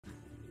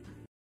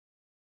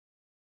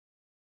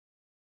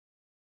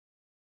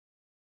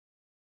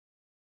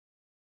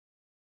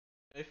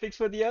I fixed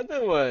for the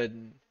other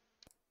one.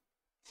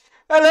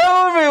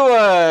 Hello,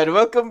 everyone.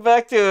 Welcome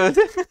back to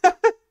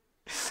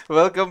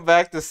welcome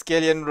back to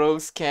Scallion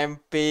Rogues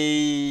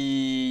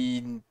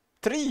Campaign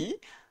 3,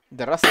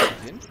 the Rust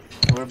Dungeon.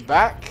 We're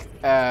back.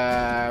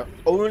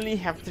 Only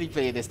have 3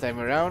 players this time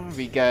around.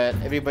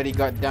 Everybody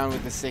got down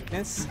with the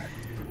sickness,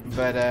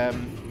 but the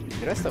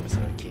rest of us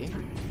are okay.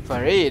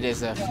 Farid is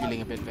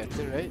feeling a bit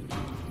better, right?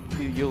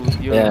 You'll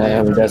Yeah, live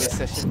I'm through just this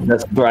session.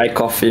 just dry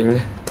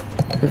coughing.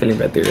 I'm feeling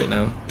better right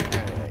now. Alright.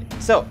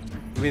 So,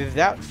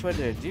 without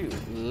further ado,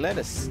 let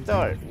us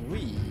start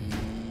with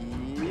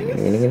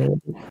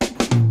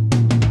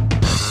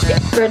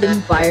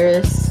Spreading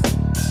virus.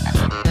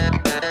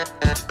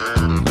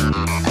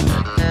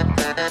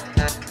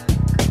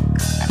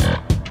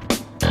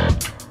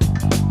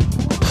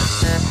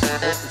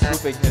 it's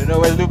looping. I don't know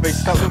why it's looping.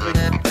 Stop looping.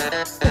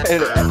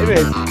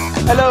 Anyways,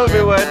 hello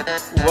everyone.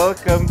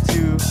 Welcome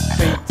to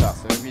Train Talk.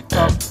 So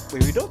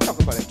we don't talk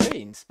about the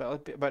trains,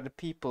 but about the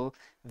people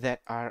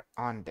that are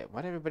on them.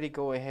 Why don't everybody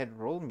go ahead,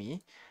 roll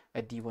me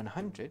a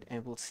D100,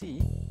 and we'll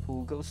see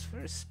who goes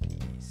first,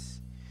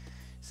 please.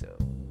 So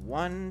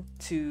 1,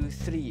 2,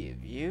 3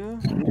 of you.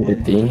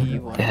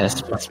 Everything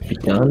has just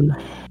begun.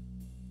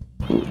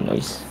 Ooh,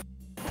 nice.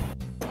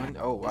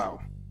 Oh wow.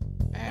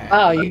 And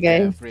Wow, you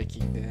guys.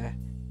 breaking the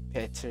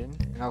pattern.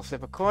 And I'll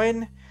flip a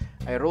coin.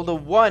 I rolled a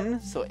 1,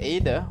 so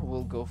Ada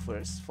will go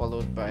first,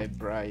 followed by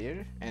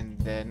Briar, and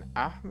then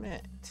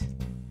Ahmed.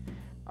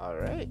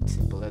 Alright,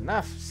 simple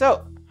enough.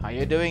 So, how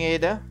you doing,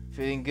 Ada?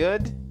 Feeling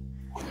good?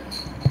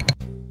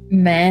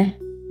 Meh.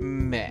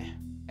 Meh.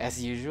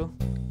 As usual?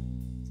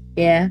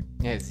 Yeah.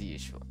 As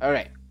usual.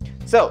 Alright.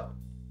 So,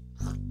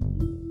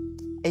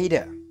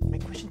 Ada, my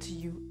question to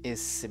you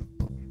is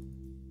simple.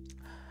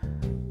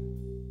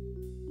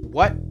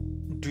 What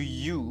do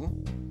you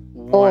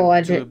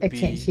want to I be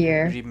can't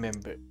hear.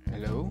 remembered?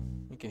 Hello?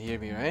 You can hear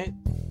me, right?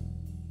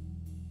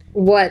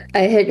 What?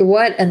 I hit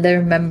what and then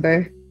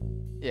remember.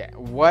 Yeah.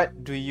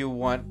 What do you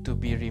want to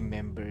be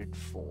remembered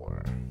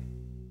for?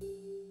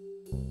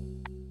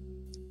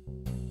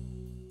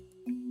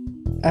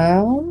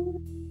 I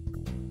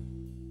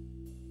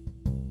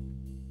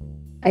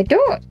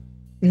don't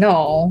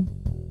know.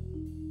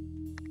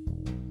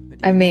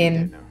 What do I you mean,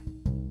 don't know?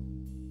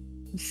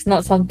 It's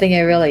not something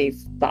I really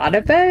thought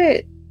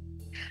about.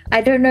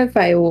 I don't know if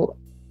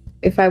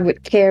I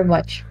would care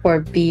much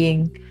for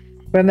being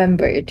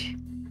remembered.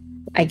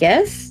 I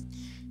guess.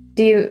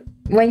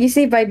 When you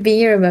say by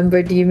being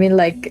remembered, do you mean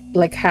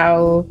like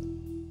how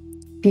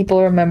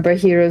people remember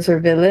heroes or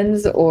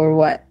villains, or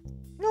what?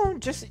 No,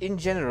 just in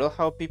general,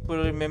 how people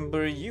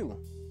remember you.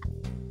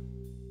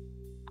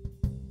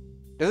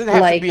 Doesn't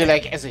have to be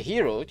like as a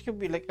hero. It could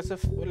be like as a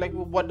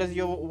what do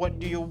you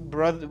want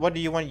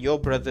your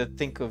brother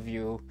think of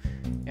you,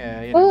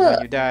 when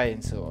you die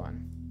and so on.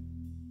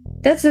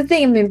 That's the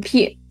thing. I mean,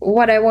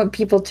 what I want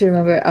people to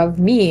remember of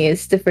me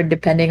is different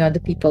depending on the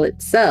people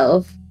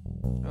itself.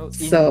 Well,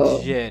 So,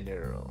 in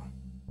general,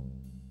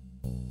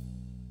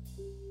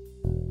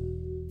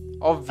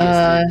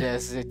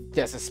 obviously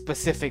there's a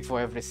specific for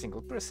every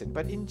single person,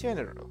 but in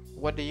general,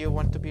 what do you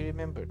want to be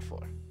remembered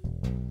for?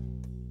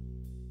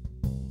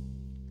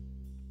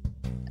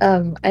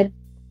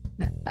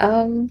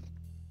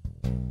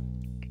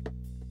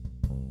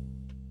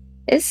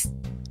 It's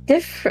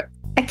different.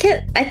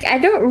 I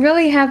don't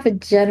really have a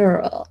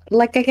general.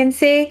 Like, I can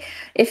say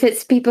if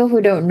it's people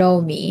who don't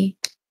know me,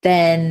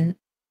 then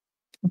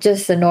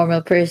just a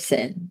normal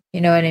person.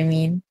 You know what I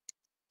mean?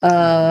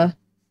 But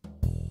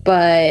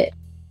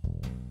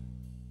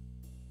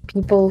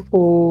people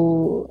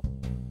who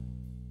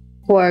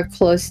are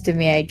close to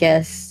me, I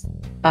guess,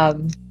 I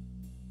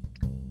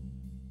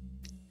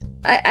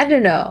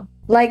don't know.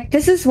 Like,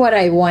 this is what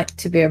I want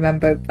to be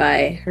remembered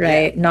by,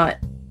 right? Yeah.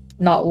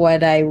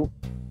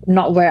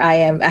 Not where I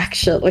am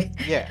actually.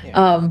 Yeah.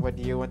 What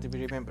do you want to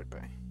be remembered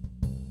by?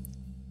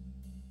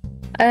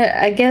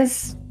 I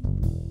guess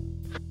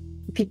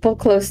people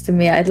close to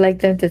me, I'd like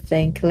them to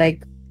think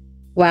like,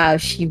 wow,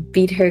 she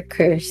beat her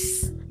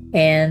curse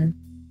and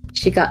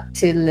she got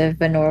to live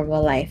a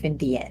normal life in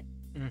the end.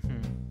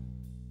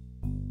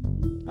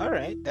 All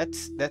right,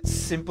 that's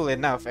simple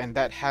enough, and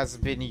that has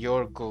been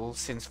your goal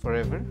since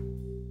forever.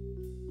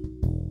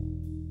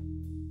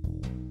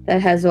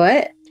 That has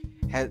what?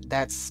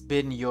 That's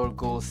been your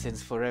goal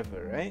since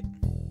forever, right?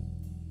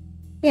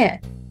 Yeah.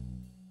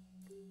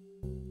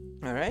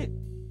 All right.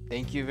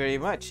 Thank you very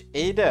much,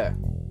 Ada.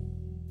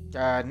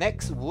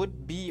 Next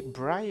would be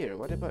Briar.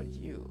 What about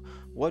you?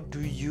 What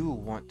do you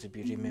want to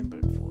be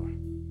remembered for?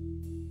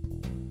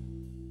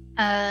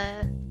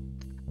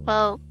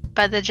 Well,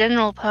 by the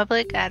general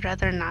public, I'd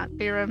rather not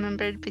be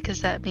remembered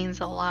because that means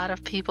a lot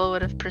of people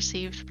would have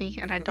perceived me,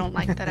 and I don't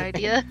like that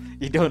idea.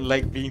 You don't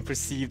like being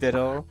perceived at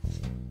all?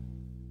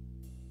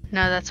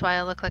 No, that's why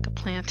I look like a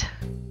plant.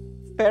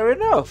 Fair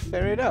enough.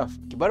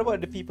 What about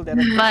the people that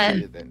are close to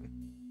you then?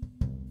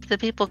 The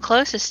people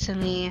closest to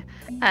me,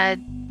 I'd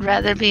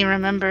rather be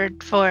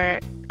remembered for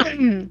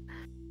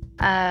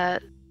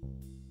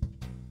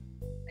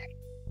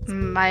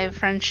my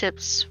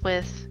friendships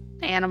with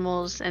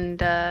animals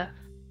and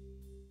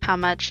how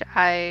much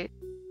I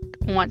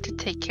want to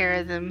take care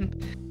of them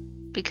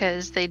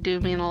because they do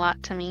mean a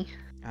lot to me.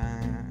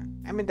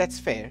 I mean, that's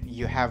fair.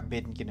 You have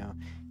been,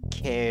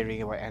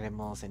 caring about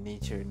animals and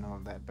nature and all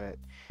that, but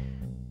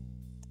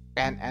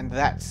and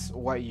that's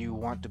what you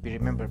want to be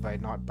remembered by,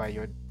 not by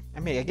your. I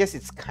mean, I guess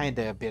it's kind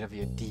of a bit of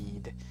your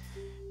deed.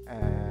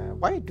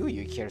 Why do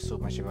you care so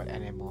much about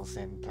animals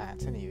and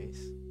plants,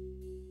 anyways?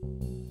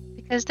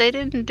 Because they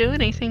didn't do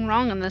anything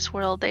wrong in this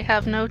world. They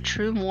have no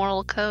true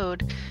moral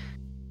code.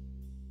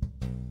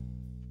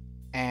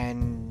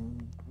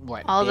 And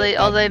what? All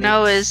they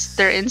know is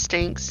their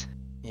instincts.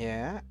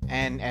 Yeah,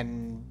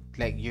 and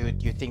like you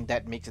think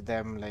that makes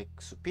them like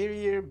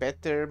superior,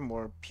 better,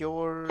 more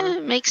pure?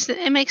 It makes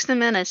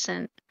them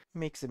innocent.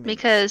 Makes them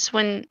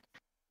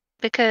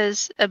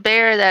Because a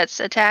bear that's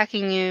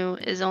attacking you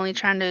is only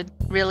trying to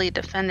really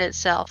defend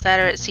itself. That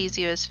or it sees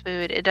you as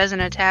food. It doesn't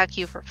attack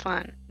you for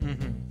fun.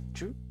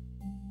 True.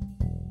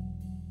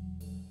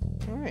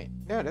 Alright.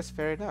 No, that's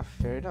fair enough.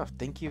 Fair enough.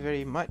 Thank you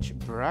very much,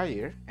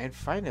 Briar. And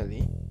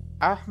finally,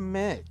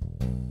 Ahmed.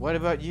 What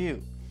about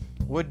you?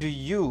 What do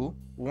you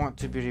want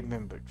to be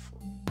remembered for?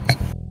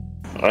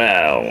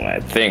 Well, I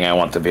think I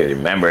want to be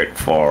remembered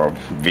for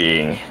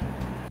being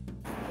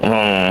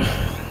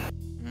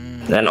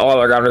an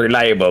all-around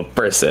reliable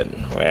person,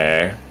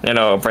 where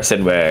a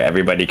person where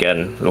everybody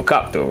can look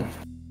up to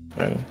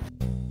and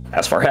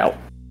ask for help.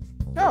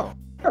 Oh,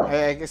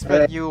 I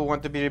expect you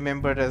want to be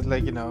remembered as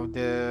like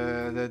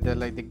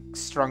the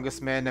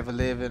strongest man ever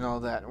lived and all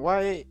that.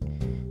 Why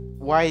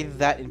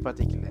that in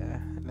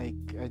particular?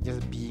 Like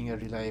just being a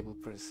reliable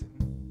person.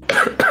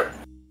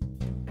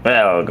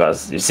 Well,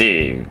 because you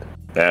see,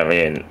 I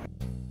mean,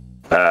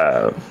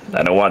 I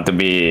don't want to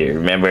be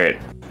remembered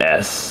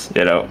as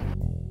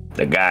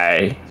the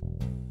guy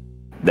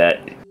that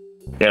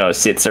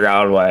sits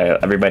around while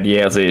everybody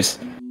else is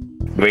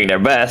doing their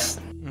best.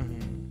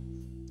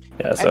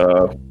 Yeah,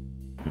 so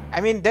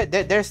I mean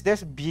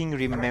there's being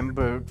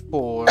remembered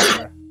for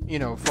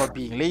for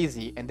being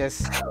lazy, and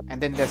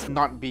then there's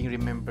not being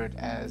remembered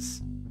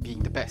as being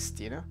the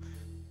best,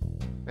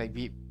 like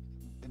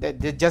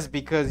just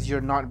because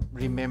you're not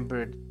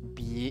remembered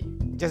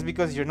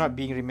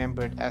being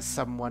remembered as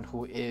someone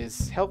who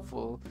is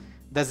helpful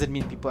doesn't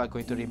mean people are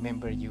going to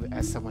remember you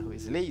as someone who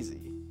is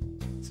lazy.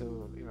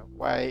 So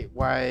why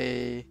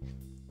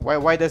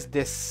does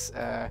this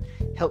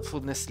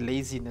helpfulness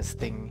laziness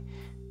thing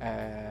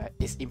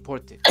is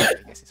important? I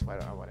guess is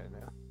what I want to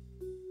know.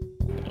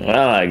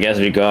 Well, I guess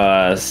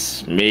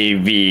because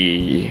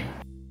maybe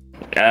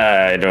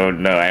I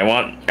don't know.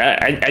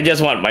 I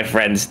just want my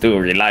friends to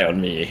rely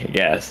on me, I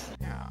guess.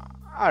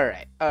 All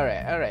right.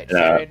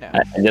 Fair enough.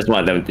 I just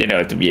want them,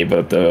 to be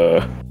able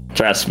to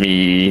trust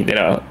me,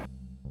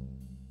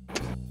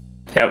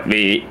 help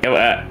me,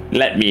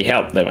 let me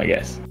help them, I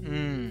guess.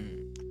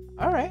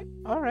 All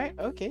right.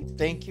 Okay.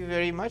 Thank you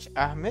very much,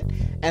 Ahmed.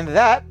 And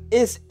that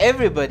is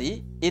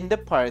everybody in the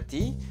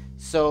party.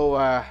 So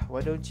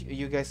why don't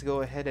you guys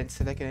go ahead and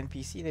select an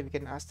NPC, and then we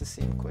can ask the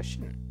same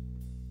question.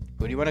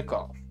 Who do you want to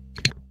call?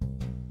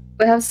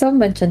 We have so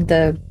much on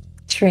the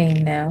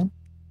train now.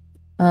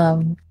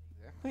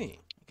 Exactly.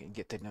 You can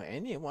get to know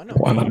anyone.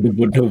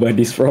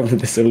 Nobody's from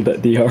the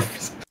Soldat the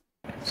Arms.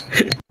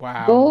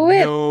 Wow.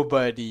 Bullwhip.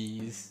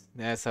 Nobody's.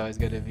 That's how it's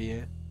gonna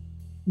be.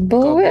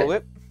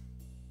 Bullwhip.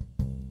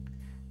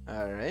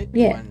 Alright.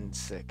 Yeah. 1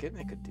 second.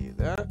 I could do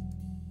that.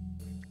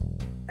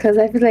 Because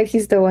I feel like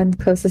he's the one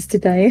closest to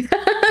dying.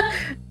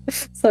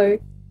 Sorry.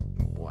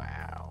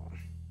 Wow.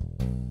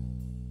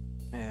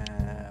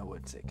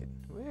 1 second.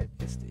 Where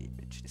is the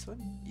image? This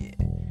one? Yeah.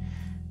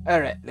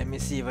 Alright, let me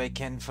see if I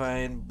can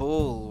find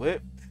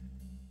Bullwhip.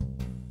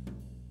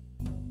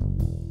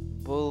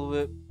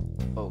 Bullwhip.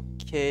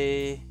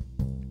 Okay.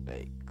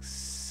 Like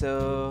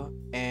so.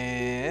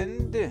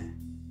 And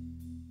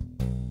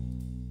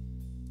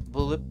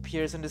Bullwhip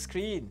appears on the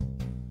screen.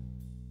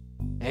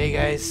 Hey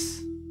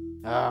guys.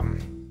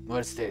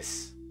 What's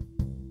this?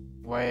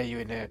 Why are you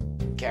in a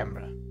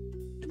camera?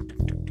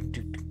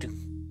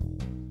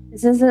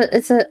 It's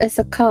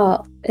a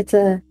call. It's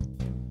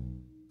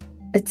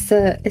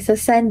a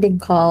sending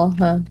call,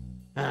 huh?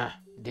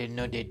 Didn't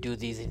know they do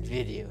these in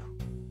video.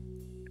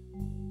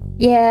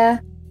 Yeah.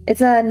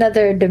 It's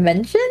another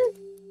dimension?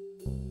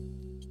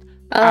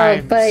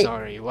 I'm but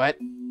sorry, what?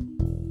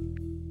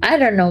 I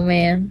don't know,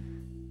 man.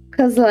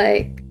 Cause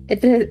like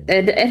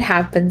it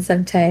happens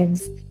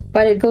sometimes.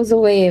 But it goes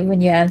away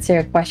when you answer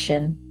a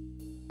question.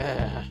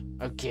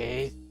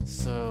 Okay.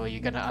 So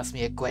you're gonna ask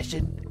me a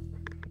question?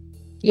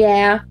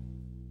 Yeah.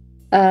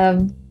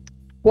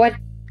 What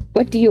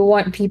do you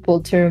want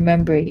people to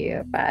remember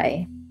you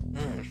by?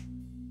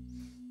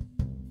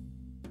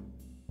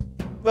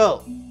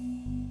 Well,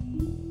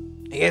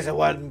 I guess I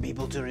want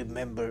people to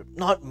remember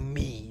not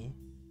me,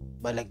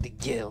 but like the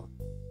guild.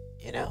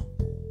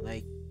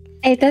 Like.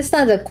 Hey, that's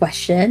not a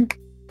question.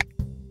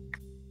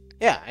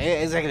 Yeah,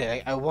 exactly.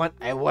 Like, I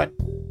want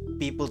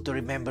people to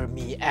remember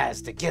me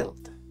as the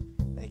guild,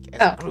 like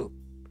as a group.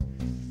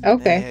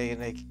 Okay.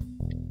 Like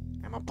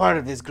I'm a part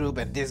of this group,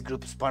 and this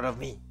group is part of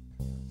me.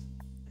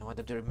 want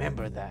them to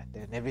remember that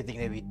and everything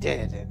that we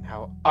did and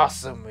how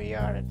awesome we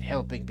are at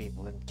helping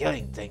people and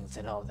killing things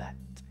and all that.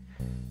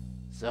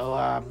 So,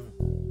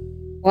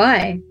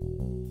 Why?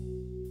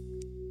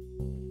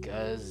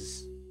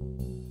 because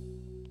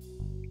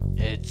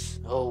it's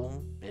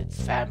home,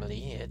 it's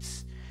family,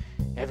 it's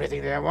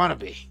everything that I want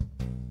to be.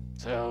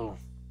 So,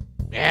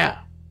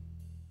 yeah.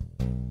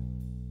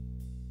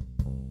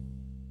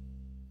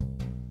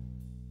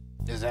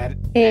 Does that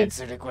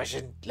answer the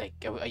question? Like,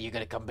 are you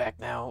gonna come back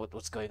now?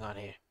 What's going on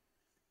here?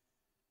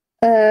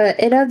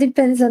 It all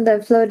depends on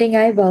the floating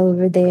eyeball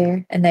over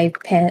there. And I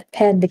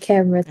pan the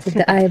camera to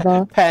the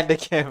eyeball. Pan the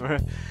camera.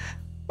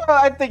 Well,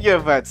 I think you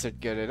have answered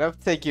good enough.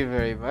 Thank you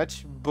very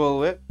much,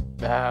 Bullwhip.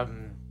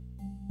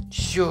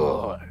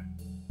 Sure.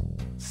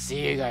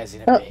 See you guys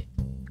in a bit.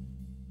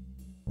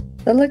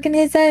 The look in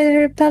his eyes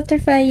will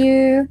petrify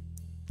you.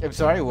 I'm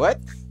sorry, what?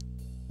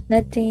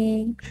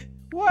 Nothing.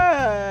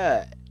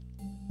 What?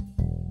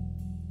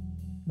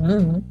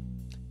 Mm.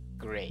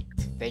 Great.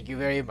 Thank you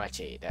very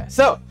much, Ada.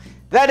 So,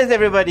 that is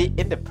everybody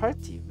in the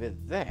party.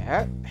 With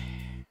that,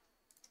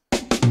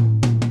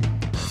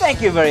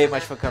 thank you very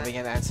much for coming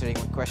and answering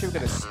my question. We're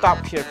going to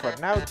stop here for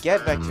now,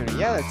 get back to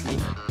reality,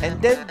 and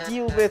then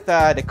deal with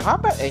the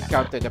combat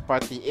encounter the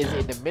party is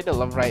in the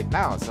middle of right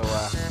now. So,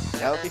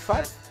 that'll be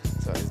fun.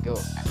 So, let's go.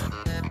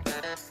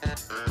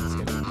 It's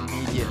going to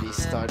immediately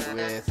start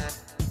with...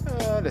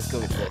 let's go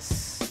with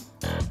this.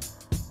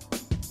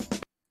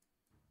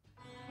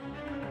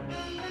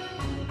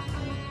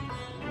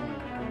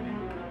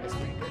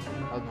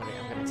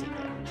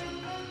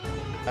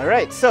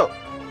 Alright, so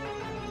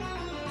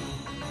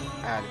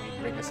let me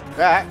bring us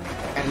back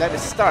and let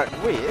us start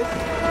with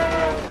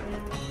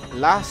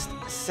last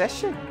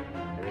session.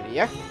 Ready?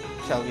 Yeah?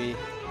 Shall we?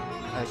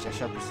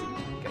 Shall proceed,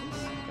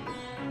 guys?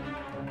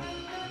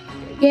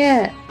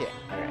 Yeah. Yeah.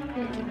 Alright.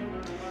 Okay.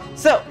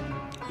 So,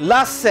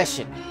 last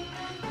session,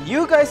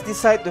 you guys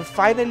decide to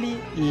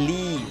finally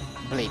leave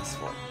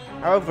Bladesford.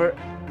 However,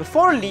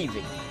 before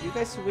leaving, you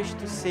guys wish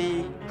to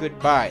say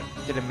goodbye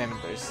to the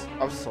members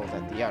of Salt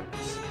and the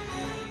Arrows.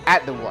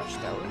 At the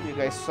watchtower, you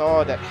guys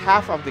saw that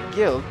half of the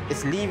guild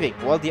is leaving,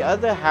 while the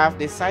other half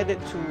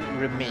decided to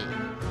remain.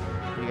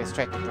 You guys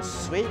tried to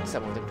persuade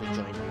some of them to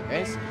join you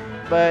guys,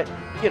 but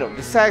you know,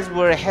 the Sags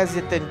were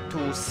hesitant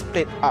to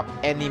split up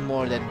any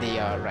more than they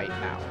are right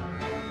now.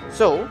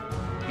 So,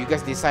 you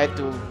guys decide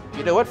to,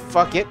 you know what,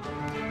 fuck it,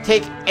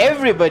 take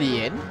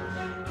everybody in,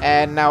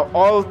 and now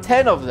all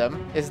 10 of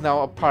them is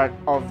now a part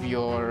of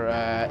your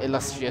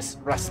illustrious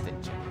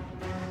rustage.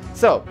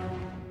 So,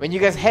 when you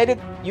guys headed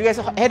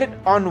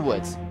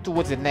onwards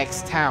towards the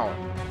next town,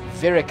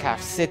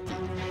 Viracaf City,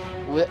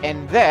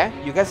 and there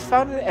you guys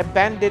found an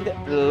abandoned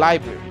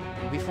library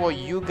before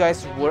you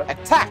guys were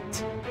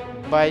attacked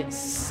by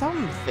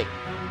something.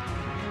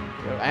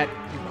 You're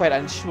quite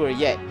unsure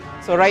yet.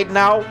 So right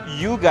now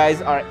you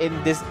guys are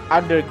in this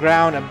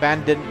underground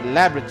abandoned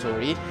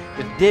laboratory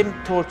with dim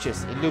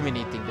torches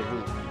illuminating the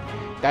room.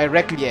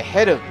 Directly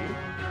ahead of you,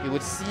 you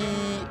would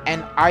see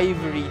an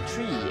ivory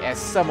tree as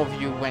some of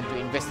you went to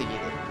investigate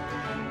it.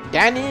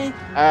 Danny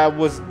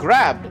was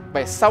grabbed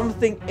by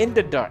something in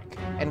the dark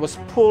and was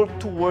pulled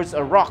towards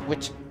a rock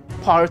which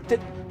parted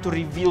to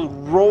reveal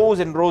rows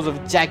and rows of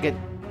jagged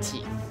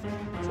teeth.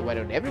 So why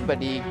don't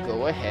everybody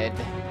go ahead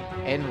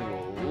and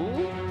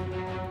roll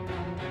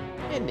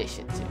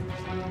initiative,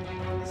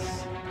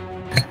 please.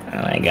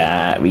 Oh my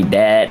god, we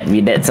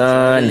dead,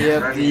 son.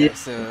 Yep.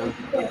 So,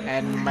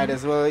 and might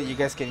as well, you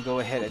guys can go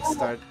ahead and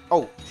start.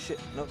 Oh shit,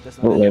 no, that's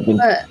not. I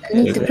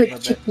need to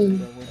put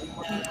chicken.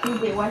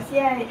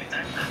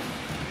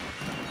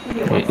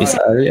 Is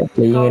Arya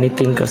playing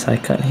anything? Because I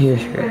can't hear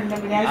her.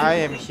 I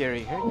am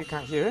hearing her. You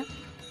can't hear her?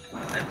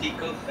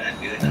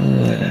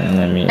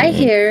 I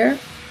hear.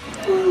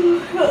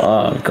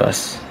 Oh, of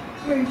course.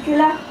 Alright.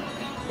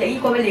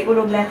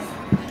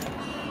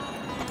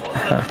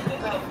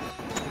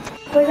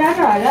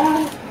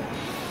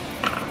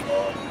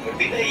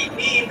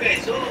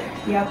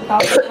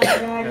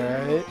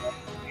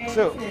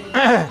 So,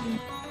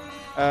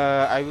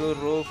 I will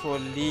roll for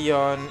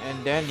Leon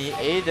and Danny.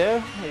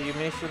 Ada, you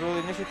managed to roll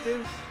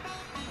initiative?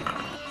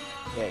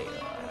 There you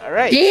are.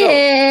 Alright,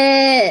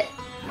 Yeah. so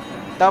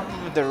top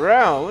of the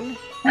round.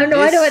 I don't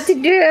know what to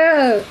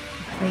do.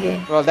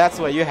 Okay. Well, that's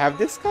why you have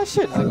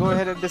discussion. So go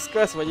ahead and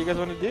discuss what you guys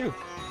want to do.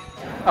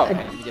 Oh, and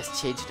you just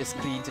change the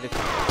screen to the.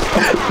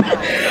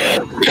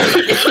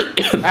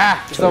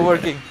 It's not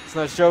working. It's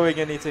not showing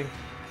anything.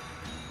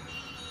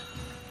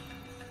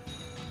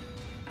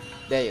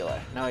 There you are.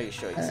 Now you're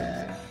showing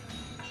something.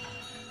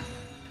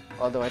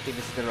 Although I think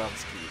this is the wrong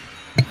screen.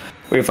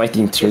 We're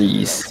fighting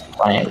trees,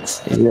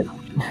 plants, is it?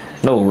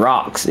 No,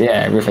 rocks.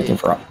 Yeah, we're fighting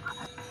for rocks.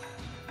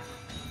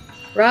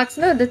 Rocks?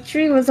 No, the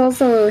tree was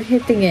also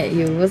hitting at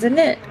you, wasn't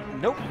it?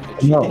 Nope. The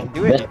tree didn't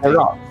do that's anything. the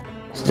rock.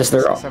 It's just the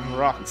rock. Some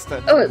rocks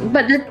that. Oh,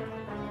 but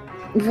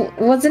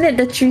wasn't it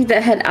the tree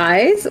that had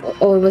eyes,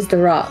 or was the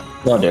rock?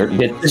 No, the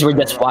trees were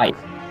just white.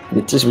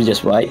 The trees were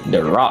just white.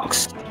 The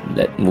rocks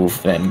that move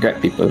and grab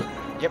people.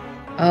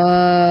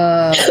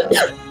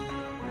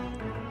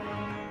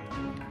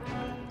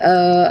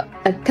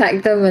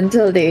 attack them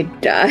until they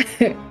die.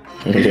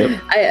 Yep.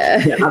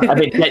 I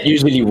mean that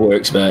usually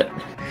works, but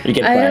you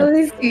can I try.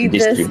 only see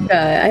this this stream.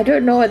 guy. I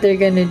don't know what they're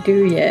gonna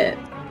do yet.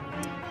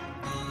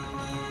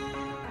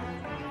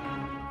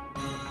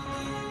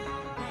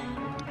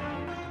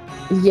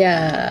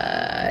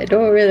 Yeah, I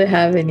don't really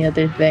have any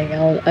other thing.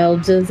 I'll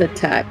just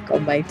attack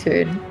on my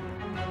turn.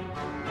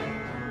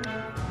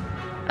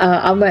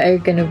 Am I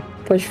gonna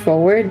push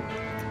forward?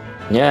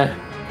 Yeah,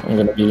 I'm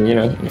gonna be, in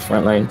the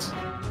front lines.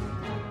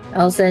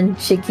 I'll send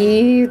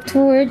Chicky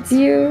towards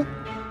you.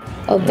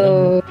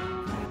 Although,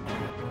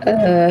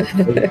 I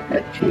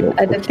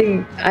don't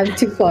think I'm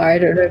too far. I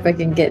don't know if I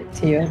can get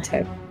to you in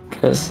time.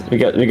 Because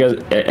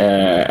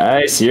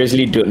I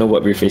seriously don't know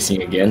what we're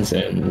facing against,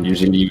 and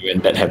usually when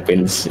that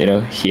happens,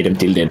 hit them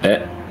till they're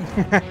dead.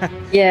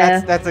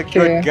 Yeah, that's a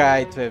sure. good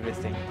guide to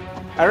everything.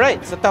 All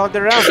right, so top of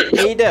the round,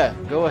 Ada,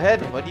 go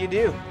ahead. What do you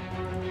do?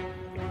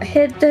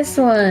 Hit this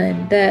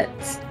one.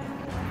 That's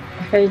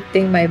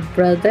hurting my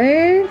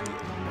brother.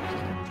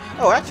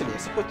 Oh, actually, I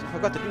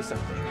forgot to do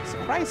something.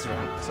 Surprise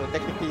round. So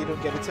technically, you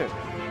don't get a turn.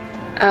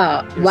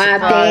 Oh, You're wow,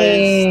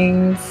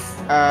 surprised.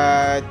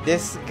 thanks.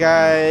 This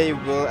guy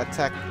will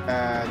attack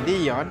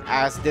Leon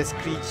as this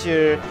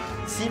creature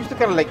seems to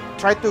kind of like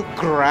try to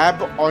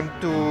grab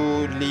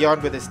onto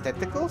Leon with his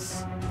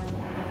tentacles,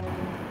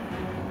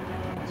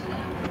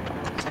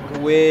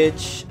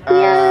 which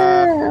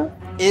Yeah.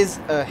 is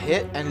a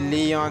hit, and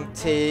Leon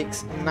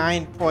takes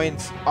 9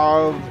 points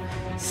of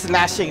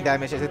slashing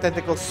damage as the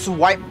tentacles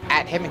swipe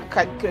at him and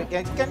can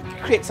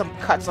create some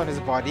cuts on his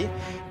body,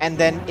 and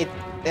then it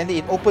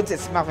opens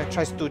its mouth and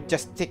tries to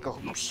just take a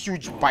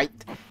huge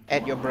bite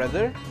at your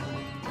brother.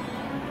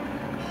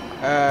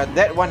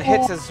 That one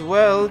hits as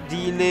well,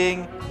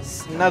 dealing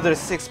another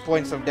 6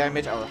 points of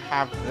damage. I'll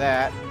have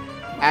that,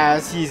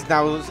 as he's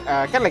now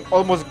kind of like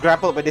almost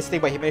grappled by this thing,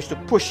 but he managed to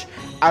push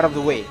out of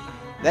the way.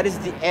 That is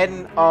the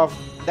end of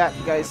that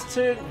guy's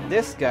turn.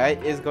 This guy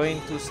is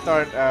going to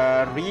start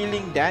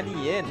reeling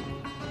Danny in.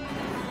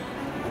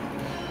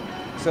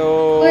 Who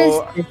So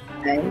is this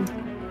guy?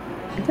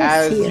 I don't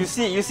as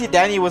see him. you see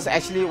Danny was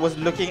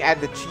looking at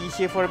the tree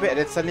here for a bit, and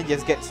then suddenly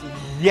just gets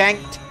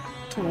yanked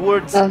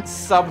towards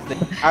something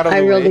out of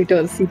I the really way.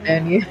 don't see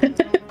Danny.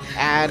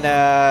 And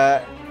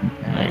God.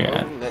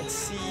 let's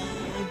see.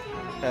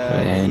 He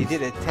Man.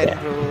 did a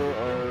tendril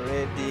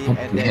already, What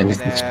and the hell is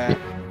then this?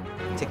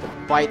 take a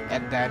bite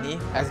at Danny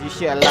as you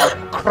hear a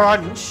loud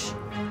crunch,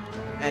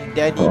 and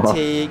Danny Oh.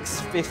 takes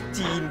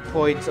 15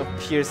 points of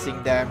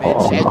piercing damage,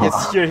 and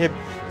just hear him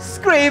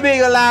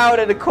screaming aloud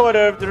in the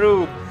corner of the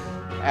room.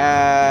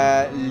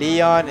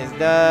 Leon is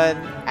done,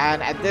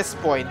 and at this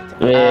point,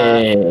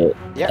 Wait.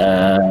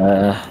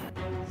 yeah.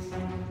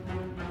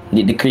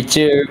 Did the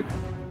creature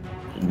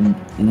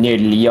near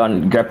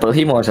Leon grapple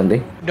him or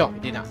something? No, he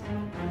did not.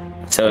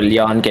 So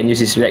Leon can use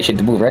his reaction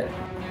to move, right?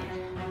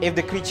 If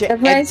the creature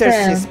Surprise enters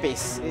him. his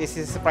space, is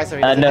his surprise or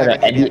No,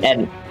 at the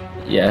end.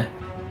 Yeah.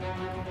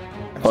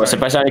 Or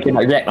suppressor, you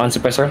cannot react on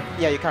suppressor?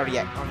 Yeah, you can't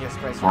react on your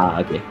surprise round. Ah,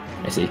 okay.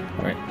 I see.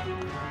 Alright.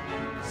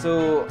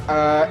 So,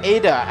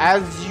 Ada,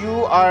 as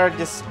you are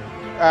just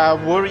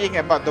worrying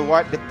about the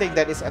thing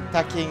that is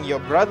attacking your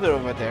brother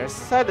over there,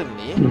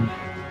 suddenly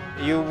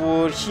you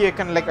would hear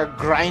kind of like a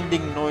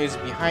grinding noise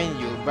behind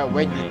you. But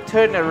when you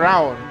turn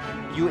around,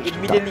 you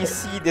immediately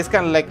see this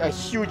kind of like a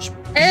huge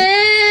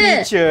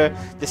creature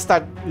just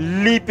start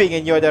leaping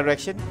in your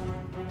direction.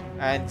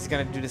 And it's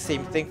gonna do the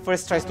same thing.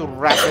 First tries to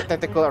wrap a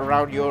tentacle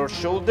around your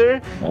shoulder,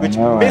 which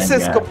Oh my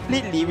misses God.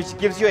 completely, which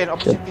gives you an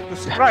opportunity to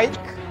strike.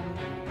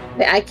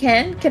 Wait, I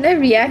can? Can I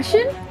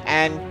reaction?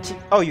 And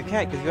oh, you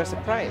can't because you are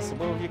surprised.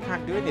 Well, you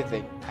can't do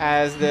anything.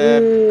 As the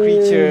Ooh.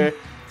 creature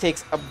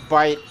takes a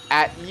bite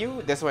at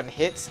you, this one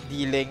hits,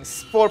 dealing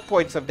 4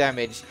 points of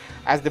damage.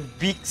 As the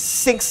beak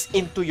sinks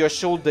into your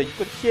shoulder, you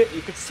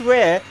could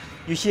swear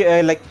you hear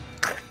a like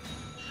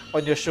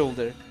on your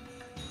shoulder,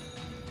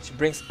 which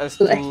brings us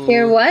to Like,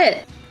 hear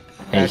what?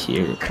 I a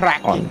hear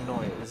cracking on.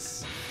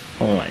 noise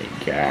Oh my on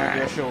your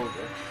god. shoulder.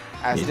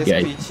 As This this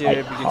guy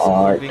creature fight begins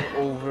hard. moving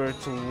over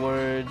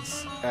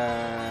towards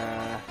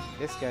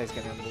this guy's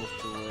gonna move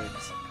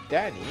towards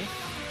Danny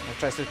and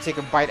tries to take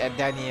a bite at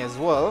Danny as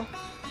well.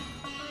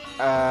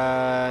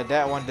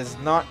 That one does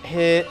not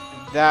hit.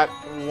 That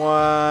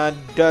one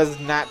does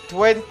not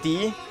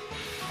 20.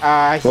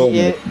 Oh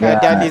my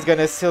God. Danny's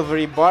gonna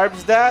silvery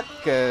barbs that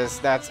because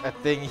that's a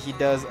thing he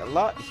does a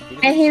lot.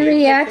 didn't Can he share that.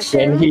 reaction?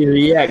 Can he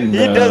react?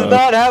 He does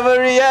not have a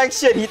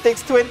reaction. He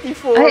takes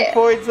 24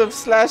 points of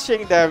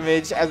slashing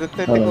damage as a Oh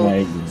tentacle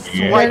my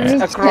swipes Let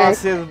me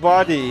across check. his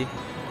body.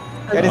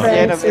 That is the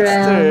end of its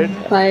Round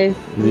turn. 5.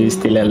 He's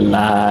still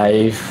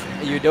alive.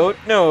 You don't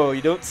know.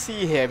 You don't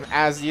see him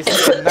as you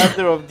see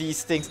another of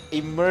these things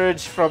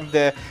emerge from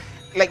the,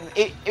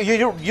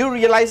 you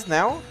realize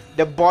now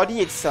the body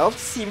itself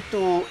seemed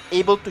to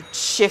able to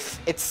shift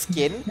its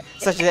skin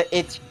such that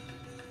it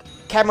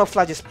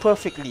camouflages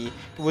perfectly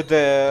with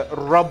the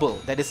rubble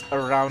that is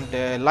around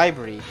the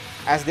library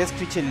as this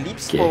creature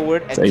leaps Okay,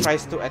 forward and so it's-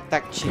 tries to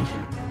attack Chicky.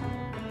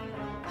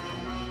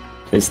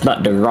 It's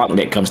not the rock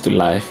that comes to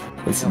life.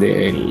 It's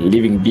the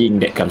living being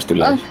that comes to Oh,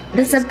 life.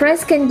 the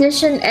surprise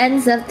condition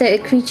ends after a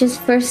creature's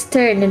first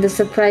turn in the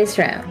surprise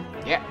round.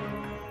 Yeah.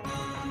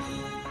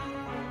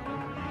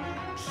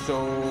 So,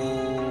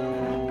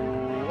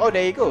 oh,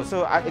 there you go.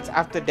 So it's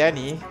after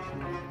Danny.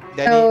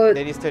 So-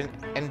 Danny's turn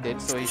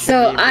ended, so he should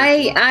So be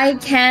able to- I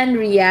can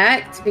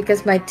react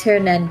because my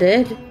turn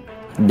ended.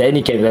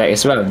 Danny can react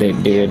as well. The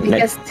Because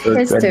next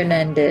his turn. turn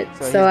ended.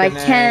 So, So I he's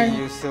gonna can.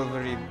 use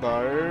Silvery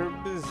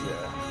Barbs.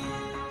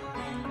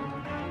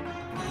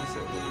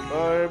 Silvery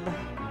Barb.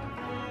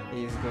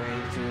 He's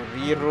going to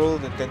re-roll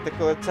the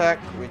tentacle attack,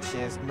 which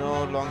is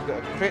no longer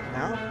a crit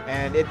now,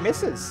 and it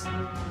misses,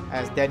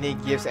 as Danny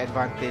gives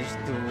advantage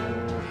to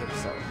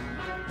himself.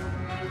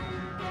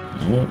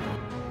 Mhm.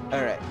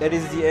 Alright, that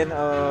is the end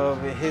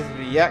of his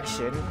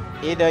reaction.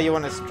 Ada, you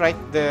want to strike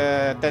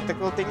the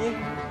tentacle thingy?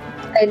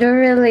 I don't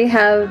really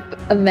have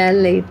a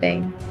melee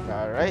thing.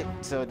 Alright,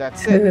 so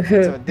that's it.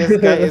 So this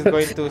guy is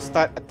going to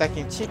start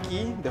attacking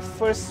Chiki. The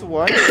first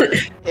one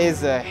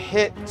is a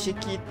hit.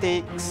 Chiki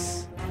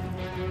takes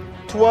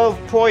 12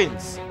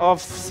 points of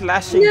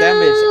slashing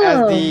damage as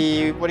No!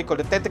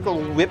 the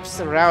tentacle whips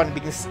around,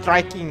 begins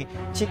striking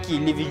Chiki,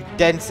 leaving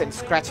dents and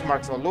scratch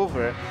marks all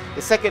over.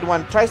 The second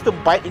one tries to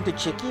bite into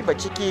Chiki, but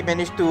Chiki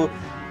managed to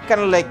kind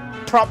of like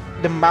prop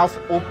the mouth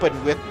open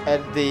with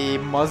the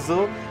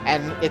muzzle,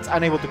 and it's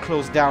unable to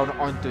close down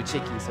onto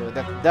Chiki. So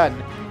that's done.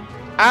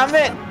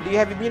 Ahmed, do you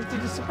have immunity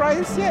to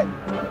surprise yet?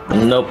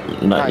 Nope,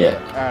 not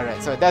yet.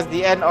 Alright, so that's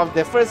the end of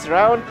the first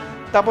round.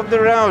 Top of the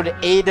round,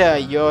 Ada,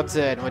 your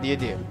turn. What do you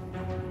do?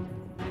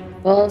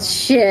 Well,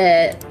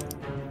 shit.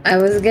 I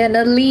was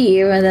gonna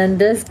leave, and then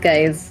this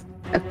guy's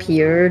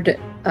appeared.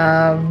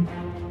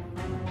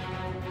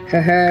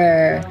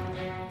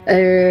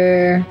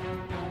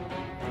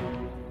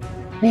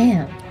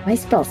 Man, my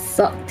spells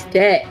suck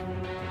today.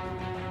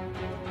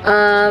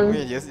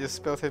 Yes, your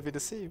spells have been the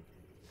same.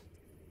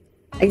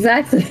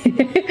 Exactly.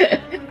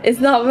 It's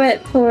not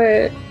meant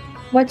for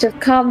much of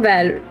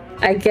combat,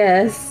 I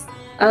guess.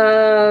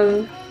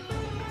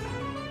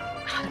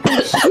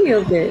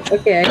 Shielded.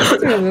 Okay, I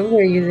just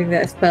remember using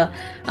that spell.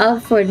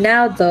 For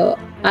now though,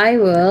 I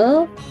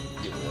will.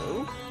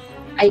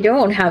 I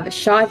don't have a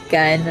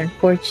shotgun,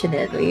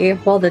 unfortunately.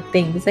 Of all the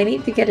things, I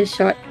need to get a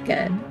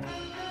shotgun.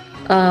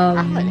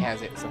 Ahmed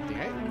has it, something,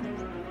 right?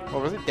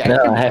 Or was it Dan?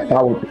 No, I have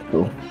power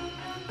pistol.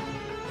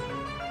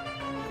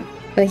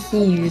 But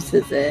he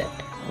uses it.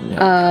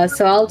 Yeah.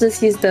 So I'll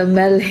just use the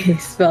melee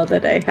spell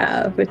that I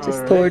have, which is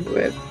Alright. Thorn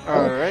Whip.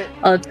 Alright.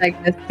 I'll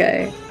attack this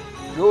guy.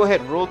 Go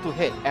ahead, roll to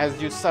hit as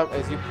you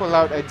pull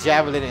out a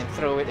javelin and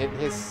throw it in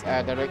his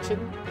direction.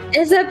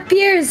 It's a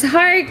Pierce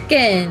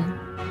Harkin!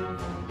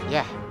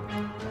 Yeah,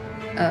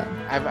 Oh.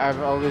 I've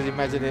always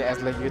imagined it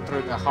as like you're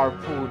throwing a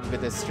harpoon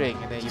with a string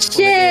and then you pull it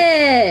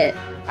Shit! in.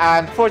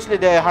 Unfortunately,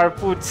 the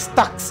harpoon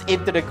stucks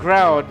into the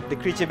ground. The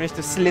creature managed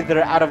to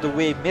slither out of the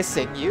way,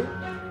 missing you.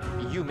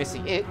 You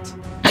missing it.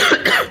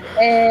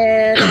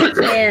 And I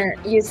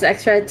can't use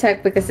extra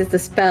attack because it's a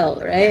spell,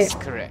 right? That's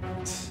correct.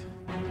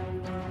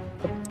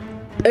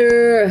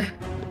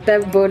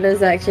 That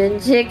bonus action.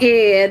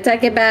 Chicky,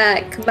 attack it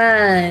back. Come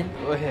on.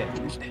 Go ahead.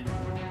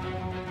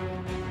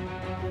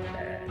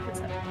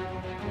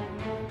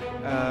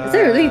 Is it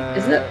really?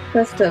 Is it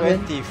plus 7?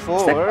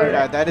 24?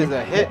 correct? That is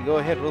a hit. Go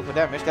ahead, roll for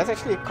damage. That's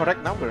actually a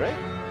correct number, right?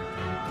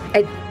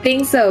 I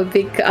think so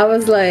because I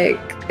was like,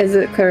 is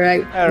it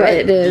correct? But Alright,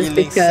 it is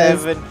dealing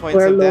because 7 points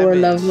we're of lower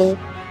damage level.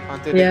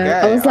 onto the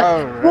Yeah, guy. I was like,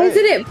 Alright.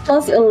 wasn't it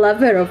plus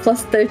 11 or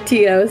plus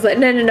 13? I was like,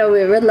 no,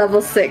 we're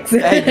level 6.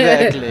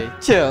 Exactly.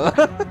 Chill.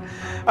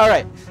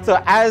 Alright,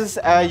 so as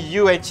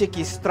you and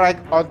Chiki strike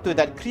onto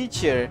that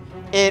creature,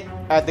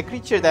 the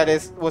creature that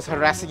was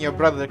harassing your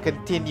brother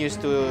continues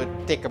to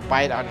take a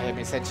bite on him,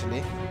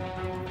 essentially.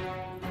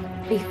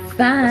 Be The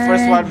fine.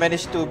 first one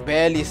managed to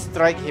barely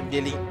strike him,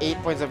 dealing 8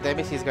 points of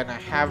damage. He's gonna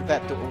have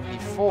that to only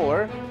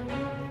 4.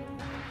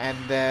 And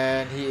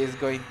then he is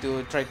going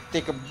to try to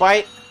take a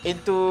bite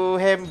into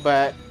him,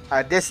 but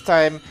this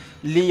time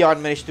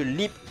Leon managed to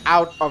leap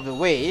out of the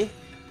way.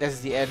 That's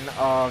the end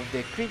of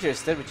the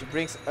creature's turn, which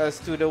brings us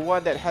to the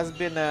one that has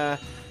been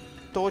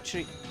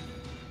torturing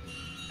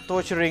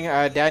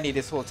Danny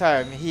this whole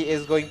time. He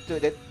is going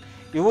to...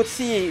 You would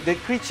see the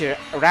creature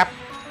wrap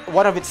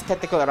one of its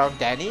tentacle around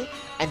Danny,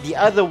 and the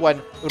other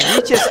one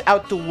reaches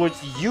out towards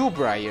you,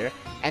 Briar,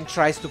 and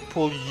tries to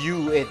pull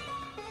you in.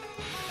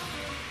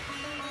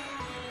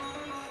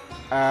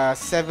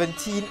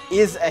 17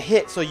 is a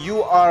hit, so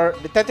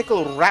the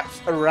tentacle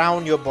wraps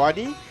around your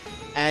body,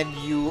 and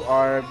you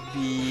are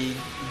being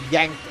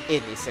yanked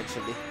in,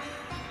 essentially.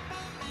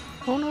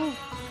 Oh no.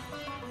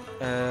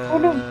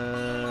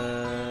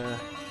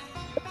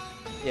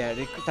 Yeah,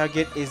 the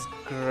target is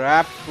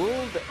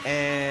grappled,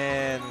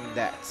 and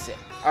that's it.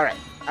 Alright.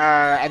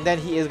 And then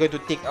he is going to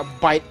take a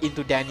bite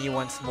into Danny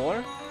once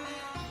more.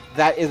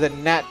 That is a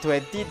nat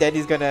 20. Then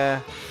he's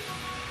gonna...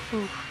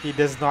 He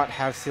does not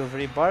have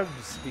silvery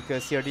barbs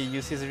because he already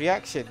used his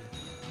reaction.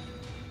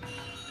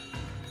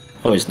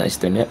 Oh, it's nice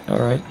to net.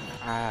 Alright.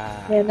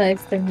 Yeah,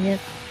 nice to meet.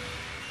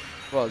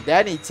 Well,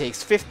 Danny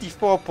takes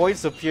 54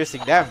 points of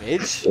piercing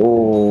damage.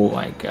 Oh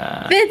my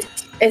god. Bitch,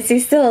 is he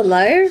still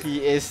alive?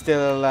 He is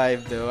still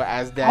alive though,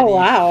 as Danny Oh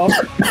wow.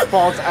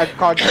 falls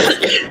unconscious.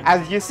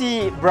 As you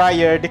see,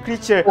 Briar, the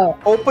creature Oh.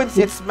 opens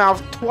its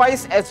mouth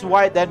twice as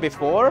wide than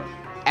before,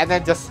 and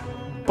then just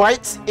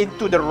bites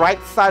into the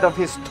right side of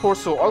his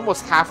torso,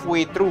 almost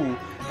halfway through,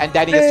 and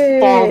Danny just Hey.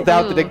 falls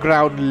down to the Ooh.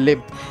 ground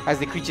limp as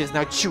the creature is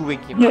now chewing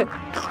him. Look,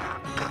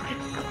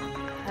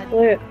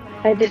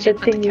 I did Did you the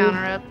put the thing. you-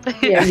 counter up?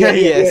 Yeah.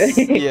 yes,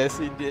 yes,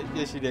 he did.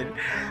 Yes, she did.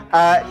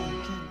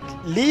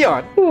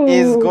 Leon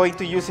is Ooh. going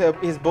to use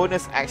his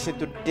bonus action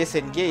to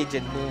disengage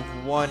and move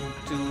 1,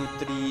 2,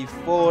 3,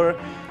 4,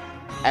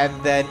 and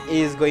then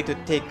is going to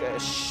take a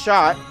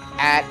shot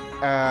at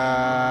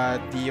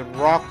the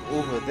rock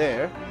over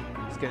there.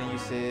 He's gonna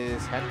use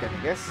his handgun,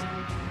 I guess.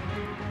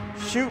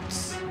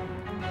 Shoots.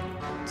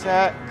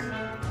 Attack.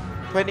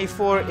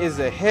 24 is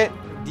a hit,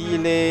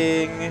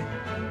 dealing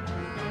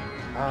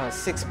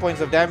 6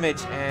 points of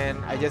damage, and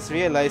I just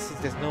realized since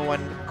there's no one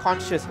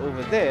conscious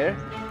over there,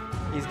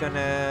 he's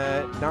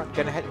not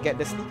gonna get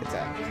the sneak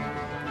attack.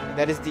 And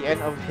that is the end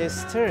of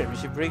his turn,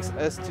 which brings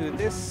us to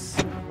this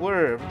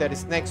worm that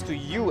is next to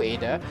you,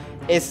 Ada.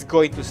 Is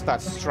going to start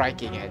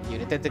striking at you.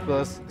 The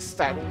tentacles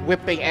start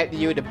whipping at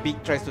you. The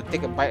beak tries to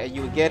take a bite at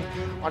you again.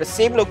 On the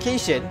same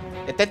location,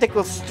 the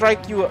tentacles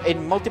strike you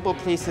in multiple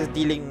places,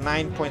 dealing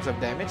 9 points of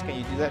damage. Can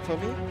you do that for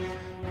me?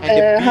 And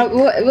the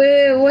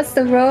beak, What's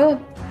the roll?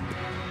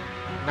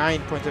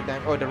 9 points of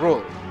damage. Oh, the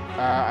roll.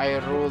 I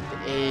rolled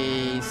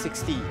a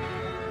 16.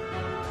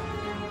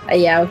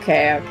 Yeah,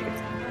 okay.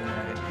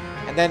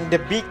 And then the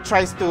beak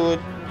tries to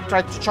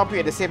chop you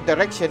in the same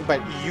direction,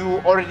 but you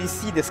already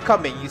see this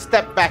coming. You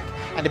step back,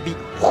 and the beak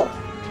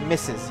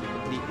misses you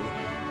completely.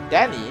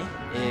 Danny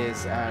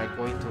is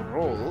going to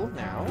roll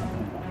now.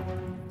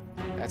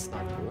 That's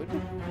not good.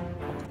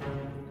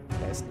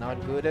 That's not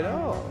good at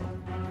all.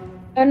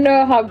 Oh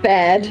no, how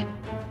bad?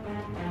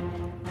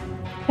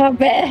 How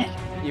bad?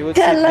 You will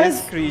see Tell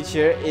this us.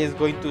 creature is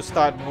going to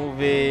start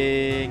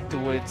moving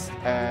towards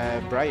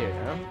Briar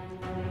now.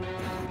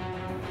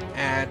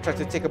 And try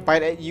to take a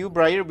bite at you,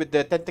 Briar, with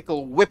the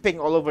tentacle whipping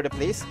all over the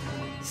place.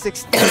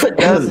 16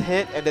 does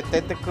hit, and the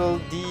tentacle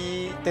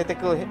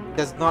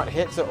does not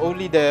hit. So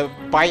only the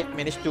bite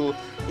managed to.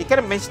 It kind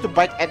of managed to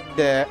bite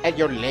at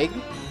your leg,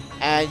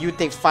 and you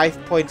take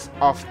 5 points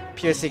of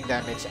piercing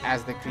damage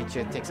as the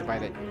creature takes a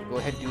bite at you. Go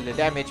ahead and do the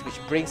damage, which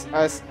brings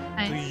us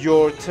to Nice.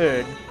 your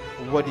turn.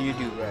 What do you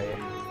do, Briar?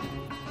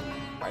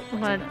 5 points of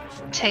What?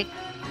 damage. Take.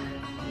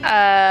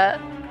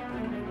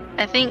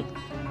 I think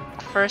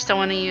first I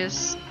want to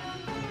use.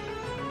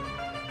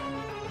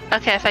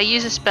 Okay, if I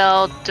use a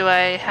spell, do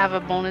I have a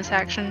bonus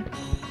action?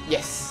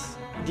 Yes.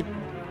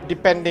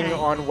 Depending Okay.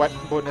 on what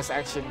bonus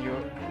action you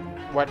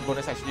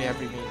have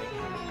remaining.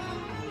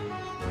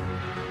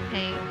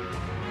 Okay.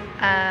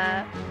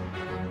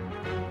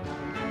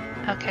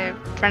 Okay.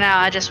 For now,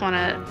 I just want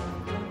to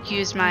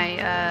use my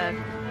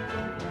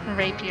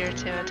rapier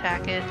to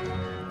attack it.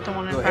 The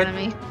one in Go front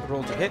ahead. of me.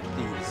 Roll to hit,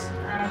 please.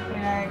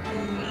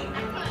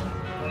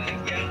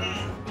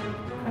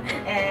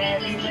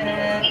 Happy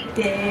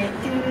birthday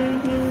to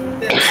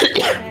you.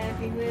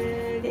 Happy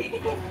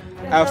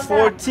birthday.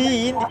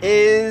 14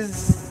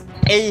 is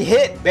a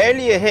hit,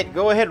 barely a hit.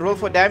 Go ahead, roll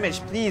for damage,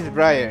 please,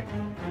 Briar.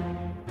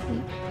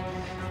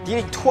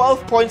 Dealing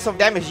 12 points of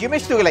damage. You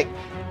managed to like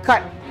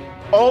cut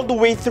all the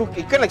way through.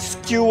 You can like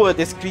skewer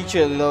this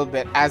creature a little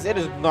bit, as it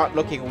is not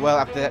looking well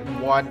after that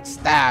one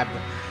stab.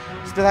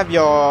 Still have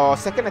your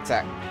second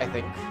attack, I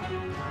think.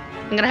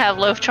 I'm gonna have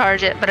Loaf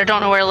charge it, but I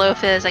don't know where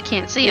Loaf is. I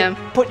can't see him.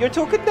 Put your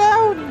token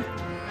down.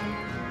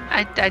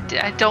 I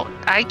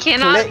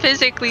cannot Click-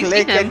 physically see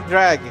Click him. and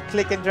drag.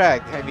 Click and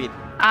drag. I mean,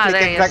 Ah, click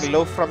there and he drag is.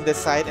 loaf from the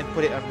side and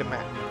put it on the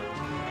map.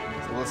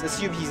 So we'll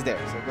assume he's there.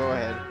 So go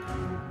ahead.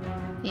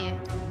 Yeah.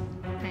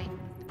 Right.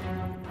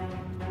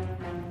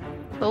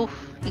 Loaf,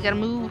 you gotta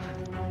move.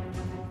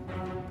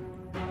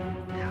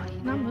 How do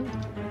you not move?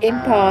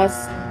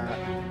 Impulse.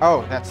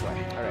 Oh, that's why.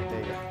 All right, there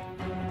you go.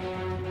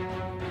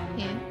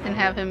 Yeah, and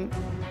have him,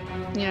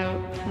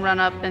 run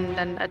up and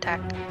then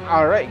attack.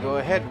 All right, go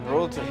ahead.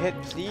 Roll to hit,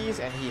 please.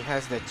 And he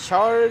has the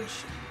charge.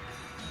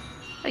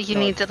 He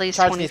No, needs at least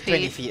charge 20 needs feet.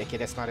 20 feet. Okay,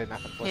 that's not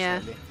enough,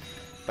 unfortunately.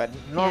 But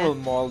normal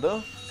maul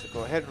though. So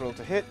go ahead, roll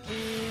to hit,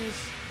 please.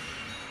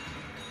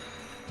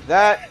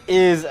 That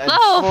is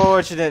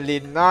unfortunately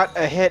not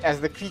a hit, as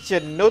the creature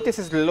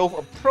notices Loaf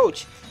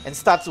approach and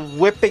starts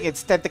whipping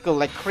its tentacle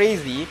like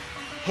crazy,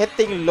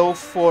 hitting Loaf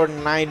for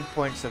 9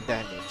 points of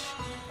damage.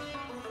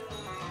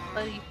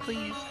 Buddy,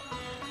 please.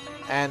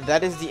 And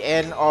that is the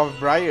end of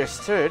Briar's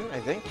turn, I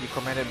think. You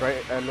commanded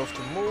Loaf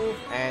to move,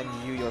 and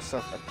you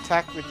yourself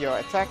attack with your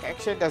attack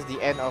action. That's the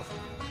end of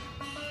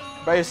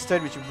Briar's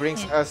turn, which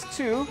brings us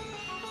to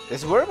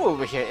this worm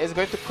over here. It's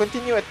going to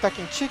continue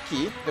attacking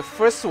Chicky. The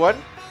first one.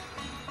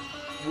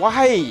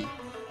 Why?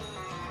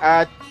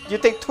 You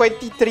take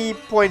 23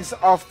 points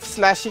of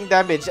slashing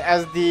damage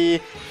as the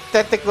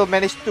tentacle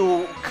managed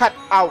to cut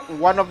out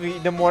one of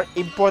the more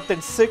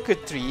important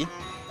circuitry.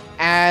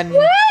 And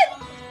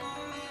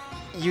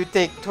you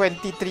take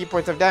 23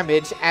 points of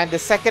damage, and the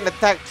second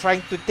attack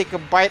trying to take a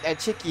bite at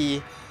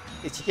Chicky.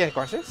 Is Chicky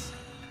unconscious?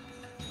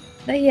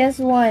 No, he has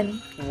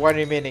one. One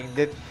remaining.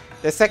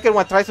 The second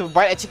one tries to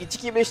bite at Chicky.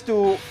 Chicky managed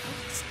to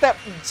step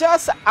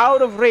just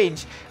out of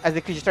range as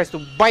the creature tries to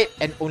bite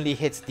and only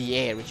hits the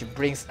air, which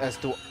brings us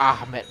to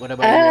Ahmed. What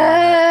about you,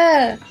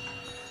 Ahmed? Ah!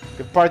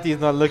 The party is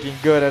not looking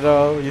good at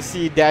all. You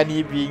see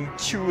Danny being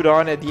chewed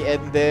on at the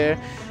end there.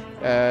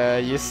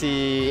 You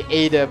see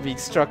Ada being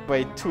struck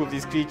by two of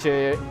these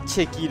creatures.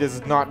 Chicky does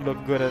not look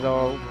good at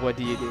all. What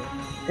do you do?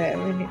 Okay,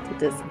 we need to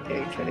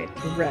disengage. We need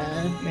to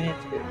run. We need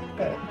to.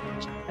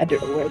 I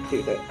don't know where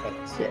to go. But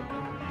shit.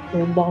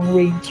 We're long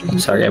range. I'm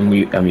sorry, I'm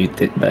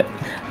muted, but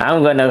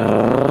I'm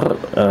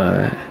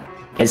gonna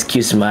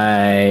excuse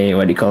my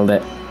what do you call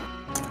that?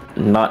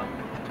 Not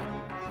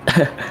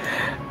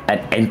an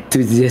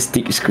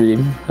enthusiastic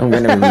scream. I'm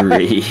gonna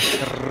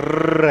rage.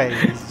 Right.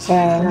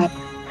 Wow,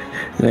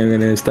 I'm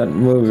gonna start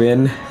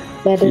moving.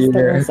 that is the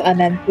Here. most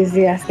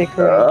unenthusiastic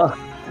word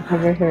I've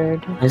ever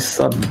heard. I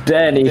saw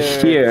Danny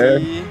here.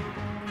 30.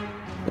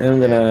 I'm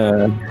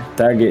gonna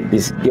target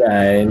this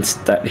guy and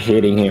start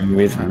hitting him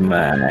with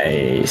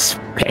my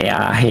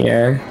spear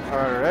here.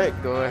 Alright,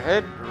 go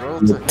ahead. Roll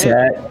to hit.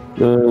 Attack.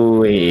 Oh,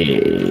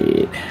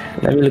 wait.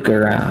 Let me look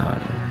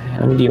around.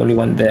 I'm the only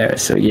one there,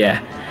 so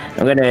yeah.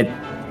 I'm gonna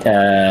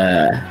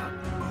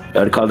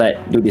what do you call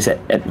that? Do this at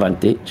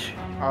advantage.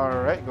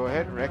 Alright, go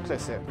ahead.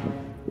 Reckless it.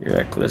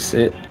 Reckless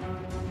it.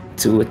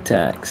 2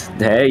 attacks.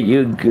 There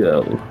you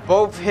go.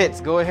 Both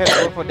hits. Go ahead.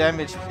 Roll for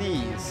damage,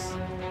 please.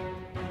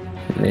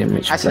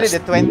 Damage Actually, plus the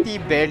 20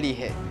 barely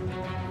hit.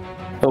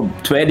 Oh,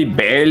 20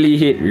 barely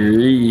hit.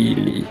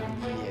 Really?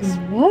 Yes.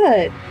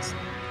 What?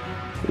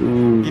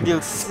 Ooh. You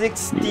deal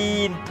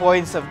 16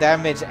 points of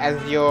damage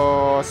as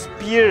your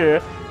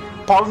spear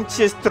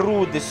punctures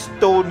through the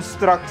stone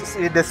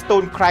structure, the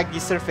stone craggy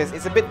surface.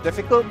 It's a bit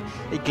difficult.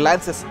 It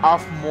glances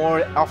off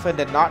more often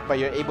than not, but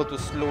you're able to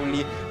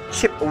slowly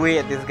chip away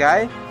at this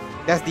guy.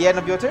 That's the end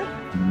of your turn.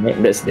 Yeah,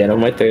 that's the end of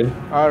my turn.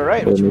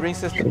 Alright, which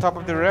brings us to the top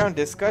of the round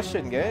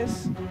discussion,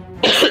 guys.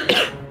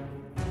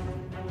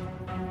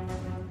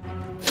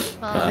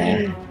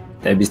 Well,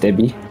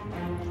 Stabby.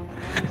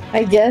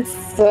 I guess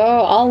so.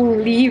 I'll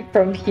leave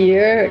from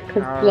here.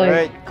 'Cause,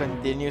 Alright,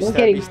 continue we're stabby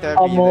getting stabby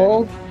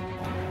pummeled. then.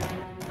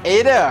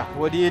 Ada,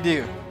 what do you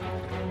do?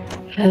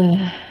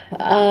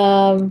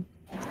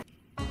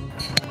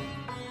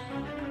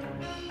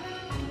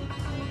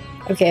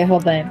 Okay,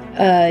 hold on.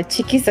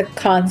 Chiki's a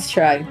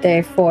construct,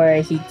 therefore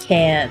he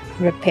can't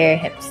repair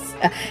him.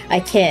 I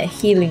can't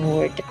healing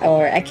word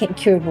or I can't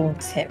cure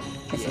wounds him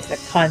because he's Yes.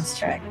 a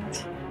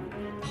construct.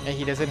 And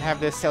he doesn't have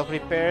the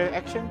self-repair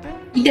action thing?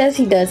 He does.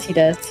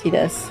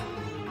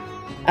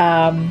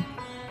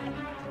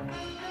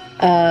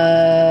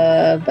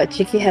 But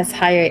Chiki has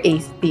higher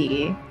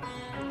AC,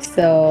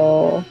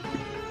 so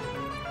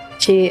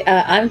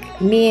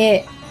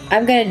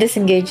I'm gonna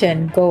disengage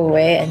and go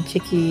away, and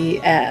Chiki.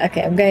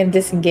 Okay, I'm gonna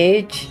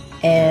disengage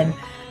and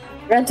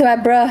run to my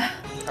bro.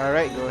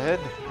 Alright, go ahead.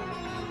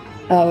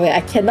 Oh wait,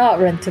 I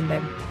cannot run to my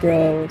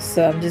bro,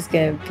 so I'm just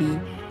gonna be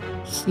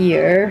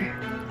here.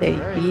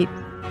 30 Alright. feet.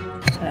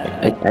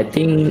 I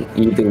think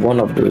either one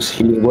of those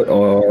healing word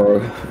or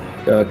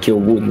cure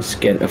wounds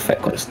can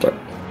affect construct.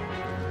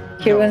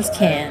 Cure No, wounds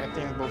can. I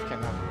think both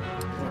can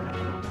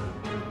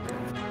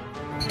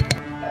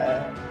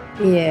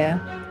happen. Yeah.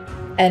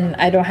 And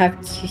I don't have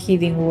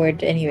healing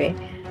word anyway.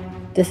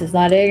 This is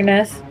not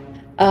Ignis.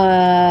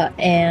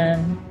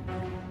 And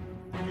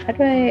how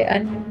do I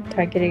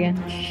untarget again?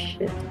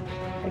 Shit.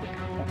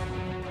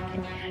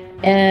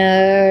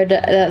 And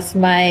that's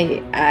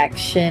my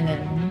action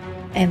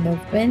and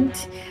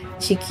movement.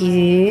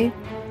 Chiki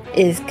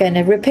is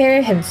gonna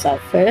repair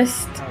himself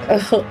first.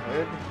 Alright, Oh,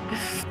 good.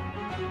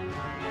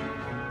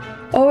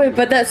 oh wait,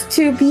 but that's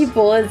 2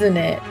 people, isn't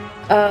it?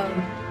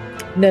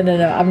 No,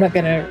 I'm not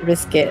gonna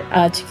risk it.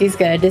 Chiki's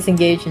gonna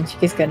disengage and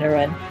Chiki's gonna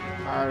run.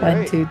 Alright.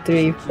 1, 2,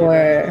 3, Chiki 4,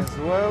 as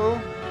well.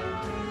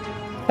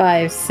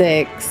 5,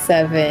 6,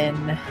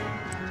 7.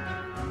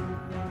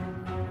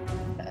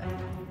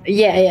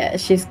 Yeah,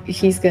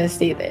 he's gonna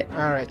stay there.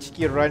 Alright,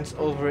 Chiki runs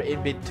over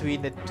in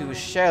between the 2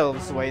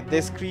 shelves while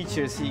this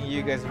creature, seeing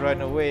you guys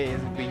run away, is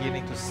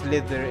beginning to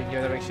slither in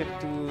your direction.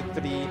 2,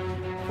 3,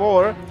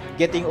 4.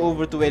 Getting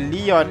over to where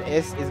Leon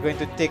is going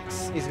to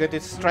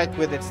strike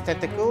with its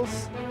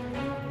tentacles.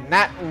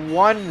 Nat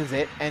ones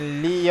it,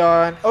 and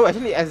Leon. Oh,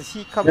 actually, as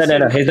he comes.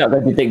 No, he's not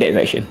going to take that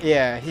action.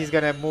 Yeah, he's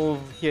gonna move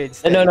here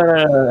instead. No.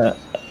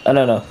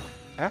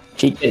 Huh?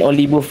 She can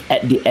only move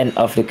at the end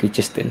of the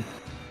creature's turn.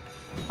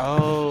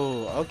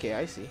 Oh, okay,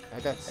 I see. I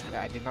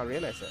did not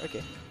realize that.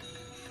 Okay.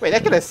 Wait,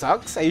 that kinda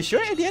sucks. Are you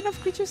sure at the end of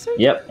creature's turn?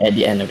 Yep, at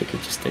the end of the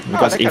creature's turn.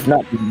 Because that if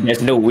not,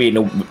 there's no way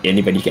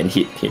anybody can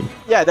hit him.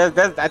 Yeah,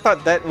 I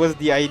thought that was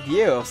the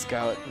idea of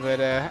Scout, but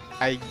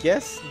I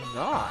guess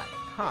not.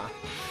 Huh.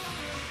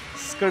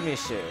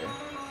 Skirmisher.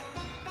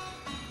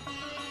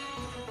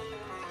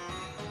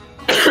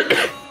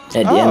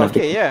 At the end of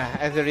okay, yeah.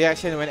 As a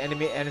reaction when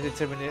enemy enters the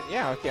terminate.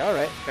 Yeah, okay,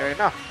 alright. Fair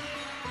enough.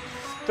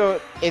 So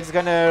it's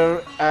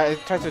gonna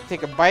try to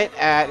take a bite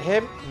at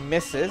him,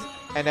 misses,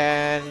 and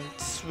then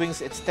swings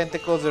its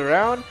tentacles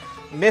around,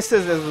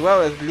 misses as well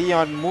as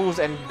Leon moves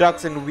and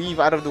ducks and weave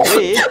out of the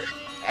way,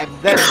 and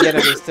then the end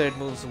of his turn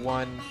moves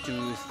 1,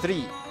 2,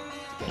 3.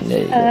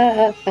 There you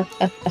go.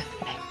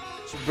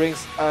 Which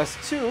brings us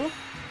to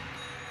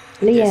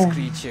Leon. this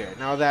creature.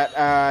 Now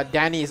that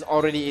Danny is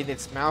already in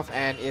its mouth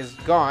and is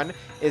gone,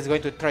 is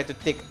going to try to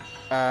take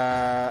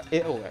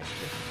actually.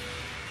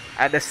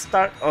 At the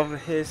start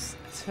of his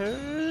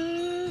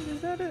turn,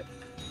 is that it?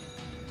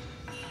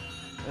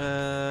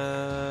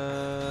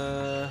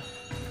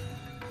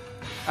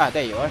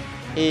 There you are.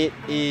 It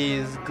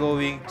is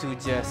going to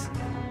just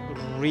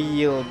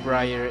reel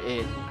Briar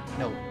in.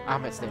 No,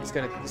 Ahmed's there. It's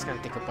gonna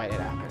take a bite at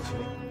Ahmed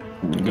actually.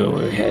 Go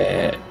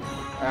ahead.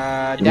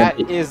 That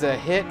is a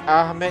hit,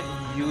 Ahmed.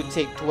 You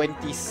take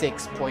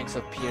 26 points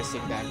of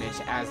piercing damage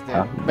as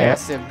the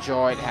massive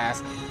jaw it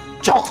has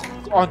chopped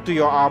onto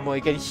your armor.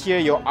 You can hear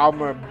your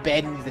armor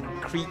bends and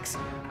creaks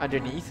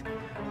underneath.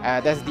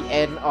 That's the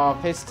end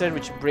of his turn,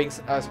 which brings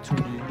us to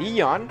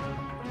Leon,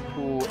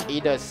 who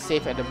Ada is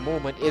safe at the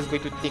moment, is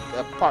going to take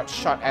a pot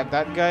shot at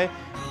that guy.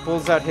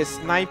 Pulls out his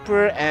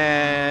sniper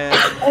and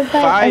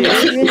fires.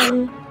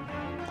 I'm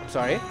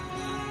sorry?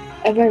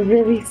 Am I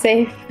really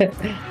safe?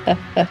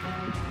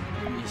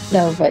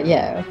 No, but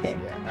yeah, okay.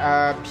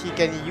 He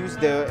can use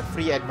the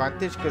free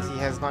advantage because he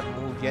has not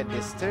moved yet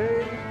this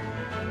turn.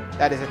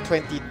 That is a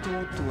 22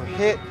 to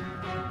hit,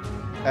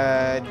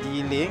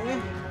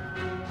 dealing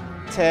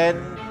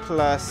 10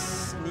 plus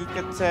sneak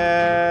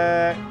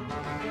attack.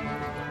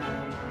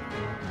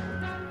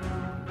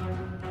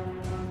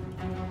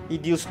 He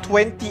deals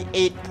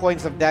 28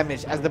 points of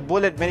damage as the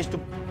bullet managed to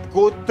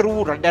go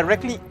through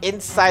directly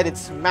inside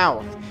its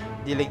mouth,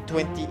 dealing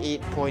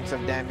 28 points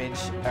of damage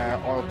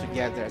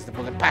altogether as the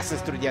bullet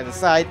passes through the other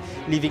side,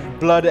 leaving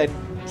blood and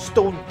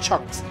stone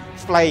chunks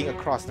flying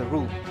across the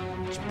room.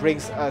 Which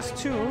brings us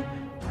to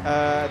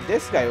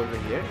this guy over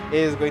here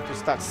is going to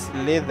start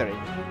slithering.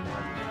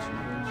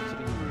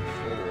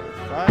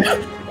 1, 2, 3,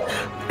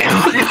 4,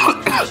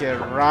 5. Creature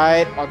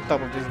right on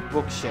top of this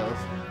bookshelf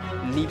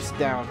leaps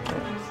down.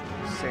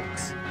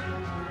 6.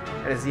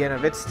 That is the end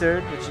of its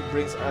turn, which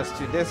brings us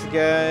to this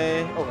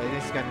guy. Oh, and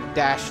he's gonna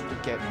dash to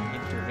get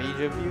into range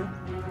of you.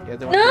 The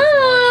other one is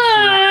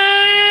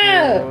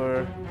 1,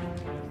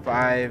 2, 4,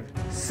 5,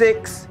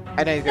 6,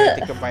 and then he's gonna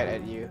take a bite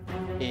at you,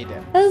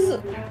 Ada.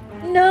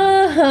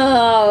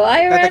 No,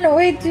 I ran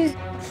away too.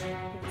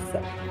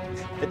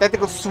 The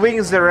tentacle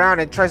swings around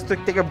and tries to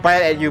take a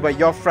bite at you, but in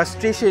your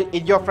frustration,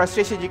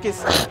 you can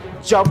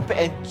jump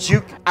and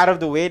juke out of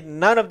the way.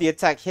 None of the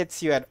attack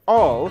hits you at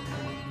all.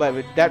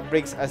 But that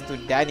brings us to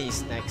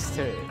Danny's next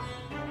turn.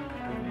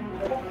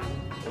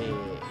 In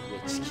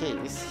which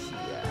case,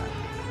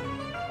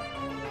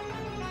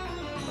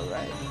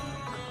 alright.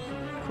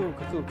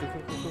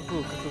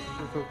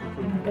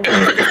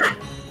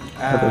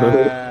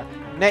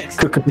 Next,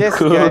 this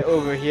guy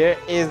over here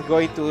is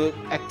going to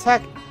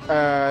attack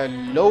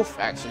Loaf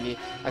actually,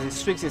 as it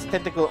swings his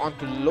tentacle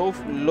onto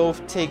Loaf.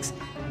 Loaf takes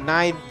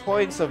 9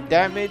 points of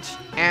damage,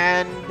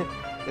 and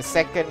the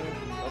second,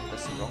 oh,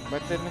 that's the wrong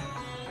button.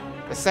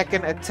 The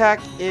second attack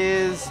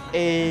is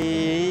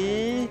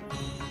a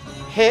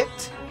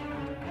hit,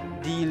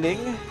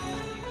 dealing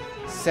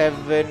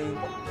 7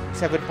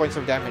 points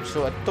of damage.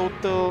 So a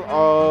total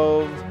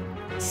of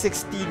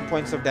 16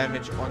 points of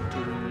damage onto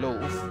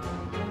Loaf.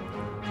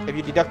 Have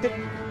you deducted,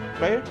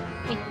 Briar?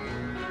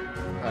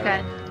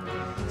 Okay.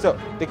 So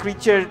the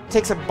creature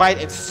takes a bite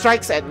and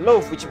strikes at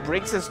Loaf, which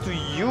brings us to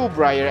you,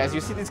 Briar. As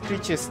you see this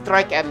creature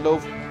strike at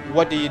Loaf,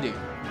 what do you do?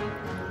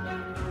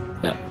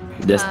 Yeah,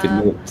 just to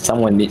know,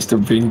 someone needs to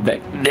bring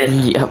back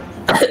Danny up.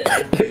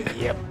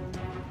 Yep.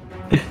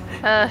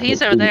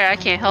 He's over there. I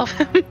can't help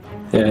him.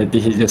 Yeah,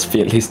 he just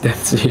failed his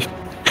death save.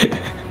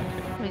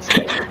 Let me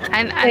see.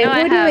 I Wait, know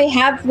who do we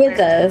have with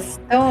us?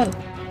 Don't.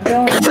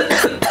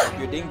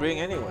 You didn't bring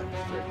anyone.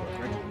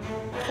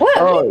 What?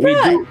 Oh, we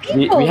brought do.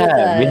 people We with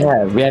us.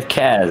 have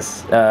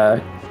Kaz.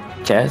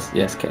 Kaz?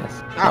 Yes, Kaz.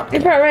 Oh, We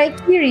brought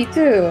Raikiri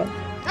too.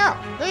 oh,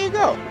 there you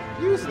go.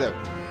 Use them.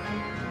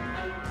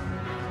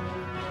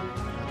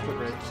 Put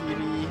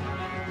Raikiri.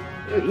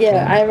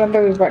 Yeah, I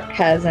remember we brought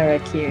Kaz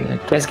and Raikiri.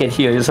 Kaz can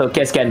heal, so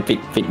Kaz can pick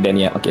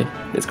Danny up. Okay,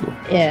 that's cool.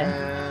 Yeah.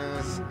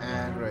 Kaz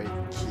and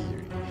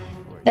Raikiri.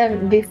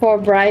 Then before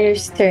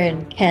Briar's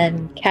turn,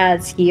 can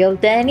Kaz heal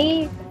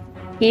Danny?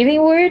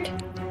 Healing word?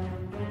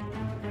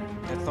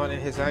 That's not in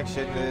his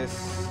action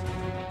list.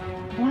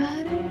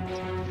 What?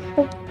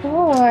 So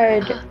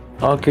bored.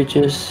 All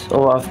creatures.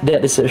 Oh,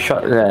 that is a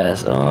short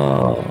rest.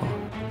 Oh.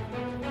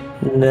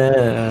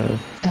 No.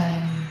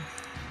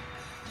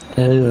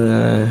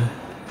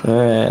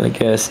 Alright,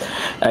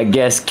 I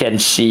guess can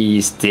she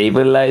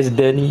stabilize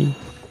Danny?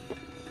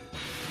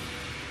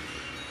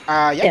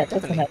 Yeah, That's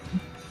definitely. what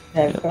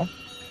there we go.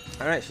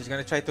 Alright, she's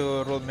gonna try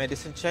to roll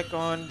medicine check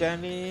on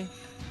Danny.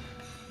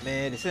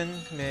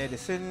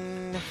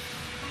 Medicine.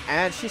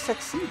 And she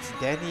succeeds.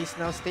 Danny is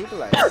now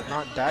stabilized,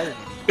 not dying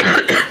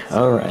anymore.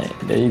 Alright,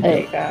 there you There go.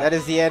 you go. That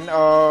is the end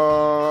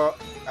of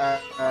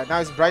now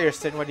it's Briar's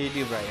turn. What do you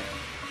do, Briar?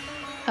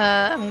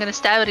 I'm gonna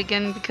stab it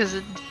again because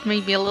it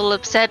made me a little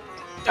upset.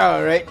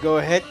 Alright, go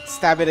ahead.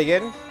 Stab it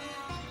again.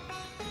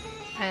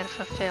 And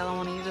if I fail, I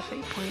want to use a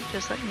fate point.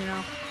 Just let me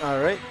know.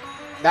 Alright.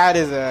 That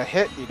is a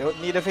hit. You don't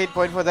need a fate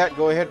point for that.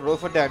 Go ahead, roll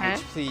for damage,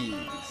 Alright. please.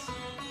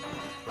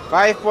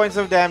 5 points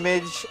of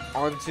damage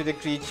onto the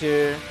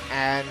creature,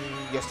 and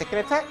your second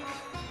attack.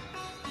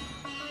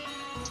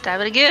 Stab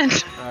it again.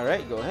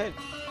 Alright, go ahead.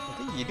 I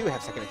think you do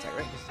have second attack,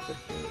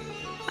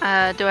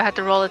 right? Do I have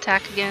to roll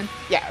attack again?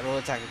 Yeah, roll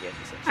attack again.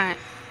 Alright.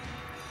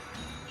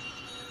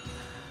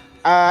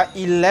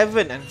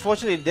 11.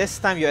 Unfortunately, this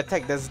time your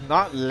attack does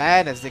not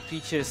land as the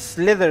creature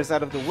slithers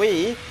out of the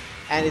way,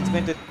 and it's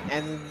going to.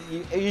 And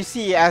you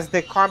see, as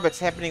the combat's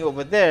happening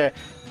over there,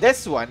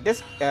 this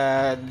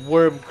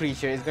worm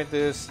creature is going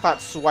to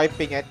start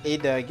swiping at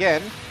Ada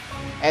again,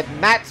 and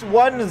Nat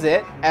ones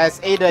it.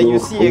 As Ada, you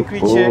see a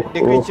creature.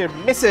 The creature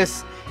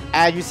misses,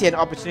 and you see an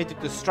opportunity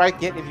to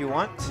strike it if you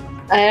want.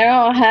 I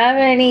don't have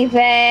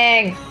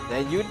anything.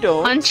 Then you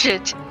don't. Punch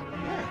it.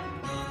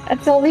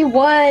 That's only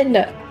one.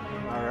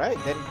 Alright,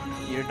 then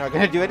you're not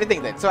gonna do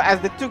anything then. So as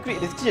the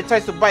this creature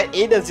tries to bite,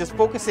 Ada's just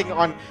focusing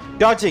on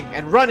dodging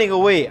and running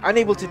away,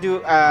 unable to do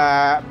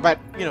but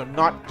you know,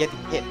 not getting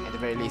hit at the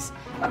very least.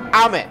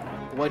 Ahmed,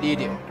 what do you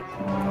do?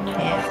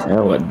 Yeah,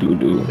 what do you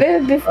do?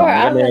 Wait, before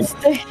I'm gonna-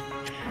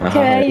 can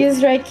I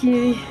use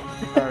Raikiri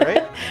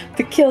Alright.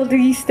 to kill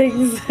these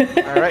things?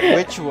 Alright,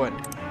 which one?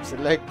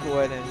 Select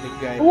one and the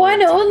guy.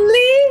 One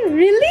only?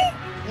 Really?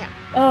 Yeah.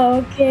 Oh,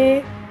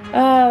 okay.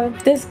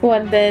 This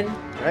one then.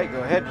 Alright,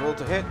 go ahead, roll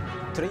to hit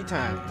 3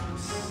 times.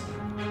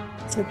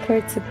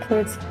 Support.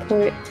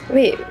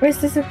 Wait, where's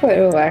the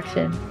support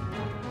action?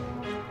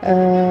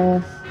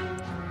 1,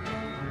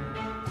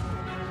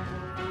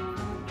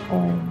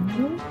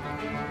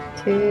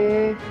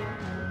 2,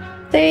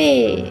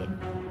 3.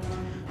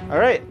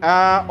 Alright,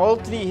 all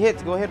 3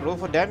 hits. Go ahead, roll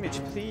for damage,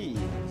 please.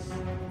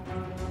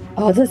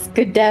 Oh, that's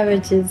good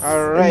damages.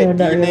 Alright, No,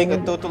 not dealing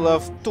really. a total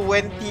of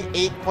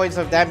 28 points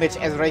of damage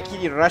as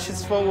Raikiri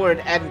rushes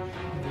forward and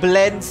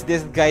blends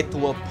this guy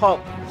to a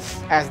pulp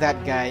as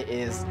that guy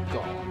is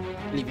gone,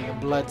 leaving a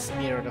blood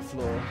smear on the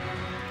floor.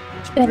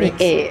 Which brings,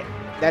 28.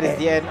 that is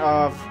the end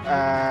of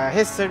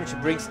his turn, which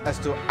brings us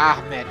to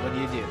Ahmed. What do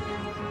you do?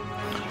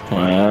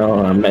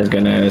 Well, I'm just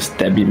gonna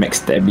stabby max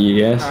stabby, I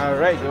guess.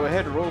 Alright, go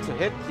ahead, roll to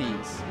hit,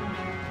 please.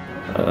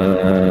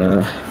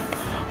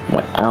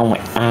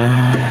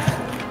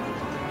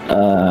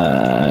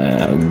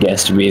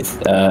 Guess with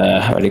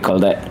what do you call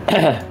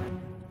that?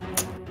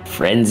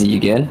 Frenzy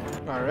again.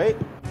 Alright,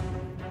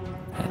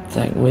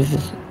 Attack with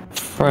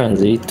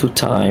frenzy 2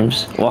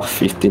 times. Wow,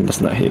 15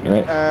 does not hit,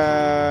 right?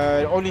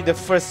 only the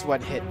first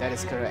one hit, that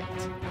is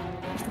correct.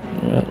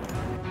 Yeah.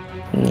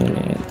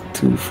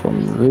 2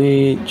 from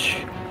rage.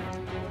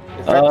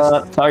 The friend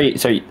is-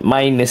 Sorry,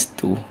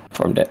 -2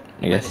 from that,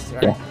 I guess.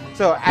 Right. Yeah.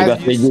 So as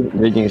Because you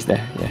raging is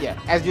there. Yeah. Yeah,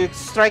 as you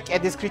strike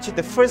at this creature,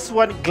 the first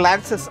one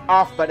glances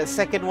off, but the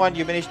second one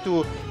you manage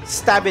to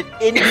stab it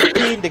in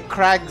between the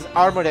crag's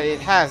armor that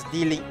it has,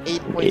 dealing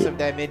 8 points of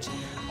damage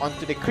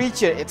onto the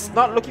creature. It's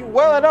not looking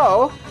well at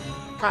all.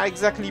 Can't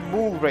exactly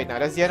move right now.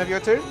 That's the end of your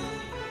turn.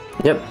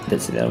 Yep,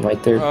 that's it. My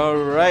turn.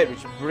 Alright,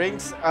 which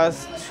brings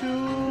us to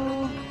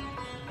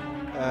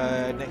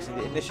next in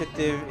the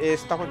initiative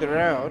is top of the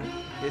round.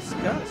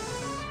 Discuss.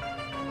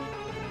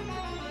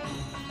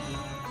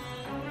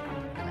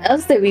 What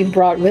else did we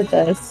brought with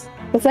us?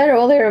 Because I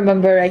only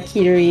remember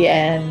Akiri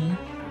and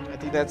I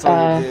think that's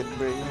all you did,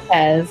 Bray.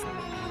 Kaz.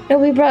 No,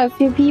 we brought a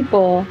few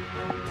people.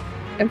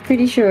 I'm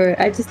pretty sure.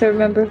 I just don't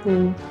remember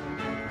who.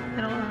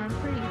 I don't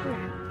remember either.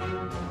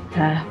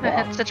 Ah, I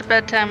had such a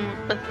bad time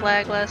with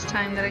lag last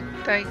time that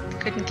I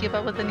couldn't keep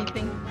up with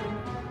anything.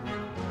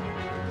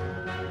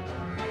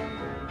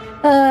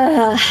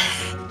 well.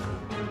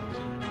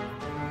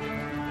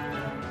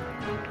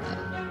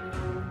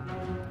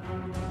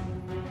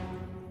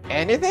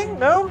 Anything?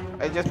 No?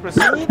 I just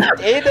proceed.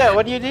 Ada,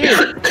 what do you do?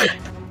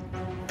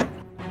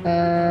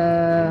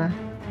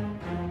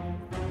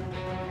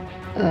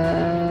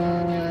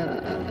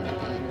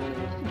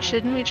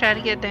 Shouldn't we try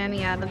to get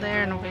Danny out of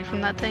there and away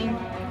from that thing?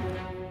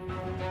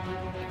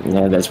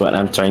 Yeah, that's what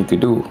I'm trying to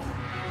do.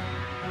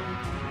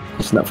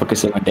 It's not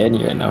focusing on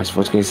Danny right now, it's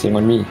focusing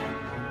on me.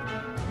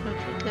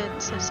 Okay,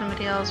 good. So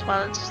somebody else,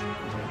 while it's,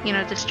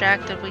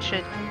 distracted, we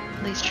should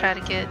at least try to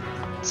get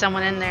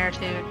someone in there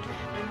to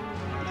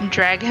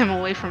drag him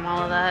away from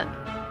all of that.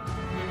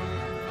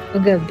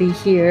 I'm gonna be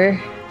here.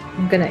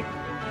 I'm gonna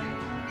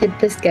hit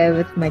this guy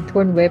with my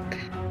Thorn Whip.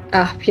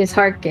 Ah, just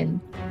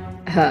Harkin.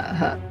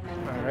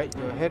 Alright,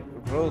 go ahead.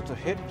 Roll to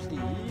hit,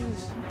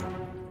 please.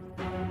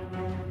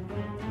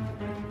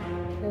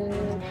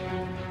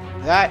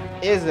 That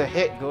is a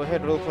hit. Go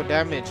ahead, roll for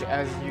damage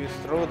as you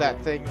throw that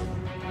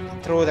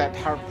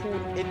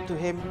harpoon into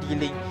him,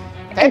 dealing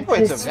 10 It's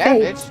points of his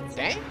damage. face.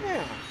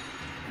 Damn.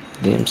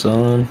 Damn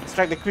son.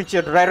 Strike the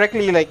creature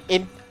directly,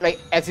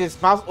 as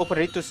his mouth open,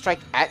 ready to strike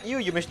at you.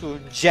 You manage to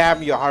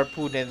jam your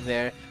harpoon in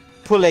there,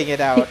 pulling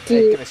it out.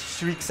 It kind of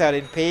shrieks out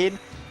in pain.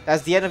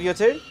 That's the end of your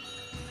turn.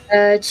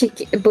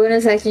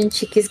 Bonus action,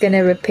 Chicky's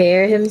gonna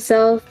repair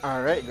himself.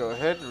 Alright, go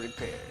ahead,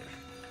 repair.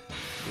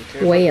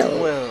 Repair Whale. for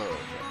 12.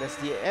 That's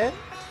the end.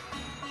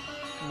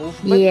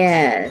 Movement?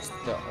 Yes.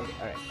 No, okay,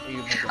 alright. You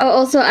move Oh,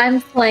 also I'm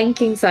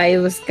flanking, so I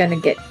was gonna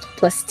get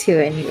 +2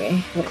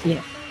 anyway. But,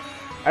 yeah.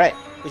 Alright,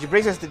 which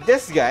brings us to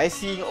this guy,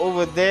 seeing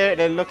over there and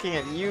then looking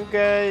at you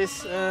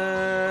guys.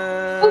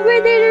 Over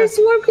there, there's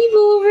more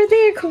people over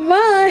there. Come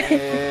on.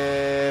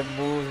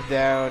 Move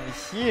down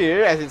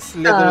here as it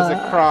slithers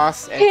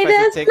across and Hey, tries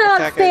to that's take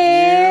not attack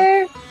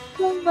fair.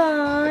 Come at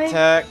on. you.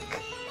 Attack.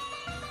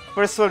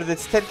 First one with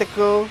its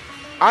tentacle,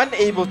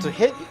 unable to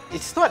hit.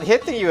 It's not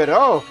hitting you at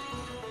all.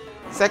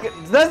 Second,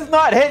 does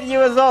not hit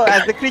you as well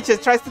as the creature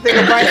tries to take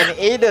a bite and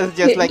Ada's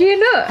just like do you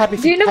know? happy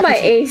Do you feet, know my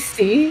happy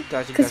AC?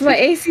 Gotcha, Because gotcha. my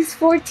AC is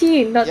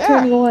 14, not Yeah.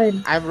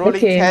 21. I'm rolling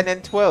Okay. 10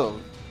 and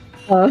 12.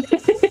 Oh.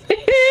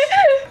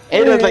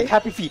 Ada's like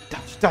happy feet.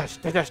 Dash, dash,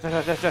 dash, dash,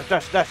 dash, dash, dash,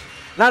 dash, dash.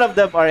 None of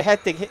them are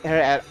hitting her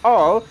at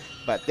all.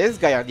 But this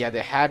guy, on the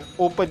other hand,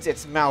 opens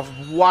its mouth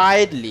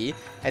widely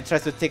and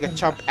tries to take a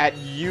chomp at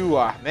you,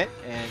 Ahmed.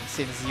 And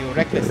since you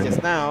reckless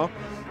just now,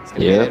 it's gonna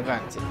be an Yep.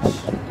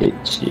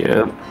 advantage.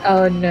 Yep.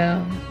 Oh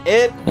no.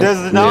 It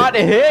does not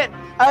hit,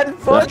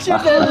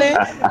 unfortunately.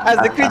 As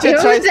the creature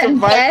It tries was to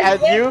bite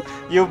at intended.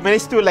 you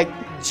manage to like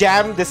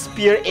jam the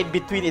spear in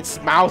between its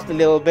mouth a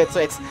little bit, so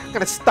it's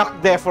kind of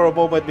stuck there for a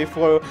moment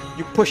before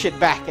you push it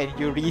back and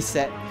you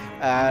reset.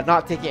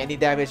 Not taking any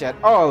damage at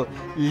all.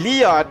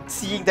 Leon,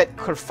 seeing that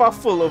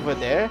kerfuffle over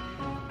there,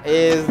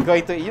 is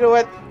going to, you know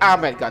what?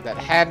 Ahmed got that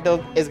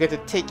handled. Is going to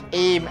take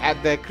aim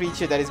at the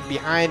creature that is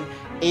behind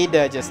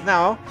Ada just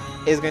now.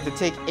 Is going to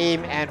take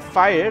aim and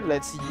fire.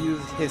 Let's use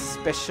his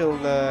special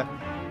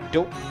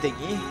dope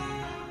thingy.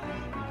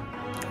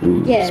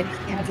 Ooh, Yeah.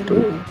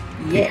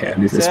 yeah,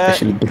 this is Uh,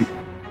 especially good.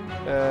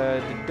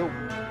 The dope.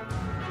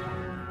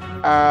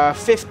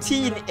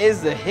 15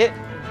 is the hit,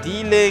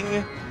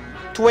 dealing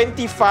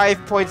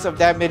 25 points of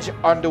damage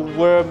on the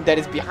worm that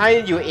is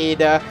behind you,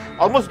 Ada,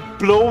 almost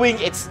blowing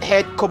its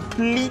head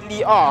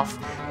completely off.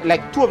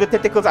 Like 2 of the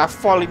tentacles are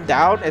falling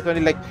down, there's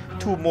only like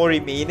 2 more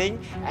remaining,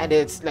 and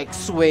it's like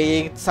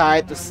swaying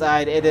side to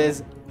side. It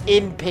is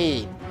in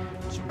pain.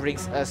 Which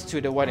brings us to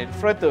the one in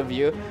front of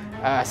you.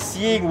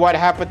 Seeing what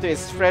happened to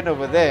his friend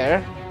over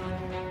there.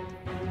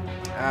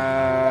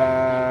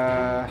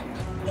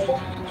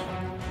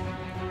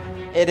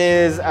 It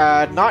is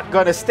not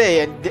gonna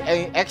stay and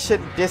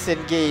action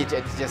disengage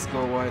and just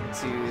go 1,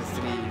 2,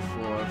 3,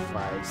 4,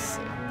 5, 6.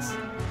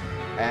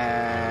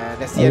 And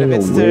that's the end of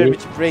its Oh, turn, wait.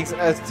 which brings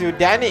us to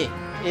Danny.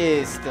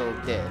 Is still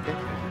dead.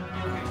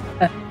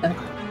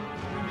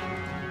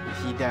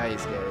 He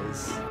dies,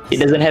 guys. He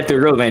doesn't have to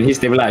roll, man. He's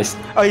stabilized.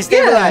 Oh, he's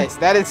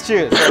stabilized. That is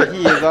true. So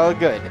he is all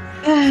good.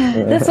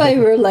 That's why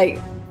we're like,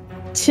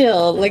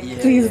 chill. Like,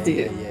 please do.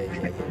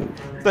 Yeah.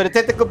 So the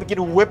tentacle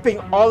begin whipping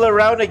all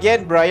around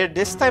again, Briar.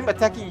 This time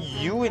attacking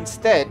you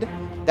instead.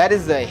 That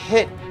is a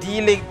hit,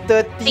 dealing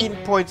 13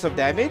 points of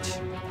damage.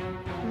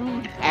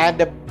 And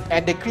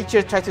the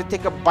creature tries to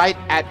take a bite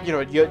at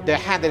the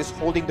hand that is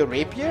holding the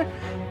rapier,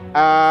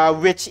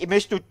 which it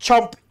managed to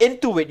chomp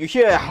into it. You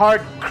hear a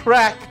hard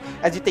crack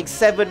as you take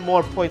 7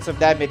 more points of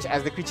damage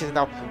as the creature is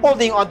now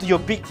holding onto your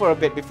beak for a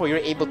bit before you're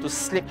able to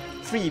slip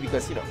free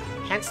because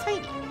hands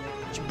tiny.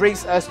 Which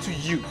brings us to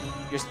you.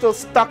 You're still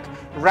stuck,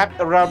 wrapped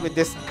around with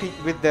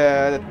with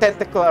the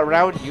tentacle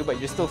around you, but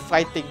you're still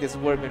fighting this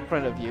worm in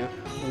front of you.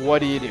 What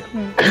do you do?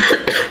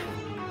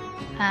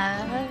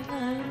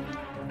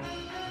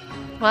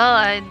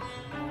 Well,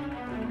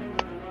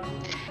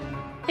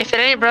 if it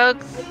ain't broke,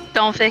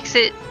 don't fix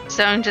it.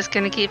 So I'm just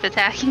gonna keep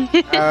attacking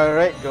it. All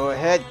right, go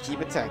ahead,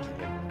 keep attacking it.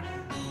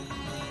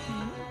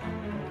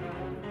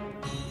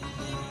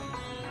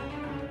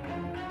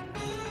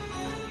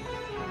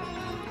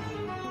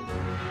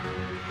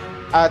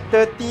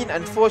 13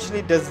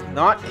 unfortunately does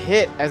not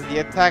hit as the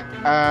attack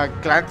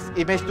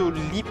it managed to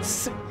leap,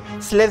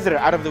 slither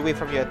out of the way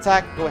from your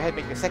attack. Go ahead,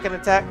 make your second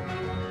attack.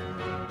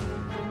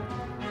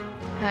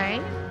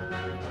 Alright.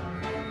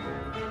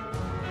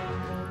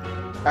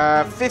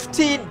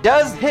 15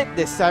 does hit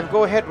this time.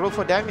 Go ahead, roll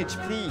for damage,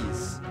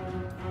 please.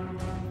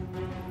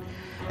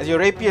 As your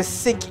rapier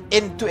sink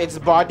into its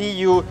body,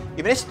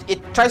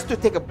 it tries to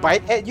take a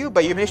bite at you,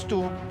 but you manage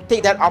to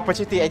take that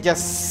opportunity and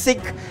just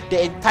sink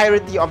the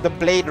entirety of the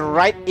blade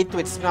right into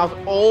its mouth,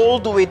 all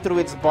the way through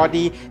its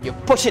body. You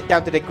push it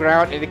down to the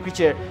ground, and the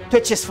creature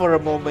twitches for a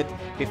moment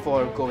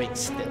before going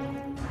still.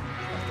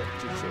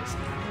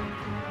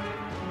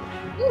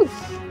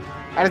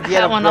 I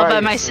had one all by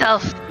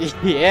myself.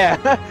 Yeah,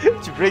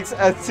 which brings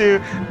us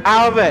to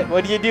Ahmed.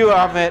 What do you do,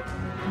 Ahmed?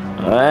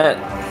 Alright.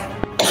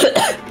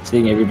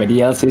 Seeing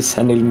everybody else is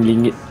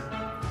handling it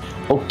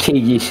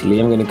occasionally,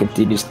 I'm gonna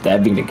continue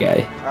stabbing the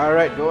guy.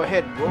 Alright, go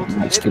ahead. Roll to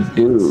Much hit. to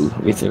do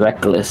with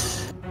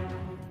reckless.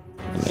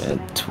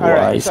 Twice.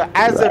 Alright, so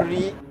as a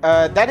right.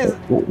 that is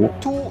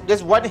Oh,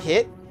 there's one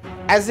hit.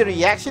 As a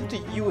reaction to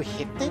you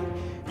hitting,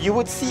 you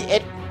would see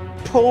it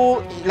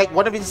pull, like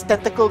one of its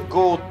tentacle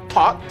go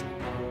taut.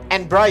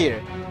 And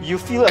Briar, you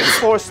feel a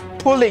force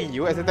pulling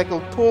you as the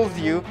tentacle pulls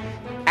you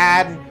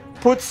and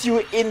puts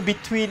you in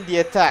between the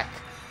attack.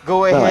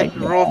 Go ahead,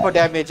 my roll for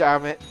damage,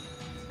 Ahmed.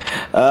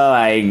 Oh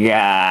my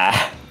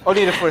god.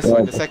 Only the first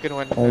one, the second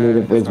one. Only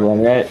the does first not.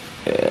 one, right?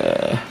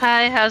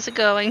 Hi, how's it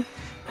going?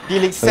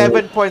 Dealing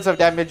 7 points of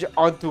damage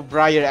onto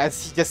Briar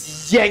as he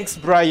just yanks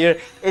Briar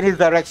in his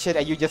direction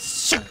and you just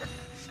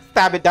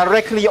stab it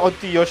directly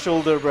onto your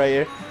shoulder,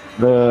 Briar.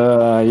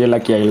 You're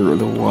lucky I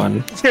rolled a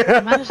 1.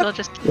 Might as well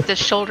just keep this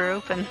shoulder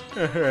open.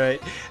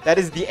 Alright, that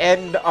is the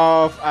end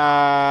of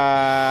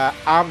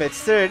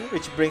Ahmed's turn,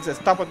 which brings us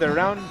top of the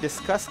round.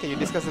 Discuss. Can you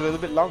discuss a little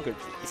bit longer,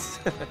 please?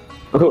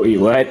 Oh,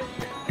 what?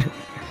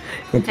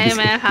 Hey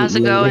man, how's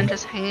it going?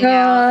 Just hanging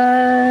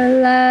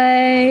out.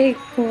 Like,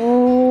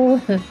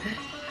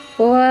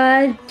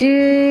 what do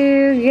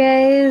you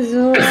guys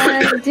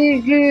want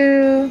to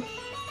do?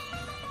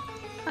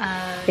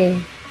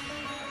 Okay.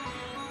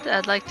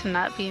 I'd like to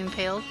not be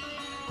impaled.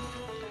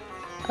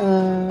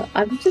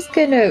 I'm just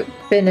gonna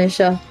finish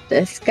off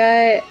this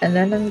guy and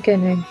then I'm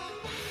gonna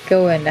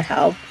go and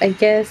help, I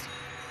guess.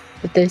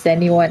 If there's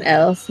anyone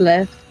else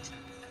left.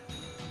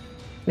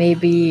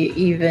 Maybe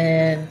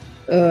even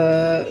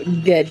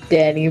get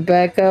Danny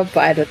back up,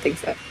 but I don't think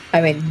so.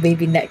 I mean,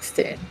 maybe next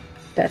turn.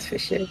 That's for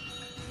sure.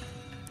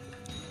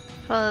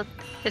 Well,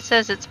 it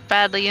says it's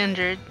badly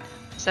injured,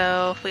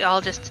 so if we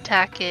all just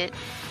attack it,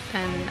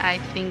 then I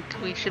think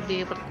we should be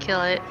able to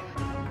kill it.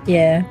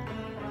 Yeah.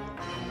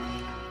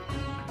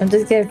 I'm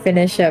just gonna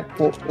finish up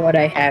what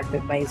I have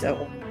in my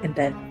zone and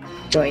then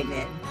join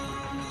in.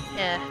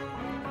 Yeah.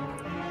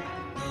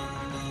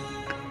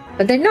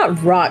 But they're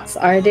not rocks,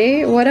 are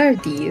they? What are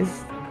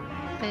these?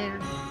 They're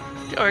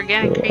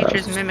organic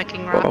creatures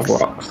mimicking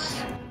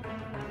rocks.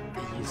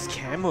 They use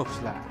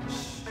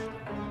camouflage.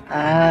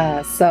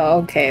 Ah,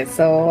 so okay,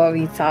 so what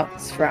we talked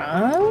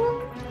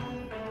from?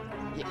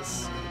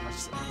 Yes, very much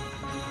so.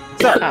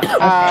 So,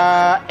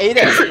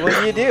 Ada, what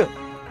do you do?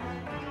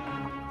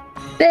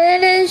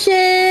 Finish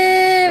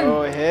him!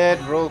 Go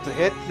ahead, roll to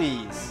hit,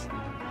 please.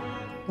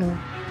 Oh,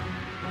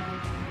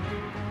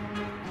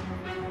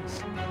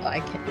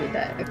 I can't do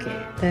that.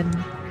 Okay, then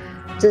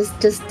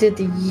just do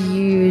the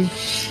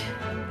huge.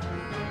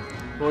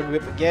 Thorn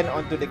whip again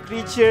onto the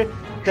creature.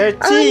 13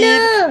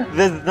 Oh no!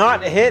 does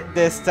not hit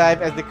this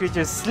time as the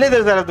creature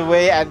slithers out of the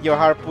way and your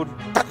harpoon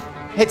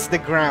hits the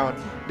ground.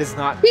 Does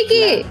not.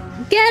 Chicky,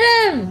 land. get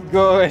him!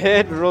 Go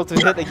ahead, roll to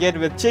hit again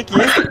with Chicky.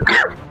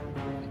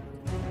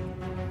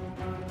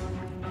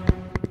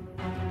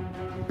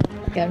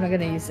 Okay, I'm not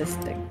gonna use this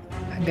thing.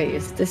 I'm gonna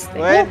use this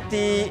thing.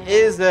 20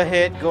 is a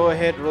hit. Go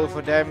ahead, roll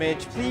for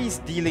damage, please.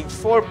 Dealing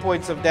 4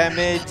 points of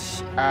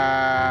damage.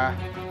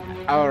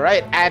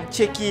 Alright, and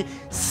Chicky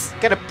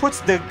kind of puts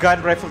the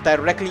gun rifle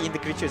directly in the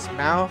creature's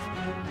mouth.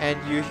 And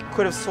you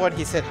could have sworn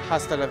he said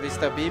 "Hasta la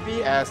vista,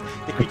 baby," as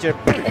the creature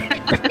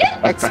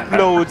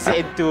explodes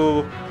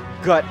into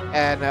gut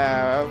and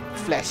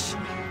flesh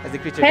as the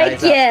creature Heck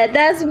dies out. yeah,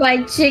 that's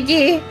my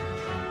Chicky.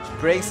 Which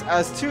brings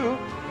us to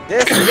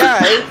this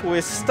guy who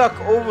is stuck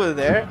over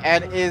there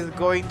and is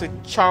going to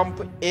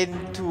chomp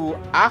into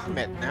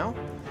Ahmed now.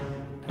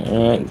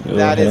 Alright,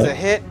 That is a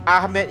hit.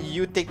 Ahmed,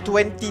 you take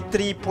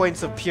 23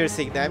 points of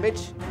piercing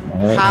damage.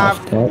 Alright,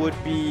 Half that. would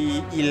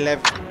be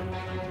 11.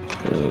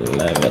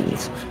 11,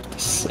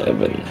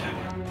 7.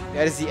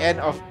 That is the end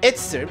of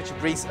its turn, which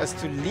brings us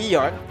to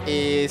Leon.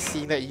 Is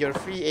seeing that you're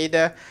free,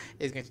 Ada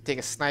is going to take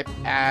a snipe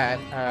at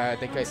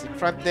the guys in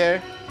front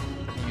there.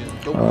 Use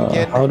dope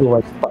again. How do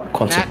I start Nat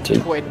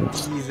concentrating?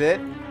 20's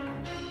it.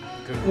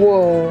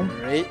 Whoa.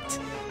 Great.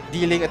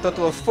 Dealing a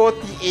total of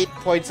 48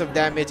 points of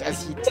damage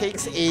as he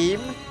takes aim.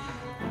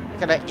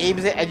 Kind of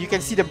aims it, and you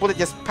can see the bullet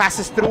just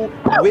passes through,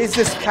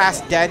 whizzes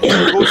past Danny,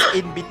 goes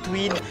in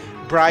between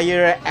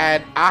Briar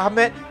and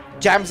Ahmed,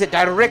 jams it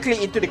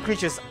directly into the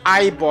creature's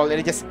eyeball, and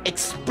it just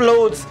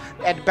explodes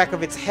at the back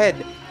of its head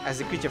as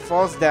the creature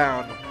falls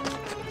down.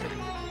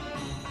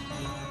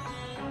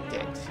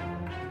 Dead.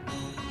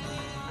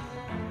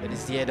 That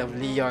is the end of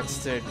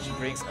Leon's turn, which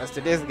brings us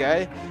to this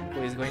guy,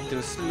 who is going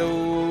to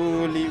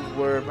slowly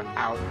worm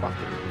out of the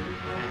room.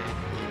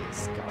 And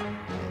he's gone.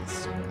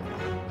 He's gone.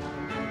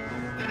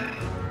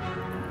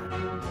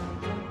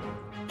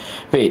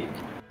 Wait,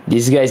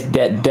 this guy's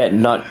dead,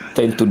 not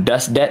turned to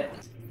dust dead?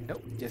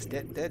 Nope, just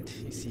dead.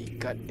 You see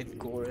gut and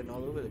gore and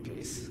all over the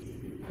place.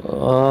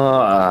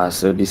 Oh,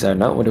 so these are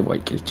not what the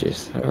white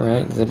creatures.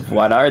 Alright, then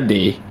what are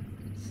they?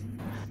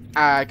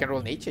 I can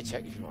roll nature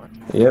check if you want.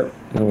 Yep,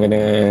 I'm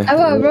gonna. I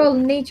want to roll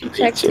nature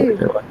check too.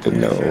 I want to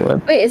know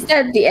what. Wait, is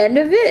that the end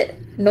of it?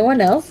 No one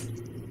else?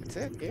 That's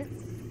it, yeah.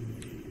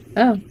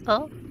 Oh.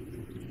 Oh,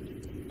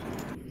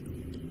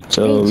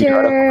 So we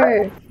out of,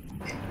 Nature!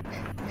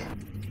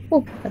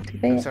 Oh, not too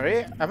I'm bad.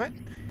 sorry, Ahmed?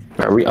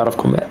 are we out of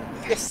combat?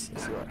 Yes,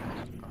 you are.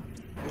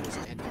 It was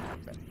an end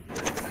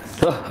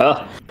of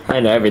combat. I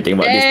know everything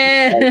about this.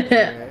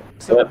 Eh.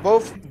 So Yep.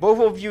 both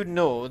of you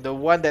know the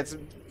one that's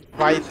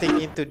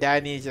biting into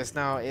Danny just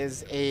now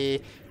is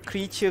a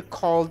creature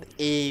called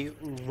a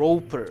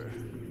roper.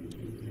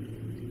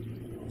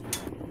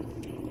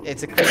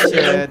 It's a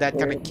creature that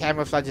kind of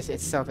camouflages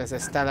itself as a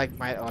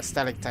stalagmite or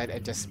stalactite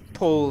and just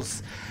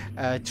pulls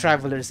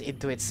travelers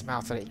into its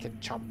mouth so that it can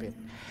chomp it.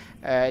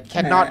 It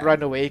cannot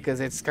run away because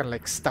it's kind of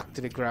like stuck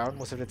to the ground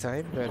most of the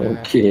time. But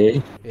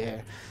Okay.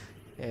 yeah.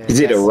 Yeah, Is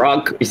it a that's-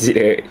 rock? Is it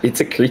a? It's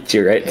a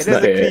creature, right? It is a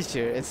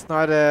creature. It's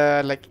not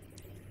a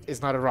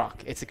It's not a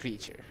rock. It's a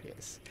creature.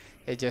 Yes.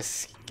 It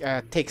just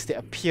takes the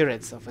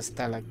appearance of a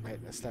stalagmite,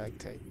 a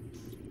stalactite.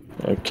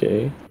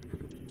 Okay.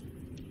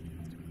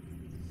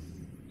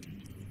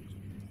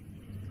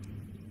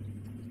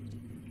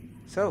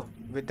 So,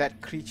 with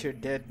that creature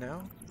dead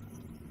now,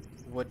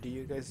 what do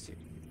you guys do?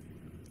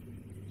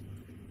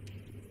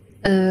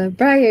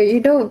 Briar, you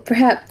don't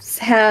perhaps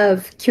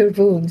have cure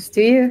wounds,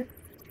 do you?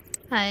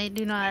 I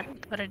do not,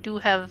 but I do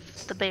have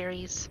the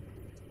berries.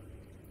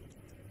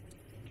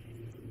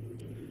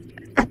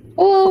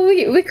 Well,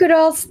 we could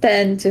all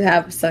stand to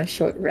have some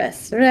short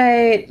rest,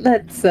 right?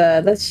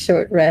 Let's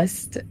short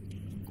rest.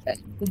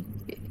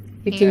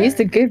 We can Yeah. use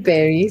the good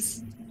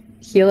berries,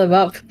 heal him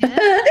up.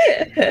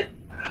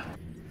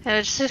 And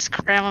it's just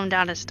cram him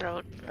down his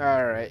throat.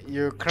 Alright,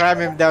 you cram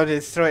him down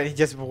his throat and he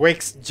just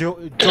wakes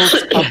jolts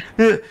up.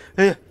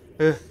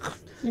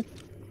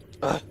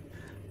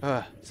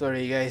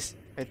 Sorry guys.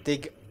 I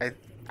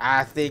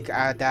think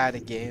I died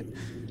again.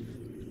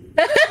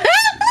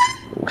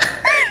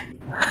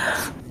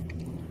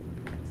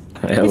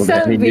 Well, You that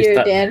sound means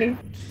weird, Danny,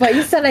 but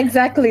you sound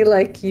exactly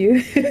like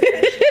you.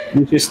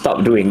 you should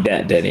stop doing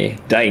that, Danny.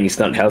 Dying is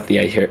not healthy.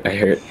 I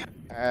heard.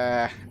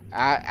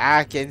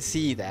 I can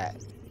see that.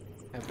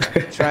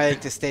 I'm trying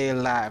to stay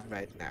alive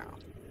right now.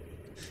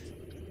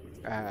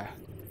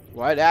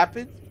 What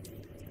happened?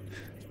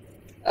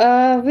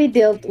 We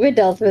dealt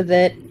with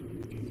it.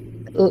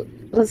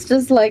 Let's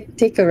just like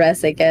take a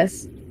rest, I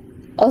guess.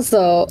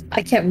 Also,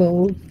 I can't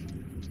move.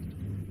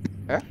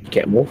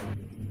 Can't move.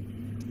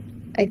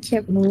 I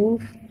can't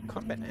move.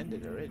 Combat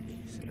ended already.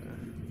 So.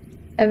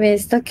 I mean,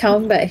 it's the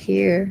combat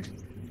here.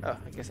 Oh,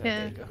 I guess Yeah.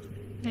 there you go.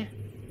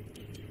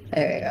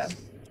 There we go.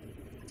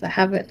 So I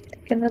haven't.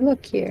 Can I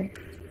look here?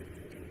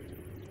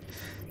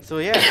 So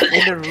yeah,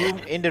 in the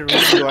room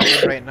you are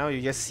in right now,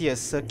 you just see a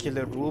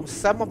circular room.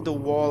 Some of the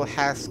wall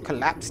has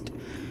collapsed,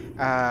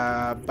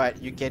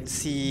 but you can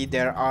see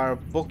there are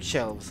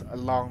bookshelves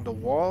along the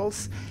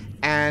walls,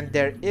 and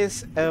there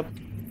is a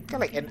kind of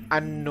like an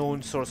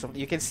unknown source of.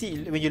 You can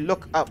see when you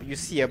look up, you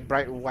see a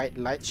bright white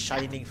light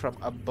shining from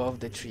above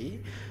the tree,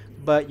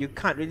 but you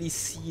can't really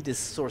see the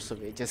source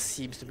of it. It just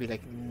seems to be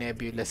like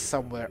nebulous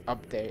somewhere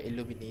up there,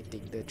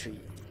 illuminating the tree.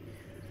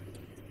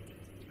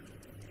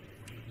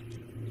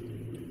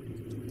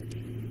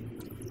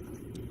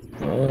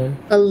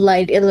 A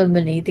light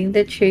illuminating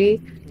the tree.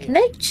 Can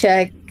I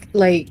check,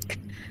 like,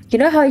 you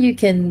know how you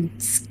can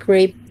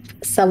scrape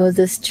some of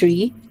this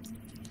tree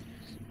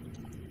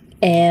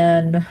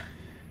and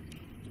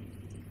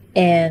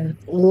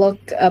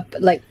look up,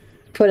 like,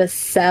 put a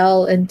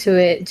cell into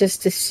it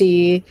just to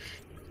see.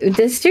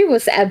 This tree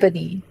was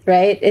ebony,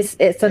 right? It's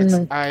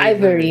an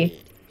ivory.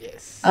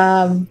 Yes.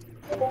 I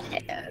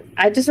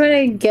just want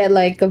to get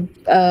like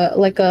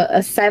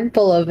a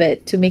sample of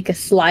it to make a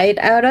slide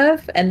out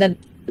of, and then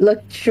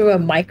look through a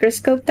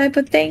microscope type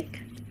of thing.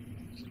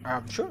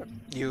 Sure.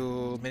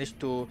 You managed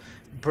to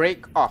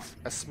break off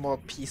a small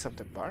piece of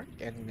the bark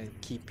and then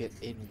keep it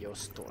in your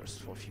stores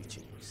for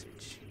future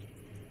usage.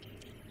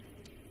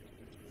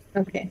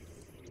 Okay.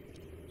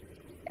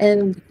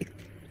 And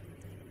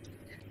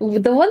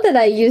the one that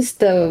I used,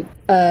 the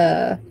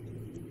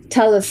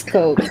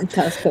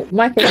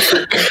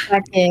microscope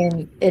back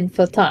in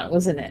Photon,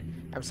 wasn't it?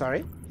 I'm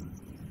sorry?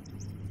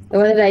 The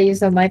one that I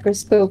used a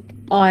microscope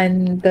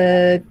on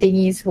the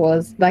thingies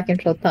was back in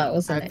Photon,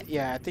 wasn't it?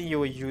 Yeah, I think you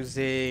were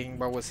using,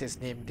 what was his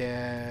name?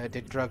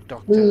 The drug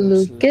doctor.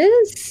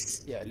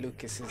 Lucas? Yeah,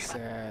 Lucas's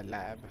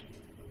lab.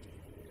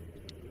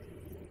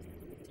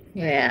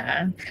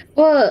 Yeah.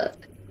 Well,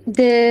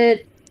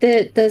 did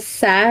the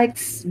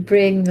SAGs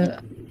bring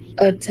a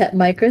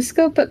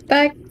microscope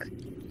back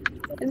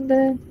in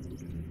the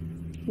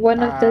one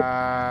of the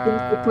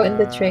things we put in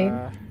the train?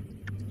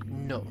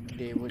 No,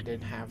 they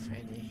wouldn't have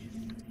any.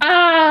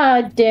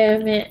 Ah,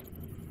 damn it!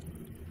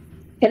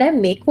 Can I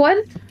make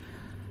one?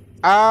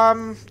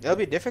 It'll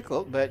be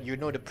difficult, but you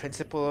know the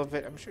principle of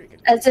it. I'm sure you can.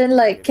 As in,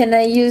 like, can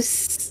I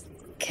use?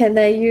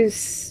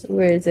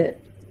 Where is it?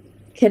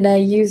 Can I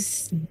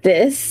use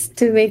this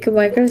to make a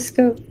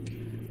microscope?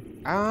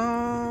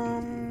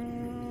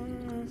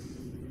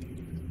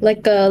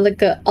 Like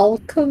a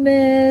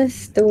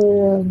alchemist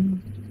or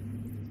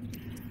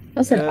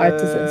what's an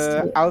artisan's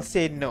tool? I'll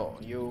say no.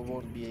 You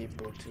won't be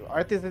able to.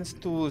 Artisan's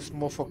tool is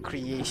more for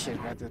creation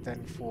rather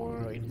than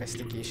for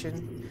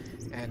investigation,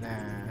 and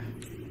I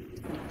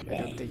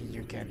don't think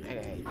you can.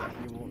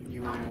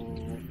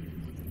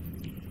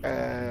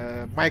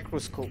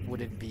 Microscope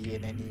wouldn't be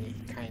in any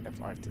kind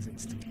of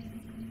artisan's tool.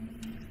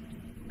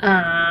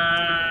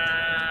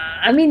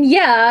 I mean,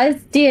 yeah,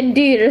 it's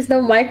D&D. There's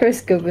no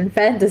microscope in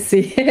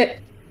fantasy.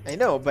 I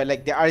know, but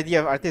like the idea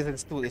of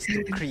artisan's tool is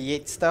to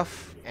create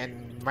stuff, and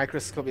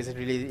microscope isn't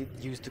really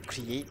used to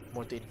create,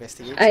 more to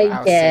investigate. So I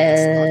I'll say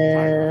it's not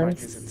part of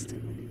guess. artisan's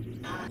tool.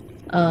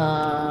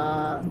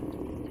 Uh,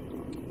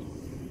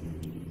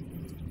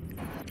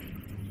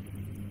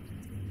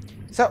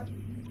 So,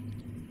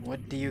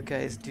 what do you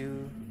guys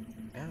do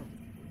now?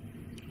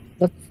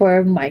 look for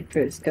a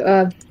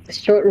microscope.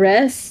 Short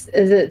rest.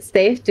 Is it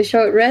safe to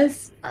short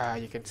rest?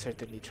 You can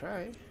certainly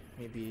try.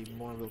 Maybe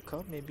more will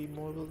come. Maybe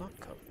more will not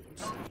come. We'll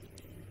see.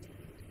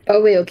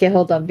 Oh wait, okay,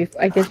 hold on.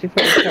 Before before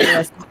we short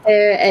rest, is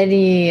there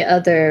any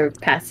other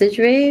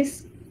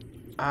passageways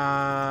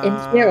in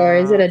here, or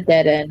is it a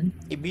dead end?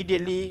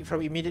 Immediately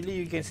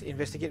you can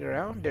investigate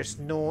around. There's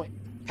no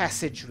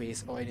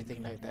passageways or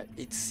anything like that.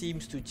 It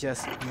seems to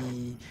just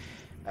be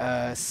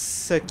a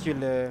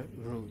circular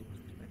room.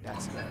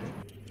 That's about it.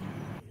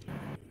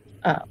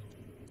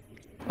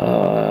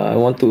 I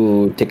want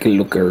to take a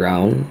look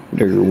around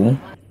the room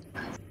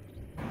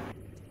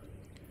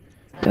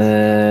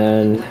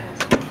and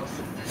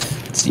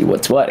see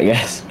what's what, I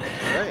guess.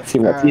 Alright. See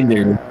what's in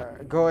there.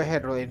 Go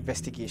ahead, roll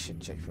investigation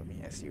check for me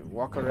as you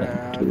walk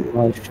around.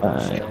 I'll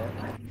find.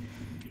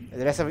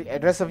 The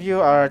rest of you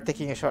are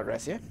taking a short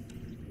rest, yeah?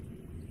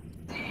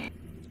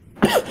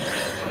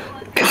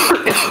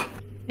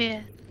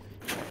 Yeah.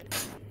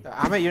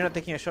 Ahmed, you're not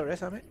taking a short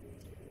rest, Ahmed?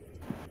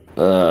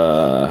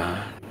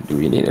 Do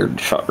we need a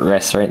short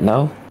rest right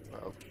now?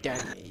 Well,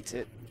 Danny needs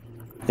it.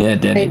 Yeah,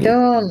 Danny. I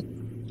don't.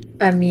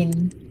 I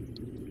mean.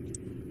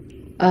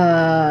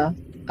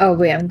 Oh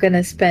wait, I'm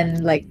gonna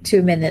spend like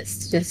 2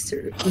 minutes just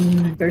to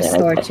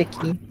restore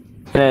Chicky.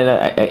 No,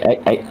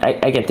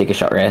 I can take a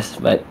short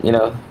rest, but you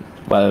know,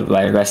 while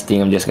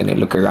resting, I'm just gonna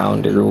look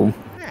around the room,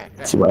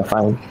 see what I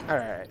find.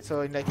 Alright,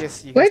 so in that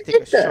case, you Where guys take a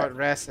did the- short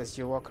rest as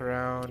you walk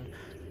around.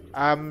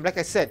 Like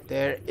I said,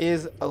 there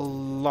is a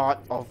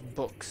lot of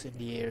books in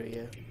the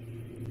area.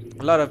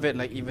 A lot of it,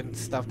 like even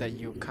stuff that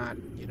you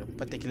can't,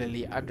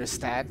 particularly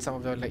understand. Some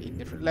of them like in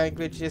different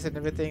languages and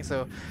everything.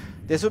 So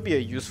this would be a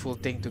useful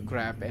thing to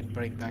grab and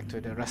bring back to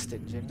the Rust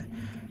Engine.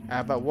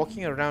 But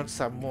walking around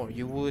some more,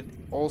 you would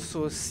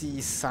also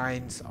see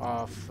signs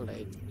of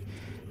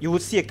you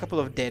would see a couple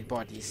of dead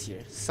bodies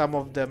here. Some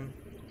of them,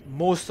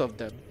 most of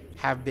them,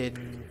 have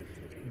been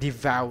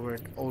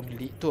devoured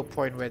only to a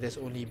point where there's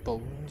only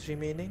bones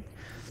remaining.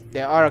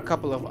 There are a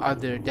couple of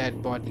other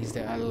dead bodies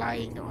that are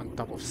lying on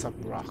top of some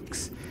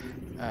rocks,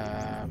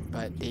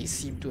 but they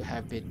seem to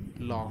have been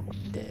long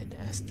dead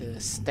as the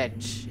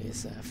stench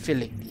is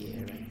filling the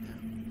air right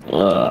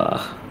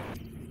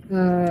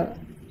now.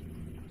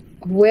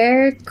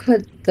 Where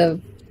could the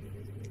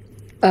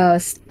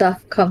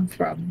stuff come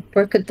from?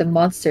 Where could the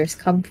monsters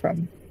come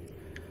from?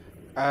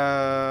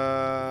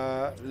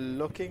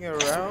 Looking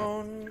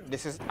around,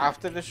 this is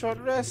after the short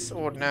rest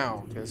or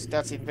now? Because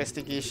that's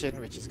investigation,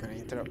 which is going to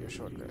interrupt your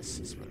short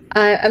rest as well.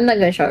 I'm not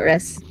gonna short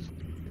rest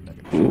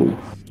Ooh.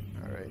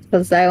 Alright.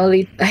 because I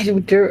only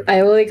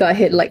got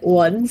hit like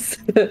once.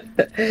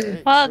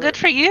 Well, good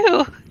for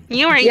you.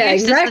 You were Yeah,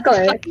 used exactly.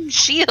 as the fucking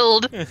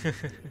shield.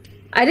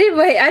 I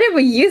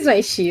didn't use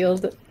my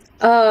shield.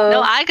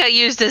 No, I got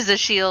used as the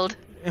shield.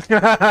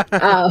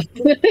 Oh.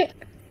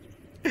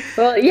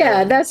 Well,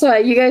 yeah, that's why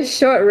you guys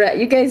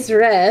You guys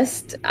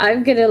rest.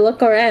 I'm gonna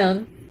look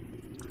around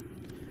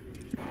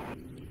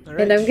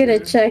and I'm gonna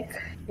check.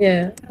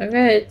 Yeah, I'm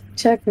gonna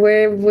check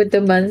where would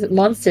the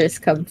monsters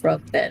come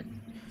from then.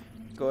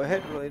 Go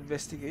ahead, roll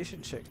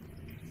investigation check.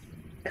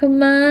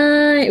 Come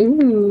on,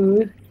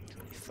 ooh.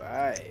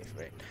 5,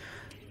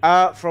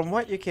 right. From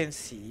what you can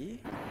see,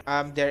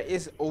 there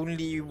is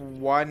only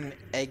one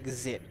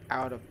exit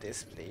out of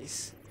this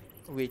place,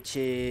 which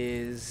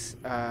is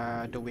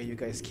the way you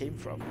guys came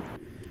from.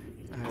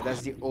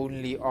 That's the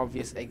only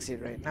obvious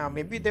exit right now.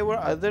 Maybe there were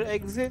other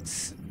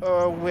exits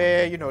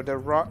where the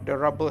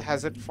rubble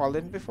hasn't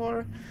fallen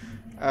before,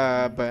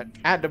 but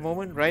at the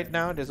moment, right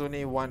now, there's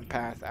only one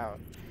path out.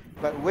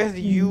 But with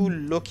you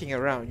looking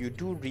around, you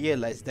do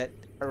realize that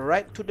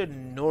right to the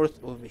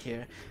north over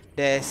here,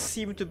 there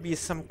seemed to be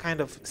some kind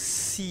of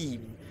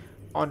seam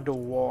on the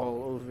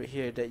wall over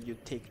here that you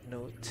take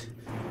note.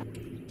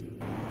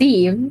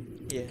 Theme.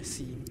 Yeah,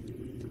 seam.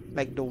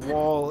 Like the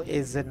wall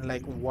isn't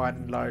like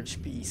one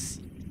large piece.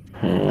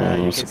 You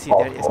can see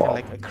there is kind of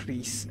like a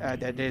crease.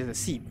 There is a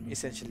seam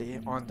essentially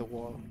on the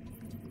wall.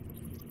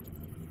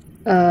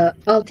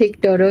 I'll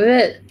take note of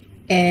it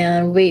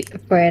and wait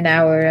for an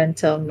hour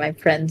until my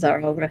friends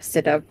are all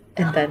rested up,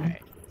 and then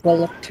we'll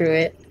look through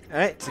it. All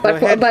right, so go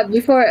ahead. But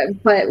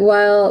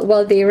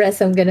while they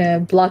rest, I'm gonna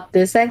block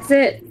this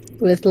exit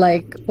with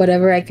like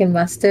whatever I can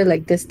muster,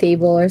 like this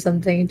table or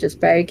something. Just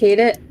barricade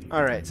it.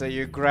 All right, so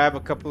you grab a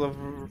couple of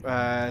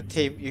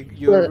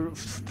you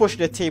push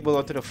the table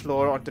onto the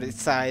floor, onto the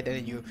side,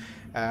 and you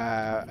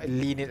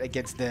lean it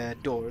against the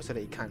door so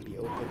that it can't be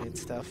opened and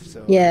stuff.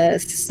 So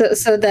Yes,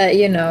 so that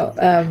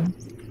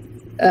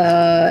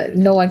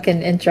no one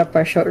can interrupt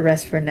our short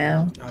rest for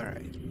now. all right.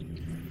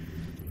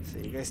 So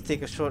you guys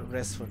take a short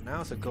rest for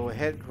now. So go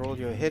ahead, roll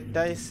your hit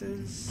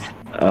dices.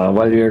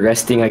 While we're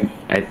resting,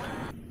 I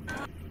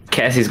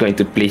Cass is going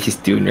to play his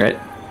tune, right?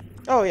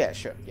 Oh yeah,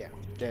 sure. Yeah,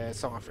 the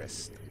Song of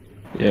Rest.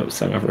 Yep,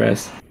 Song of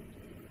Rest.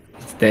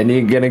 Is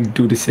Danny gonna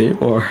do the same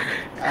or?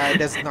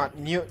 Does not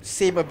new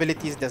same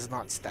abilities does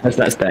not stack. That's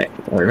not stack.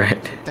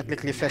 Alright.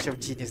 Technically, Flash of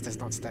Genius does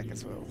not stack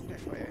as well.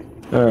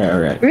 FYI.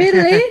 Alright.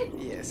 Really?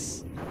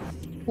 Yes.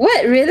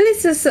 What? Really?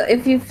 So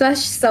if you flash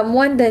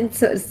someone, then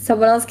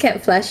someone else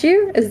can't flash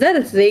you? Is that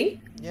a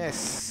thing?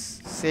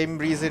 Yes. Same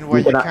reason why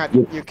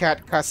you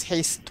can't cast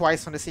haste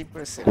twice on the same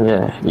person.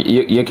 Yeah,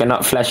 you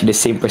cannot flash the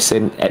same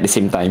person at the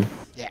same time.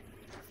 Yeah.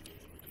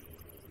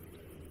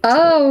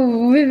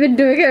 Oh, we've been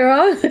doing it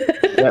wrong.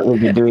 That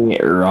would be doing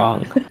it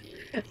wrong.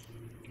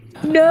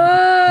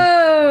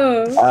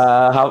 No.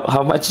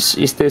 How much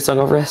is the Song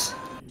of Rest?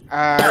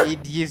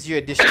 It gives you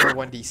additional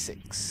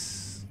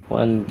 1d6.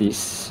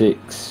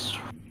 1d6.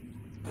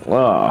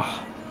 Wow.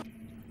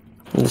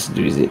 Let's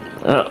do it.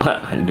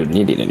 I don't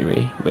need it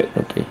anyway, but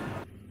okay.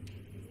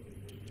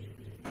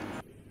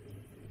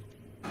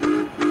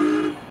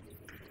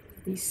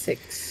 D6.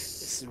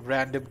 It's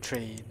random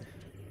train.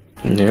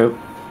 Nope.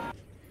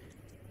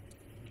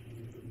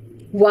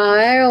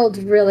 Wild,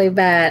 really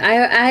bad.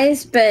 I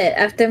spent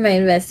after my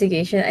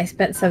investigation. I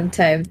spent some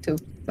time to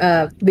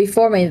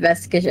before my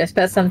investigation. I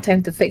spent some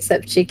time to fix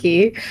up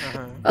Chicky.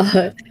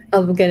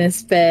 I'm gonna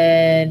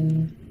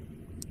spend.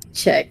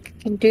 Check.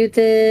 Can do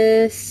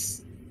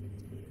this.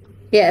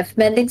 Yeah, if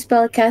mending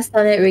spell cast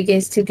on it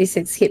regains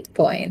 2d6 hit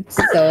points.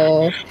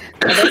 So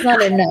that's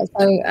not enough.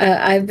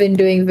 I've been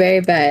doing very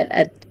bad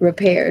at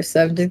repair,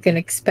 so I'm just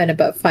gonna spend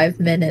about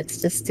 5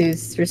 minutes just to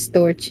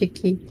restore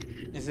Chicky.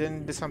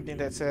 Isn't there something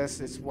that says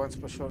it's once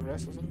per short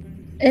rest or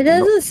something? It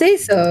doesn't say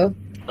so.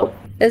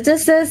 It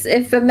just says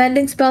if a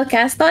mending spell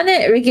cast on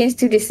it, it regains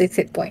 2d6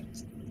 hit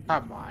points.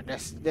 Come on,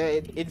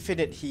 the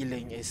infinite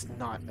healing is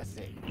not a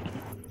thing.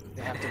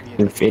 They have to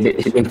be Infinite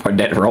healing for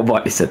that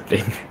robot is a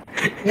thing.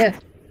 Yeah.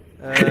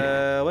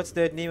 What's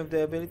the name of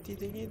the ability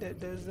thingy that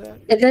does that?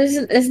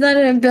 It's not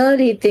an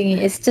ability thingy.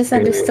 It's just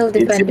under still It's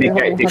in defender. the Hold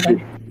character on.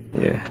 sheet.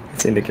 Yeah,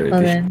 it's in the character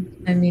Hold sheet. on.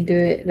 Let me do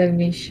it. Let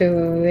me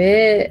show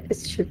it. It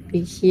should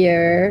be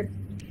here.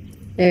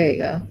 There you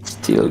go.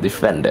 Steel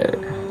defender.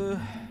 Uh,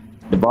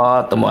 The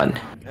bottom one.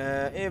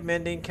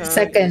 mending count.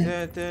 Second.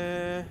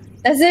 Is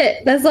That's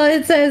it. That's all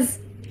it says.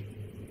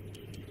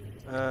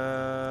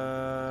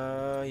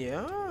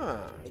 yeah,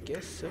 I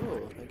guess so.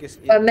 I guess.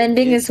 But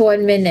mending is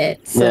 1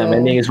 minute. So, Yeah,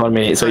 mending is 1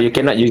 minute, so you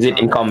cannot use it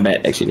in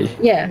combat actually.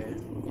 Yeah.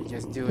 You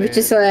just do Which it.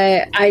 is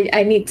why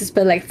I need to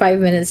spend like 5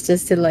 minutes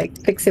just to like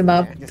fix him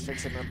up. Yeah, just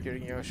fix him up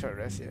during your short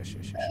rest. Yeah,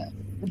 sure.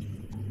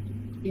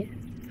 Yeah.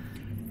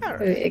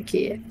 Alright.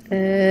 Okay.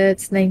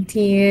 It's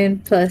 19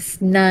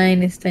 plus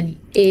 9 is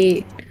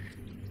 28.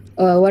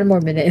 Oh, 1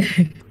 more minute.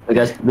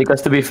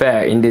 Because to be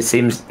fair, in the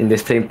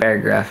same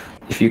paragraph,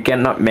 if you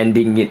cannot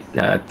mending it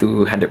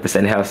to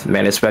 100% health,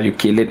 might as well you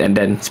kill it and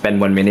then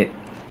spend 1 minute,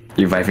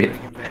 revive it.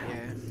 Bring him back,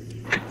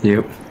 yeah.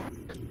 Yep.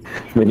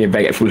 When you're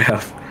back at full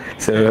health,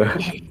 so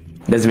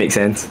doesn't make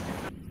sense.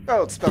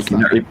 Oh, it's spell You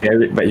cannot slot.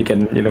 repair it, but you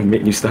can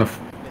make new stuff.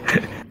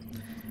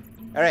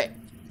 Alright.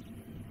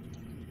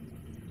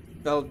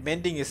 Well,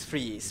 mending is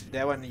free.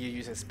 That one you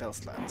use as spell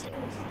slot. So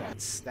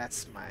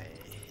that's my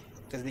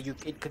because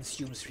it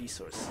consumes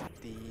resource.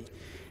 The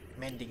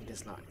mending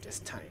does not,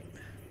 just time.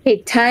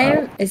 Hey,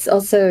 time is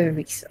also a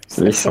resource.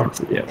 Resource,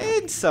 yeah.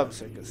 In some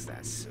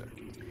circumstances.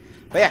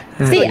 But yeah.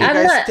 See, so you I'm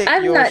guys not- take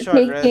I'm your not short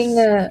taking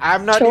rest. a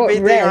I'm not short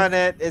debating rest. on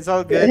it. It's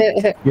all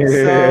good.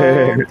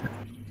 So,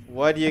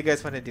 what do you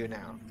guys want to do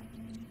now?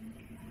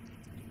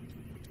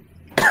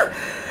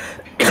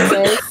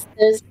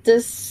 There's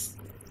this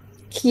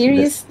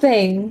curious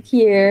thing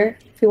here.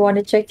 If you want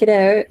to check it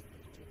out,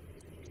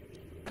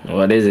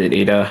 What is it,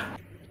 Ida?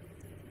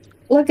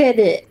 look at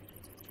it.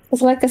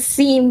 It's like a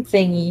seam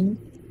thingy.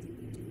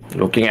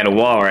 Looking at the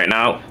wall right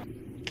now.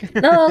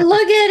 No,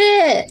 look at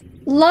it.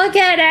 Look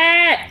at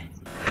it.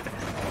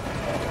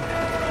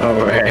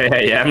 Oh,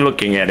 yeah, I'm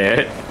looking at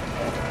it.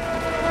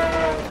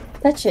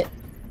 Touch it.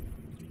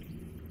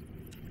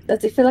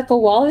 Does it feel like a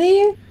wall to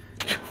you?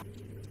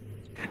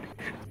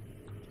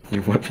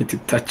 You want me to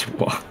touch a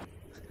wall?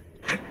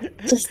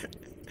 Just.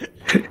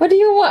 What do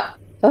you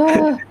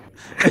want?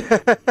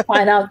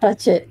 Fine, I'll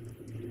touch it.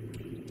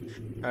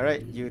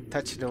 Alright, you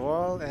touch the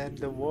wall, and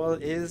the wall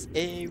is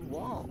a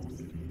wall.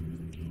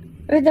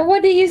 Wait, then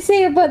what did you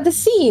say about the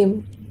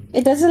seam?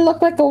 It doesn't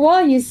look like a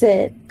wall, you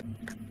said.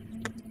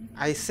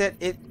 I said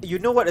it. You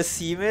know what a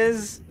seam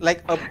is?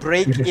 Like a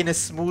break in a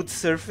smooth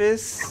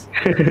surface.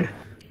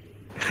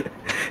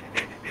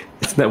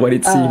 It's not what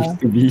it seems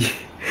to be.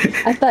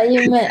 I thought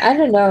you meant, I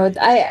don't know.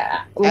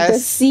 The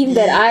seam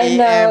that I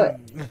know.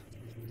 SEAM.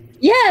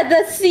 Yeah,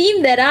 the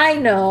seam that I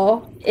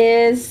know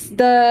is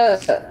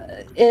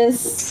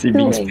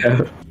Seeming filling.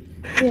 spell.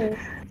 Yeah.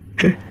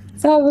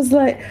 So I was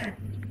like,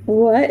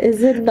 what?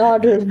 Is it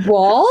not a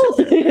wall?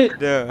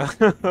 That's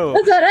No.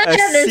 what I A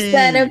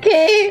understand, seam.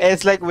 okay?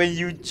 It's like when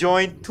you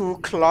join two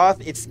cloth,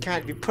 it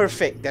can't be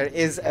perfect. There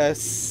is a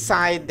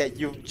sign that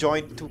you've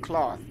joined two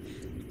cloth.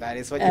 That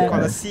is what you call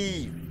a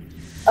seam.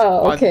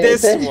 Oh, okay. On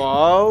this then-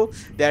 wall,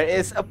 there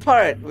is a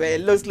part where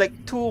it looks like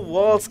two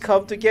walls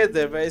come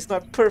together, but it's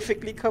not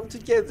perfectly come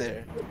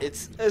together.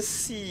 It's a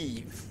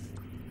sieve.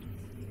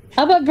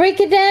 How about break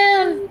it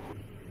down?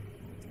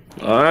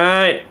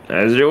 Alright,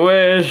 as you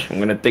wish. I'm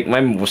gonna take my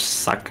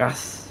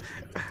musakas.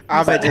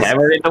 I'ma just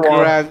Hammer in the wall.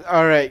 grab.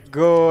 Alright,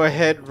 go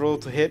ahead, roll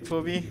to hit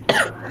for me.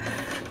 Don't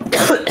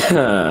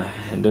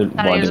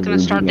Thought he was bother gonna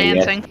start moving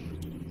yet. dancing.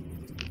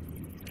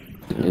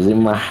 Is it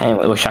my hand?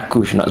 Oh,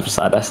 shakush, not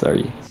musada,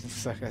 sorry.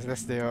 Suckers,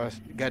 that's the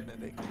gun, I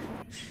think.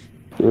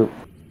 You,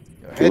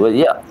 Go ahead. well,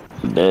 yeah,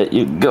 there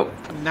you go.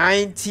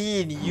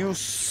 19. You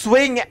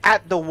swing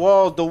at the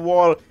wall. The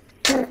wall.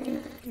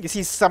 You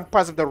see some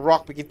parts of the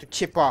rock begin to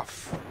chip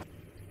off.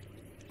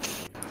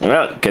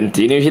 Well,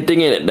 continue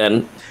hitting it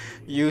then.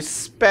 You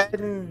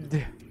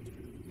spend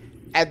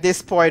at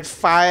this point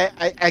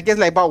I guess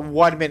like about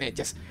 1 minute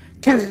just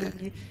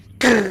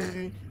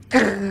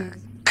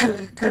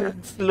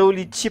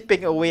slowly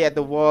chipping away at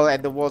the wall,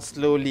 and the wall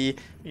slowly,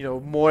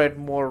 more and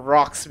more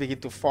rocks begin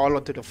to fall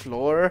onto the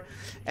floor,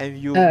 and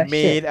you Oh,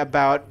 made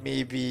about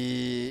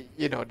maybe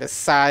the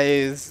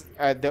size,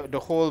 the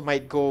hole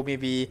might go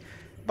maybe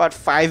about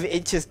 5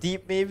 inches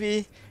deep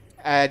maybe,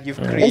 and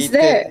you've created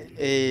there-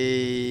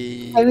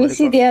 a Let me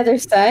see the other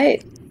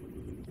side.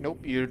 Nope,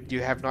 you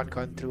have not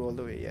gone through all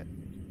the way yet.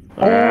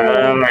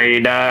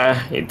 Alright,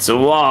 it's a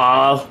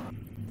wall.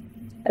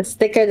 It's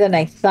thicker than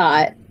I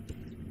thought.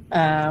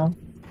 Oh.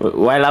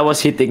 While I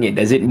was hitting it,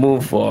 does it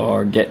move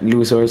or get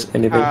loose or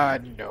anything?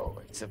 No,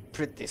 it's a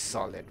pretty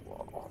solid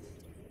wall.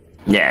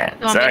 Yeah,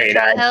 You want me to sorry,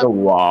 try to that's a help?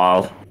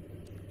 wall.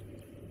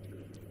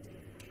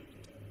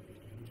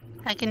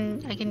 I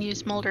can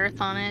use mold earth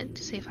on it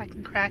to see if I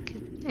can crack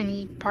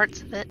any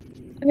parts of it.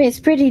 I mean, it's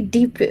pretty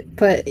deep,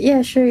 but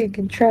yeah, sure, you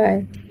can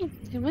try.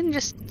 It wouldn't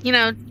just,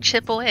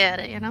 chip away at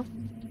it,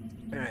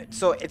 Alright,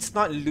 so it's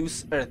not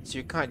loose earth, so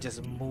you can't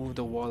just move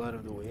the wall out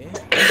of the way.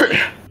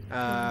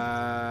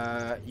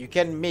 You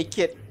can make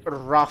it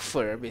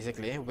rougher,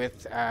 basically,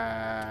 with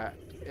what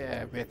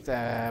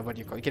do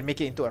you call it? You can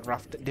make it into a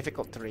rough,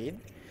 difficult terrain.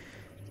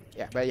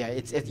 Yeah, but yeah,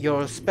 it's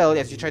your spell,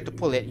 as you try to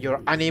pull it, you're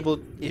unable,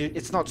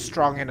 it's not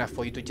strong enough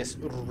for you to just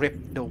rip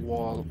the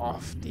wall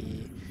off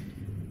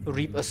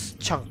rip a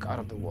chunk out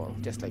of the wall,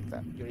 just like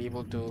that. You're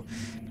able to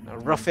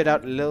rough it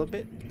out a little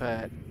bit,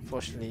 but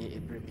fortunately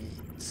it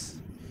remains.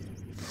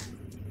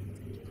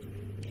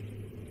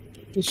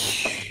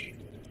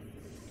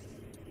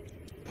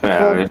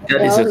 Well, if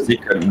that is a well-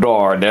 secret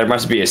door, there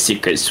must be a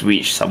secret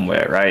switch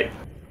somewhere, right?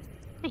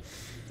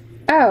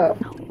 Oh.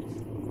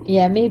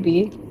 Yeah,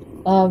 maybe.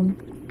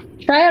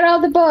 Try out all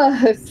the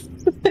books.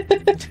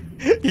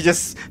 You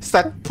just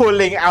start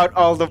pulling out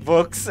all the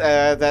books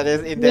that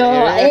is in the No,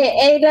 area.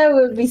 Ada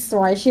would be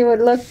smart. She would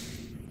look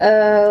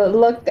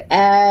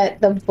at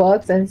the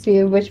books and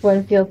see which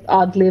one feels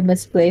oddly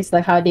misplaced,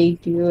 like how they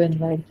do, and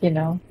the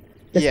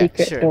Yeah,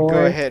 secret sure. door.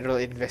 Go ahead, roll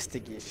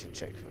investigation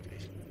check for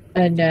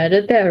me. No, I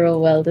don't think I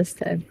roll well this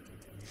time.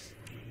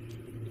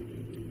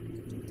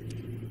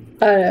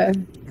 Oh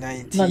no,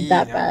 19. not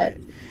that bad. alright.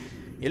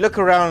 You look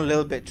around a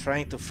little bit,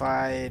 trying to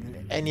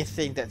find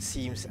anything that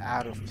seems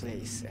out of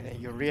place, and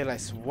then you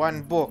realize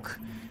one book.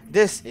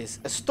 This is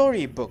a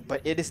storybook,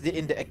 but it is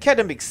in the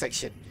academic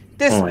section.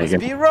 This Oh my must God.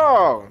 be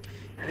wrong.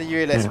 And then you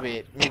realize,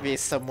 wait, maybe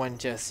someone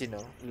just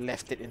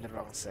left it in the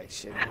wrong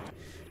section.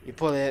 You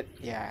pull it,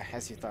 yeah,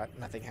 as you thought,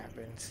 nothing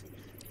happens.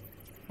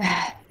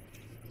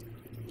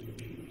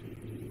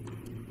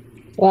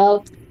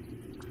 Well,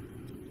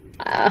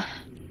 I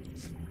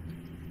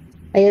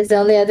guess the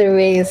only other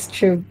way is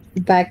through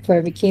back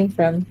where we came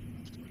from.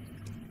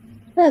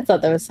 I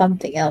thought there was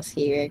something else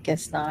here. I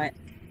guess not.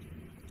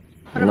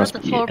 What There about must the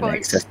be an floorboards?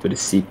 access to the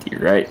city,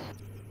 right?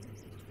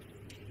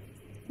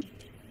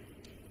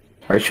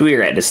 Are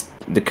we at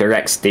the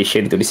correct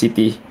station to the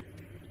city?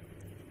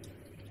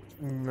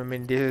 I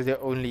mean, this is the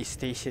only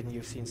station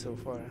you've seen so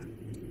far.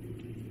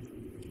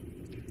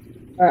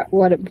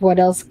 What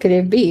else could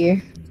it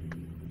be?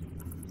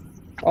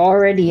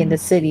 Already in the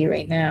city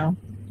right now.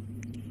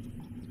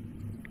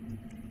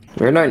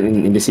 We're not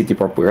in the city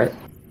proper, right?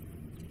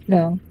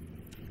 No,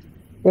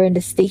 we're in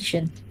the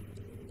station.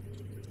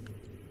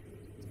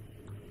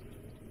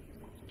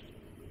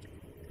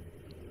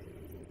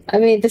 I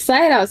mean, the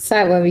sign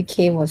outside when we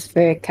came was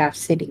Veracruz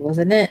City,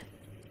 wasn't it?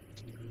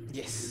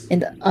 Yes.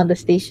 On the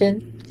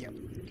station. Yep.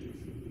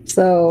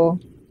 So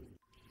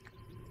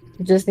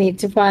we just need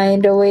to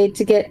find a way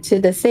to get to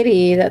the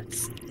city.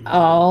 That's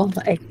all,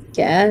 I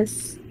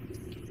guess.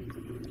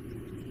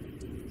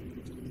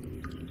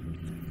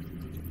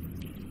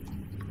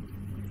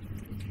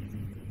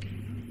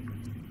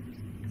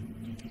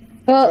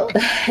 Well,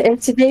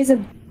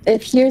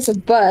 if here's a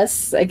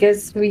bus, I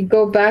guess we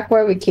go back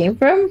where we came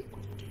from.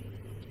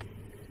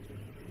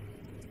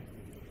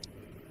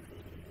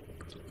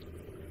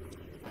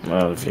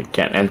 Well, if you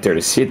can't enter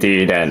the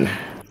city, then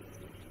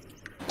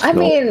I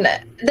mean,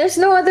 there's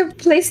no other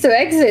place to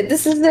exit.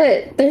 This is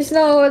it. There's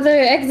no other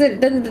exit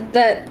than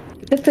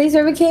the place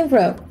where we came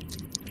from.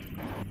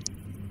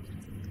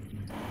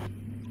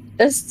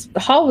 There's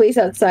hallways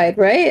outside,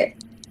 right?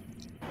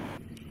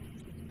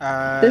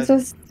 This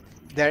was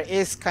There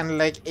is kind of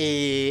like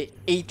a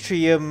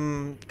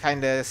atrium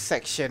kind of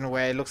section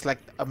where it looks like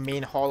a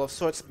main hall of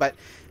sorts, but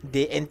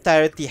the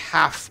entirety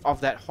half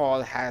of that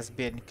hall has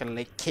been kind of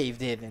like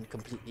caved in and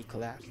completely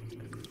collapsed.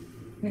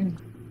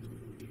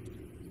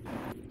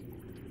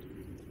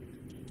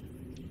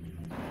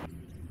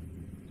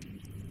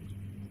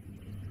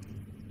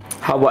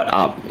 How about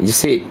up? You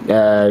said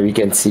we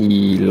can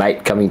see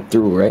light coming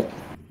through, right?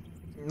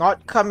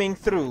 Not coming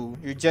through,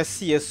 you just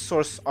see a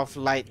source of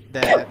light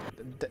that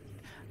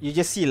you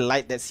just see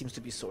light that seems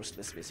to be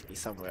sourceless, basically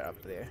somewhere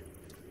up there.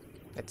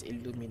 That's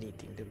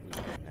illuminating the room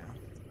right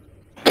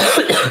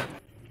now.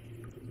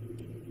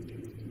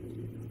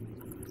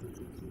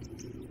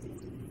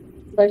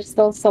 there's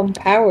still some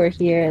power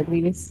here, at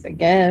least, I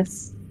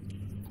guess.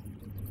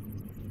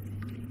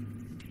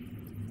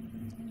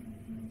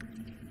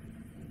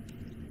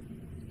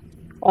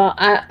 Well,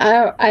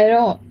 I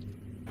don't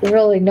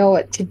really know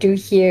what to do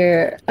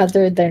here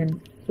other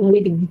than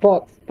reading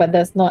books, but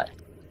that's not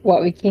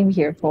what we came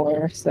here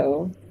for,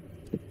 so.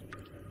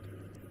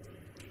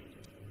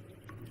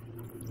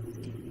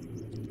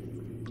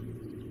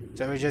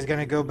 So we're just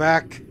gonna go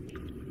back.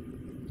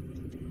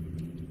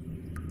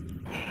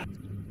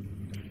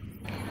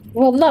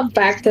 Well, not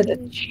back to the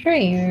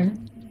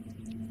train.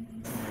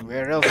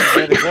 Where else is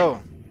there to go?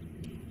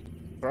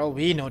 For all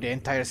we know, the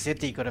entire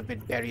city could have been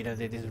buried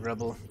under this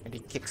rubble. And he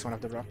kicks one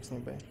of the rocks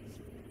nearby.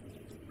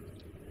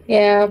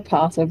 Yeah,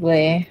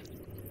 possibly.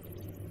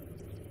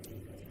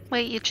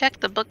 Wait, you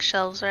checked the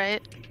bookshelves,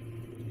 right?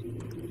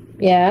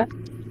 Yeah,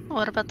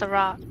 What about the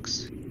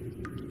rocks?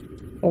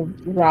 the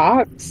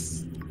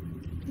rocks.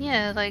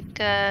 Yeah, like,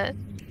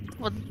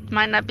 well,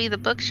 might not be the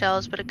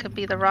bookshelves, but it could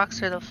be the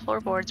rocks or the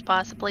floorboards,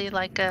 possibly,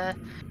 like a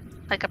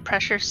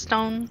pressure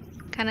stone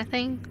kind of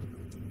thing.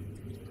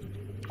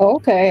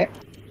 Okay.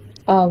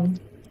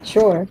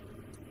 Sure.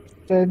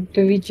 So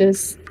do we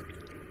just...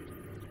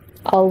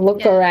 I'll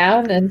look Yeah.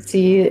 around and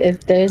see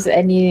if there's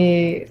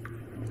any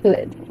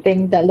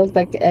thing that looks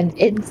like an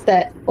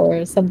inset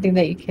or something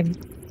that you can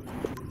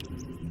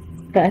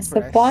press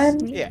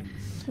upon. Yeah.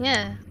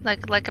 Yeah,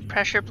 like a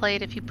pressure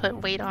plate. If you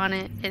put weight on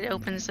it, it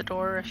opens the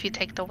door. If you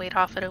take the weight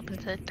off, it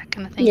opens it. That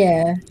kind of thing.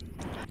 Yeah.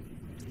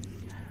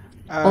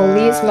 I'll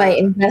use my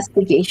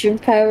investigation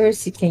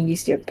powers. You can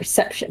use your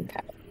perception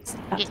powers.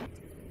 Yeah.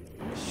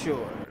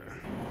 Sure.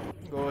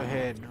 Go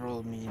ahead,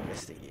 roll me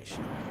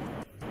investigation.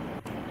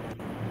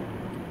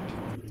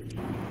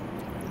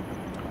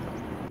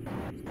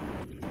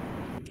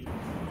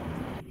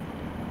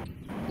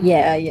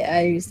 Yeah,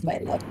 I used my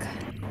luck.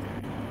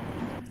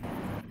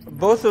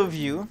 Both of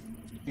you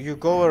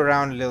go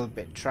around a little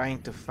bit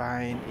trying to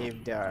find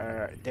if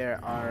there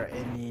are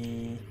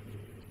any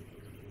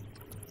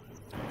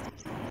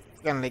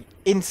kind of like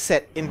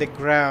inset in the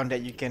ground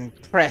that you can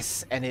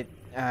press and it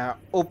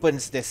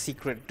opens the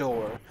secret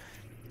door.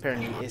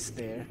 Apparently is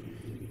there.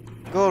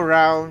 Go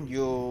around,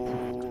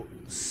 you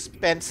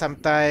spend some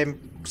time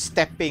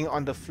stepping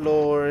on the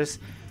floors,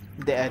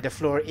 the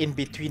floor in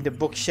between the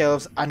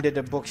bookshelves, under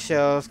the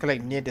bookshelves, kind of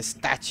like near the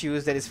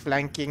statues that is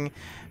flanking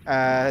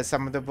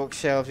some of the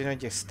bookshelves. You know,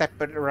 just step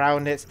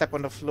around it, step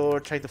on the floor,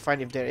 try to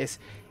find if there is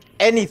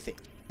anything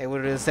that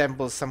would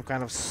resemble some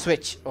kind of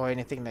switch or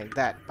anything like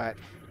that, but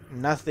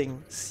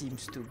nothing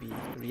seems to be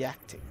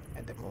reacting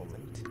at the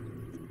moment.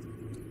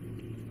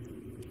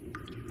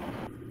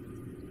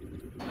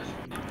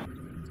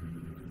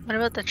 What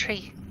about the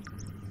tree?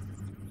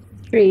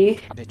 Tree.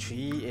 The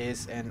tree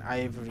is an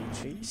ivory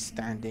tree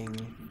standing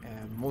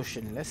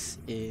motionless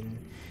in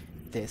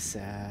this,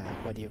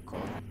 what do you call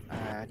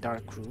it?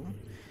 Dark room.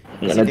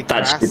 I'm You see gonna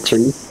touch the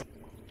tree.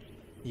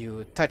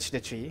 You touch the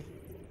tree.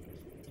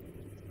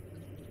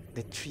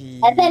 The tree.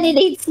 And then it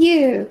eats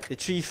you. The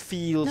tree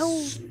feels No.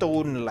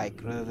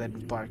 stone-like rather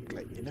than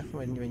bark-like. You know,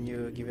 when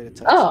you give it a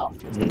touch. Oh.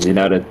 You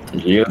know the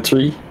real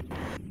tree?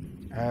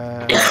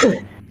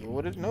 You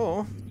wouldn't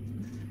know.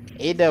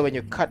 Ada, when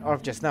you cut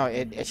off just now,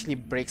 it actually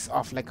breaks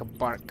off like a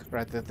bark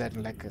rather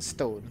than like a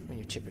stone when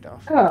you chip it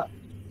off. Oh,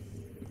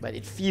 But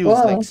it feels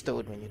Whoa. like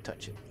stone when you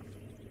touch it.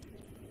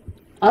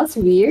 that's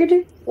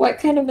weird. What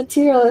kind of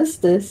material is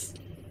this?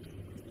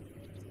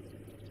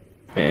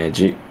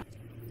 Magic.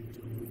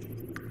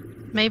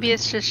 Maybe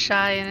it's just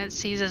shy and it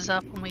seizes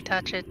up when we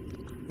touch it.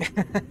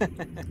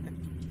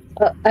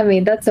 I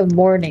mean, that's a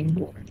morning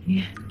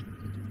glory.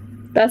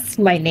 That's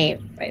my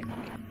name, right?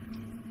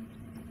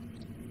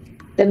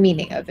 The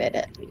meaning of it,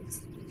 at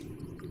least.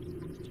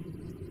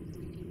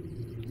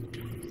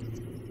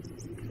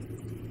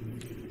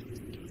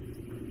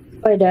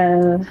 But,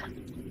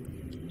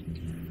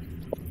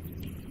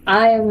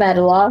 I'm at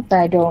a loss.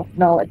 I don't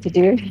know what to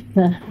do.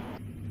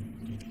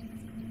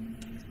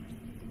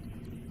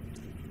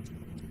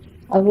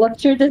 I've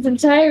looked through this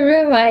entire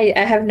room. I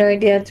have no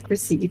idea how to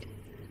proceed.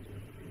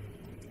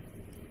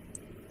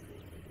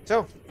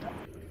 So,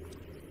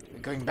 we're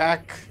going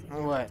back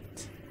or what?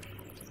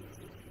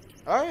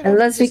 Oh, you know,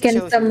 Unless we just can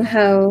chill here.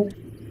 somehow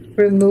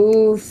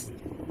remove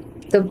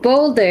the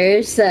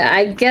boulders,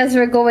 I guess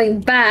we're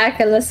going back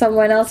unless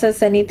someone else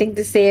has anything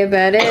to say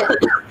about it.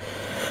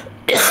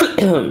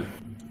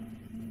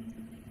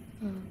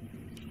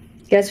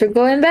 Guess we're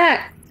going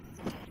back.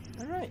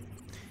 All right.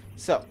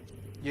 So,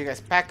 you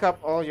guys pack up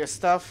all your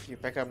stuff. You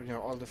pack up,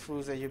 all the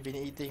foods that you've been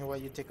eating while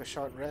you take a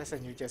short rest,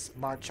 and you just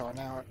march on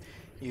out.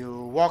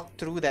 You walk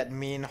through that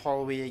main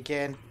hallway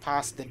again,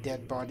 past the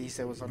dead bodies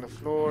that was on the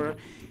floor,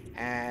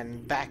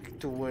 and back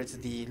towards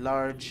the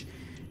large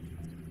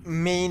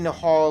main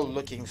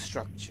hall-looking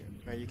structure.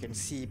 Where you can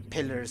see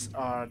pillars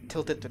are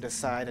tilted to the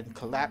side and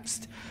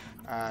collapsed.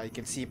 You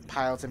can see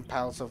piles and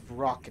piles of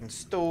rock and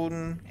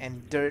stone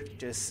and dirt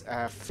just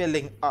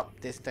filling up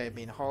this entire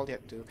main hall. You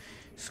have to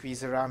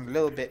squeeze around a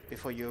little bit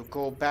before you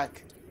go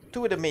back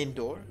to the main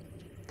door,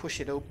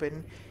 push it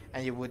open,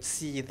 and you would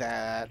see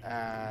that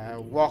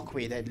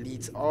walkway that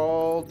leads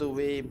all the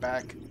way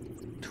back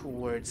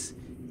towards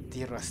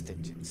the rust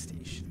engine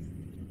station.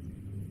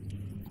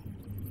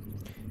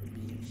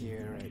 Being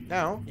here right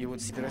now, you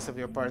would see the rest of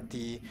your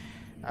party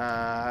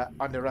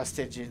on the rust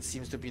engine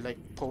seems to be like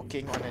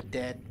poking on a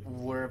dead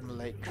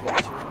worm-like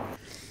creature.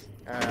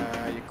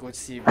 You could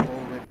see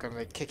Bullwhip kind of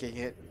like kicking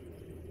it,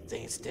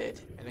 saying it's dead,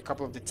 and a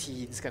couple of the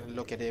teens kind of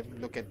look at him,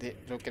 look at the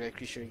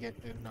creature again,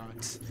 and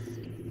nods.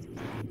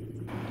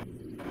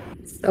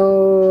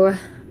 So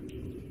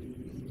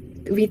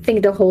we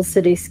think the whole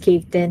city's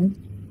caved in.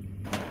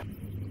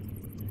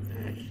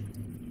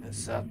 That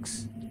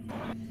sucks.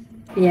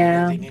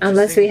 Yeah, Anything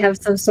unless we interesting? have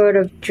some sort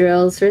of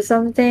drills or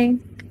something.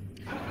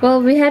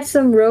 Well, we had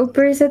some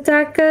ropers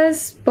attack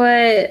us,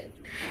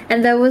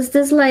 and there was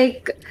this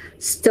like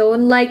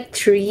stone-like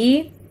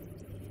tree,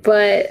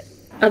 but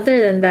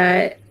other than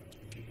that,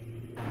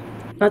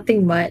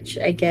 nothing much,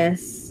 I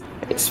guess.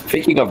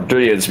 Speaking of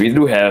drills, we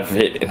do have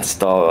it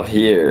installed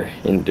here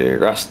in the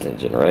Rust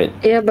engine, right?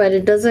 Yeah, but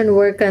it doesn't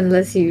work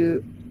unless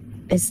you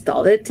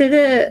install it to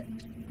the.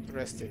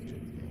 Rust engine.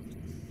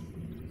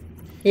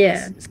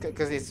 Yeah. It's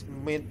because its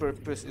main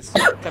purpose is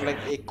kind of like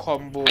a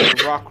combo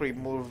rock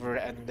remover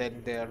and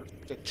then the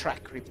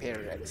track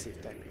repair at the same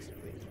time,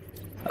 basically.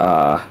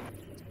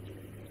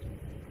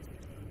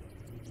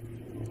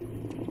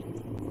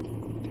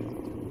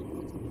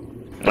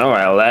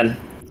 Alright then.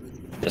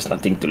 There's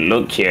nothing to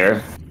look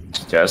here.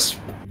 Just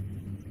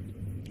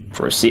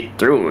proceed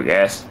through, I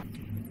guess.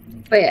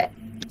 Wait,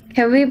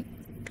 can we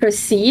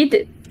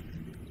proceed?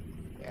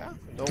 Yeah.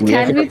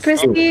 Can we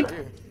proceed?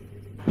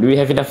 Do we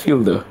have enough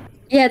fuel though?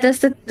 Yeah,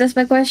 that's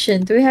my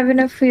question. Do we have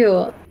enough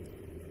fuel?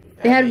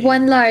 We had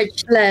one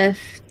large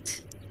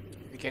left.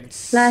 We can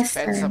last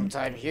spend some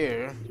time. time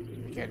here.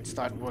 We can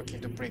start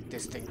working to break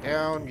this thing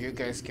down. You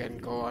guys can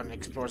go on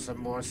explore some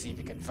more, see if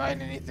you can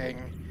find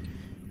anything.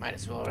 Might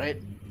as well, right?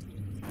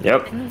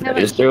 Yep, that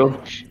is true.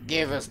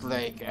 Give us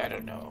like, I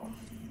don't know.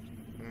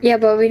 Yeah,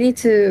 but we need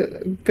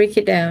to break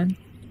it down.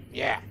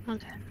 Yeah.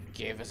 Okay.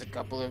 Give us a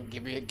couple of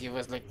give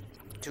us like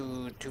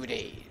two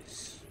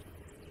days.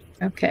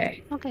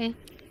 Okay. Okay.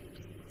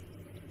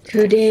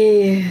 2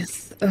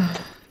 days. Ugh.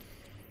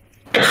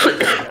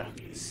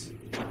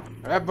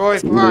 Alright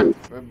boys, come on.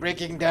 We're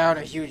breaking down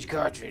a huge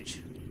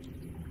cartridge.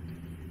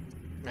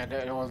 And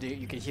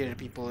you can hear the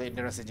people in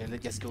the rest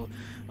just go,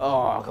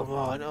 oh come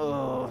on,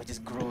 oh,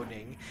 just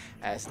groaning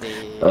as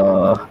they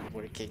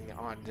working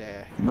on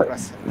the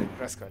rust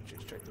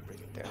cartridge, trying to break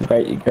it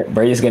down.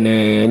 Barry's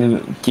gonna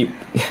keep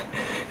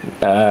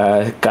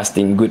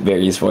casting good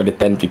berries for the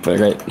 10 people,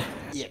 right?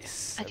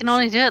 Yes. I can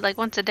only do it like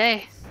once a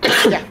day.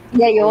 Yeah.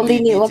 Yeah, you only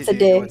need to once a do it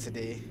day. Once a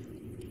day.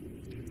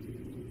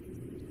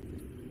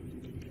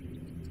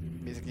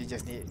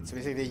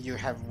 Basically you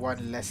have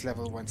one less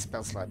level 1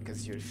 spell slot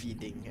because you're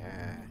feeding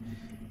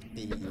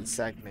the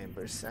SAG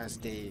members as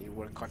they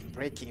work on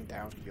breaking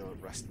down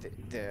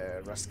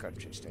the rust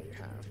cartridge that you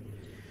have.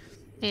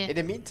 Yeah. In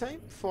the meantime,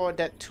 for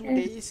that 2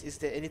 days, is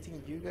there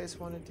anything you guys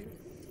want to do?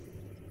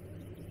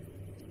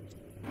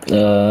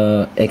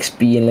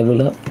 XP and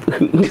level up.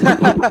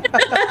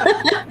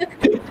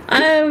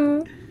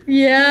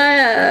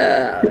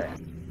 Yeah.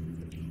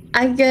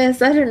 I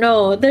guess, I don't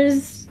know.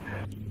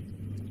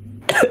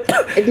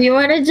 If you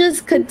want to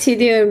just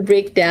continue and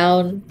break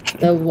down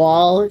the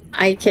wall,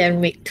 I can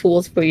make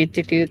tools for you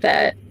to do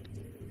that.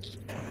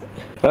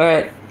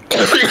 Alright.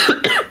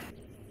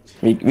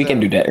 we can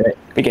do that, right?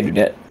 We can do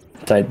that.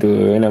 Try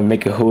to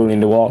make a hole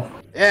in the wall.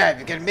 Yeah, if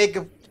you can make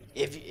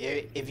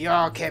if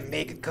y'all can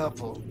make a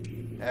couple,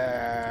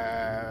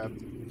 Asia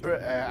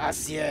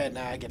and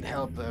I can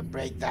help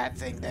break that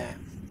thing down.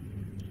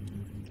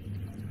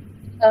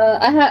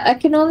 I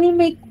can only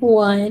make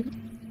one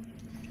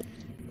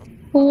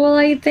pool,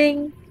 I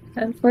think,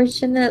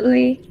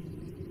 unfortunately.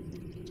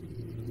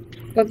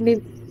 But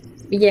maybe,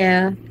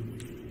 yeah.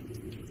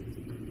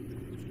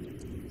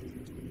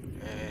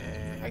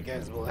 I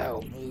guess we'll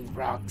help move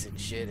rocks and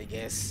shit, I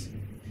guess.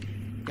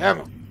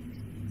 Come on.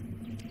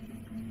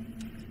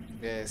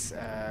 There's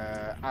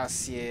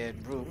Asia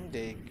and Broom,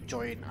 they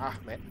join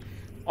Ahmed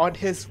on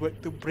his way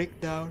to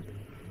break down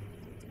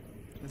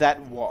that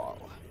wall.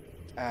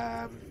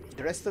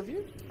 The rest of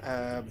you,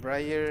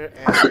 Briar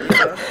and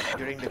Ida,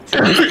 during the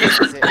tour,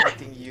 is there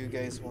anything you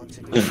guys want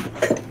to do?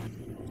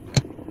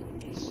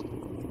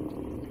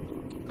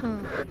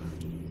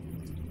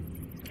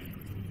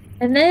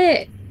 Can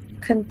I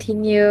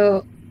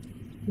continue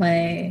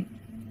my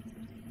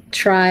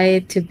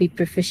try to be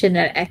proficient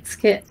at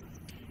XKit?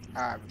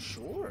 I'm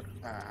sure.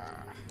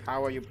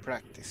 How are you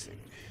practicing?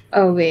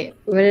 Oh wait,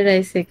 what did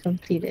I say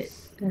completed?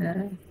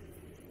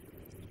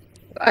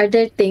 Are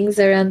there things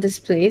around this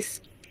place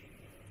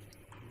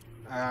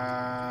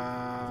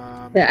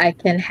that I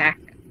can hack?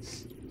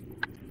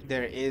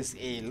 There is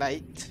a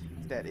light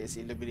that is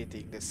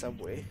illuminating the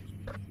subway.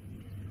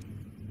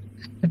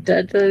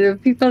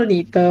 People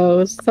need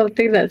those.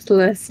 Something that's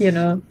less, You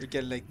can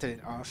like turn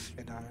it off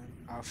and on,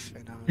 off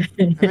and on.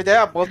 I mean, there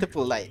are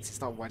multiple lights. It's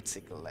not one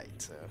single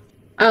light. So.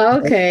 Oh,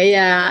 okay,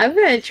 yeah. I'm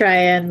gonna try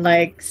and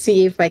like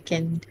see if I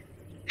can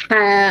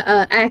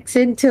axe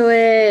into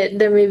it.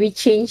 Then maybe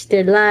change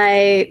the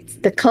lights,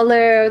 the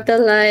color of the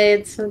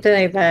lights, something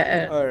like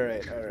that. All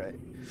right.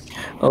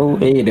 Oh,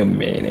 wait a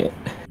minute.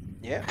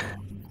 Yeah.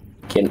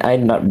 Can I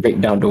not break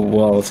down the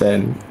walls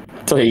and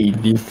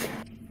trade?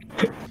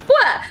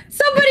 What?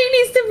 Somebody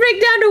needs to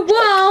break down the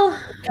wall.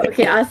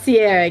 Okay, I'll see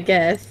her, I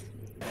guess.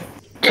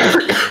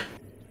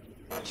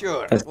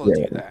 Sure, That's we'll do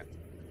good. that.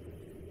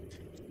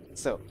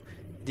 So,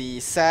 the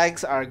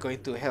sags are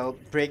going to help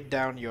break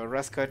down your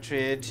rust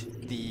cartridge.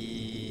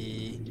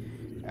 The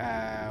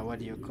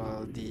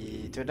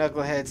the two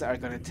knuckleheads are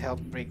going to help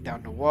break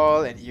down the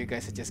wall, and you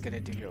guys are just going to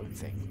do your own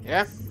thing.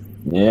 Yeah.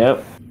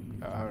 Yep.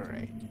 All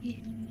right.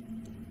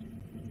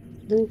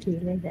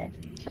 Like that.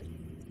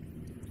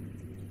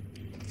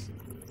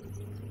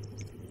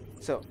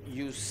 So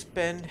you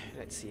spend.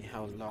 Let's see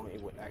how long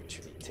it would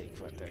actually take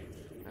for that.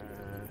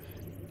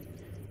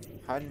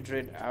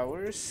 100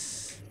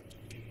 hours.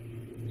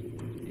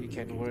 You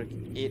can work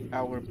 8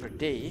 hours per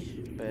day,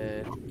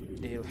 but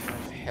they'll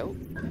have help.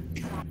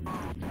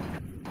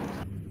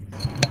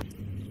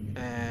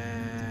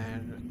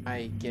 And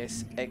I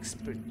guess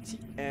expertise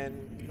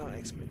and not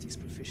expertise,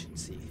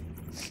 proficiency.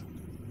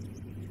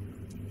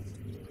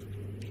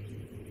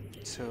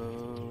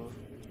 So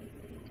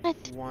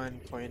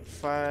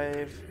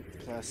 1.5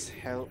 plus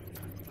help.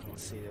 I'll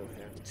say they'll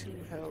have 2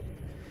 help.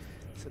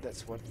 So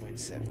that's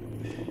 1.7.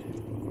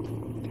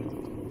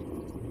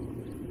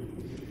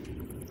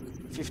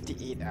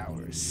 58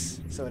 hours.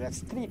 So that's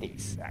 3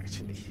 days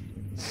actually.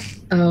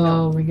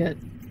 Oh my god.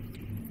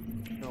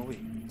 No wait,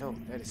 no,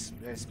 that is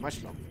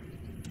much longer.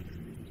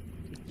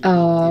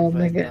 Oh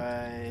my Divide god.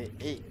 by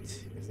 8,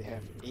 if they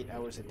have 8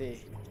 hours a day.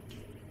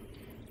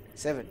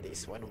 7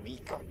 days, 1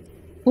 week.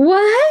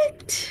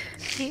 What?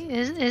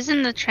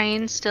 Isn't the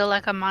train still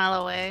like a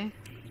mile away?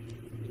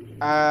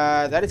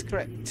 That is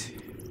correct.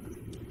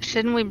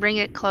 Shouldn't we bring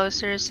it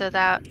closer so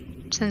that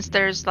since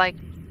there's like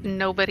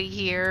nobody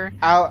here,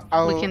 I'll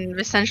we can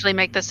essentially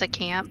make this a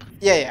camp?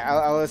 Yeah,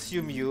 I'll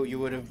assume you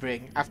would have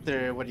bring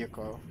after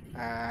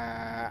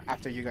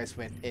after you guys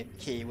went in,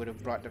 Kay would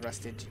have brought the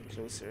rust engine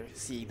closer,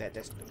 seeing that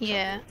there's no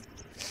Yeah. trouble.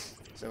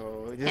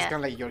 So this is kind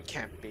of like your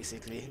camp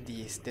basically.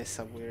 This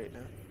subway right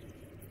now.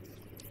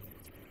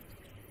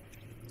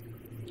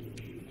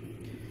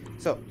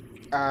 So,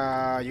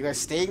 you guys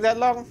staying that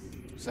long?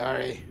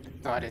 Sorry,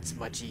 thought it's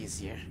much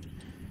easier.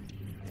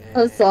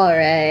 That's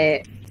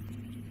alright.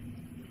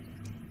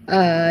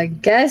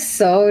 Guess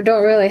so.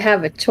 Don't really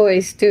have a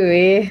choice, do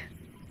we?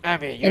 I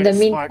mean, In you're the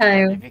the smart one.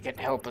 meantime- If you can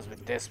help us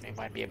with this, we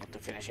might be able to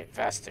finish it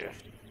faster.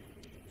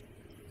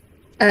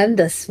 I'm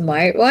the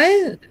smart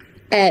one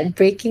at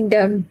breaking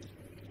down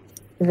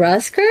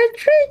rust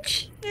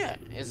cartridge? Yeah,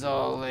 it's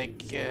all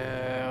like,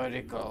 what do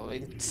you call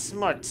it?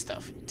 Smart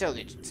stuff,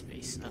 intelligence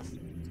based, no?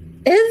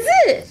 Is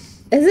it?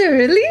 Is it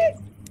really?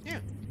 Yeah.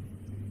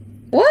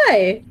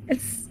 Why?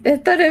 I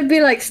thought it'd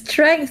be like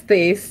strength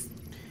based.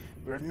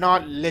 We're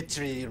not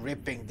literally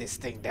ripping this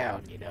thing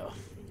down, you know.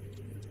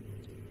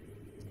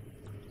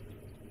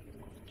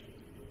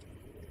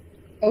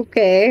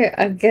 Okay,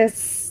 I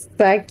guess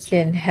I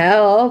can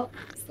help.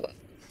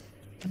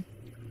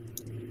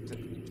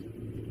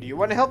 Do you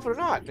want to help or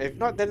not? If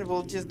not, then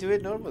we'll just do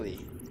it normally.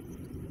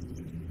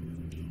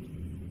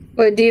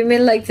 What do you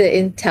mean, like the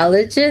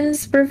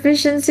intelligence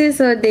proficiency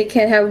so they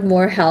can have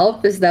more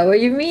help? Is that what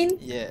you mean?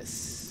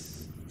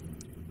 Yes.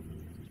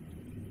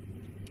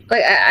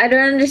 Like, I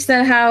don't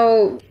understand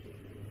how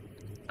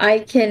I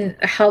can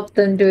help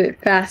them do it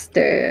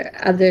faster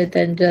other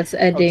than just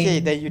adding. Okay,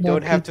 then you more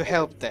don't have to people.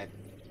 help then.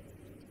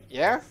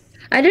 Yeah?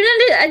 I don't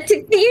understand.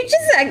 Can you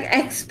just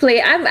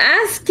explain? I'm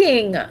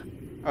asking.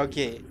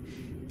 Okay.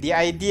 The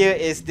idea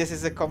is this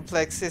is a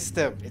complex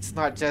system. It's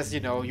not just,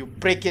 you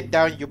break it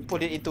down, you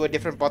put it into a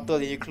different bottle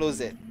and you close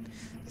it.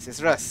 This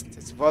is rust.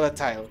 It's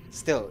volatile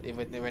still,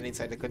 even when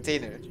inside the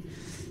container.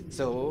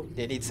 So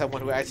they need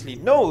someone who actually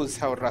knows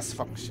how rust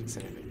functions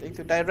and everything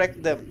to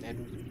direct them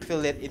and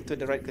fill it into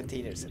the right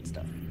containers and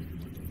stuff.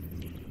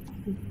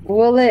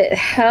 Will it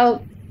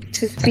help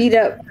to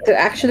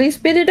actually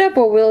speed it up,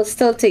 or will it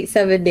still take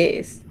 7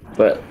 days?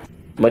 But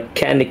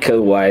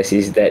mechanical wise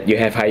is that you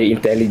have higher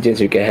intelligence,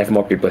 you can have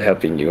more people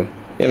helping you.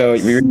 We're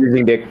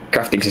using the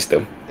crafting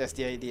system. That's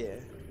the idea.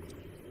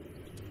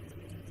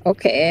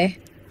 Okay.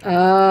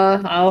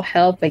 I'll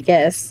help, I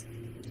guess.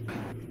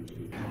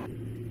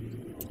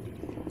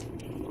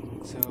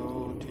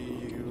 So do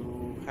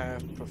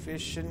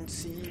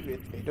proficiency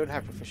with. You don't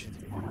have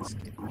proficiency with this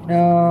kid.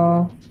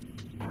 No.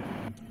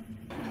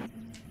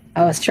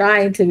 I was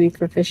trying to be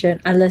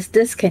proficient, unless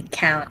this can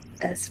count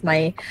as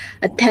my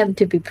attempt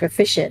to be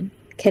proficient.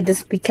 Can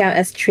this be count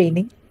as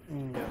training?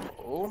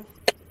 No.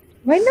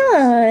 Why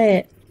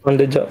not? On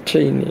the job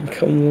training,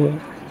 come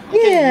on. You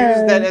can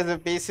use that Yeah. as a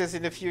basis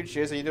in the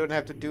future, so you don't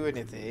have to do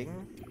anything.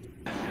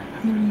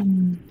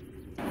 Hmm.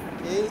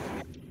 Okay.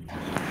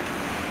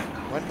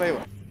 One by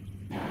one.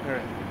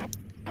 Alright.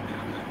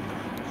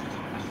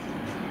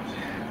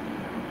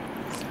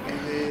 Let's do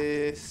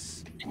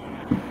this.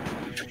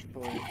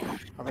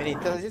 How many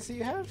intelligence do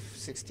you have?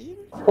 16?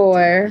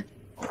 4,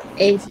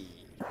 8.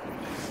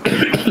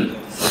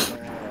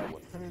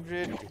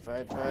 100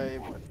 divided by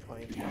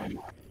 1.1.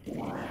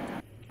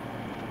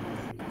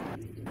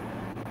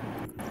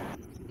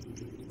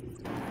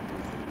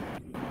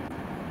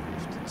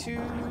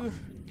 52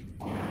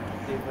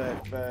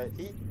 divided by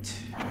 8.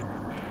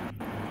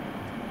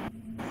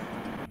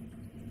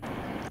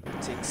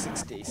 I'll take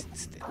 6 days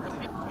instead.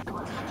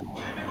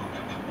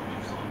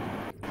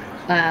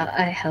 Wow,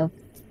 I helped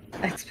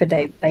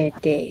expedite by a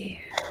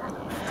day.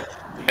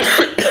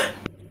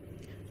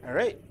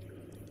 Alright.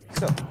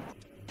 So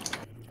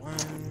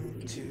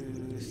 1,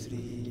 2,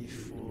 3,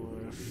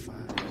 4,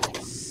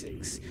 5,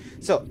 6.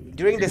 So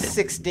during the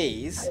 6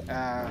 days,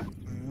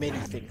 many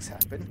things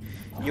happen.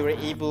 You were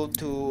able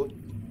to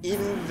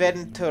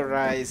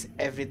inventorize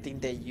everything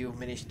that you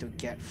managed to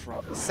get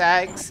from the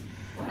SAGs,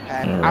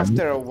 and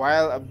after a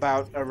while,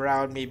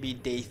 around maybe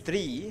day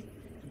 3,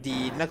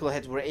 the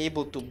knuckleheads were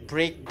able to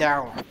break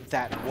down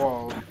that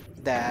wall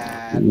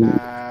that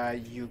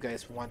you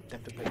guys want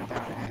them to break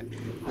down.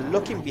 And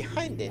looking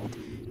behind it,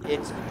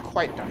 it's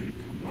quite dark.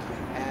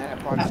 And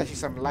upon flashing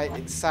some light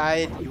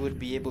inside, you would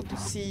be able to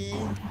see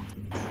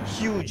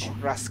huge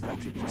rust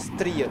cartridges,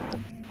 3 of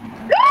them.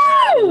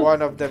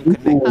 One of them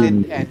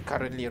connected and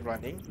currently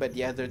running, but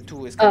the other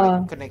 2 is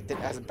connected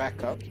as a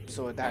backup,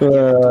 so that the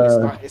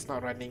other 2 is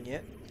not running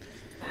yet.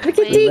 We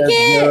can take Let's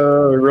it!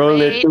 go. Roll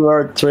Wait. it to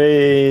our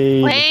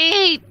train.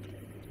 Wait!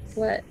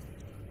 What?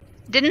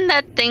 Didn't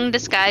that thing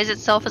disguise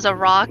itself as a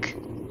rock?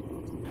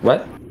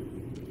 What?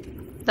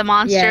 The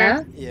monster?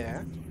 Yeah?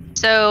 Yeah.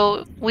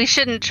 So we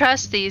shouldn't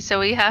trust these, so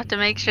we have to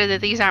make sure that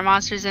these are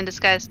monsters in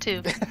disguise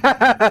too.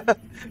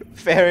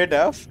 Fair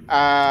enough.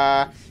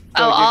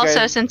 So Oh, you also,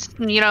 guys- since,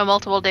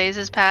 multiple days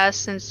has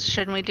passed, since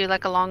shouldn't we do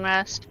like a long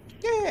rest?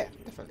 yeah,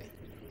 definitely.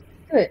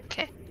 Good.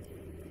 Okay.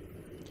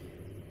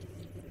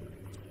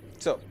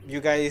 So you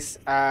guys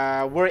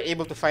were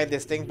able to find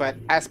this thing, but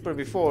as per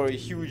before,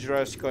 huge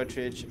rush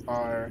cartridge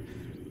are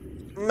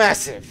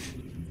massive.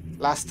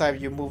 Last time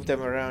you moved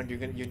them around, you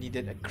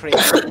needed a crate,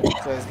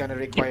 so it's gonna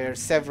require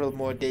several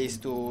more days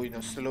to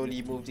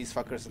slowly move these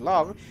fuckers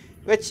along,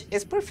 which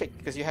is perfect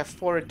because you have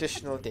 4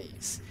 additional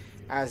days.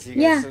 As you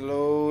Yeah. guys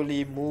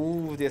slowly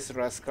move these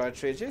rust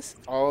cartridges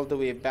all the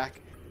way back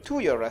to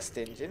your rust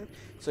engine,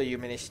 so you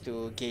managed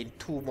to gain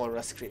 2 more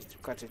rust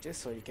cartridges,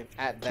 so you can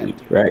add that to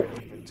Right.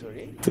 your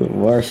inventory. 2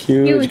 more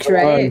huge. Huge, Come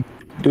right?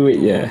 on. Do it,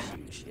 yeah.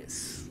 Huge,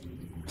 yes.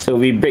 So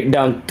we break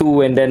down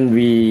 2 and then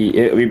we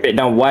break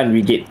down 1,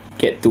 we get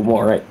 2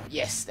 more, right?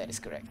 Yes, that is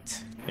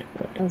correct.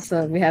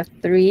 Also, we have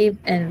 3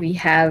 and we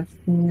have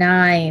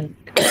 9,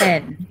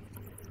 10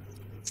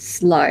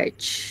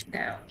 sludge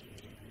now.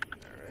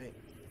 Alright.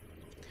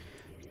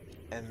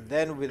 And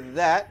then with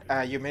that,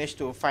 you managed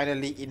to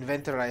finally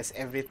inventorize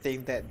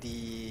everything that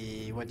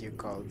the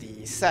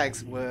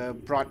SAGs were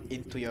brought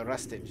into your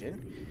rust engine.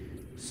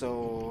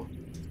 So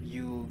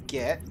you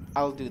get,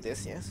 I'll do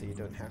this, yeah, so we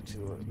don't have to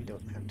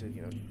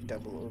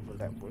double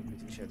overlap work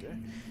with each other.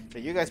 So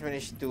you guys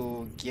managed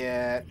to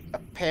get a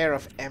pair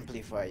of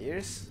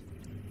amplifiers.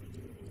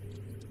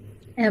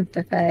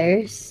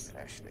 Amplifiers.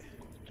 Actually,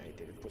 I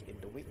didn't put in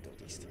the weight of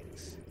these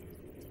things.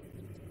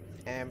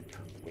 Amp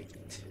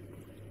weight.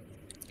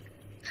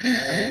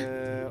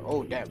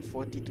 Oh damn,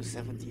 40 to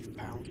 70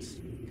 pounds.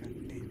 God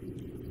damn.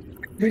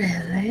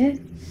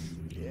 Really?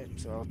 Yeah,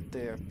 so I'll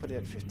put it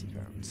at 50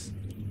 pounds.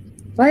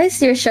 Why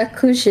is your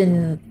shakush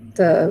in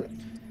the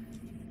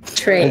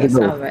tray I don't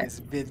know. somewhere? It's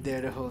been there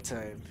the whole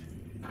time.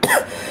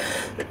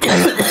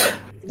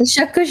 The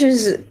shakush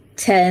is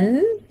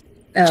 10?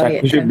 Oh, Shaku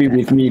yeah, should be 10.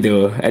 with me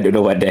though. I don't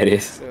know what that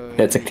is. So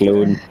That's a you-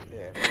 clone.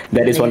 Yeah.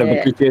 That is one of the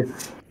Yeah.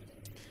 creatures.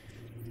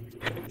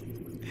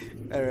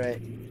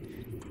 Alright.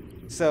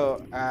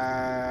 So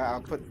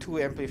I'll put 2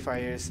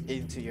 amplifiers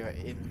into your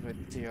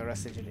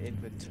rust engine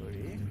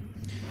inventory.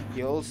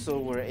 You also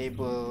were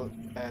able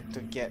to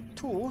get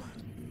 2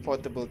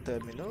 portable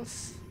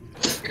terminals.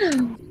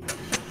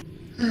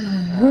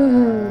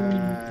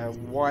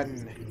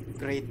 1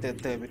 greater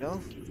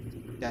terminal.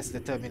 That's the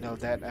terminal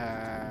that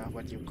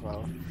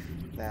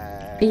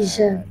that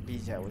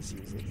Bija was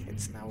using.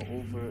 It's now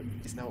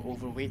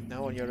overweight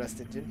now on your rust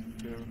engine.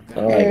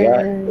 Oh my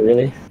god,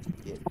 really?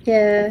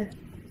 Yeah.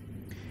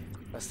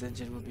 Rust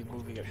engine will be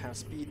moving at half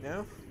speed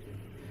now.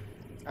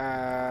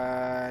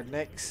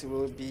 Next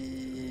will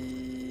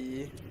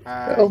be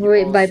We're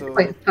overweight by also-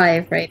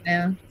 0.5 right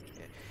now.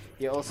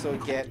 You also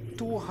get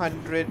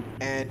 250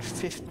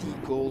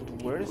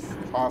 gold worth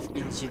of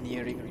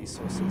engineering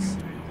resources.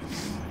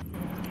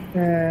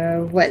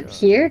 What So,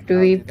 here? Do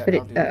I'll we do that, put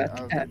I'll it? do that,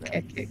 I'll do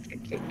Okay, that.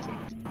 okay.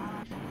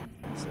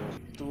 So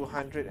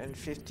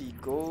 250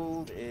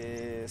 gold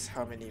is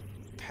how many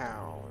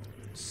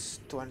pounds?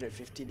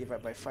 250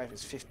 divided by 5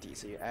 is 50.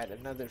 So you add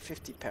another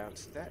 50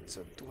 pounds to that.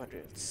 So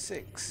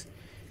 206.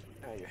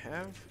 Now you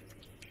have.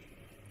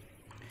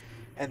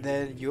 And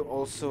then you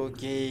also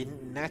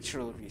gain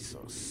natural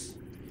resource.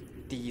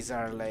 These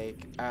are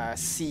like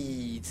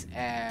seeds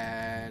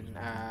and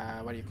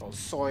what do you call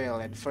soil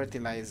and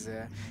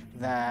fertilizer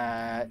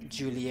that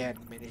Juliet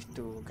managed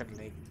to kind of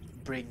like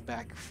bring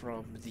back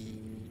from the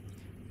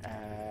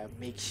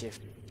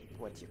makeshift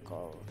what you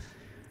call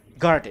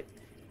garden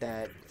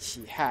that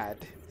she had.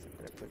 So I'm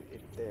gonna put it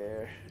in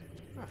there.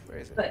 Oh, where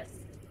is it? But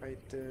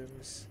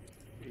Items,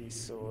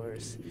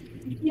 resource.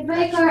 you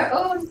make our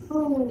own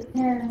food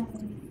now.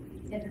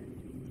 Yeah.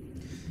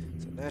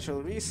 So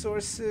natural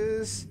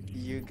resources,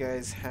 you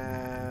guys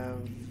have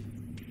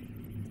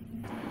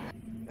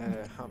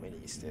how many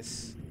is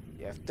this?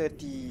 You have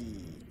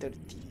 30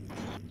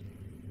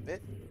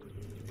 bit.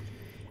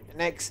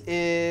 Next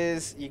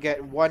is you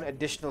get one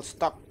additional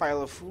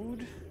stockpile of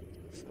food.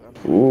 So I'm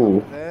gonna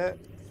Ooh. put that.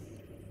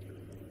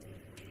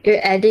 You're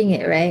adding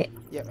it, right?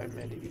 Yep, I'm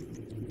ready.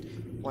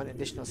 One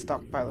additional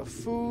stockpile of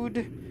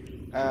food.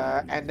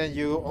 And then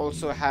you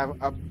also have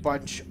a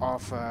bunch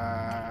of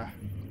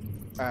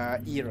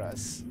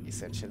eras,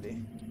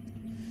 essentially.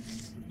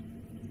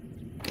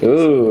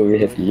 Ooh, we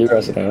have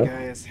eras You now.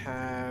 guys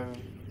have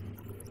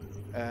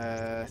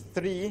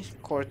 3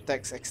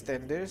 Cortex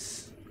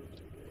extenders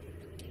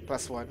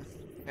plus 1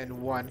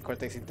 and 1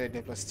 Cortex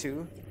extender plus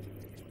 2.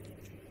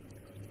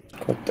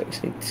 Cortex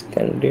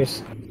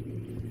extenders.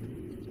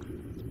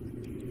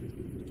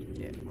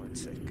 Yeah, 1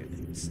 second.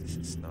 This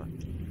is not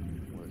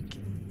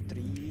working.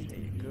 3, there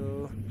you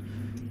go.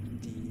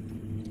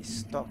 The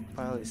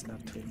stockpile is now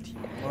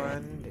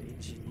 21. The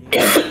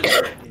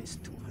engineering is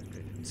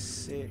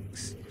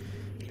 206.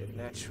 The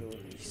natural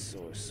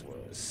resource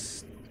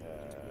was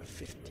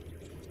 50.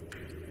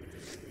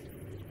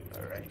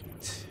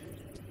 Alright.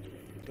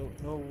 Don't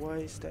know why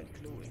is that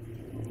glowing.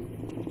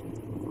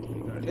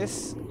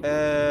 Regardless.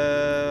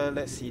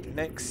 Let's see.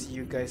 Next,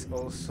 you guys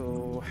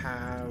also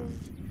have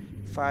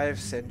 5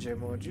 Senja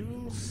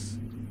modules.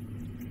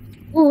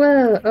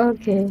 Whoa,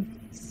 okay.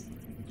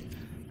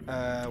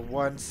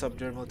 1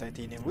 subdermal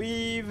titanium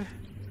weave.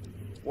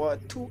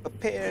 2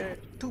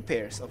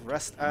 pairs of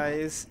rust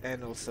eyes,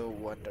 and also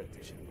 1 dark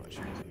vision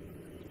module.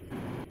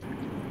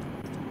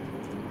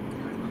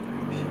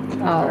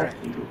 Wow. Alright.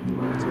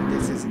 So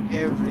this is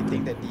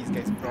everything that these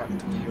guys brought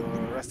to your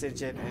rust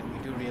engine, and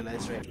you do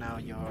realize right now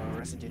your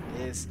rust engine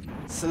is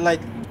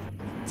slightly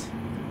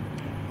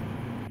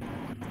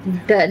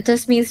That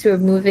just means we're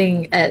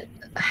moving at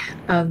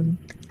half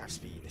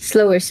speed.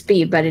 slower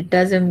speed, but it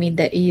doesn't mean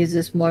that it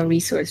uses more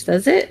resource,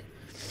 does it?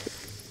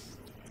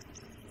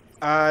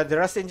 The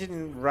rust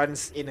engine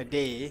runs in a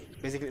day.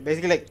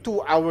 Basically like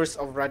 2 hours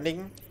of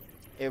running.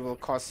 It will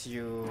cost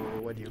you,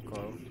 what do you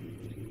call?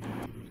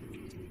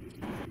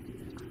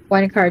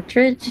 One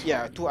cartridge?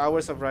 Yeah, 2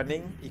 hours of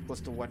running equals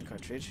to 1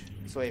 cartridge.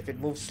 So if it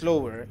moves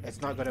slower,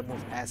 it's not gonna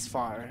move as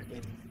far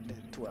in the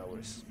 2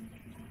 hours.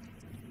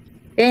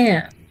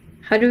 Damn.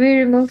 How do we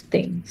remove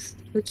things?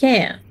 We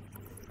can't.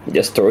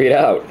 Just throw it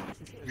out.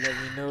 Let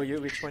me know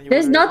which one you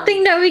There's wanna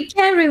nothing that we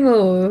can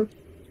remove.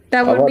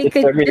 That How would about the make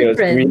a terminals? Do we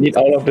difference. need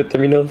all of the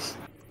terminals?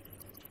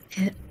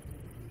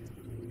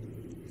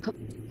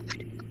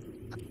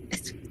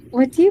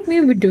 What do you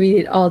mean we do we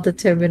need all the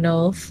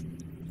terminals?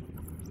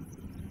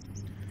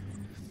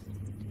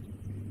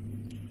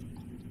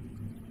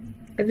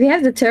 If we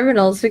have the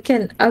terminals, we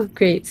can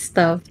upgrade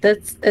stuff.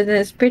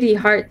 That's pretty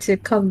hard to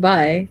come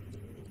by.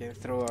 You can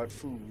throw out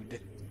food.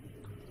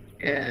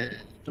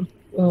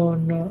 Oh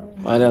no.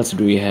 What else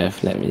do we have?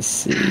 Let me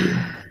see.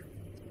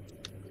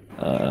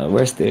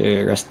 Where's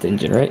the rust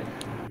engine, right?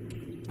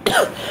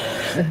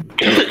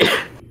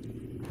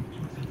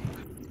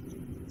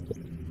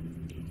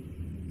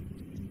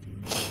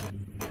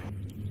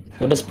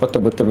 What does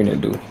portable terminal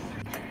do?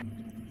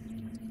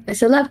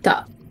 It's a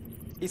laptop.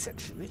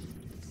 Essentially.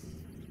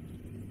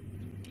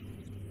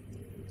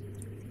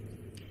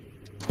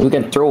 We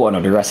can throw one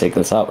of the rust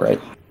cycles out, right?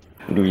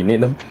 Do we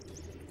need them?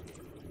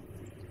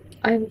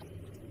 I'm.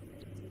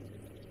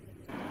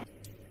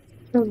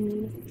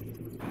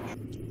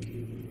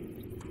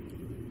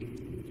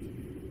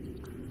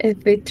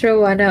 If we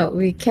throw one out,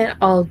 we can't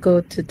all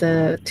go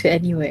to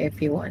anywhere if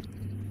we want.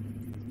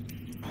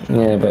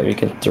 Yeah, but we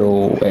can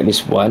throw at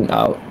least one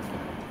out.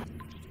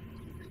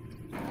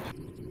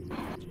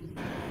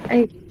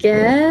 I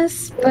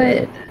guess,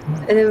 but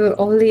there were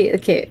only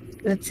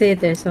let's say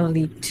there's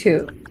only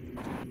 2.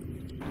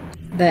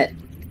 That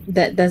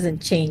doesn't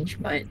change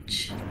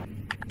much.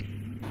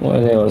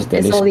 What else? That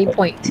It's is only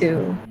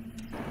 0.2.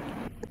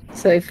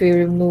 So if we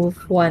remove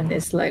 1,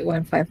 it's like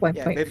 1.5,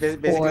 Yeah,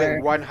 basically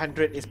 1.4.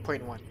 100 is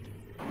 0.1.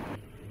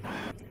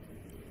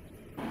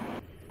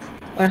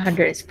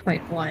 100 is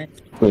 0.1.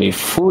 Wait,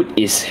 food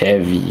is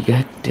heavy.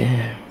 God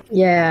damn.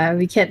 Yeah,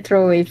 we can't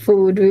throw away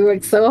food. We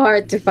worked so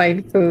hard to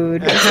find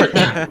food.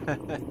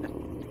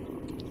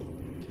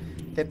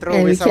 They throw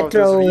And away we some can of those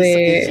throw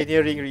away-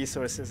 engineering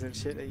resources and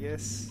shit, I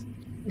guess.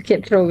 We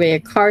can't throw away a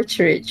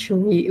cartridge.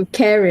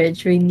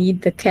 Carriage. We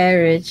need the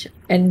carriage,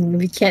 and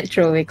we can't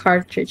throw away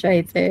cartridge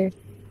either.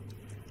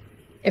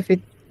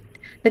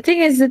 The thing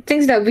is, the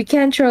things that we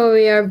can throw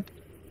away are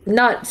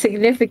not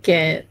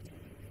significant.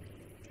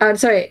 I'm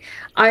sorry,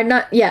 are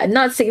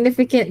not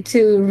significant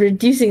to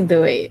reducing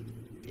the weight.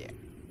 Yeah.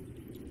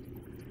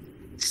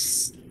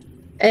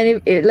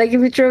 And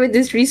if we throw away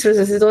these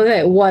resources, it's only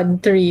like 1,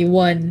 3,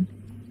 1.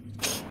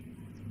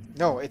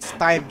 No, it's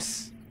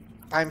times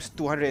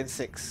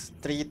 206.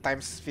 3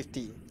 times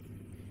 50.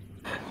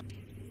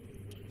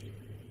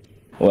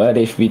 What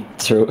if we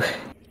throw?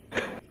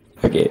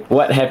 Okay,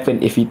 what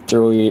happened if we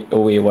throw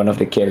away one of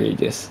the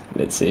carriages?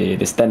 Let's say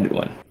the standard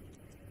one.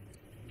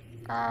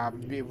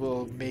 We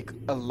will make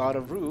a lot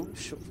of room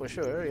for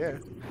sure. Yeah.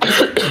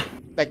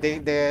 Like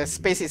the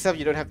space itself,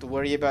 you don't have to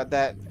worry about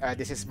that.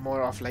 This is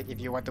more of like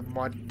if you want to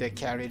mod the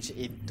carriage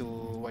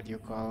into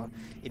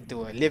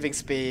into a living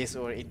space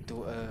or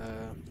into a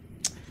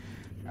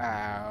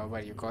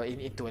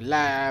into a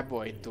lab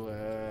or into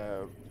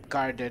a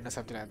garden or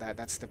something like that.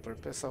 That's the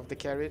purpose of the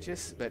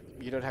carriages, but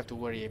you don't have to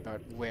worry about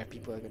where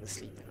people are gonna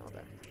sleep and all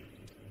that.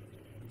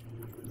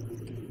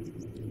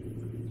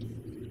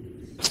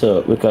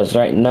 So because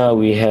right now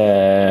we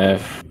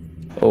have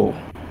so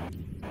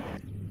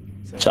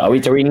are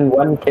we throwing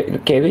one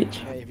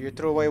carriage? If you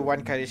throw away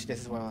one carriage,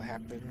 this is what will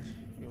happen.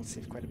 You'll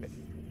save quite a bit.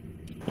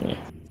 Yeah.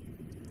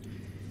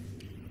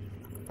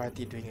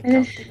 Party doing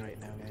accounting right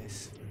now,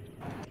 guys.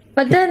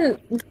 But then,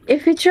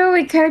 if we throw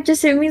away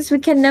carriages, it means we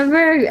can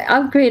never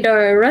upgrade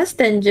our Rust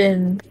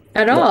engine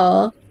at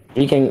all.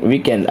 We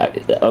can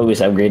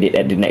always upgrade it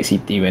at the next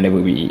city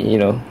whenever we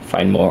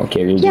find more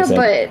carriages. Yeah,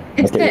 but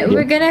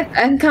we're gonna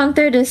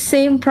encounter the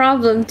same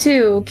problem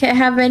too. Can't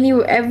have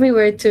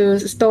everywhere to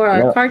store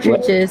our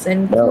cartridges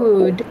and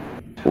food.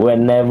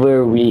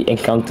 Whenever we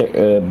encounter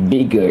a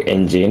bigger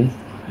engine,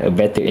 a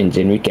better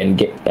engine, we can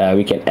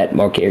add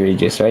more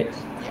carriages, right?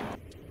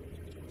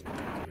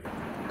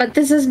 But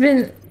this has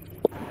been.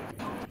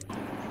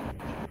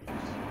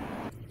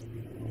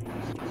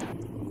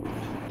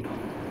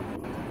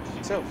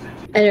 So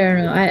I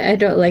don't know. I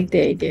don't like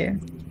the idea.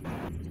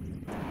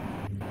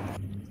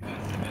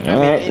 I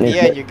mean, in the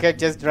end, you can't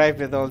just drive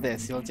with all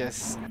this. You'll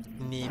just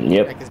need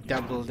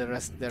double the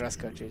rust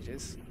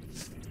cartridges.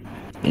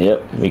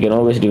 Yep, we can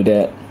always do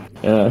that.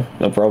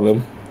 No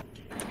problem.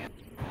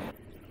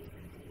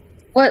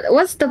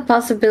 What's the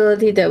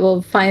possibility that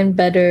we'll find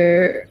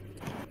better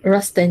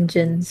Rust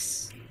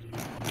engines?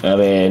 I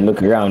mean,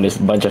 look around. There's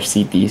a bunch of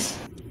cities.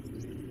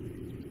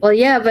 Well,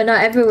 yeah, but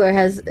not everywhere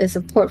has a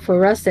support for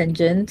Rust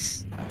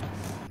engines.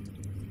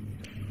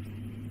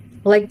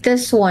 Like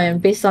this one,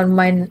 based on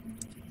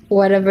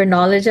whatever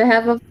knowledge I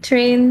have of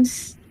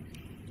trains,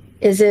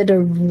 is it a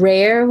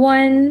rare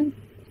one,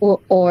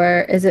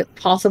 or is it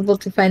possible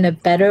to find a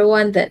better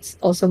one that's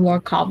also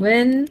more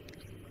common?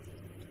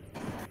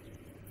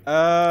 Go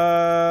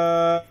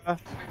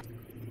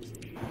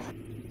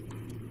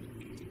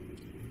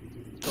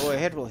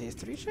ahead, roll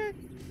history check.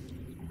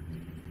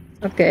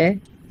 Okay.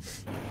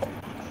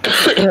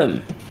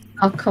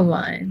 Oh, come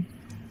on.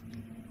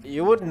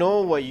 You would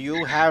know what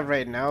you have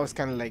right now is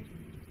kind of like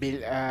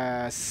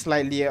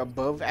slightly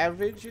above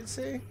average, you'd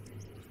say.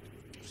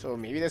 So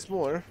maybe there's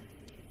more.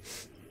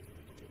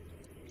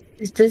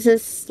 This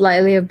is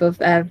slightly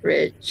above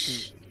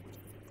average.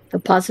 The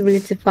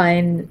possibility to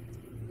find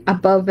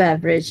above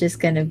average is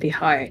gonna be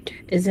hard,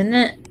 isn't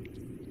it?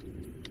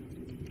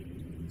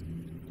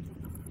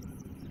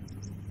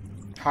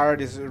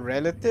 Hard is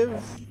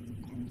relative,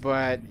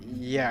 but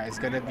yeah, it's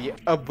gonna be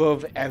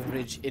above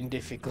average in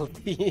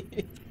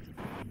difficulty.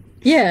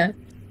 Yeah.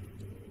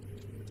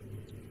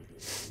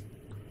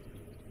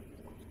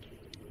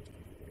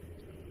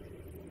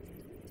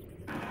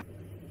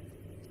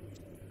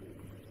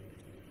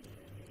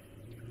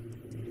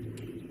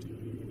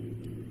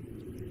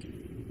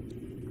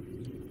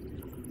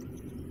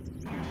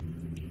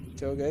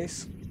 So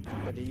guys,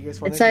 what do you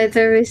guys want It's to do?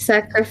 either we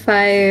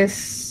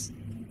sacrifice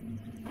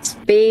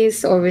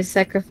space or we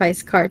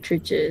sacrifice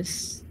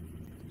cartridges.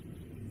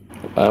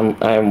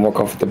 I'm more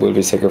comfortable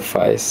with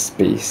sacrifice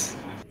space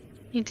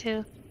Me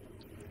too.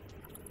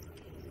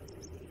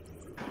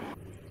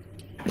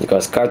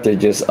 because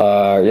cartridges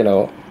are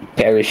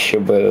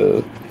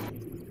perishable.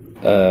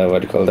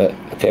 What do you call that?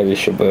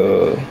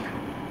 Perishable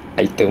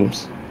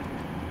items.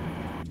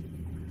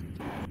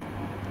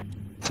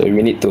 So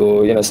we need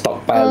to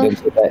stockpile them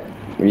so that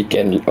we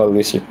can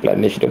always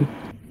replenish them.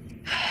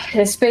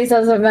 The space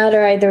doesn't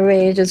matter either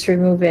way, just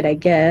remove it, I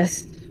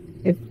guess.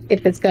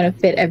 If it's gonna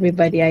fit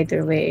everybody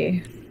either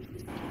way.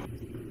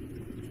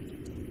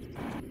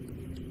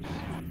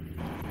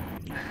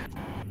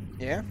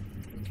 Yeah.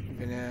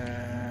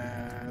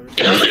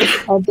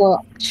 Although,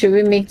 should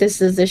we make this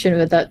decision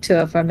without two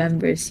of our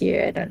members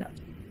here? I don't know.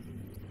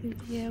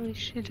 Yeah, we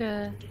should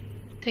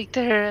Take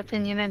their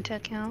opinion into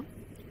account.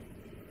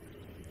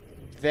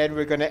 Then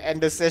we're gonna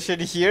end the session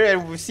here,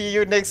 and we'll see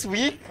you next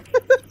week.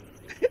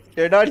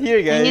 They're not here,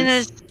 I mean,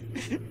 guys.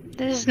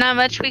 there's not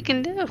much we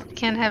can do.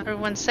 Can't have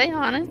everyone say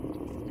on it.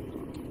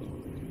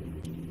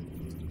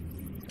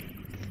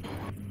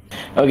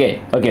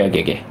 Okay.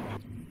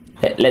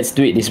 Let's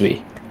do it this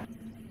way.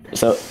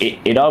 So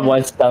it all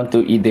boils down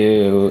to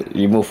either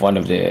remove one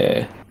of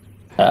the,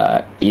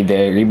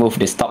 either remove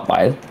the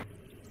stockpile,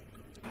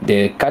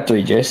 the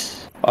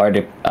cartridges, or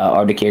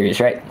the carriage,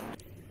 right?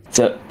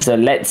 So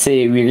let's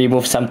say we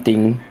remove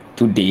something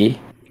today,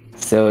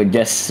 so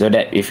just so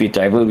that if we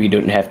travel we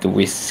don't have to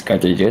waste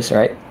cartridges,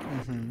 right?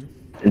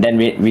 And then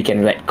we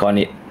can retcon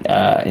it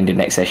in the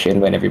next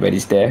session when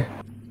everybody's there.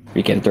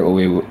 We can throw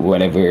away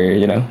whatever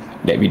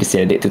that we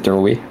decided to throw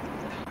away.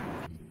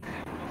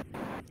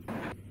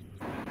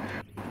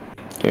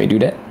 Can we do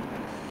that?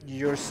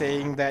 You're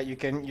saying that you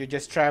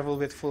just travel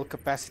with full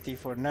capacity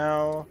for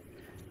now,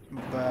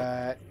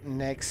 but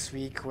next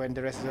week when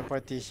the rest of the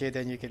party is here,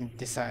 then you can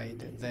decide.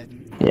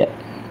 Then Yeah.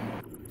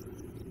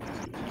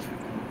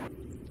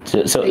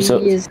 So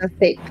use a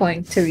fate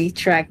point to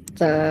retract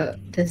the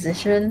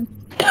decision.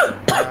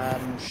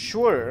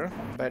 sure,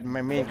 but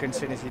my main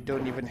concern is you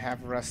don't even have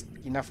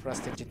enough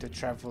rust engine to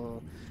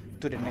travel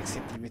to the next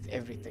city with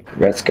everything.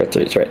 rust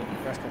cartridge, right?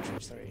 Rust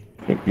cartridge, sorry.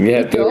 We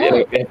have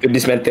to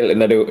dismantle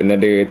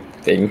another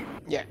thing.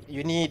 Yeah,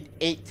 you need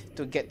 8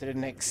 to get to the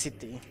next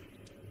city.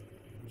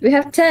 We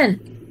have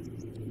 10.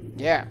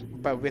 Yeah,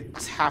 but with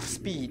half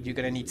speed, you're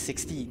gonna need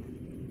 16.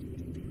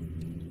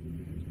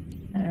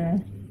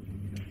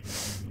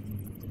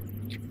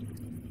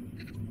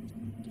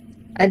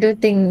 I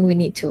don't think we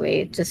need to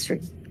wait.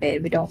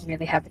 We don't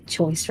really have a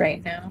choice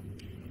right now.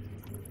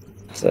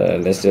 So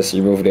let's just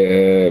remove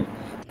the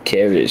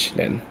carriage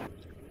then.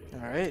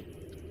 Alright,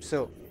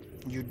 so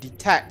you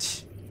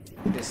detach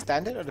the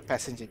standard or the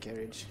passenger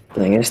carriage?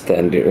 I guess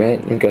standard, right?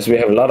 Because we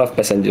have a lot of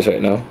passengers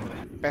right now.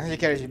 Passenger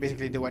carriage is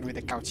basically the one with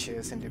the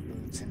couches and the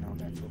boots and all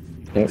that.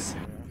 Yep.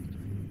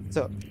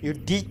 So you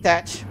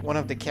detach one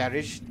of the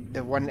carriage,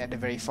 the one at the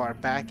very far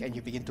back, and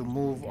you begin to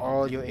move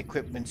all your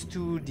equipments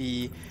to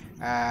the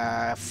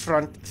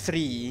front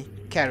 3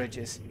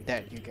 carriages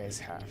that you guys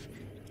have,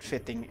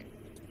 fitting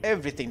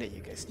everything that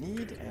you guys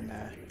need and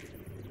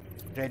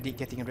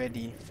getting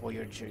ready for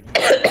your journey.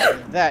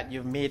 With that,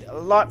 you've made a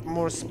lot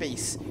more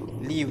space,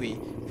 leeway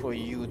for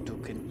you to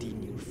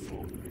continue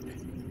forward.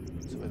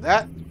 So with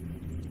that,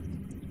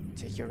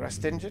 take your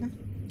rust engine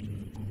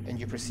and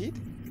you proceed.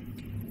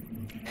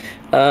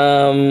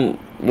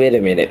 Wait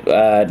a minute.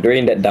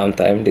 During that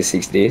downtime, the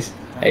 6 days,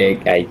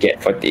 I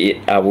get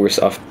 48 hours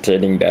of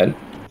training done.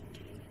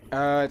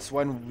 It's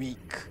 1 week.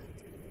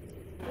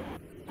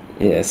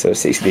 Yeah, so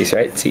 6 days,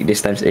 right? 6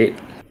 days times 8.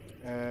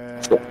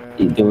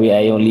 The way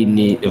I only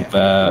need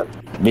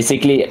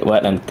basically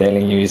what I'm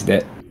telling you is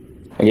that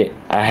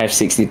I have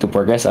 60 to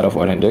progress out of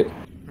 100.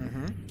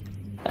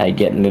 I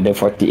get another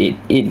 48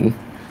 in.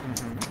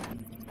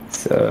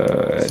 So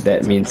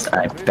that means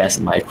I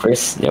passed my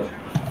first. Yep.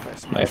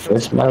 My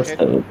first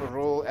milestone.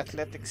 Roll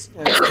athletics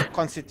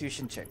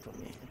constitution check for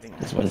me. I think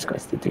This one's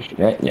constitution,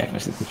 right? Yeah,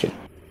 constitution.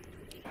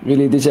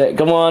 Really to check.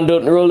 Come on,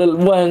 don't roll a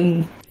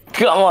 1.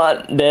 Come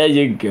on, there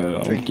you go.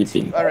 I'm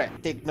keeping. All right,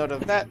 take note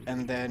of that,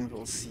 and then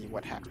we'll see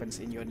what happens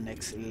in your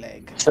next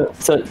leg. So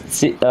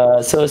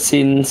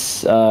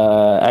since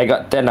I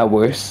got 10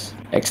 hours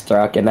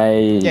extra, can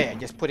I? Yeah,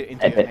 just put it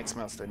into your next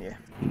milestone. Yeah.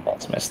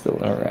 Next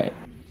milestone. All right.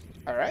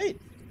 All right.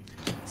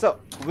 So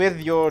with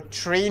your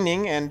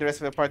training and the rest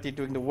of the party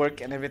doing the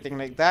work and everything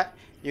like that,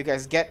 you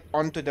guys get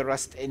onto the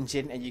rust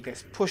engine and you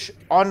guys push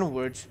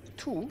onwards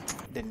to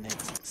the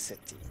next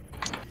city.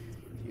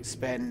 You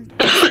spend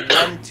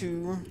 1,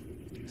 2,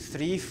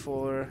 3,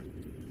 4,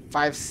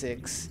 5,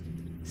 6,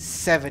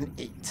 7,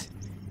 8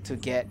 to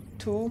get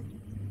to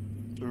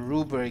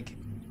Ruberg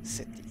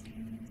City.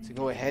 So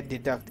go ahead,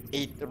 deduct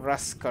 8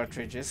 rust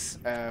cartridges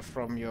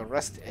from your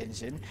rust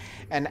engine,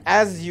 and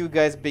as you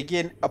guys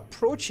begin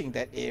approaching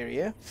that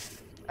area,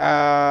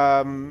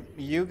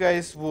 you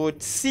guys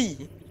would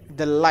see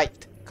the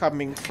light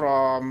coming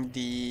from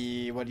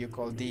the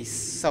the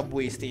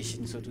subway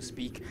station, so to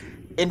speak,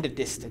 in the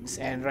distance,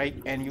 and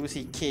you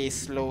see Kay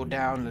slow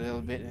down a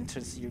little bit and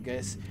turns to you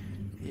guys.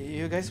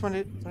 You guys want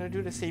to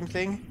do the same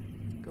thing?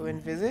 Go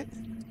and visit?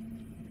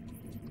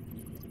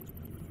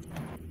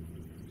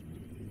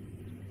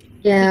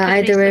 Yeah,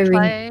 We could either way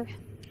resupply.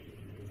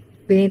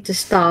 we need to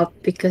stop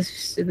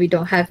because we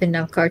don't have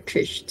enough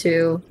cartridge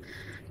to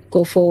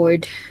go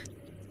forward.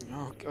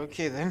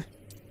 Okay then.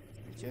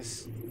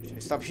 Just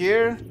stop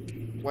here.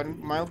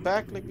 1 mile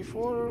back like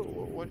before.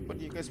 What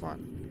do you guys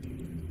want?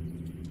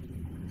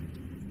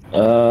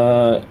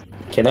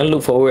 Can I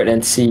look forward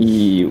and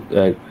see?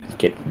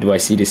 Do I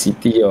see the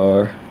city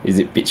or is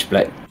it pitch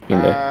black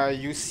in there?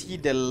 You see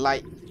the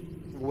light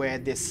where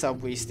the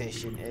subway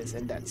station is,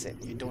 and that's it.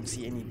 You don't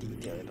see any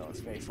detail at all.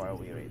 It's very far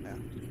away right now.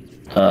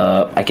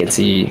 I can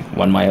see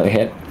 1 mile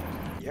ahead.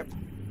 Yep.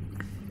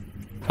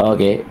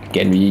 Okay,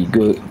 can we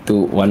go to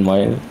 1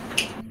 mile?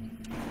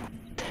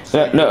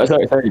 No,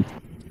 sorry.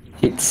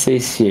 It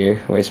says here,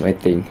 where's my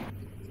thing?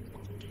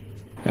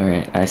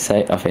 Alright,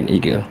 eyesight of an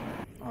eagle.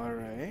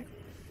 Alright.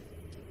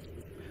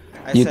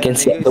 You can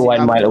see up to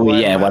 1 mile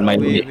away, yeah, 1 mile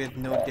away. with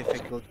no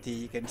difficulty.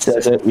 You can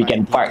So we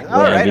can find park details.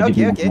 Alright, where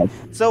we okay. do.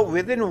 So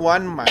within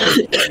 1 mile,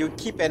 you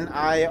keep an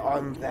eye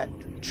on that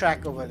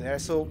track over there.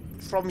 So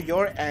from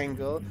your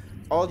angle,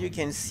 all you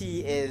can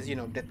see is, you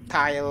know, the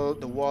tile,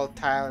 the wall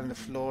tile and the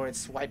floor.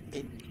 It's white,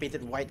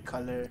 painted white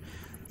color.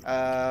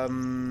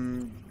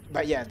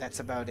 But yeah, that's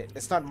about it.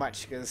 It's not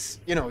much because,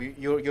 you know,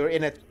 you're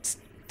in a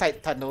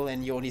tight tunnel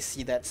and you only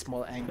see that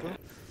small angle.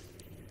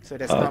 So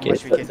there's not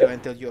much we can do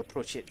until you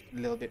approach it a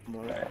little bit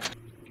more.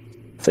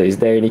 So is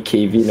there any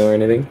cave-in or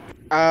anything?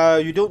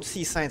 You don't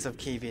see signs of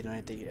cave-in or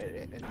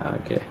anything.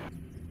 Okay.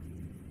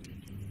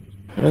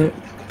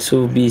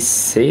 To be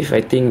safe,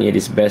 I think it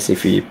is best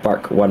if we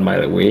park 1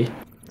 mile away.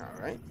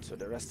 Alright, so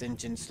the rust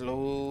engine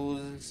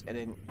slows and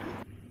then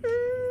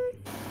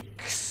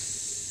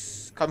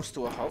comes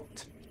to a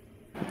halt.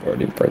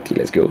 Boarding party,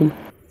 let's go.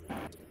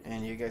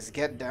 And you guys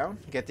get down,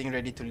 getting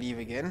ready to leave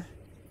again.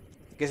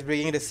 You guys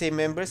bringing the same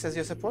members as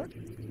your support?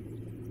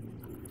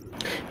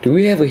 Do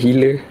we have a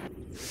healer?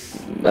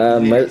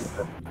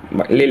 Lilith.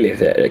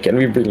 Lilith, can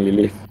we bring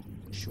Lilith?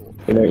 Sure.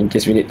 You know, in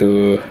case we need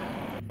to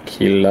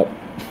heal up.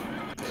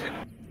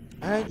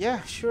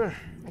 Yeah, sure.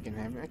 I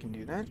can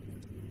do that.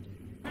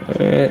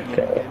 Alright,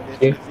 Lilith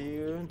with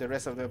you. The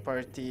rest of the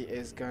party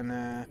is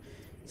gonna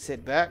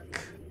sit back.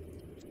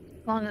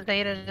 As long as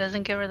Ada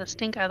doesn't give her the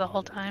stink eye the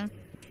whole time.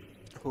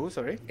 Who?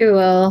 Sorry. She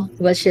will,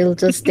 but she'll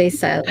just stay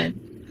silent.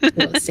 She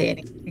won't say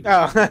anything.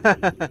 Oh.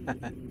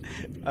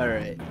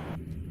 Alright.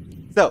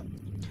 So,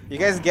 you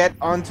guys get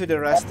onto the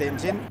rust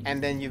engine,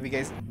 and then you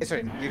guys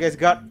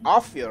got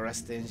off your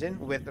rust engine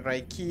with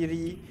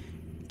Raikiri,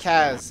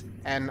 Kaz,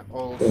 and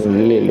also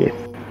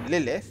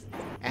Lilith.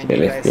 And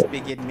you guys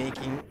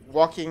begin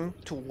walking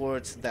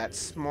towards that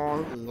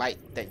small light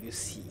that you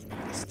see in the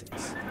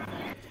distance.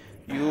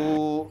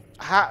 You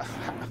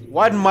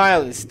 1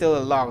 mile is still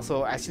long,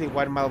 so actually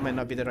 1 mile might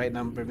not be the right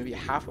number. Maybe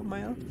half a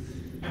mile.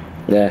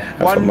 Yeah,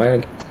 half a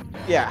mile.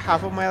 Yeah,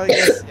 half a mile. I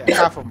guess. Yeah,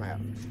 half a mile.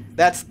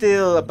 That's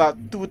still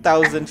about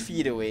 2,000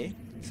 feet away.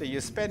 So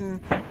you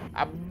spend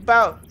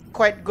about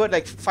quite good,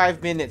 like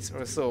 5 minutes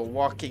or so,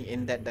 walking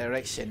in that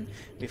direction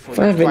before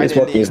 5 you minutes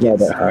finally walking is not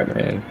that hard,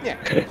 man.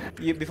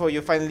 Yeah, before you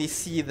finally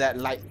see that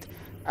light.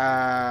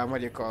 What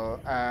do you call?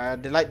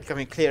 The light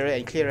becoming clearer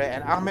and clearer.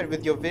 And Ahmed,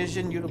 with your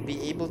vision, you'll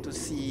be able to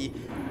see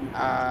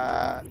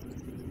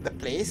the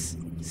place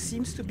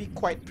seems to be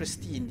quite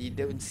pristine. You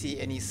don't see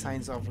any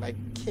signs of like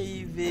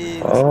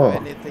cave-ins or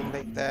anything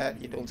like that.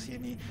 You don't see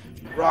any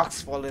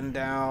rocks falling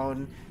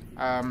down.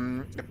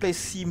 The place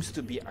seems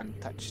to be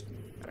untouched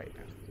right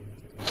now.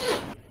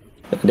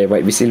 There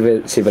might be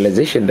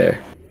civilization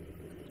there.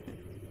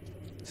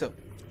 So,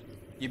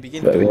 you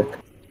begin But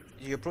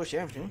you approach,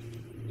 yeah?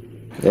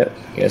 Yep,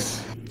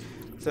 yes.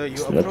 So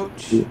you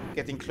approach,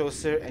 getting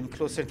closer and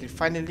closer until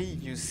finally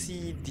you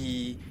see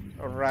the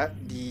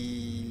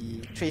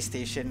train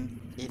station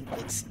in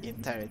its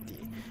entirety.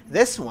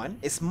 This one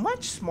is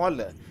much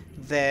smaller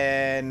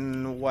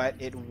than what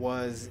it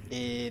was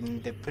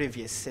in the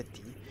previous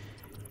city.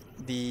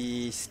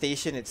 The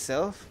station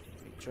itself,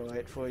 let me draw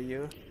it for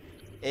you,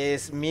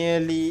 is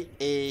merely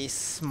a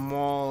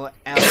small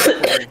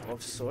alcove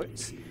of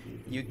sorts.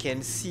 You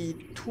can see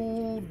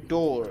 2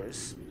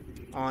 doors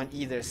on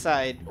either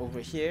side over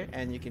here,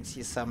 and you can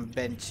see some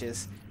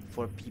benches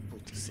for people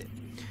to sit.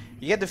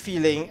 You get the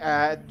feeling,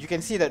 you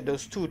can see that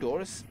those 2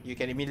 doors, you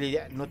can immediately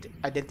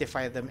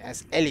identify them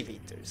as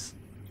elevators.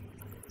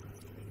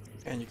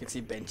 And you can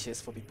see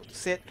benches for people to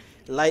sit.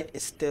 Light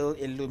is still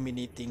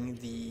illuminating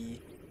the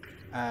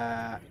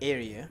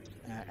area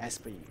as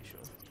per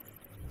usual.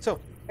 So,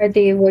 Are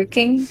they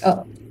working?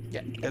 Oh,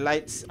 yeah, the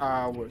lights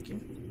are working.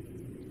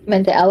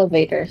 meant the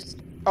elevators.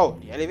 Oh,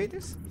 the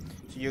elevators?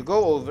 So you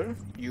go over,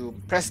 you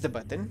press the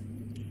button.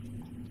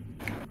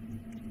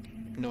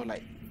 No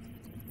light.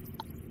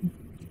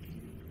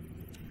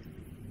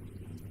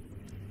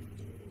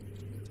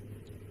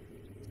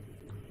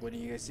 What do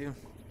you guys do?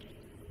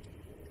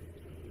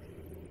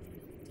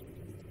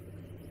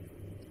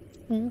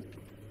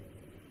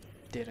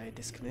 Did I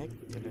disconnect?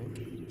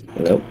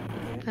 Hello? Nope.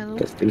 Hello?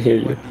 I still hear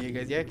you. What do you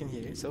guys? Yeah, I can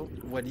hear you. So,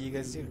 what do you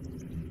guys do?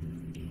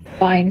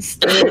 Find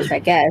stairs, I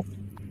guess.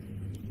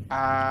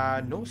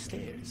 No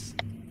stairs.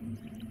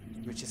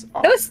 Which is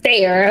No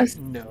stairs.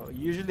 No,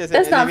 usually there's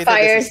That's an not elevator,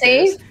 fire there's a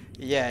stairs. safe.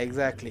 Yeah,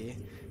 exactly.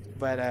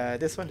 But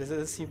this one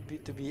doesn't seem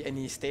to be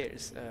any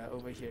stairs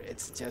over here.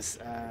 It's just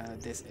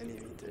this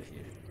elevator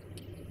here.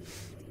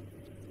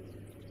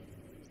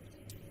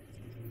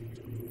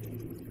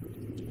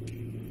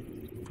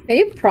 Can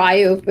you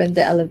pry open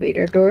the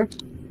elevator door?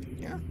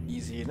 Yeah,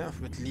 easy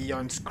enough with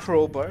Leon's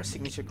crowbar,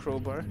 signature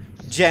crowbar,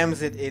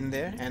 jams it in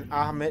there, and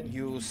Ahmed,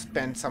 you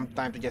spend some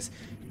time to just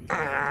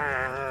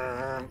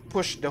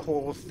push the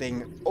whole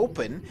thing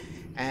open,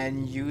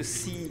 and you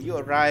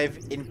arrive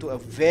into a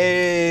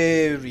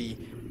very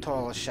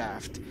tall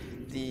shaft.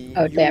 You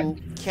damn.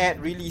 can't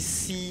really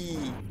see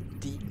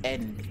the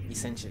end,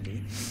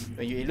 essentially.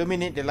 When you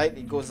illuminate the light,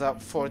 it goes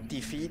up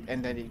 40 feet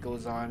and then it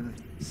goes on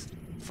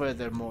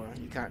furthermore.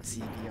 You can't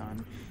see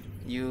beyond.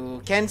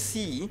 You can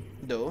see,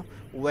 though,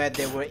 where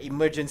there were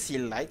emergency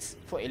lights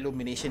for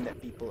illumination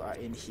that people are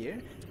in here.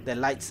 The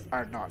lights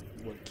are not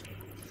working.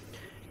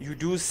 You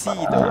do see,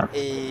 though,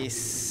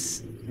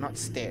 not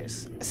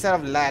stairs, a set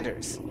of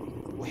ladders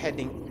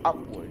heading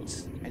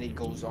upwards, and it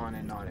goes on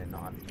and on and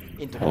on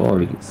into the Oh,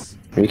 rooms.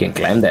 we can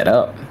climb that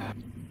up.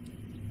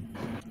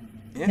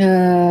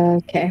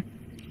 Okay.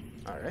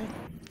 Alright.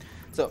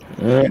 So,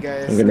 Yeah, you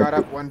guys I'm gonna got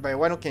up one by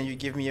one. Can you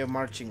give me a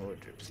marching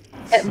order,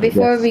 please?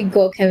 Before Yes. we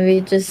go, can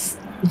we just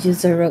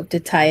use a rope to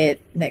tie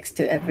it next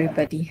to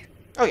everybody?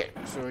 Okay,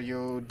 so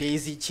you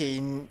daisy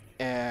chain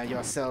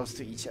yourselves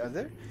to each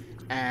other,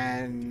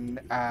 and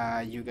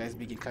you guys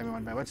begin climbing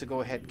one by one. So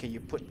go ahead, can you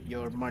put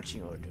your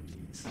marching order,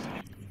 please?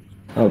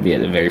 I'll be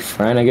at the very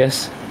front, I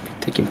guess.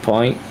 Taking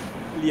point.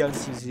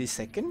 Leon's usually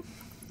second.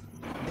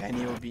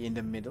 Danny will be in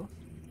the middle.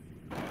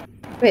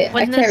 Wait, I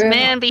Wouldn't can't this remember.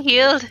 man be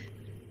healed?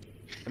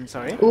 I'm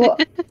sorry.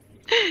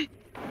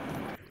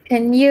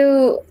 Can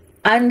you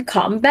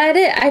uncombat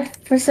it?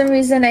 For some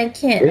reason I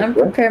can't Yeah, what?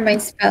 unprepare my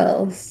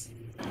spells.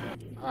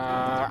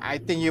 I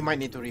think you might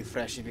need to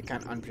refresh if you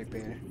can't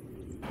unprepare.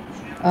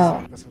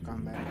 Oh. Because of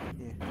combat.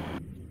 Yeah.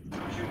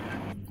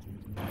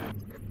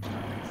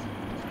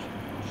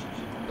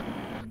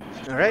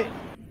 Alright.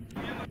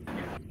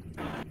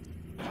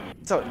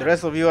 So the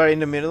rest of you are in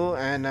the middle,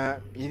 and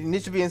you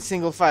need to be in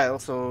single file.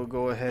 So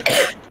go ahead,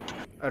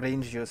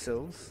 arrange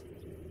yourselves.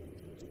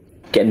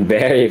 Can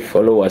Barry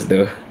follow us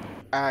though?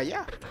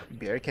 Yeah,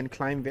 bear can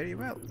climb very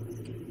well.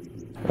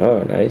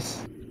 Oh,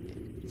 nice.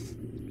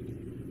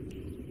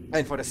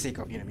 And for the sake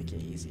of making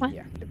it easy, What?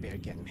 yeah, the bear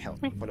can help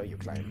follow you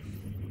climb.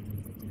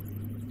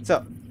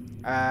 So,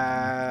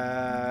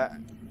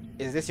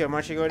 is this your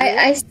marching order?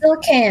 I still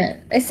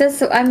can't. It says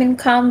so I'm in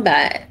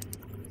combat.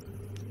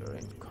 You're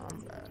in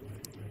combat.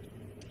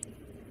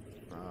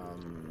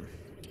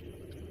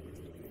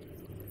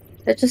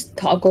 That just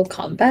toggle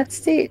combat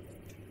state.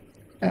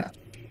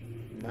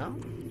 No.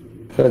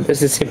 So that's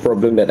the same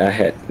problem that I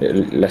had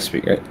last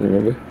week, right?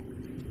 Remember?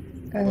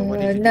 Well, what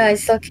did you No, do? I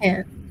still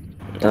can't.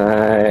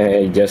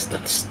 I just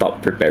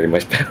stopped preparing my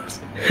spells.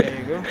 There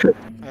you go.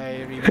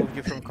 I removed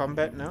you from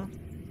combat now.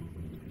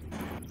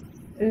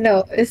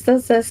 No, it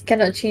still says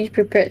cannot change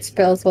prepared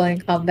spells while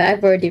in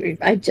combat.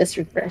 I just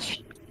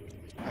refreshed.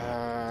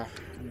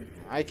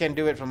 I can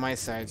do it from my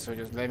side, so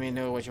just let me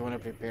know what you want to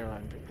prepare or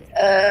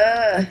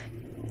unprepare.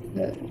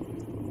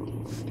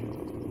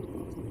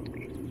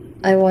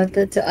 I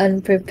wanted to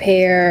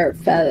unprepare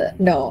feather.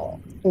 No,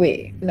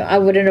 wait, no, I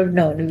wouldn't have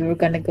known we were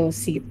gonna go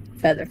see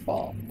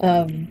Featherfall.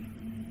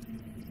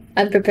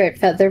 Unprepared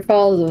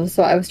Featherfall was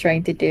what I was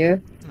trying to do,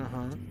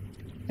 Uh-huh.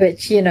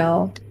 which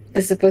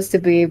is supposed to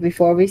be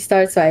before we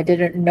start, so I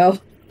didn't know.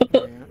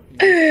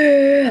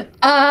 Yeah.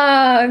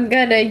 I'm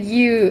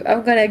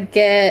gonna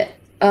get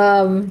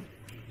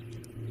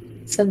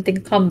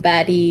something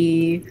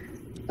combat-y,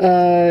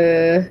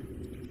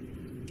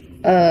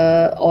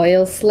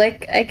 oil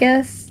slick, I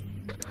guess.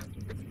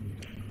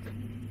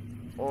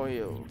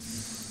 Oil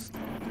slick.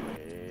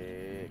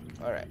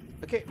 Alright,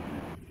 okay.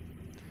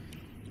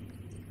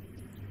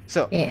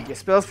 So, Yeah. your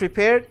spells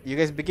prepared, you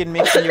guys begin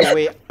making your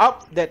way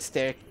up that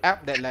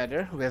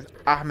ladder with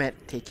Ahmed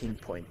taking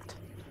point.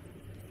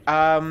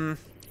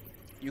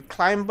 You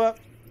climb up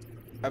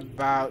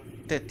about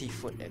 30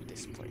 foot at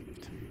this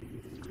point,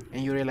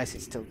 and you realize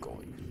it's still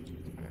going.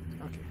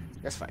 Okay,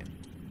 that's fine.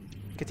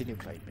 Continue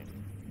climbing.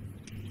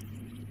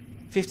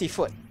 50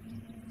 foot.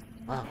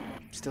 Wow,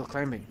 still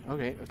climbing.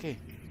 Okay.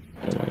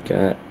 Oh my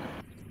god.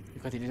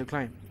 You continue to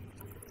climb.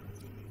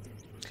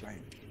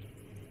 Climb.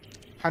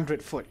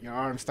 100 foot. Your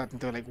arm's starting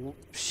to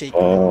shake a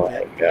little Oh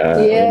bit. my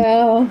god.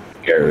 Yeah.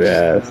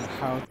 Yes.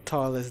 How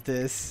tall is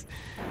this?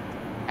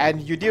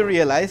 And you do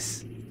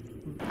realize,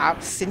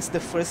 up since the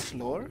first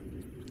floor,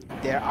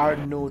 there are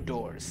no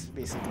doors,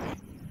 basically.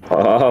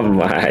 Oh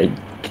my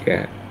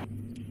god.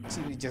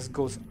 So it just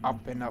goes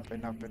up and up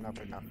and up and up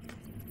and up.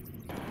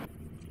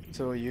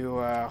 So you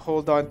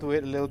hold on to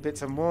it a little bit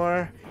some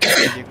more,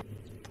 and you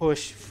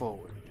push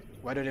forward.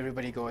 Why don't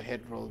everybody go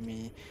ahead, roll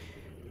me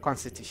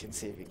Constitution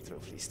saving throw,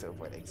 please, to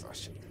avoid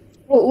exhaustion.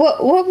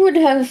 What would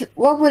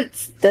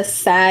the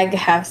SAG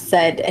have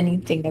said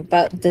anything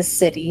about the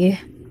city?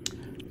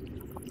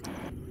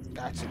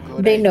 That's a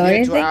good They know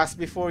idea to anything? ask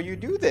before you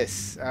do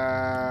this.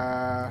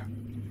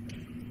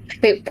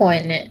 Fate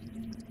point it.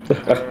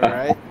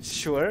 Alright,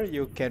 sure,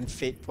 you can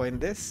fate point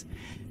this.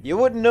 You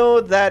would know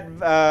that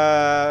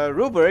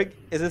Ruberg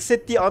is a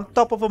city on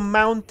top of a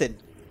mountain.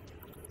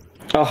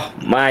 Oh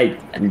my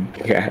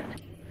god.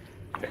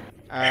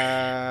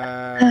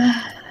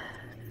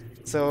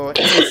 So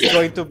it's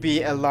going to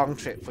be a long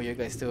trip for you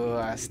guys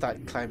to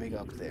start climbing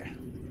up there.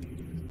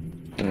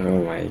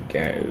 Oh my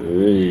god,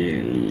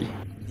 really?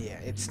 Yeah,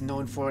 it's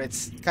known for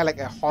it's kind of like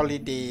a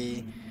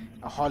holiday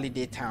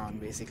town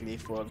basically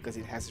because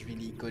it has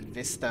really good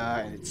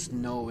vista and it's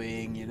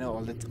snowing,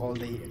 all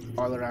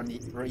around the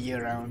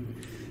year round.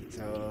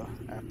 So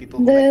people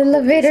who The like cold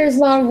elevator's places-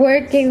 not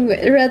working.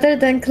 Rather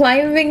than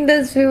climbing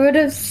this, we would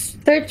have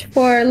searched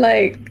for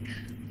like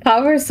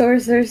power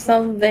source or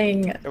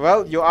something.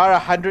 Well, you are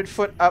 100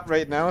 foot up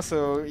right now,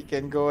 so you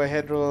can go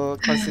ahead roll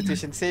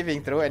Constitution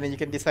saving throw, and then you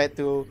can decide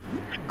to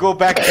go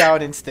back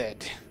down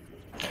instead.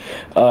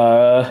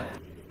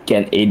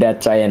 Can Ada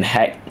try and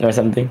hack or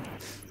something?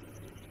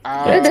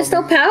 There's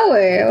no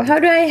power. How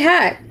do I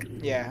hack?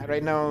 Yeah,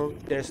 right now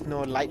there's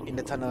no light in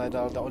the tunnel at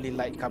all. The only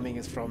light coming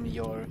is from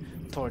your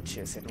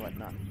torches and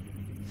whatnot.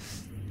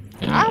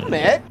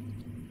 Ahmed!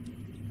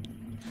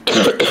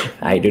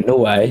 I don't know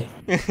why.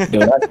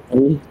 Don't ask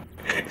me.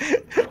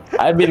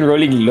 I've been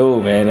rolling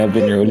low, man. I've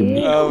been rolling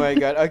low. Oh my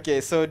god.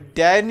 Okay, so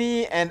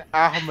Danny and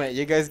Ahmed,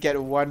 you guys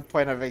get 1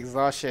 point of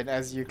exhaustion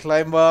as you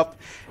climb up.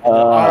 Your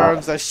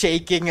arms are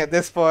shaking at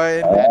this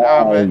point. And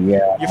Ahmed,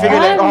 yeah. you figure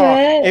like, oh,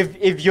 Ahmed.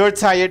 if you're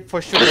tired,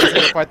 for sure the rest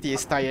of the party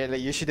is tired.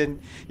 Like you shouldn't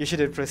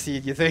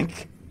proceed. You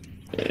think?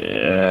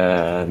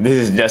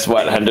 This is just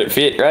what 100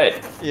 feet, right?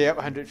 Yep,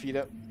 100 feet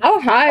up. How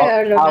high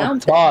are the How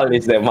mountains? tall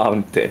is the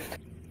mountain?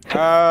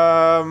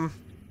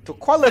 To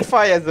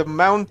qualify as a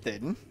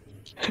mountain,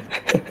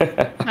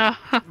 Oh,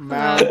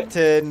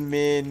 mountain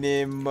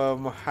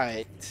minimum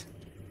height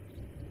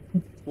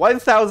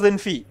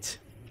 1,000 feet.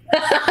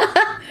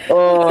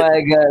 Oh my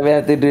god, we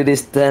have to do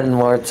this 10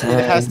 more It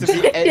has to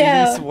times. be at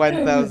Yeah. least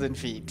 1,000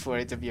 feet for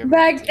it to be a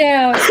Back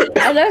down.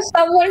 Unless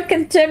someone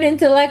can turn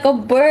into like a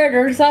bird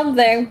or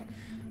something.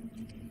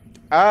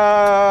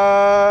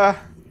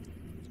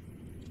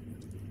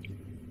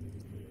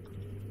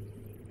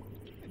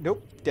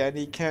 Nope,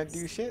 Danny can't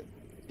do shit.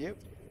 Yep.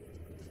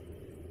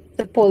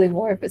 The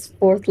polymorph is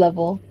 4th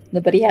level.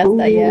 Nobody has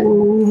that yet.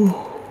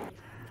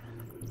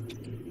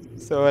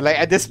 So like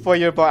at this point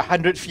you're about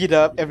 100 feet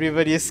up,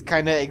 everybody is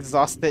kind of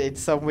exhausted in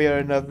some way or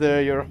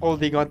another. You're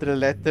holding onto the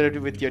letter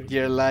with your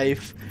dear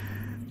life.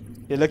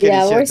 You're looking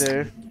Yeah, at we're each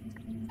other.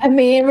 I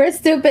mean, we're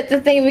stupid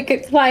to think we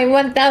could climb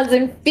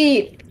 1,000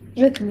 feet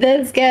with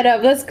this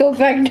getup. Let's go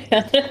back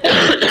down.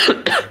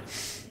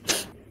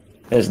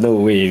 There's no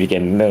way we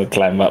can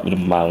climb up the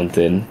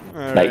mountain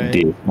like Alright.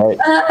 this, right?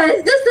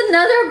 Is this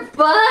another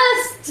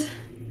bust?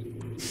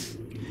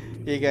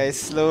 You guys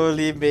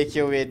slowly make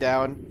your way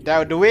down.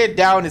 The way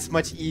down is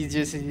much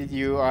easier since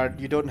you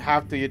don't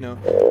have to,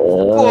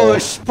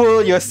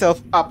 pull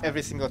yourself up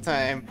every single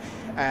time.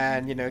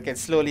 And you can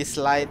slowly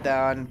slide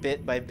down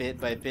bit by bit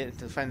by bit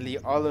until finally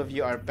all of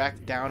you are back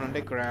down on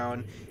the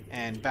ground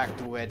and back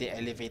to where the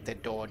elevator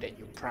door that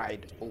you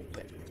pried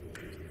open.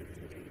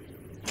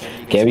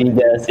 Can we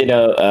just,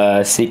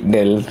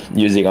 signal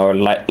using our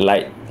light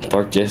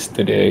torches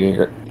to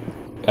the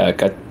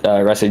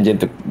rust engine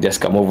to just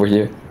come over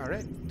here?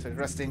 Alright, so the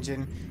rust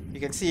engine, you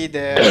can see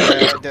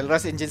the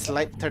rust engine's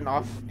light turn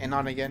off and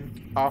on again,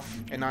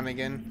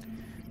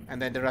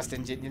 and then the rust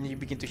engine, and you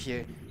begin to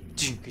hear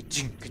jing,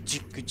 ka-jing,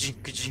 ka-jing, ka-jing,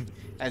 ka-jing,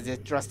 as the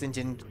rust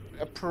engine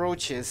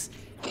approaches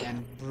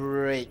and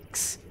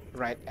breaks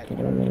right at you.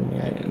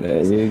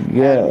 There you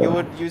And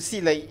go. you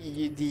see like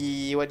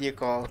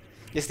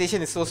the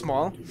station is so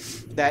small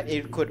that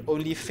it could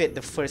only fit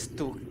the first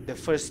two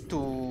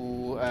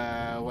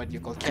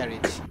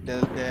carriage.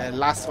 The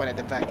last one at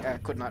the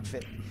back could not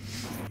fit.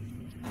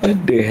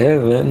 What the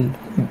hell, man?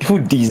 Who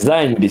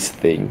designed this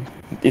thing?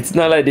 It's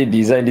not like they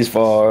designed this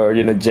for,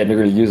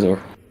 general user.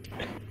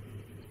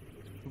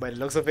 By the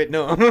looks of it,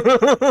 no.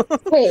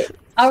 Wait,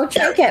 our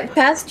train can't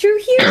pass through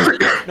here?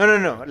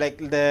 No. Like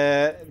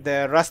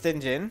the rust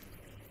engine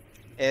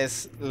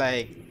is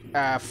like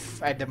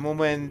at the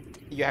moment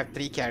you have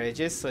 3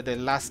 carriages, so the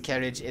last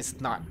carriage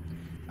is not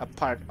a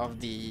part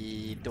of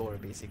the door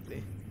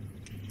basically.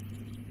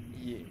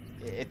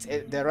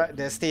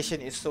 The station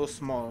is so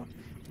small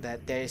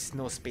that there is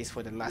no space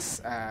for the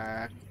last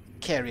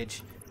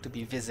carriage to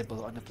be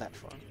visible on the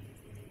platform.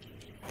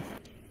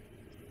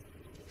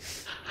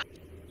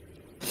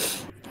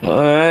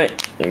 Alright,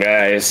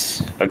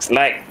 guys. Looks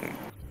like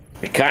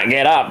we can't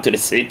get up to the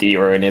city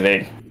or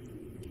anything.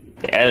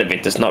 The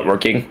elevator's not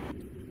working.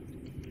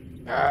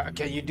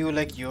 Can you do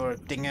like your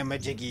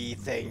thingamajiggy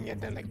thing and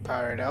then like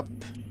power it up?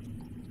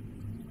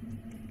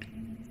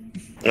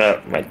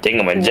 My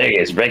thingamajig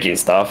is breaking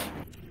stuff.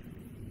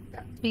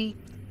 we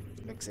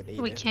Looks at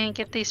we Aiden. can't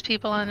get these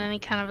people on any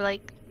kind of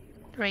like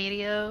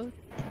radio.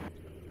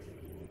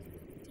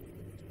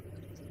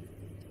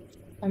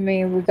 I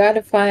mean, we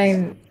gotta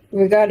find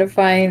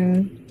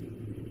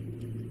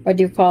what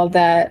do you call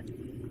that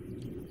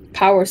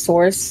power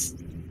source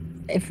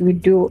if we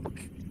do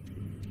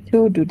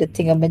the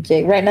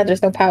thingamajig. Right now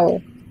there's no power.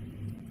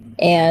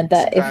 And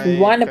if we Sky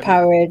want to could-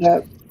 power it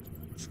up,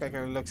 This guy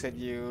kind of looks at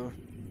you,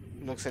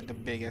 looks at the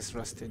biggest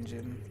rust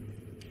engine,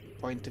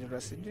 point to the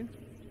rust engine.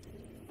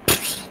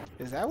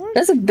 Does that work?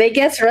 that's a big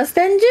ass rust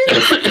engine?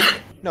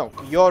 No,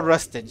 your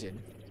rust engine.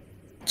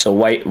 So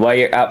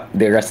wire up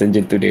the rust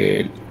engine to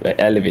the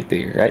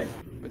elevator, right?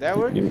 Would that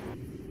work? You-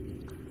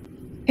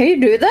 Can you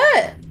do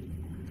that?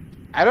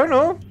 I don't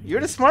know. You're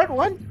the smart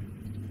one.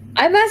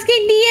 I'm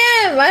asking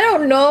DM. I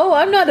don't know.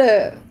 I'm not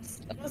a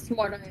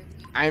smart.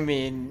 I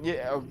mean,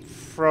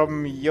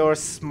 from your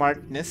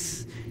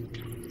smartness,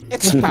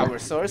 it's power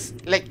source.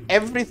 Like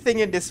everything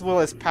in this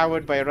world is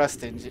powered by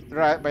Rust engine,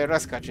 by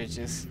Rust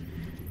cartridges.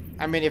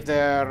 I mean, if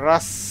the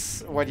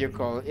Rust,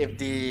 if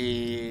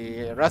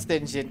the Rust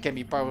engine can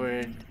be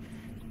powered,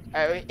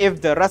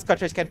 if the Rust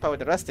cartridge can power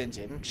the Rust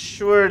engine,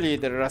 surely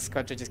the Rust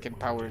cartridges can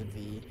power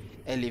the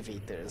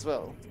elevator as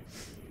well.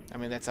 I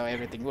mean, that's how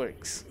everything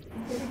works.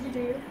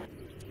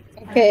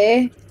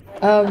 Okay.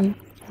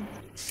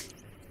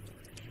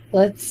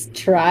 Let's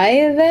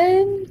try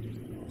then.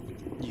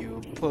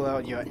 You pull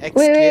out your X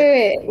Wait, kit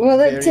wait, wait. Will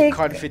it very take?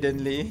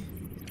 confidently.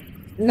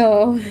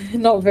 No,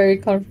 not very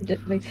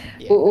confidently.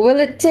 Yeah. Will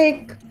it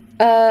take?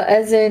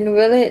 As in,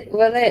 will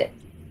it?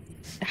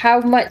 How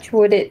much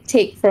would it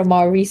take from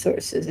our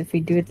resources if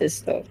we do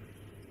this though?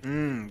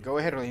 Go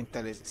ahead, roll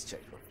intelligence check.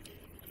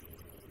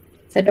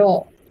 I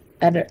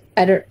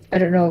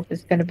don't know if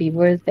it's gonna be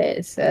worth it.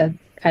 It's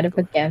kind of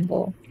a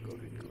gamble. Go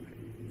ahead.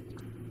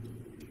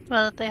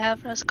 Well, if they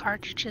have Rust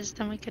cartridges,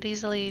 then we could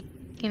easily,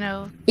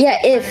 Yeah,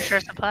 replenish our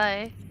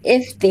supply.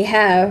 if they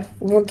have,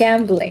 we're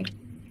gambling.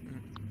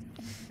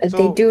 So-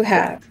 They do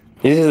have.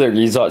 This is a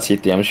resort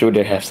city. I'm sure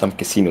they have some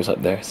casinos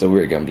up there, so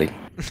we're gambling.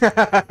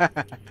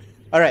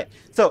 All right.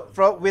 So,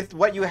 with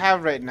what you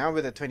have right now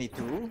with the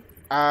 22,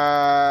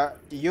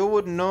 you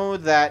would know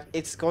that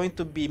it's going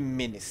to be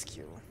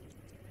minuscule.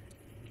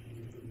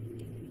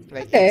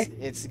 Like Okay.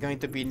 it's going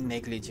to be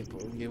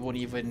negligible. You won't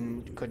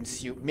even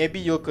consume. Maybe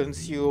you'll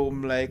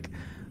consume like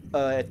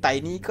a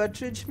tiny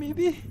cartridge,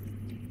 maybe.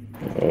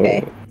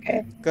 Okay.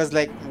 Okay. Because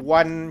like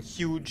one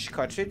huge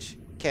cartridge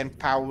can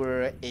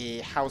power a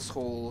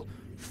household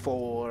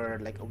for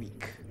like a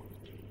week.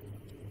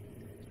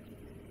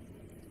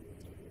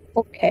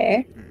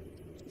 Okay.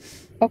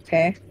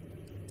 Okay.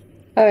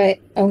 All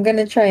right. I'm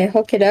gonna try and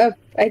hook it up.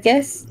 I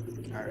guess.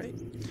 All right.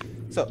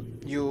 So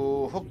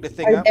you hook the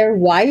thing Are up. there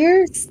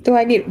wires? Do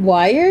I need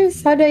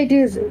wires? How do I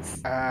do this?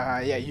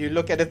 Yeah, you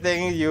look at the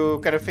thing, you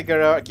kind of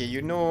figure out, okay,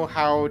 you know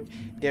how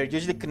they're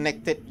usually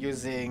connected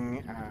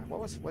using,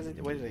 what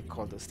did they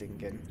call those things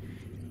again?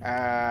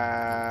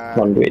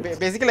 Conduits.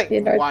 Basically like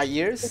You know-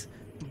 wires,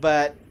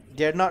 but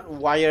they're not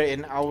wire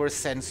in our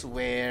sense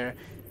where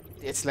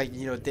it's like,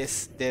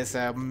 there's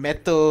a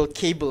metal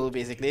cable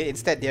basically.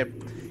 Instead,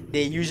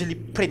 they usually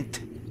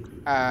print.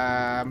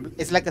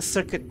 It's like a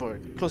circuit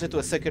board, closer to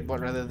a circuit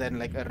board rather than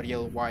like a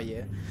real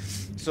wire.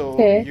 So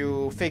Okay.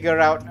 you figure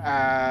out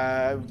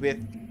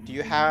do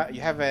you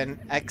have an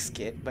X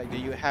kit, but do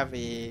you have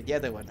the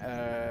other one?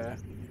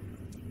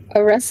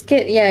 A rust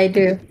kit? Yeah, I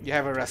do. You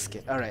have a Rust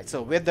kit. All right.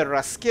 So with the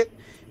Rust kit,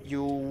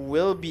 you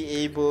will be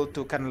able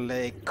to kind of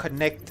like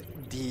connect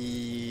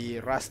the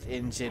Rust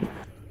engine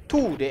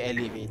to the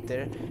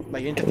elevator,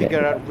 but you need to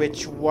figure out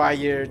which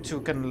wire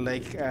to kind of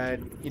like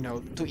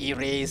to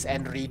erase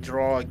and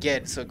redraw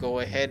again. So go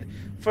ahead.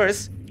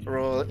 First,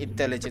 roll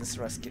intelligence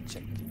Rust kit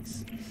check,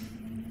 please.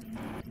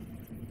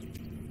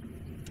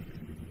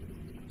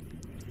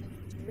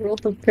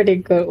 Rolled a pretty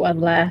good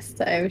one last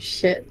time.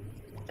 Shit.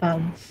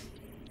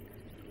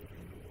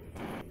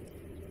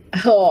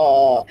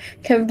 Oh,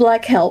 can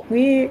Black help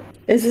me?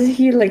 Isn't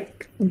he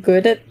like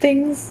good at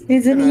things?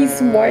 Isn't he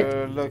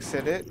smart? Looks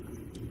at it.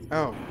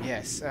 Oh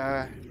yes.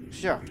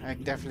 Sure. I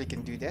definitely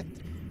can do that.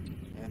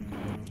 And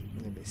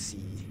let me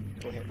see.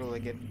 Go ahead. Roll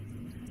again.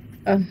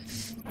 Oh,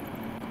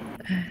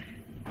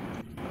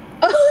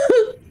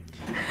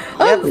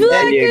 Black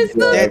that is is,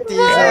 so That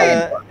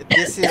smart!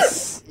 is, this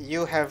is,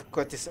 you have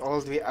got this all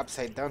the way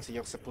upside down, so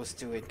you're supposed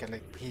to, it kind of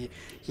like,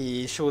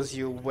 he shows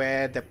you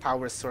where the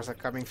power source are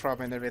coming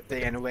from and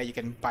everything, and where you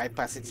can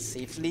bypass it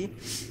safely.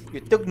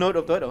 You took note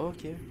of that. Oh,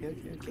 okay.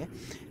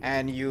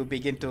 And you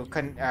begin to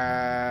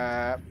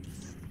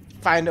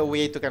find a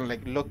way to kind of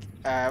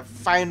like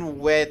find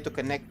where to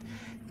connect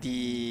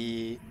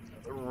the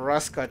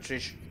Rust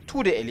cartridge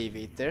to the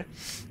elevator,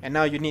 and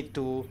now you need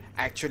to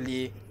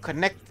actually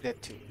connect the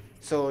two.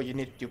 So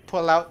you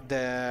pull out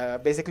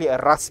basically a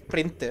Rust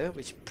printer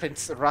which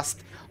prints Rust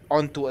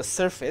onto a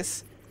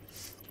surface,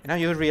 and now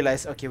you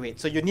realize, okay, wait,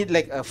 so you need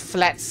like a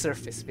flat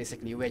surface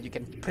basically where you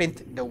can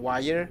print the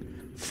wire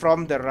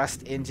from the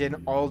Rust engine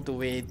all the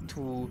way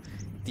to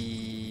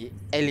the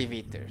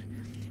elevator.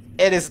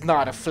 It is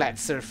not a flat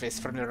surface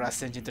from the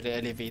Rust engine to the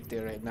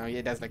elevator right now.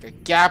 It has like a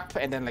gap,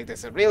 and then like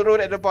there's a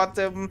railroad at the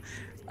bottom.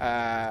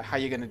 How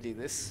you gonna do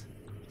this?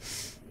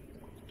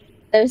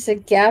 There's a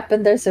gap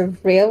and there's a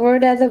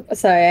railroad at the.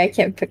 Sorry, I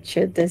can't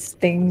picture these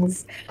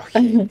things.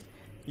 Okay.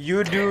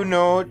 You do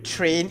know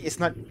train is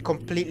not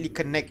completely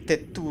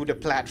connected to the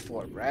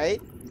platform,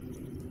 right?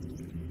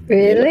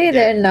 Really? Yeah.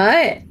 They're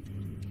not?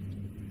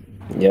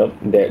 Yep.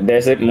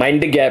 There's a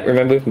mind the gap.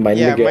 Remember, mind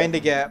Yeah, the gap. mind the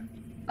gap.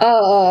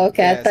 Oh,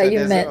 okay. Yeah, I thought so you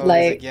there's meant always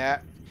a like.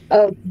 gap.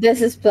 Oh,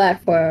 this is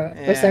platform.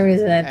 For some Yeah,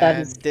 reason, I thought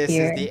and it's this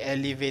here. is the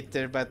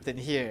elevator button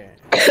here.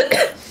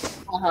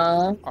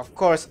 Uh-huh. Of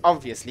course,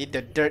 obviously,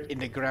 the dirt in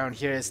the ground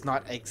here is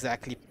not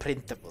exactly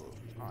printable.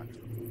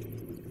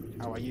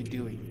 How are you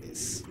doing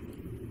this?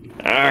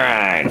 All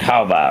right.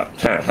 How about?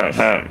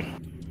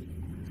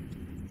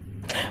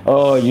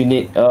 Oh, you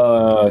need.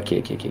 Oh,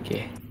 okay.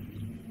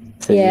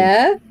 So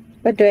Yeah.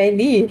 What do I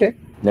need?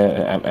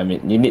 I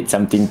mean, you need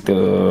something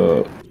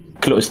to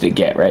close the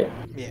gap, right?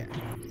 Yeah.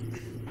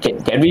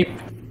 Can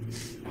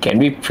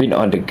we print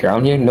on the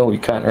ground here? No, we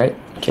can't, right?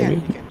 Can we?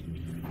 You can.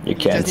 You You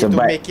can. just So, need to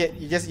but make it.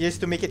 You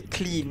just to make it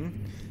clean,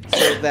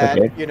 so that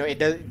Okay. you know it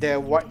does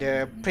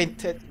the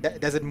printed that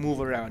doesn't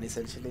move around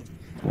essentially.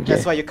 Okay.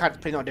 That's why you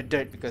can't print on the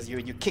dirt, because you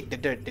kick the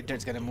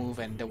dirt's gonna move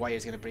and the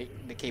wire's gonna break,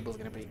 the cable's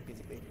gonna break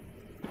basically.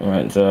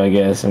 Alright, so I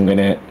guess I'm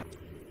gonna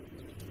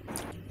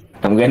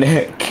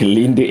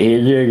clean the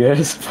area, I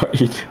guess, for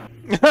it.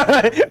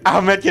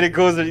 Ahmed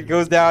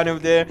goes down over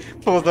there,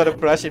 pulls out a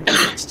brush and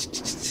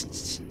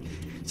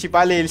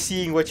Chipale,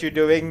 seeing what you're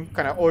doing,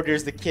 kind of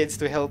orders the kids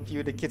to help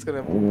you. The kid's gonna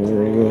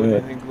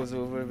and then goes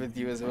over with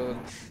you as well,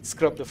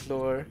 scrub the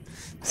floor,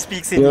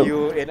 speaks in Yep.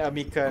 you in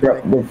Amika. Scrub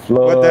Like, the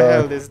floor. what the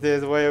hell is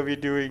this? Why are we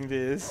doing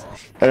this?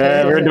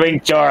 We're doing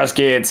chores,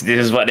 kids. This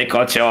is what they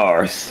call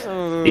chores.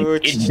 Oh,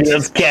 It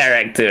builds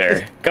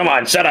character. Come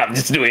on, shut up.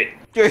 Just do it.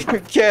 your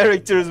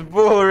character's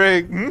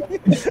boring.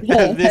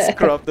 And they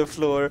scrub the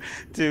floor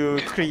to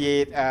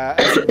create a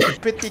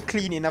pretty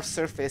clean enough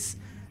surface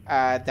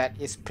that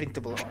is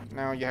printable on.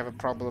 Now you have a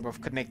problem of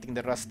connecting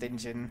the Rust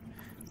engine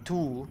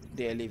to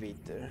the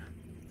elevator.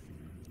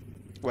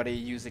 What are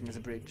you using as a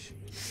bridge?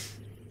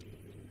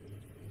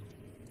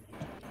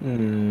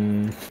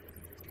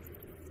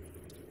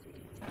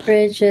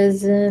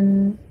 Bridges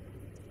and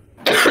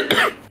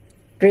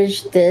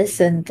bridge this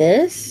and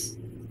this.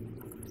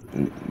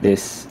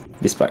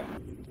 This part.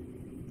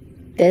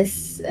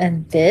 This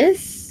and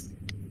this.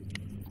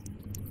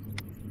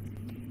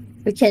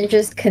 We can't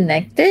just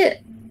connect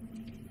it.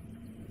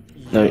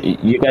 No,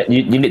 you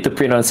need to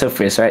print on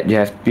surface, right?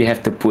 You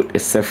have to put a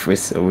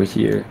surface over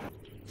here.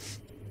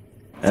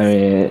 I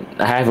mean,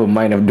 I have a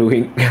mind of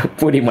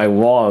putting my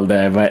wall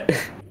there, but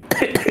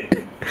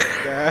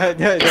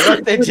The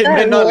Rust engine that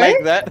might not like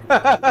work?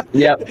 that.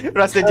 Yep.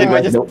 Rust engine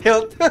might just Nope.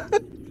 tilt.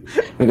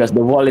 because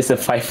the wall is a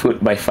 5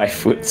 foot by 5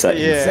 foot size.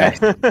 Yeah.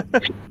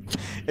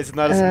 It's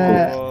not a small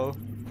wall.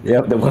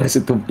 Yep, the wall is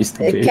too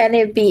big. Can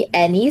it be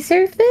any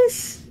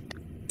surface?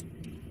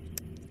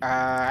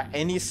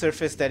 Any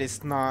surface that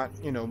is not,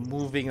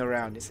 moving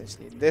around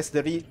essentially.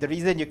 The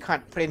reason you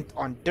can't print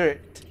on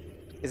dirt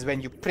is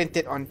when you print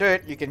it on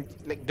dirt, you can,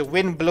 like, the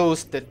wind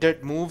blows, the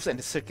dirt moves, and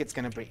the circuit's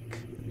gonna break.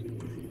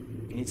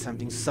 You need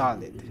something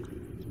solid.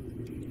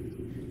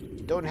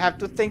 You don't have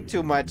to think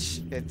too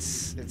much.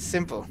 It's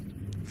simple.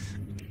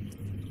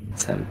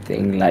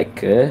 Something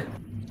like a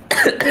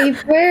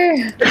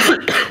Paper.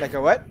 Like a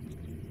what?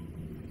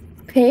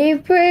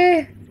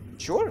 Paper.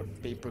 Sure,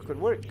 paper could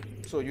work.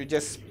 So you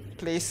just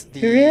place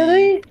the.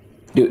 Really?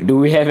 Do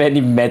we have any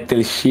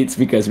metal sheets,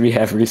 because we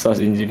have resource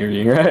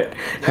engineering, right?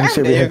 I'm Yeah,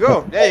 sure we there you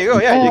have- go. There you go.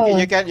 Yeah, Oh.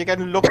 you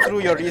can look through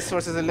your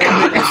resources a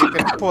little bit, and you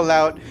can pull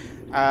out,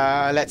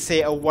 let's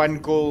say, a 1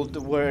 gold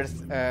worth.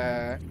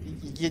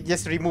 You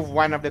just remove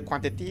one of the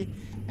quantity,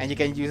 and you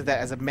can use that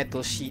as a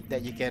metal sheet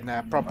that you can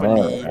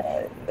properly.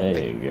 Alright,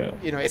 there you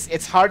go.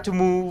 It's hard to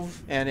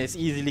move, and it's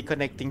easily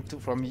connecting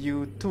from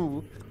you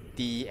to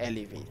the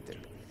elevator.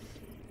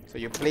 So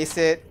you place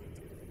it,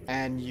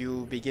 and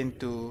you begin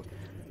to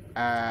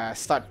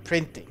start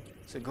printing.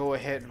 So go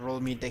ahead, roll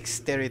me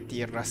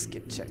dexterity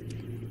rusket check,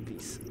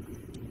 please.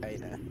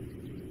 Ada.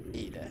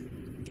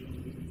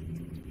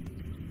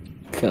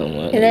 Come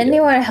on. Can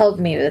anyone help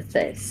me with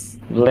this?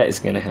 Let's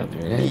gonna help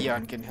you, right?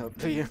 Leon can help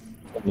you.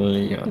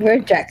 Leon. We're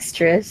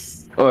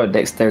dexterous. Oh,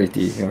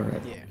 dexterity.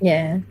 Alright. Yeah.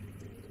 Yeah.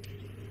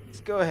 Let's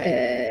go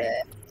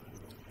ahead.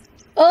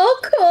 Oh,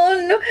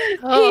 no.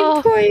 Oh.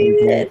 He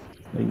pointed.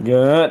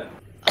 Good.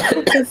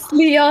 Because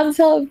Leon's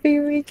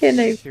helping me. Can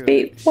I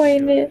fate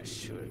point it?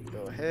 Sure.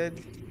 Go ahead.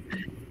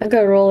 I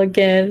gotta roll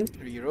again.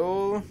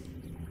 Reroll.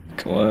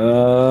 Come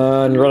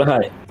on, roll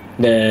high.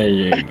 There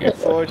you go.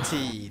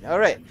 14.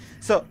 Alright.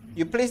 So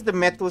you place the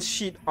metal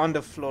sheet on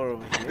the floor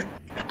over here.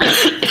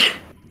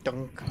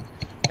 Dunk.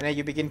 And then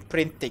you begin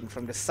printing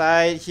from the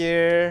side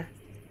here.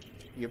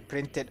 You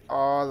print it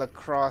all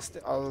across,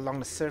 all along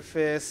the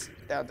surface,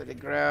 down to the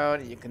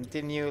ground, and you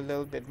continue a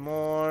little bit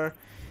more.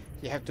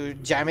 You have to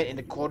jam it in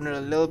the corner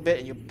a little bit,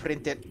 and you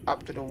print it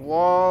up to the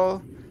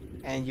wall.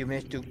 And you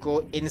manage to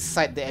go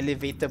inside the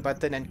elevator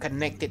button and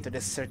connect it to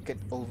the circuit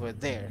over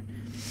there.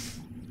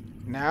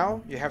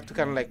 Now you have to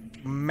kind of like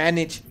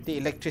manage the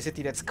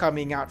electricity that's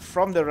coming out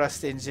from the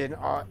Rust engine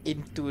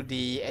into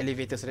the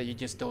elevator so that you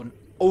just don't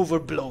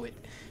overblow it,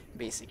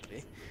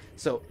 basically.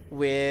 So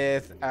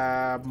with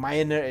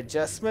minor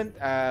adjustment,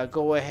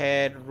 go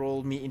ahead,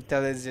 roll me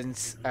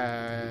intelligence,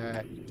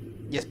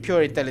 yes,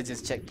 pure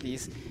intelligence check,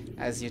 please,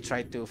 as you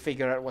try to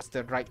figure out what's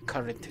the right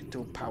current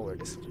to power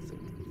this whole thing.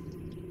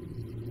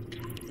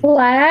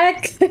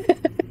 Black.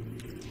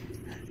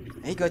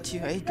 I got you.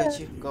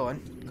 Go on,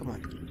 come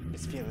on,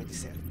 let's figure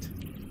this out.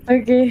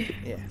 Okay.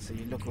 Yeah, so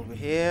you look over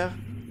here.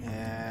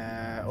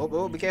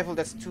 Oh, be careful,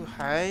 that's too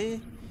high.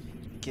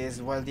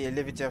 Because while the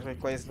elevator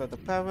requires a lot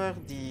of power,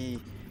 the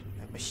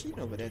machine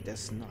over there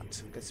does not.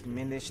 So let's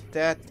manage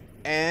that.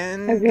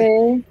 And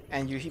Okay.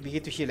 and you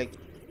begin to hear like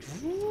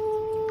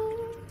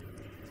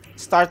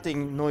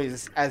starting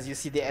noise as you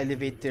see the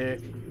elevator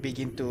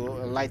begin to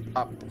light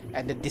up,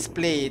 and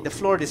the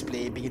floor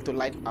display begin to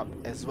light up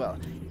as well.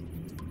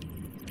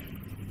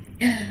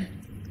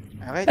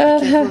 Alright, be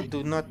careful,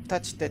 do not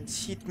touch that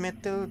sheet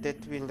metal,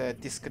 that will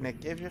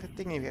disconnect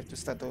everything and we have to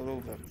start all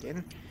over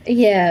again.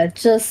 Yeah,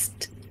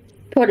 just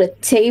put a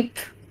tape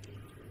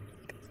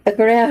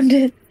around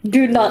it.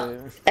 Do not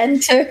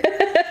enter.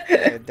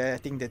 I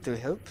think that will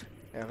help.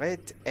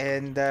 Alright,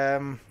 and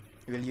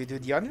will you do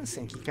the honors?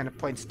 And he kind of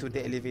points to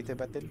the elevator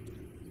button.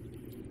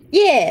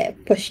 Yeah,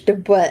 push the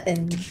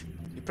button.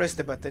 You press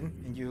the button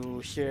and you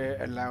hear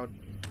a loud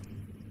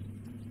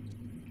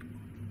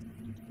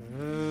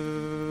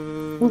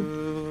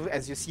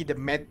as you see the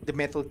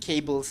metal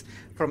cables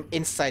from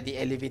inside the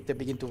elevator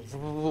begin to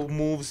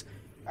moves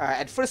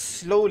at first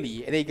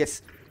slowly, and then it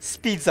gets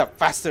speeds up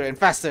faster and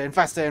faster and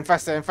faster and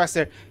faster and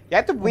faster. You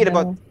have to wait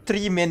about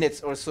 3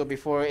 minutes or so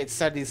before it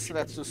suddenly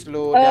starts to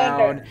slow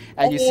down,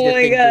 and you see the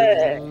thing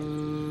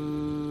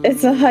go.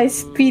 It's a high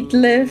speed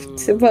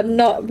lift, but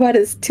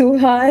it's too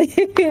high.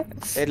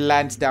 It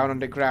lands down on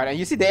the ground, and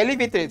you see the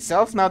elevator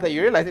itself. Now that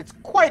you realize it's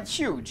quite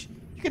huge,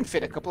 you can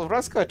fit a couple of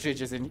rust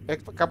cartridges in, a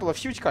couple of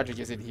huge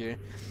cartridges in here.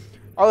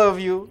 All of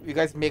you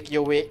guys make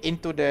your way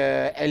into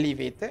the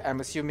elevator. I'm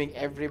assuming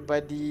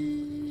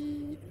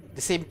everybody,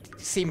 the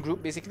same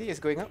group basically, is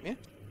going up. Yeah.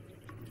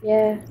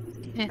 Yeah.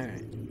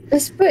 Alright.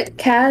 Let's put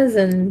Kaz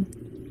and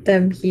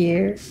them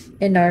here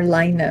in our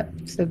lineup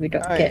so we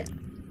don't get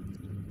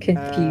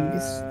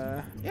confused.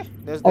 Yeah,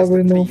 there's Or the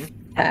remove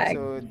three. tag.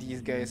 So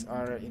these guys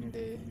are in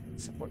the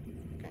support.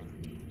 Okay.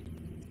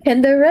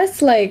 Can the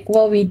rest, like,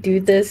 while we do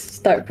this,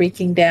 start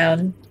breaking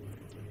down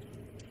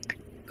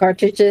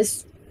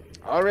cartridges?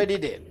 Already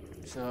did.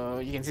 So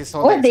you can see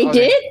Soldat What, they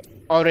did?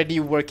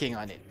 already working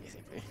on it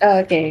basically. Oh,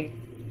 okay.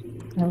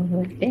 Oh,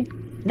 okay.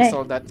 Nice.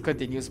 Soldat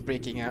continues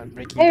breaking down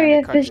the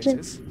Area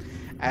cartridges.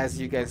 As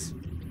you guys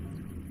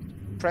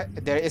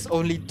there is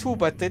only 2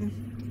 buttons: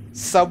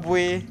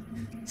 subway,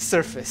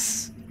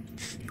 surface.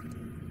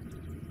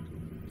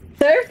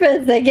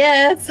 Surface, I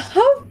guess.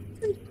 How?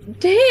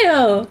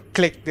 Damn.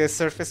 Click the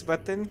surface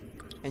button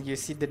and you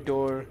see the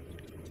door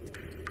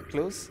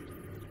close.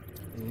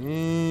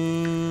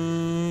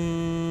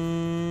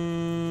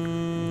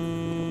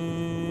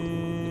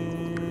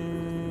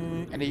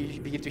 And then you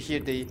begin to hear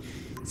the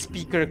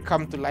speaker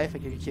come to life,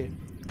 and you hear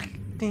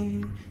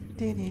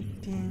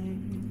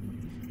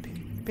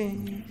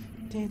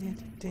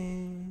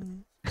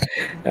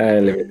I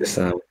limit the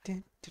sound.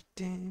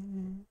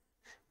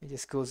 It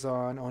just goes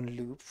on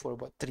loop for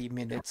about 3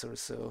 minutes or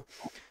so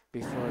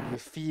before you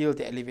feel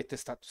the elevator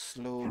start to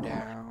slow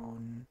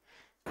down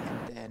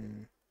and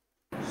then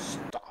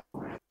stop.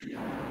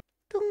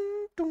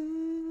 Dung,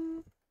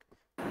 dung.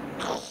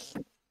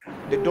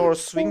 The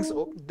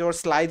door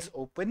slides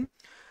open,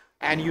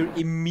 and you're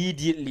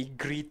immediately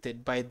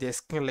greeted by this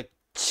kind of like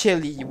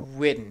chilly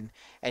wind,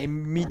 and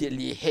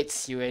immediately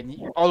hits you, and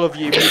all of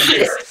you immediately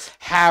just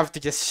have to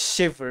just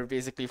shiver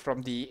basically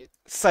from the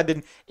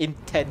sudden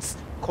intense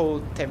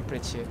cold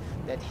temperature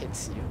that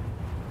hits you.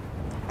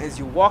 As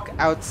you walk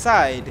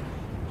outside,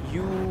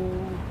 you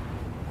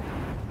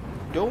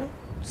don't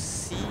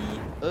see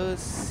a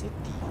city.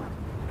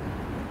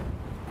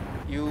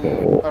 You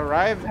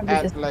arrive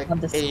at like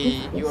kind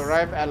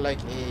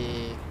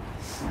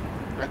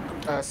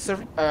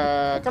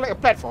of like a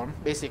platform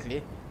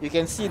basically. You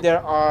can see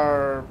there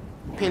are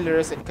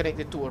pillars and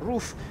connected to a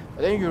roof,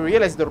 but then you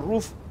realize the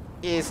roof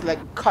is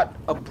like cut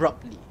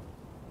abruptly.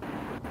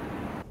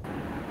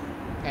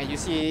 And you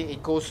see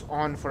it goes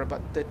on for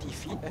about 30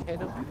 feet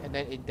ahead of you, and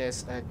then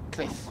there's a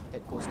cliff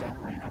that goes down.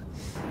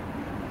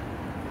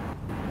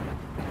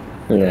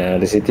 Yeah,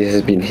 the city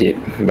has been hit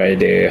by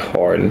the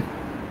horn.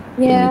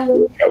 Yeah.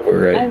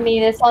 Cover, right? I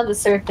mean, it's on the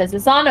surface.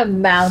 It's on a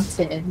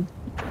mountain.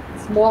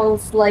 It's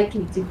most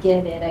likely to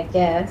get it, I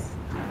guess.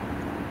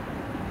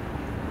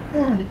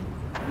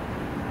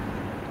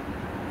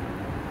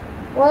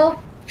 Well,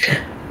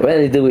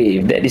 The way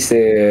that is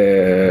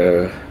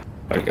a.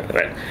 Okay,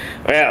 right.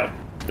 Well,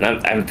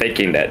 I'm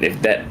thinking that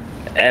if that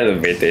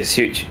elevator is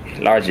huge,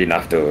 large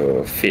enough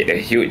to fit a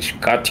huge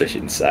cartridge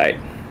inside,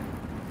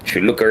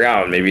 should look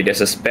around. Maybe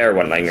there's a spare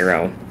one lying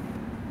around.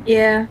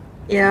 yeah,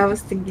 I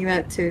was thinking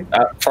that too.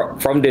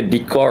 From the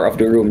decor of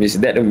the room,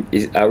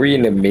 are we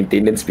in a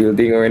maintenance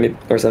building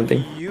or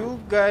something? You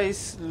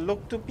guys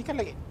look to be kind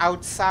of like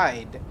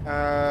outside.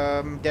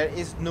 There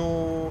is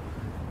no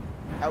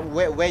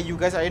where you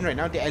guys are in right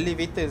now. The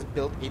elevator is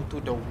built into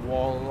the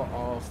wall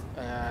of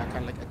kind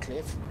of like a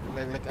cliff,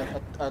 like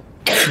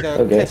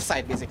the cliff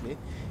side basically,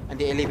 and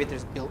the elevator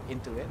is built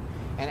into it.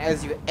 And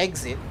as you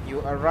exit,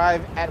 you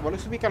arrive at what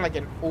looks to be kind of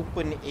like an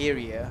open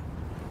area.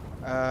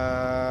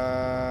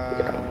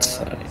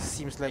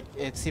 Seems like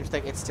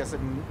it's just a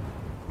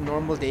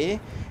normal day.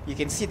 You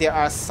can see there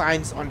are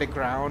signs on the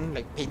ground,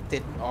 like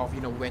painted of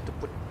where to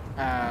put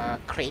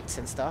crates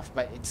and stuff,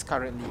 but it's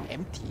currently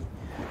empty.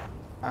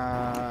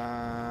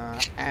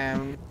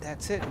 And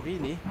that's it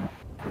really.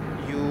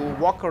 You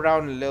walk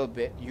around a little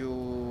bit.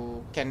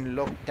 You can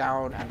look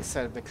down at the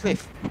side of the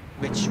cliff.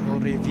 which will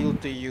reveal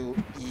to you,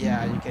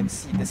 yeah, you can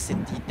see the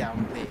city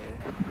down there.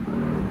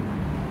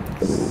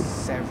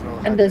 Several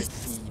And hundred this-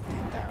 feet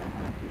down.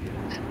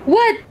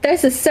 What?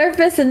 There's a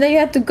surface and then you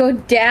have to go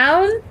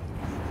down?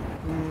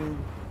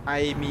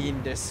 I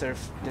mean, the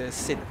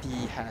city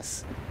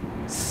has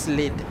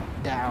slid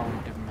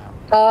down the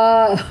mountain,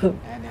 Oh.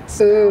 and it's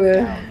now Ooh.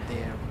 down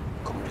there,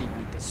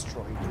 completely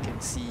destroyed. You can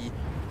see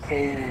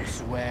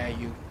holes where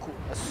you could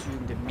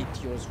assume the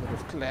meteors would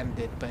have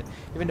landed, but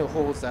even the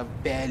holes are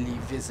barely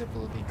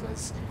visible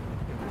because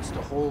it was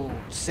the whole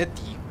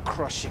city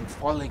crushing,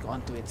 falling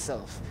onto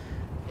itself.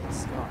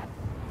 It's gone.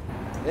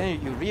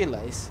 Then you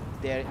realize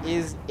there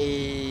is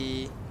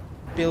a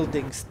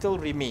building still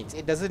remains.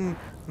 It doesn't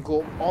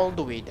go all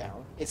the way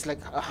down. It's like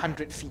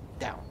 100 feet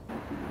down.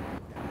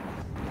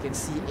 You can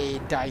see a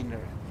diner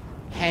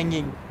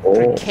hanging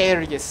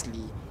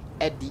precariously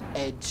at the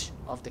edge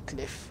of the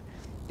cliff.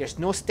 There's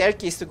no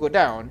staircase to go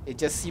down. It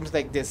just seems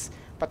like this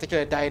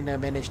particular diner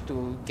managed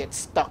to get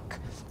stuck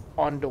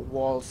on the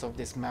walls of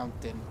this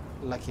mountain,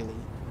 luckily.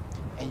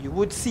 And you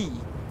would see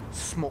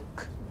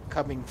smoke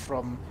coming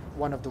from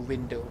one of the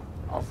window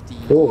of the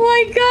Oh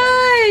my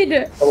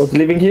god! I was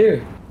living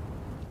here.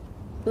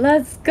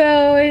 Let's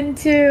go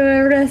into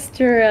a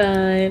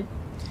restaurant.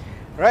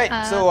 Right,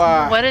 so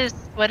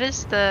what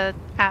is the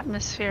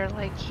atmosphere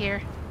like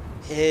here?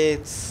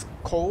 it's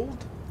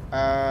cold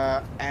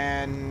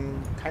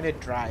and kind of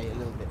dry a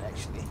little bit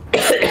actually.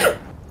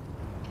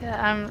 Yeah,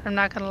 I'm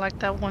not gonna like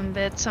that one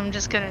bit, so I'm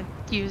just gonna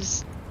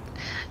use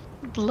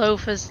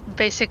loaf as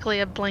basically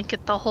a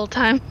blanket the whole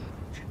time.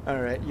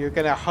 All right, you're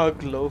gonna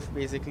hug Loaf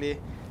basically.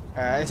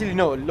 Actually,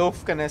 no.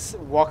 Loaf kind of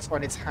walks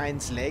on its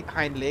hind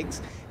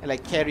legs and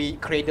like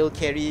cradle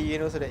carry, you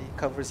know, so that it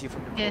covers you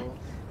from the Yeah. cold,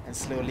 and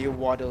slowly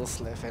waddles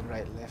left and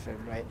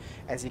right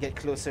as you get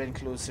closer and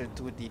closer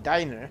to the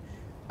diner.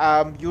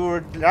 You're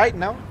right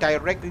now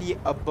directly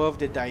above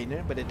the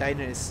diner, but the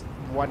diner is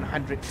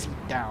 100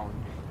 feet down,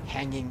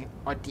 hanging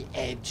on the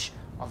edge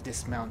of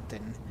this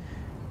mountain.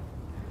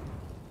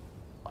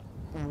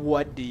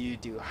 What do you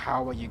do?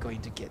 How are you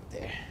going to get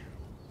there?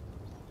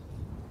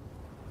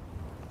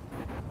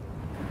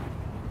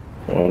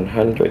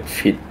 100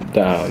 feet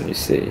down, you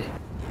see.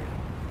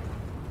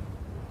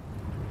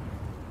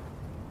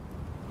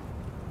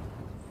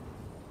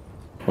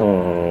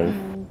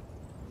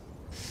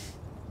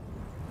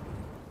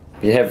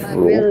 We have I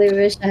rope. really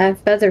wish I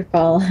had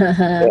Featherfall.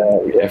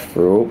 We have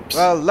ropes.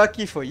 Well,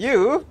 lucky for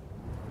you,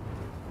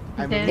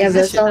 I'm a Yeah, but it's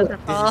musician. all-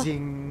 Waterfall.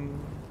 Ding.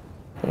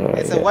 Oh,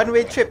 It's a yeah.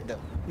 one-way trip, though.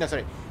 No,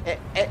 sorry.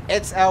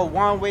 It's a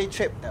one-way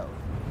trip, though.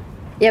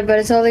 Yeah, but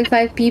it's only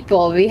 5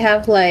 people. We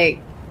have like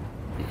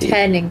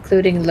 10,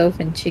 including Loaf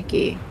and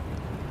Chicky.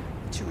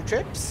 2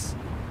 trips.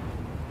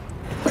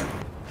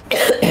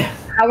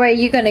 How are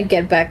you gonna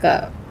get back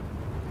up?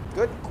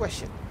 Good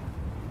question.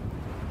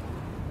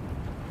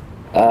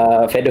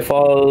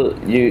 Featherfall,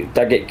 you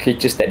target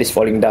creatures that is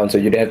falling down, so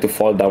you don't have to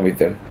fall down with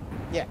them.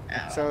 Yeah.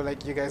 So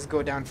like you guys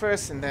go down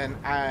first, and then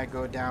I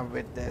go down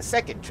with the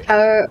second trip.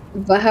 How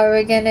are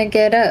we gonna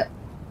get up?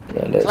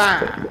 Yeah, that's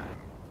Climb.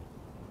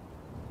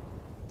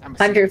 I'm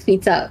 100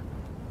 feet up.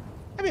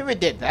 I mean, we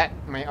did that.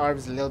 My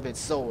arm's a little bit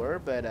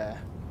sore, but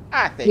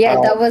I think. Yeah,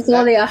 we that did was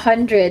only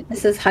 100.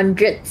 This is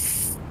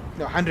hundreds.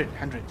 no 100.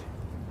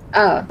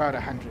 Oh. About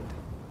 100.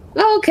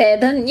 Okay,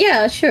 then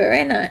yeah, sure,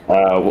 why not?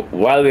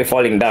 While we're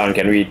falling down,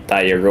 can we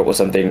tie a rope or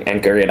something,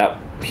 anchor it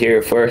up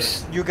here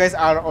first? You guys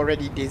are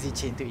already daisy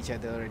chained to each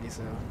other already,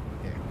 so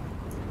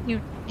yeah.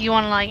 You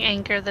want to like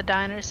anchor the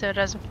diner so it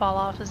doesn't fall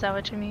off? Is that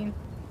what you mean?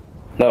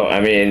 No,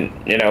 I mean,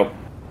 you know.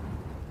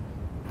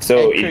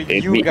 So Anchor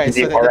it you guys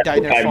so that the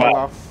diner climb fall up.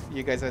 off.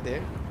 You guys are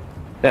there.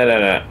 No.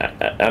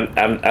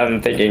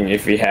 I'm thinking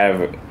if we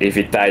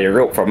tie a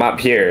rope from up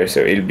here, so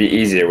it'll be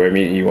easier when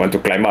you want to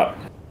climb up.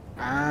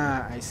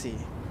 Ah, I see.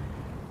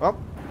 Well,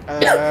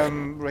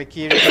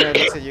 Raikiri kind of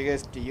looks at you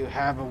guys. Do you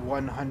have a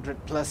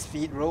 100 plus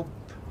feet rope?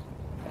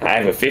 I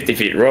have a 50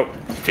 feet rope,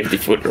 50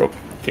 foot rope,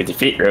 50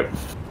 feet rope.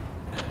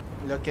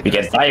 Look at We the can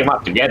rest of tie them you.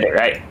 up together,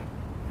 right?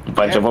 A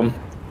bunch of Yeah. them.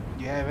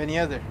 Do you have any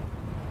other?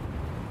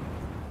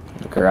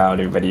 Look around,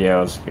 everybody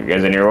else. You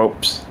guys any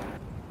ropes?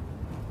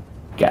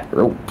 Got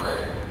rope.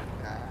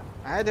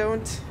 I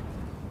don't.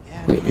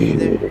 Yeah, me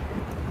neither.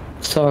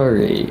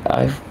 Sorry,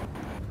 I've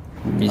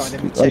Oh, missed.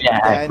 let me check. yeah,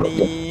 I have rope.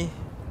 Danny.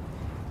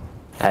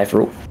 I have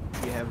rope.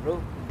 You have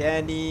rope.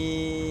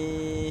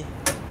 Danny.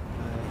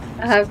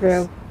 I have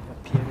rope.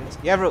 Appearance.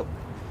 You have rope.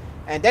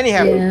 And Danny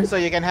have Yeah. rope. So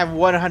you can have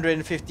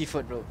 150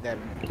 foot rope then.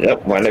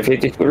 Yep,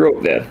 150 foot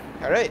rope then.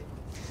 Alright.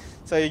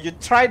 So you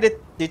tie the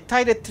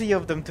 3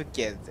 of them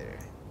together.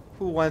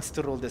 Who wants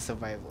to roll the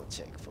survival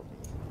check for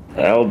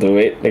me? I'll do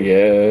it, I Right,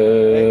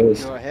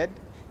 guess. go ahead.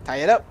 Tie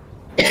it up.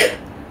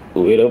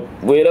 Wait up.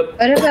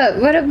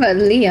 What about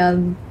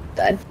Leon?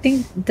 I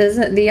think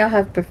doesn't Leon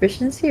have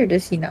proficiency or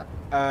does he not?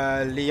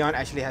 Leon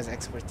actually has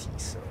expertise,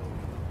 so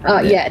Oh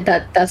yeah,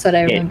 that's what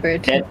I Okay,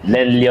 remembered.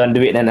 Let Leon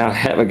do it, then I'll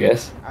help, I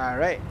guess.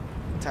 alright.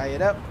 Tie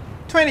it up.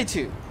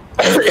 22.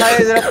 He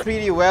ties it up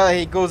pretty well.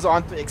 He goes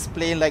on to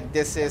explain like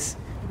this is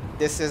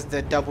This is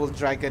the double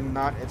dragon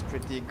knot. It's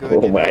pretty good.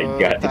 Oh you my know,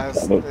 God,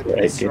 That's double pretty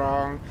dragon.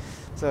 strong.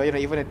 So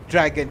even a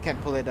dragon can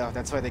pull it off.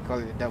 That's why they call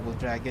it a double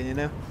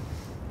dragon.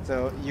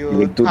 So you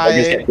Even two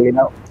dragons tie. can pull it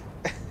out.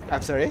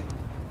 I'm sorry.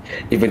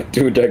 Even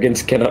two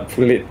dragons cannot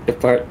pull it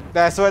apart.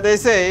 That's what they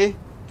say.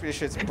 Pretty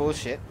sure it's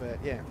bullshit, but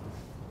yeah.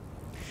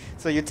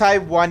 So you tie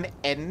one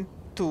end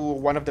to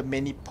one of the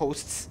many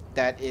posts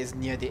that is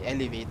near the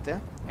elevator,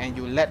 and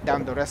you let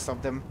down the rest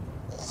of them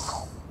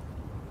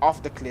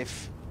off the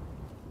cliff,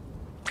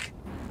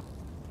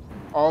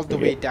 all the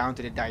way down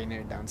to the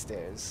diner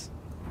downstairs.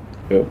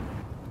 So,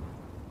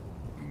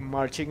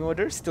 Marching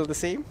order still the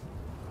same?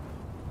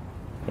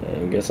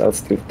 I guess I'll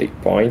still take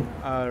point.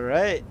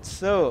 Alright,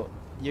 so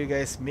you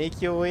guys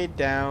make your way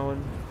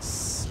down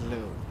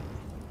slowly.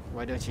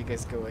 Why don't you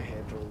guys go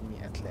ahead, roll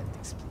me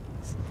athletics,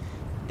 please.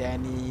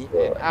 Danny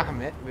and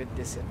Ahmed with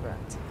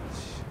disadvantage.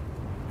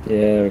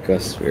 Yeah,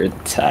 because we're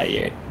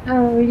tired.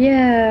 Oh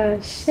yeah,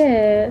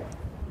 shit.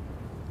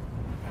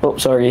 Oh,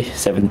 sorry,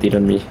 17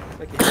 on me.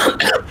 Okay.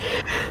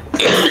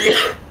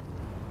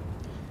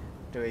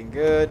 Doing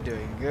good,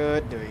 doing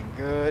good, doing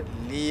good.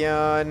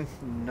 Leon,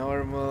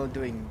 normal,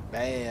 doing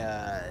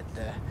bad.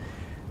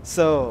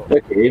 So,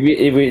 Okay,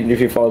 if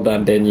you fall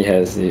down, then he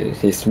has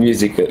his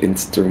musical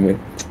instrument.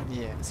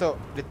 yeah, so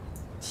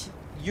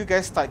you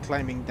guys start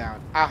climbing down.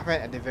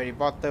 Ahmed at the very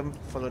bottom,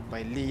 followed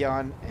by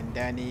Leon and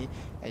Danny,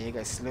 and you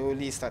guys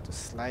slowly start to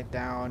slide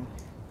down,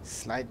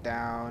 slide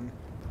down,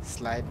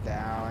 slide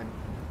down.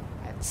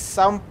 At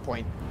some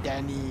point,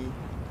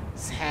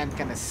 Danny's hand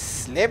kind of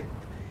slips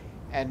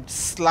and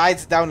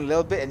slides down a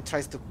little bit and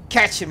tries to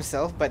catch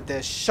himself, but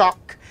the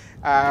shock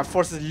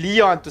forces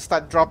Leon to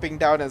start dropping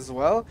down as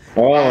well.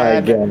 Oh my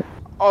and god.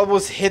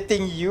 almost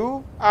hitting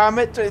you.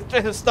 Ahmed try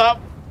to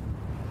stop.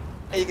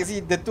 And you can see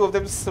the two of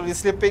them slowly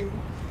slipping.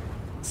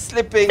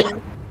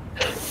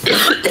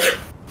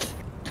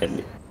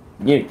 Can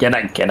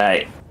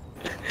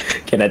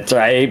I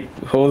try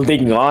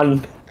holding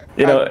on?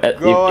 You know,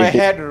 Go if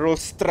ahead, roll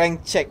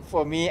strength check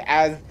for me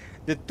as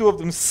the two of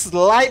them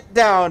slide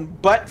down,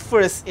 butt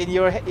first in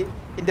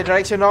the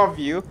direction of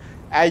you,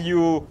 and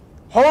you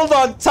hold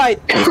on tight.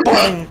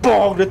 Boom,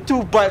 boom. The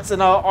two butts are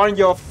now on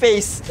your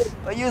face,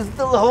 but you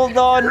still hold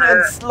on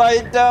and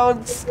slide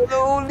down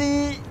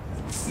slowly.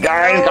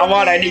 Guys, come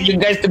on! I need you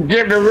guys to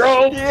grab the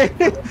rope.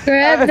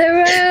 Grab the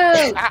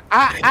rope.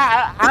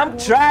 I'm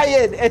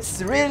trying.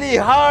 It's really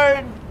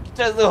hard.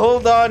 Just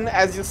hold on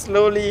as you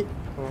slowly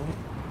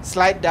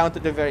slide down to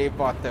the very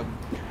bottom.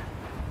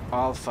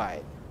 All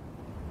fine.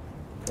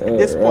 At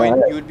this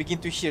point, you would begin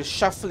to hear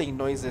shuffling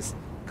noises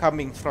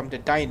coming from the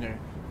diner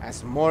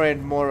as more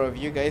and more of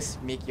you guys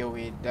make your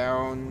way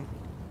down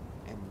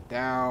and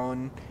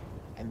down,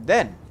 and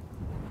then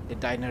the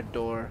diner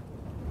door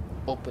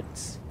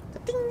opens.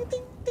 Ting,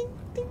 ting, ting,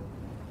 ting.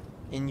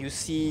 And you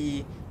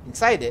see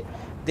inside it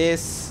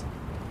this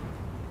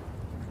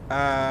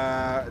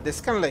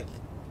kind of like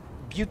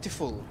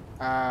beautiful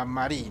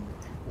marine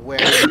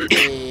wearing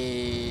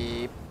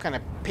a kind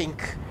of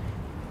pink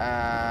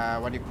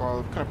what do you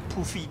call, kind of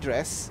poofy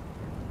dress.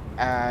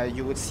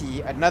 You would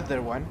see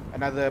another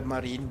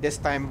marine, this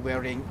time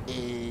wearing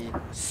a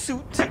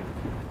suit,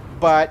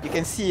 but you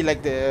can see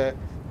like the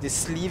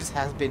sleeves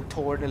has been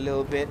torn a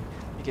little bit.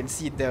 You can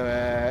see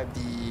the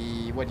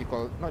what do you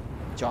call, not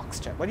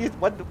jockstrap.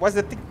 What's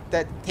the thing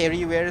that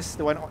Terry wears?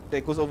 The one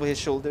that goes over his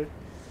shoulder.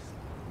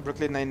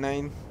 Brooklyn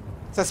Nine-Nine.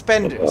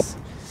 Suspenders.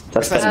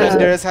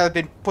 Suspenders have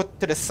been put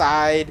to the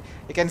side.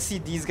 You can see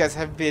these guys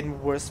have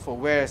been worse for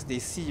wear. They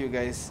see you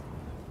guys.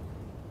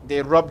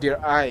 They rub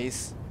their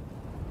eyes.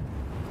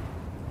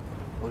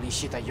 Holy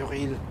shit, are you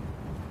real?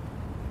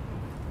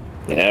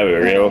 Yeah,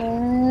 we're real.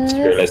 As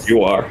real as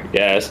you are.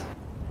 Yes.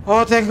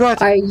 Oh, thank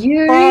God. Are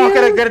you? Oh,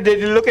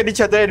 they look at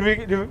each other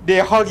and they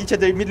hug each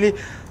other immediately.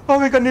 Oh,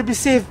 we're gonna be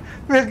safe.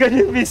 We're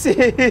gonna be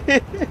safe.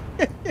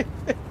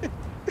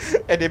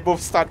 And they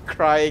both start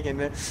crying and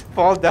then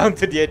fall down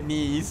to their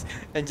knees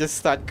and just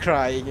start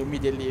crying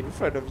immediately in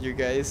front of you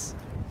guys.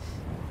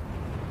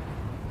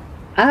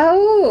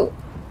 Oh,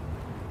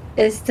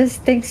 is this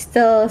thing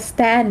still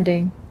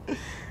standing?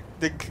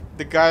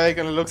 The guy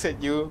kind of looks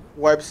at you,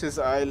 wipes his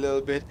eye a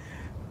little bit.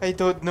 I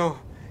don't know.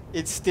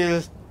 It's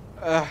still,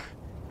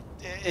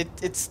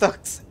 it stuck.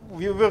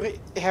 We were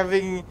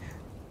having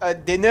a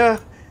dinner,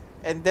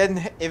 and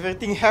then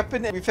everything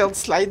happened, and we felt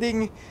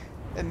sliding,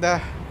 and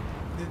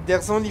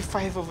there's only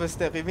 5 of us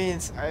that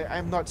remains.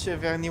 I'm not sure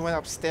if anyone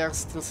upstairs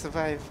still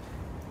survive.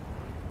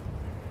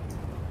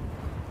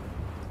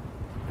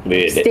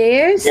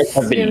 Stairs? You guys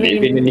have been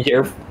living in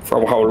here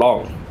for how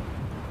long?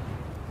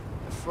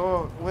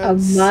 For A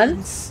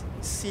month?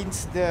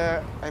 Since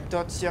I'm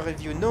not sure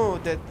if you know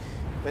that,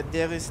 but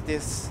there is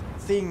this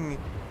thing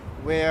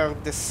where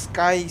the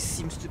sky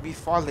seems to be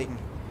falling,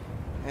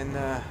 and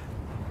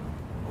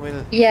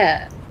well,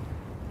 Yeah.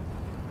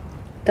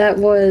 That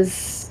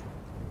was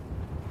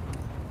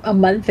a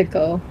month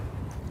ago.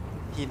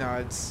 he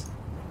nods.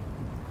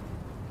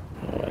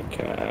 Oh my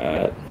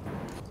god.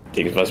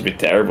 Things must be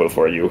terrible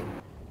for you.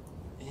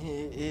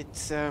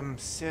 it's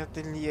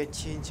certainly a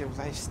change of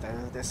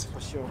lifestyle, that's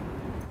for sure.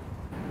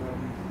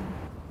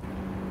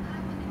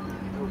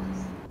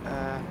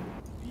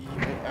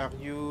 Are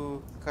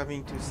you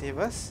coming to save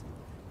us?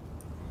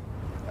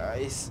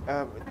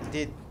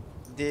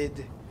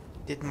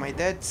 Did my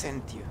dad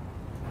send you?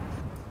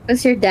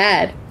 Who's your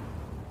dad?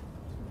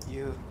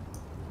 You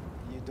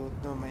don't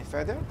know my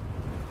father?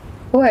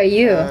 Who are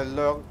you?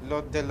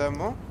 Lord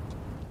Delamont?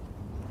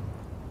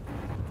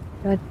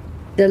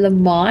 De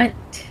Lamont?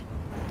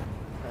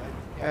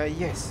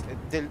 Yes.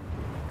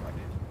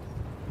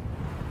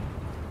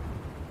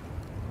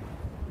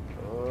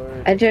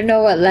 I don't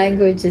know what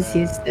language is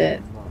used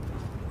in.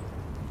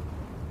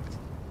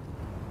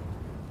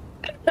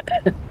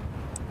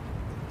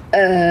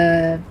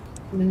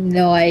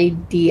 No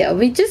idea.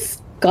 We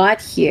just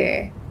got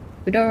here.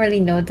 We don't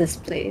really know this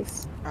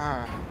place.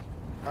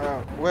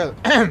 Well,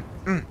 and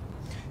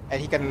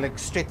he kind of like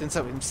straightens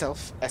up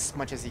himself as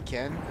much as he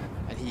can,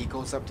 and he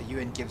goes up to you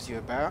and gives you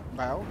a bow.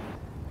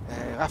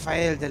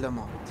 Raphael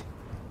Delamont.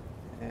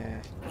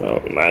 Oh,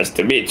 nice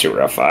to meet you,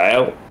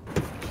 Raphael.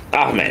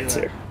 Ahmed,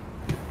 sir.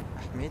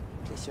 Ahmed,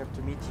 pleasure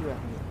to meet you,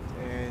 Ahmed.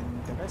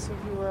 And the rest of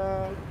you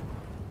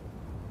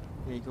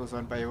he goes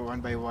on by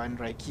one.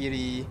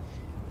 Raikiri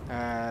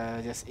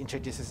just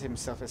introduces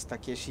himself as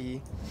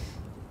Takeshi.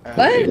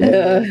 What?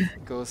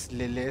 Goes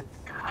Lilith.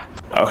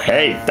 Oh,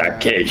 hey,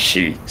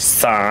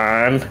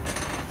 Takeshi-san.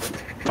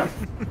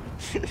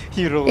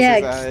 He rolls Yeah,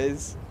 his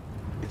eyes.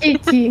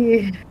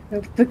 Kiki.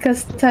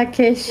 Because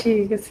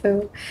Takeshi,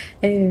 so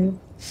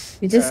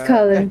we just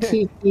call him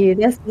Kiki.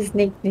 That's his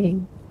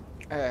nickname.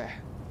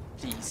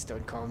 Please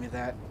don't call me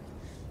that.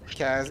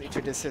 Kaz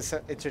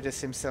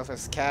introduces himself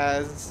as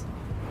Kaz.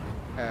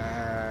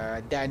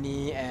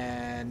 Danny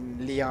and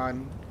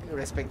Leon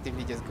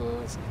respectively just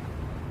goes,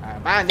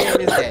 my name is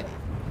Danny.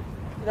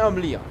 And I'm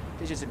Leon.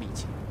 Pleasure to meet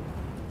you.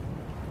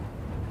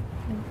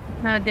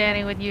 No,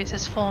 Danny would use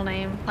his full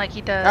name like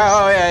he does.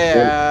 Oh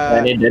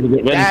yeah.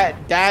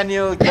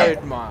 Daniel Goodman,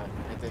 I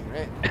think,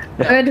 right?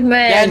 No,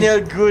 Goodman.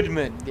 Daniel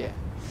Goodman, yeah.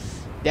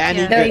 Danny.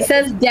 Yeah. No, he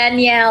says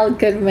Danielle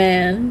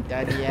Goodman.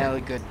 Danielle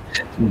Good.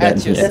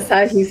 That's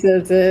how he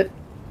says it.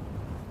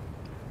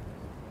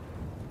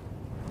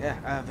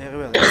 Yeah, very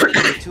well.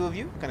 The two of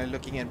you, kind of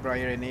looking at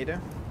Briar and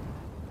Ada.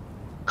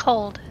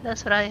 Cold.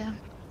 That's what I am.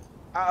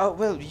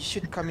 Well, you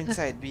should come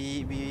inside.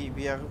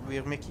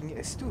 We're making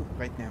a stew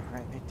right now. I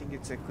think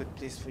it's a good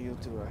place for you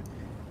to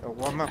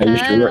warm up. Are you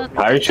sure?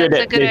 Are you sure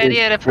That's a that good this is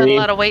idea to put a clean?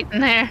 lot of weight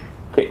in there.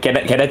 Can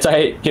I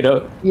try,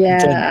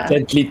 Yeah.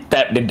 gently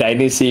tap the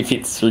diner, see if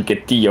it's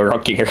rickety or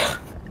rocking around?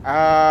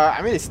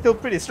 I mean, it's still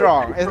pretty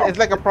strong. It's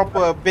like a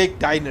proper big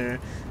diner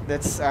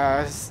that's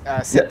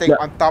sitting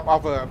on top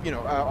of a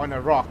on a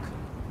rock,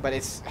 but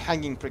it's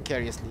hanging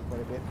precariously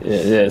quite a bit.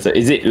 Yeah. So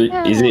is it we'll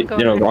go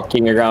there.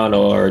 rocking around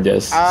or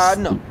just?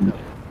 No,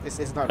 it's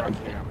not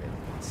rocking around. Really.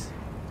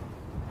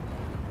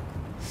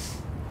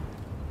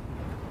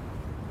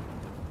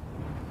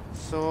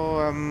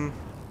 So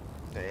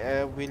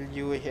will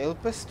you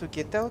help us to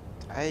get out?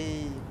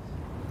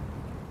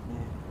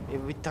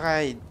 We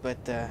tried, but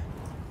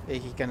he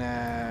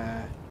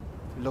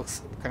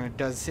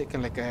does it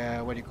like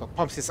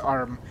pumps his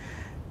arm.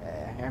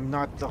 I'm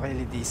not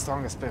really the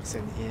strongest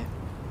person here.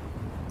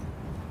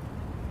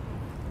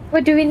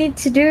 What do we need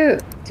to do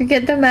to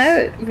get them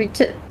out?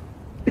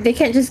 They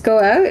can't just go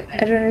out?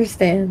 I don't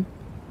understand.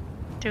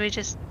 Do we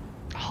just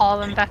haul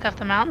them back up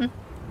the mountain?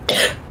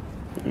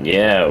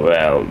 Yeah,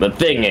 well, the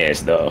thing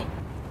is, though,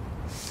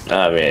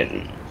 I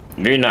mean,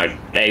 we're not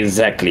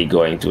exactly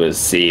going to a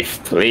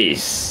safe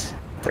place,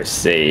 per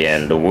se,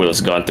 and the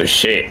world's gone to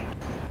shit.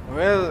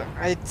 Well,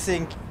 I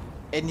think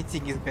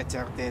anything is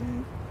better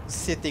than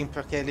sitting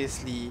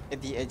precariously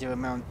at the edge of a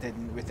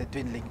mountain with a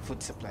dwindling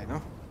food supply,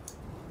 no?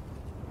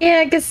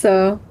 Yeah, I guess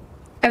so.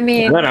 I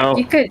mean, I don't know.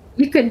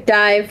 you could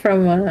die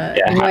from a.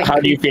 Yeah, white how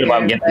do you feel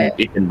about creature, getting but-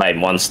 eaten by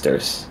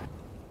monsters?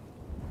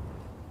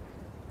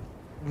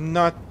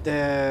 Not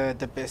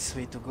the best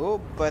way to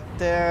go, but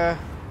At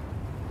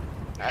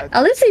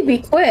least it'd be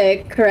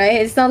quick, right?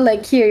 It's not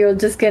like here you're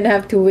just gonna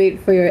have to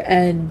wait for your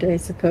end, I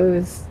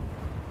suppose.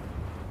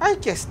 I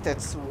guess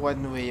that's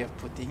one way of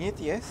putting it,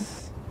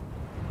 yes.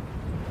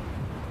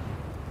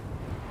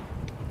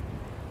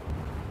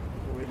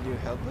 Will you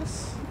help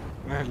us?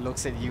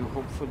 Looks at you,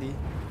 hopefully.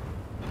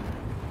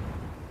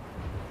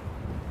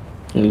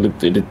 Look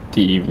to the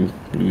team.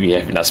 Do we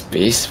have enough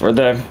space for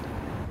them?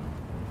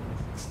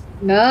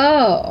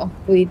 No,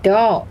 we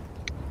don't.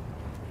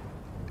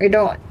 We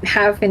don't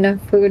have enough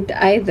food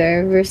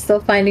either. We're still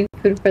finding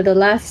food for the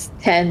last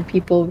 10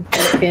 people we've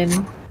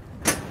taken.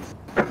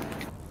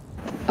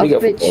 We got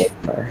Of which,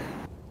 four.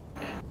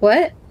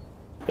 what?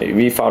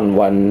 We found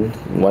one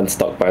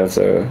stockpile,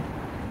 so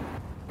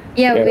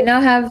Yeah, we Yeah. now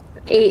have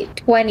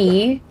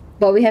 820,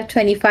 but we have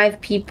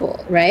 25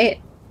 people, right?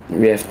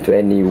 we have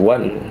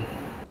 21.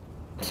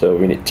 So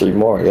we need 3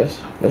 more, I guess.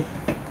 No?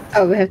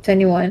 Oh, we have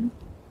 21.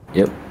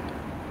 Yep.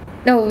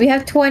 No, we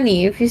have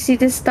 20. If you see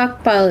this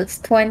stockpile, it's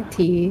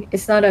 20.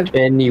 It's not a...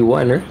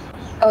 21, right?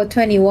 Oh,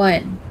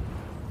 21.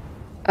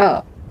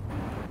 Oh.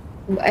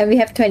 and we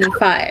have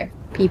 25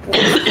 people,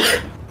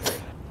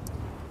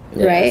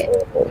 Yeah, right?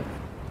 so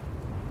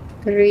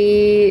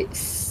 3,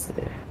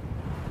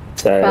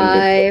 seven,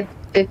 5,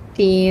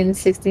 15,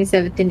 16,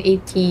 17,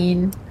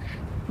 18,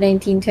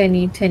 19,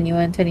 20,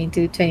 21,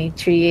 22,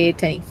 23,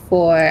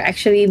 24.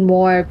 Actually,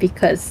 more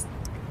because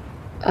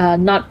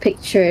not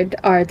pictured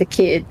are the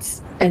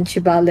kids and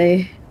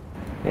Shibale.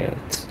 Yeah,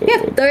 so, We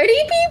have 30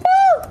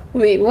 people?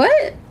 Wait,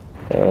 what?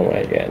 oh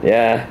my god.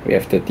 Yeah, we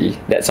have 30.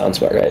 That sounds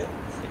about right.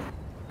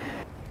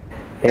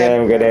 Yeah,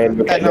 I'm gonna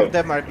look at 10 of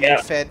the- them are being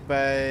yeah. fed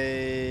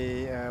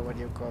by what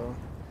do you call?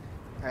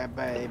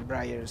 By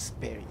Briar's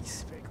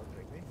berries. Very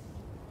correctly.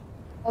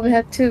 Oh, we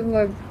have 2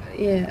 more.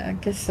 Yeah, I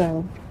guess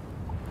so.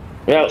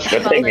 Well, the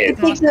thing Well, is,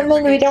 Most Take them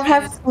in, we don't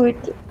have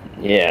producers. food.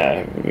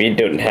 yeah, we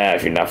don't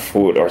have enough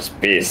food or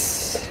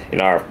space in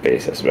our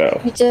place as well.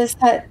 We just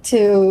had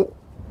to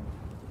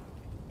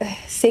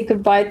say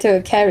goodbye to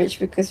a carriage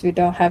because we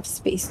don't have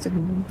space to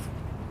move.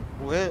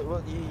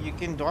 Well, you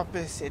can drop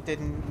us at the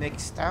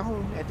next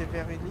town at the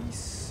very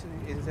least.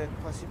 Is that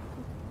possible?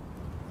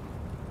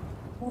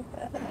 Well,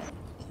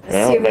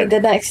 Assuming the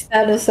next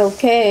town is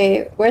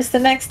okay. Where's the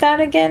next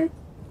town again?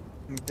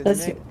 The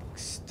Let's see.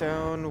 next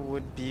town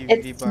would be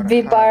It's Vibarhan.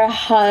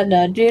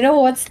 Vibarhana. Do you know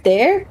what's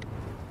there?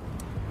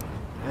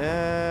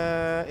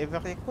 If I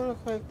recall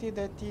correctly,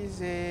 that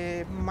is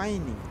a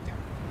mining town.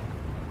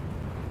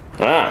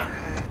 Ah,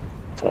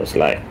 sounds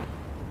like.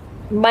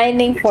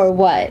 Mining for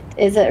what?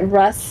 Is it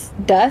rust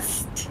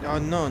dust? Oh,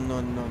 no.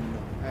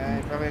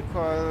 If I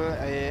recall,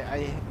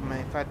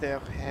 my father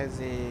has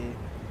a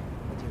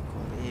what do you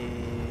call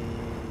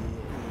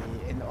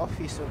an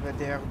office over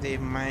there. They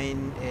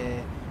mine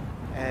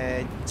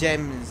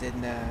gems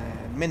and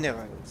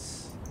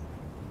minerals.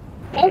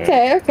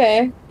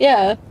 Okay,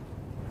 yeah.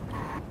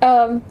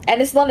 And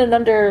it's not an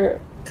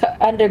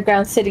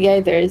underground city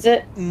either, is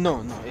it?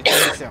 No, it's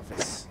on the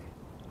surface.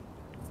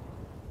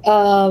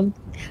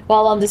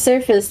 While on the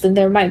surface, then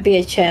there might be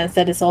a chance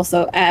that it's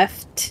also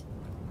aft.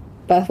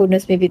 But who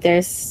knows? Maybe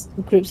there's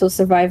groups of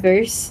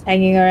survivors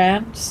hanging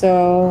around.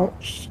 So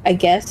I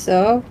guess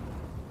so.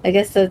 I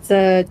guess that's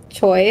a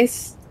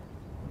choice.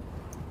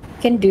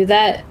 Can do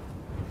that.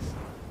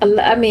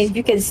 I mean,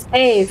 you can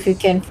stay if you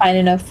can find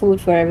enough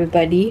food for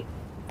everybody.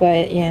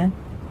 But yeah.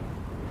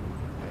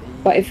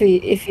 But if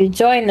you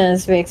join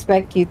us, we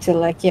expect you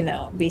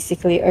to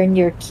basically earn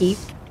your keep.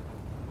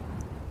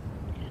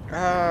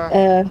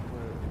 I'm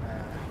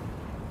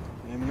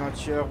not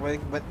sure,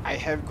 but I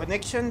have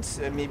connections.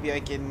 Maybe I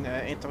can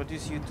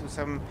introduce you to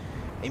some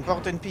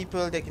important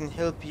people that can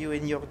help you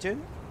in your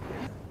journey.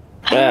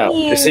 Well,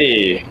 mean- you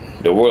see,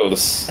 the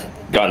world's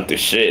gone to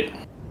shit.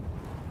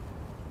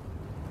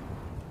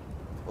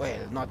 Well,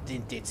 not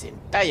in its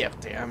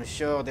entirety. I'm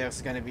sure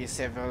there's gonna be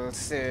several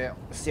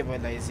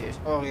civilization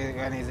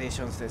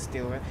organizations that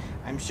still.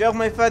 I'm sure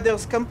my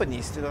father's company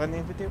is still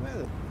running pretty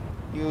well.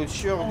 You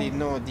surely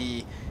know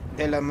the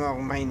Delamore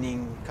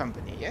Mining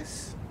Company,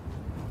 yes?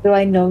 Do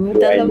I know Do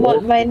I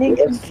Delamont know? Mining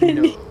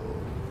Company?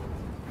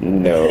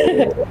 No.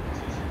 No.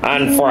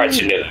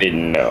 Unfortunately,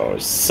 no.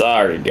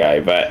 Sorry,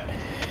 guy, but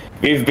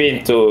we've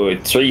been to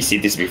 3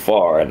 cities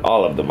before, and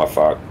all of them are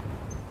fucked.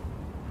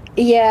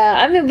 Yeah,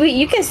 I mean,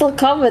 you can still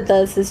come with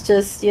us. It's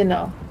just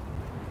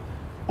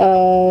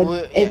Well,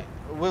 it,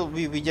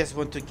 we just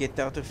want to get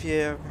out of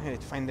here,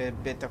 find a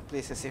better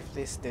place, a safe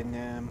place.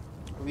 Then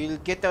we'll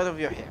get out of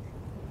your hair.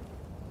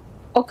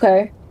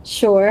 okay,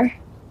 sure.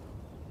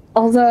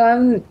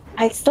 Although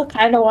I still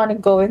kind of want to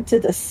go into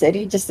the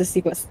city just to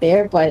see what's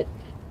there, but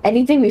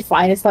anything we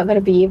find, we're not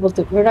gonna be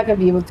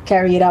able to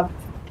carry it up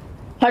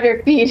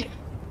 100 feet.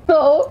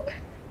 Oh,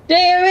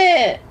 damn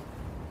it!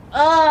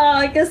 Oh,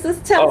 I guess this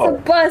town's a Oh.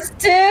 bus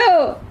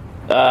too.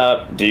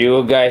 Do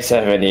you guys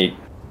have any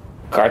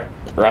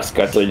rust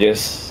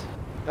cartridges?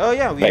 Oh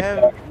yeah, we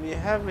Like-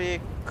 have a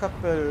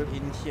couple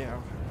in here.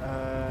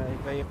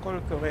 If I recall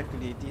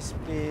correctly, this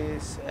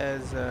place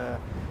has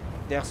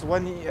there's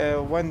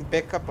one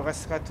backup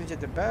rust cartridge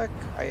at the back.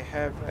 I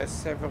have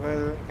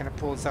several. Kind of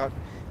pulls out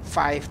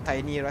 5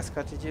 tiny rust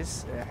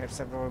cartridges. I have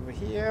several over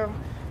here.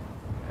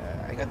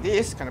 I got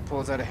this. Kind of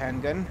pulls out a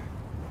handgun.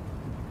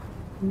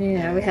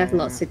 Yeah, we have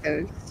lots of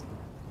those.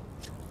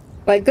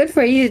 But good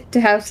for you to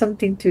have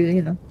something to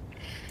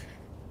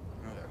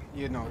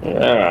You know.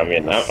 I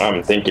mean,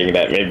 I'm thinking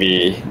that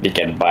maybe they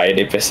can buy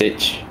the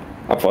passage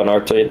upon our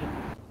trade.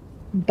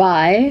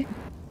 buy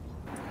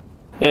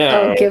Yeah.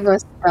 or give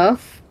us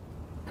stuff.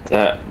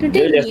 Do they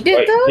they're just need it,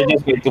 going- though? They're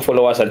just going to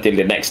follow us until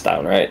the next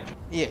town, right?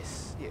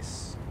 Yes,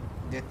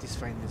 that is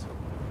fine as well.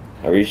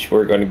 I wish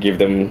we're gonna give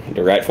them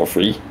the ride for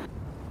free.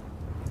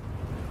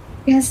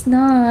 Guess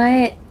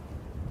not.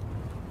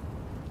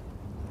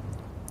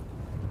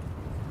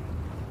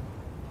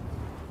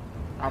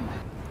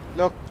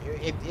 Look,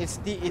 it's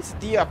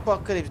the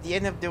apocalypse, the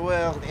end of the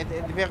world. At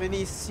the very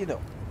least,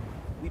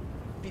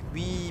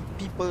 we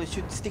people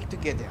should stick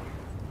together.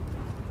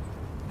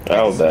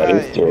 Oh, that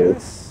is why, true.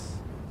 yes.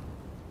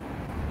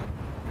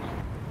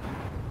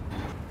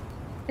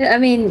 I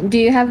mean, do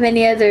you have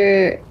any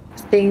other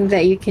thing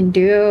that you can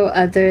do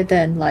other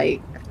than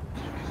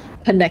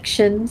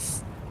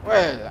connections?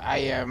 Well, I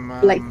am.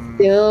 Like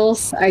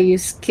skills? Are you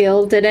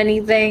skilled at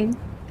anything?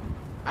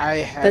 I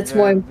have That's a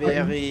more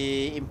important.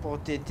 very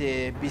important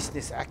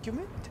business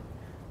acumen.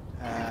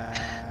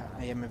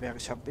 I am a very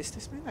sharp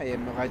businessman. I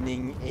am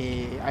running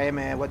a. I am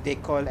a what they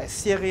call a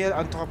serial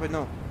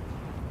entrepreneur.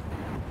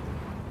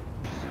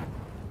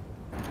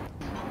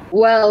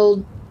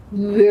 Well,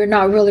 we're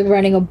not really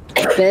running a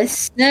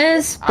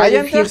business, but I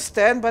if you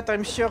understand, but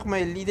I'm sure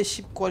my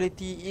leadership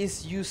quality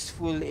is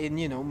useful in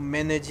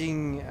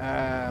managing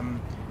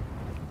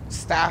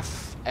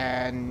staff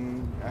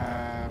and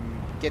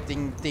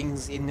getting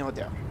things in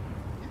order.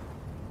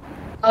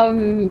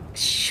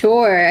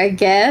 sure, I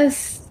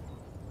guess.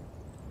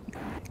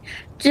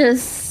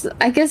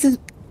 I guess if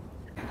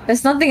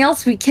there's nothing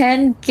else we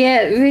can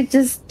get, we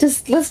just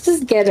let's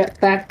just get it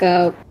back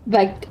up,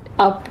 like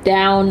up,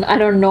 down. I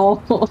don't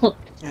know.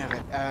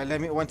 Alright,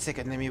 let me 1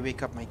 second. Let me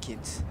wake up my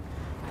kids.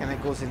 Kind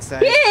of goes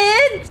inside.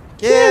 Kids!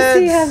 Yes,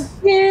 we have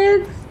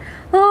kids.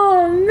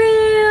 Oh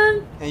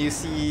man. And you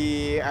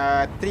see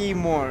 3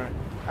 more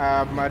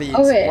Marines.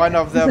 Oh wait, One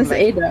of them this is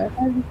like Ada.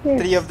 I'm here.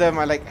 3 of them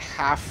are like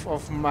half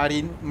of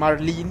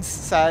Marlene's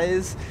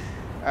size.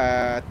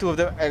 Two of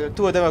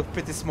them are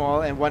pretty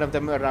small, and one of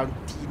them around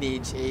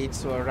teenage age,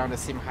 so around the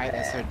same height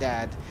as her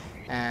dad.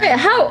 And, Wait,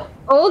 how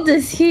old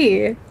is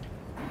he?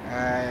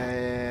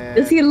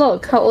 Does he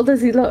look? How old does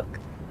he look?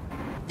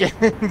 You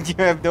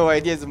have no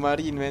idea. As a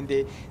Marine, man,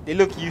 they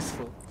look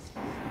useful.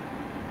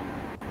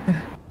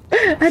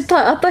 I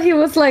thought he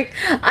was like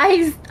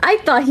I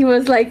thought he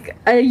was like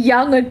a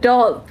young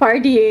adult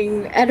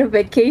partying at a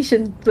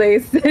vacation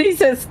place. Then he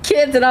says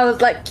kids, and I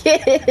was like,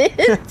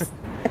 kids.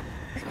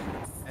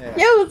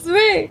 Yeah, it was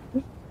me.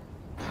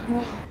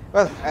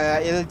 Well,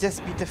 it'll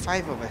just be the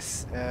 5 of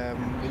us.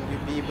 Will you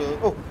be able?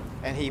 Oh,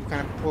 and he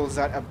kind of pulls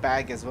out a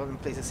bag as well and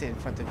places it in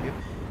front of you.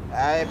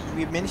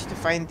 We managed to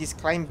find this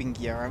climbing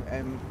gear.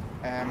 I'm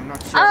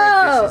not sure.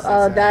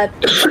 That.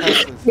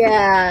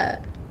 Yeah,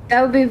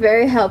 that would be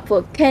very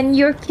helpful. Can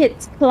your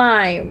kids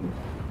climb?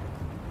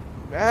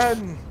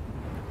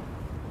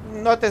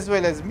 Not as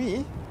well as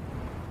me,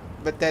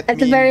 but that At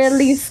the very means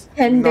least,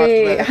 can not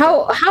they?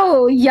 well.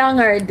 How young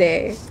are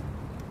they?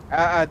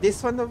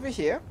 This one over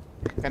here,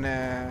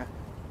 kinda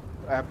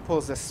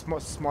pulls the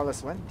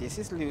smallest one. This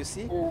is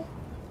Lucy.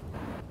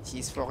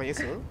 She's 4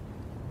 years old.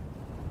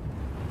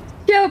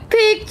 Yo,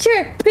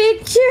 picture. I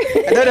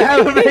don't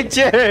have a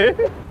picture.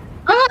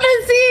 I want to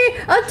see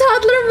a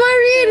toddler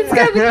Marine. It's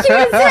gonna be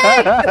cute as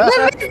heck.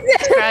 Let me see.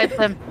 Describe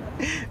them.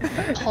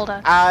 Hold on.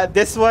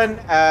 This one,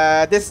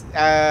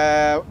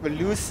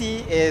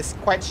 Lucy is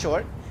quite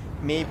short,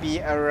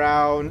 maybe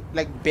around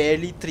like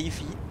barely 3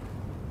 feet,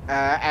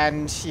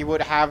 and she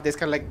would have this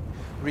kind of like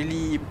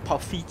really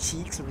puffy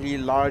cheeks, really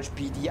large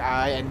beady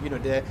eye, and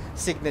the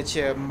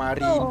signature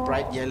Marine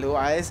bright yellow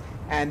eyes,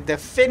 and the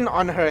fin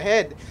on her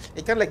head.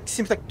 It kind of like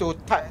seems to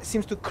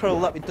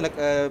curl up into like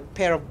a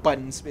pair of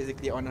buns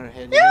basically on her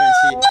head.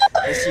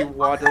 And she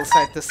waddles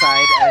side to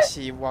side as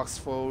she walks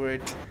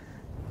forward.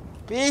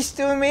 Pleased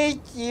to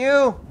meet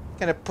you.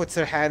 Kind of puts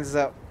her hands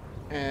up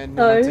and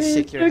wants to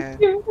shake your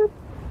hand.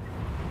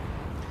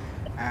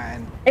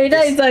 And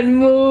Ada is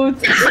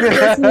unmoved.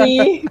 It's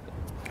me.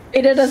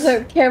 Ada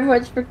doesn't care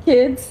much for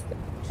kids.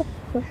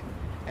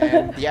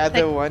 and the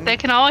other one. They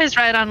can always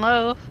ride on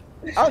low.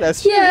 Oh,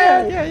 that's true.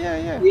 Yeah.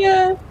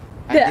 Yeah.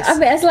 And Yeah, I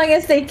mean, as long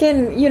as they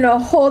can,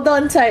 hold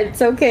on tight,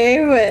 it's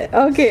okay. But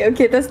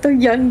okay, that's the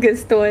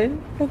youngest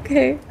one.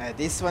 Okay.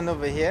 This one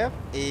over here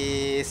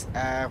is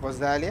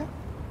Rosalia.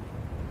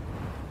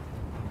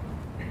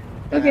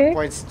 Okay.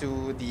 Points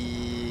to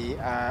the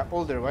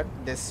older one.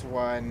 This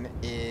one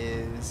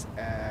would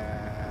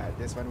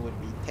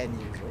be 10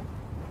 years old.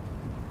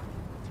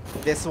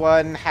 This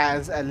one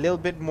has a little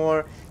bit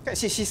more.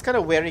 She's kind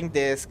of wearing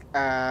this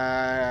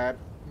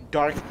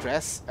dark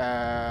dress,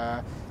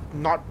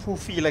 not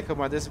poofy like her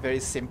mother's, very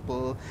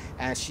simple,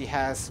 and she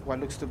has what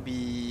looks to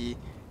be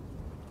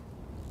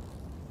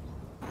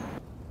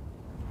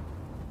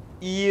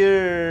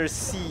ear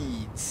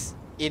seeds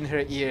in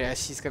her ear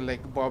as she's kind of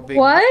like bobbing.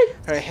 What?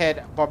 Her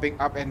head bobbing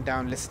up and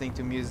down, listening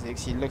to music.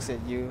 She looks at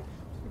you.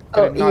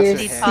 Oh, nods ear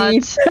her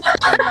head, seeds.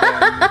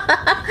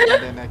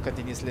 and then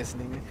continues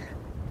listening.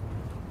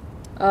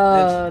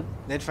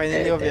 Then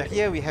finally over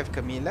here we have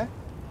Camila.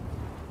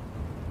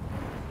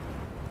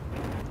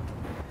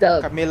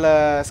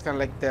 Camila's kind of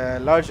like the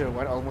larger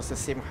one, almost the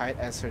same height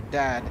as her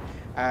dad.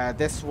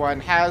 This one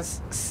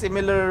has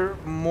similar,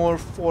 more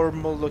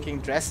formal looking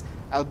dress,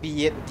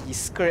 albeit the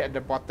skirt at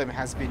the bottom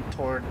has been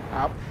torn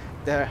up.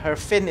 Her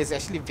fin is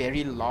actually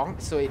very long,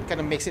 so it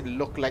kind of makes it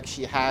look like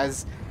she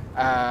has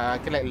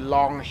kind of like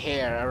long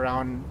hair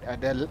around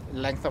the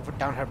length of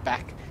down her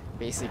back,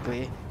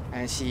 basically.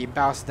 And she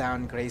bows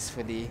down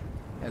gracefully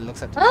and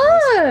looks up to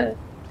the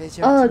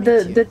Pleasure to meet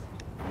you.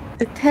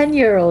 the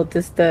 10-year-old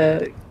is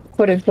the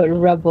quote-unquote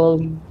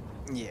rebel.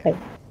 Yeah.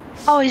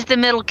 Always the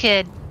middle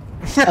kid.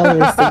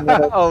 Always the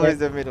middle kid. Always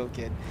the middle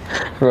kid.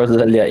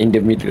 Rosalia in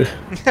the middle.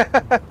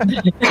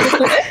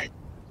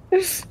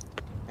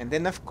 And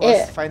then of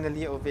course,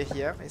 finally over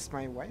here is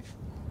my wife.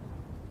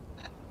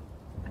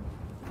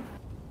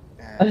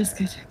 Oh, that's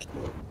good.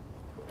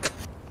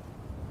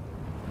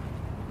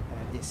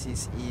 This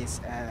is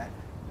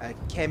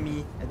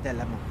Kemi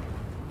Delamont.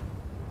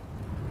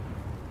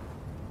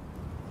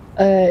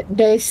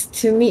 Nice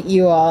to meet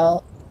you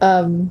all.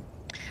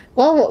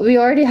 Well, we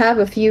already have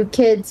a few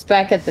kids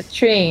back at the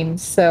train,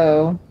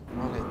 so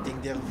Well, I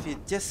think they'll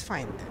fit just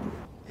fine then.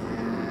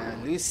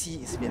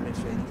 Lucy is very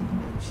friendly.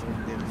 I'm sure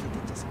they'll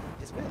fit just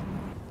well.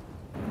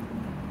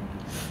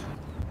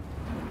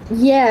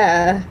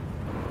 yeah.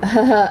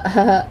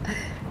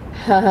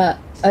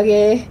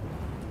 Okay.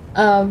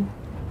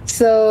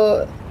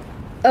 So,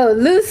 oh,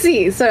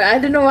 Lucy. Sorry, I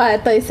don't know why I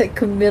thought you said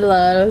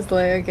Camilla. I was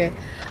like, okay.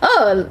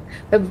 Oh,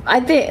 I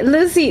think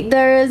Lucy.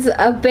 There is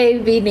a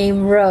baby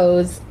named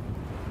Rose.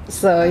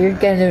 So you're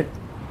gonna.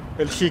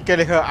 Well,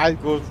 her eyes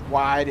goes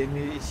wide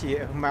and she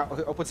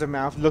opens her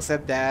mouth, looks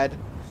at Dad.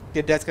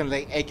 The Dad's kind of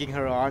like egging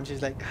her on.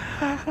 She's like,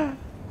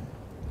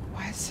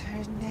 "What's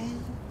her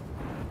name?"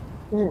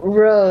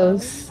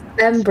 Rose,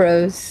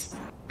 Ambrosia,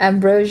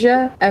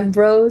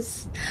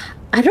 Ambrose.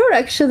 I don't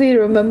actually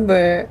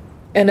remember.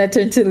 And I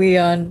turned to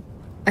Leon.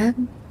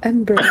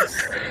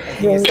 Ambrose. I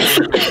think it's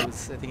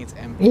Ambrose. I think it's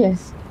Ambrose.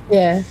 Yes.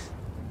 Yeah.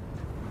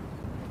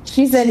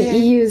 She's an Yeah,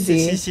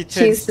 EUZ. she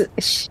turns-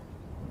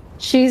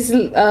 She's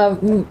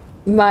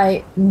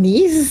my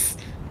niece.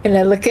 And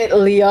I look at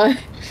Leon.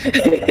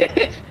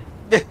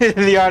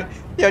 Leon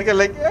kind of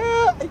like,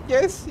 I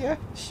guess, yeah,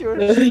 sure.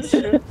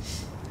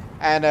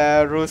 And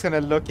Rose gonna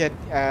look at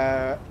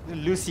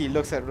Lucy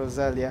looks at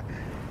Rosalia.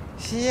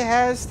 She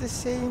has the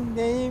same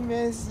name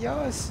as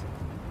yours,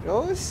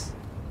 Rose.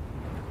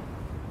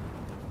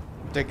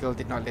 The girl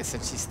did not listen.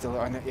 She's still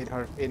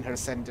in her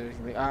center.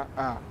 Like,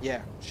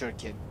 yeah, sure,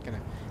 kid. Gonna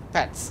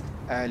pats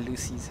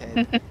Lucy's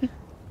head.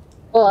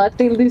 Well, I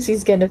think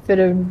Lucy's gonna fit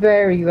in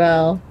very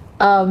well.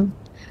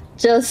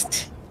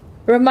 Just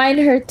remind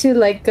her to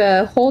like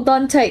hold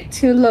on tight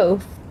to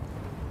Loaf.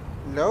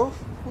 Loaf?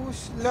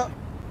 Who's Loaf?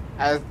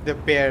 As the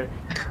bear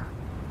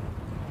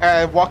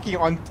walking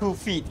on 2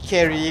 feet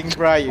carrying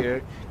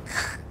Briar.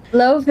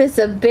 Loaf is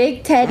a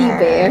big teddy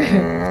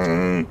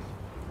bear.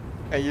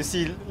 And you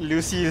see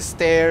Lucy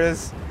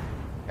stares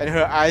and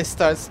her eyes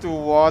starts to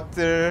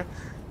water.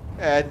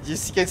 And you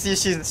can see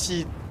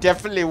she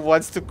definitely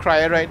wants to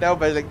cry right now,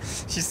 but like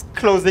she's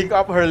closing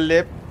up her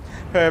lip.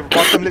 Her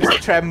bottom lip's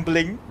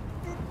trembling.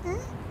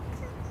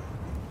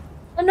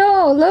 Oh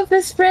no, Loaf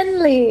is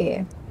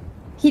friendly.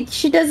 He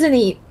doesn't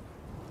eat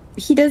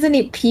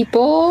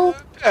people.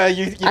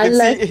 You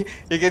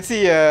can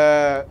see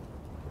oh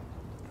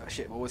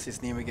shit, what was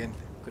his name again?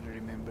 Couldn't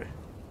remember.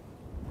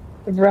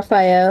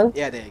 Raphael.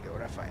 Yeah, there you go,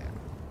 Raphael.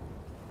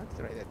 I have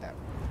to write that down.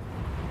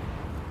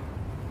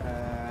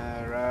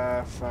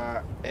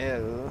 Raphael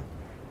is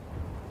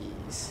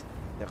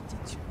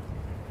 32.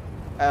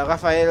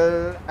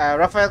 Raphael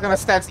kind of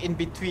stands in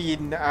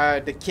between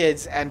the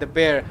kids and the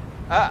bear.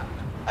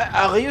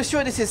 Are you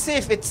sure this is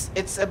safe?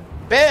 It's a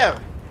bear.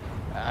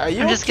 Are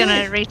you I'm just okay?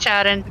 gonna reach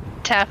out and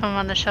tap him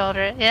on the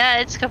shoulder. Yeah,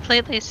 it's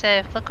completely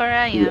safe. Look where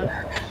I am.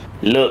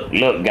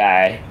 Look,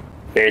 guy.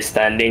 We're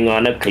standing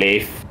on a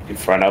cliff in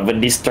front of a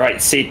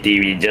destroyed city.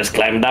 We just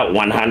climbed up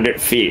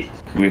 100 feet.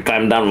 We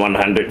climbed down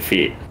 100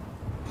 feet.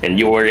 And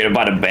you worried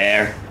about a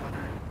bear?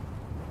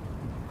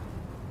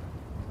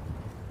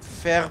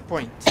 Fair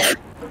point. If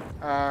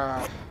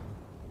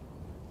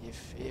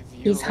you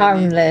He's only-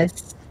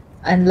 harmless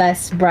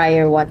unless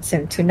Briar wants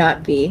him to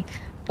not be.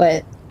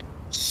 But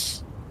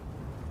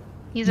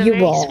He's a You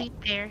very won't. sweet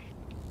bear.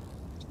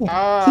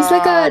 he's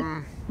like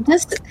a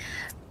just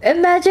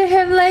imagine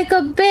him like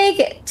a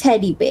big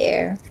teddy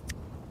bear.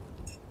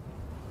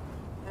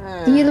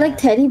 Do you like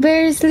teddy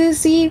bears,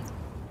 Lucy?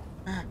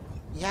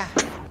 Yeah.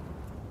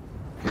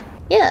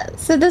 Yeah,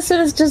 so this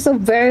one is just a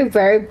very,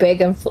 very big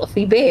and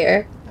fluffy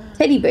bear.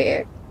 Teddy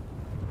bear.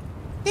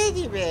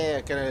 Teddy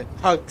bear kind of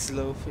hugs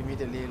Loaf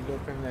immediately.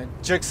 Loaf kind of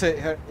jerks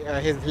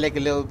his leg a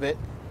little bit,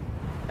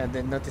 and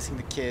then noticing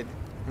the kid.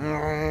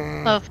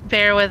 Love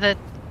bear with it.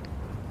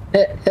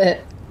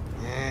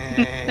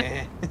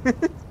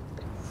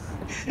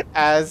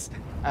 As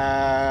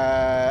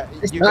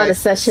It's you not a guys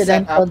session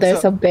set until up,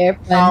 there's so a bear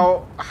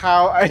pun.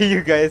 how are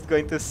you guys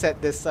going to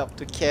set this up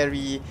to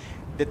carry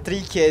the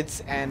 3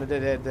 kids and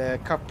the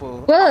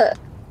couple? Well,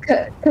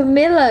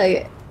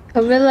 Camilla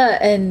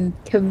and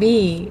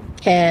Camille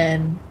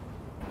can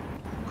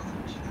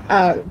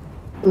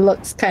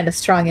looks kind of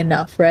strong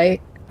enough,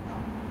 right?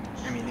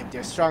 I mean, if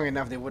they're strong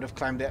enough, they would have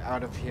climbed it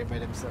out of here by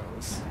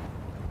themselves.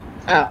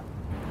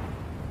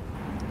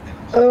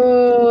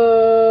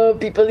 Oh,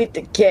 people need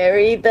to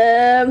carry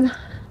them.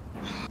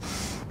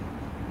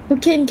 Who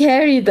can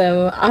carry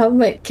them?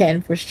 Ahmed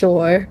can for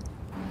sure.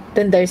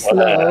 Then there's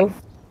Loaf.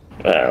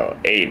 Well,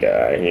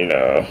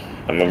 Ada,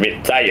 I'm a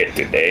bit tired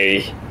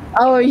today.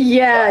 Oh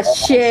yeah,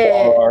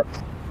 shit.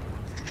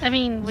 I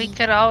mean, we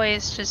could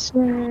always just, go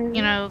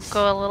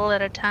a little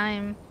at a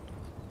time.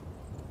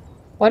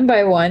 One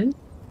by one.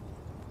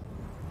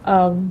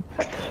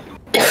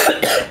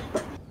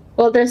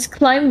 Well, there's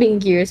climbing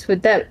gears.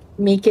 Would that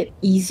make it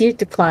easier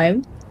to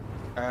climb?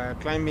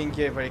 Climbing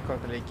gear, very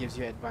quickly gives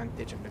you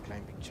advantage on the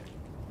climbing check.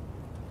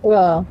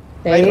 Well,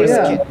 there Climber you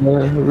go. skill.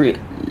 Really?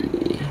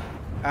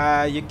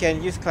 You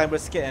can use climber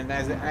skill and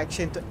as an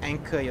action to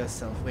anchor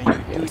yourself. When you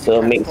do, you So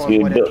can't makes fall you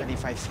more than don't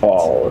 25 feet.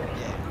 fall.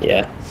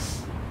 Yeah.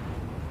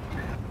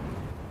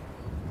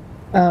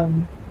 Yeah.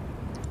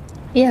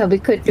 Yeah, we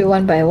could do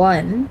one by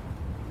one.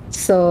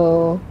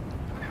 So,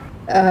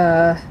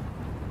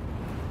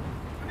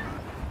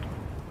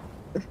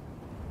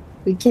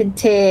 we can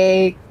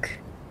take,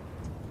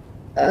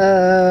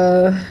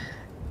 Ahmed,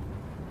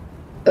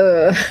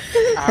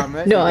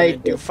 no, you're I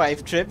gonna do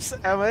 5 trips,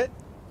 Ahmed?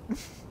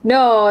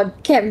 no,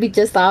 it can't be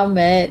just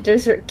Ahmed.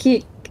 There's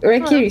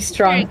Rakiri's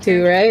strong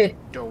too, right?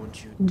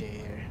 Don't you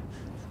dare.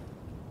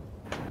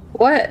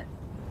 What?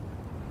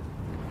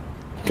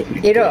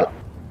 You know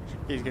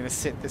He's gonna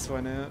sit this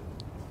one out.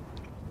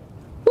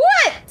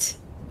 what?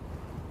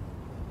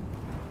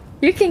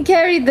 You can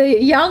carry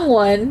the young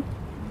one.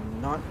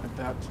 Not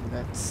about to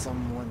let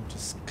someone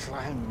just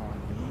climb on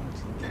me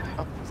to get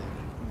up there.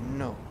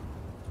 No.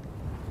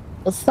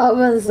 Well,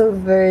 someone's a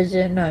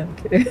virgin. No, I'm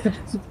kidding.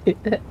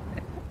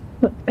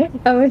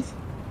 I was,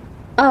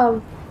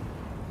 well,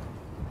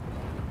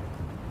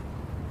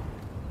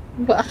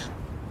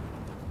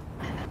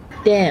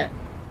 damn.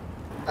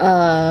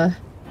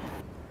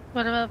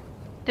 What about?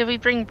 Did we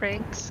bring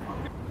brakes?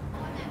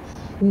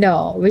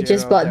 No, we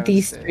just They're all bought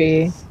these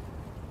three.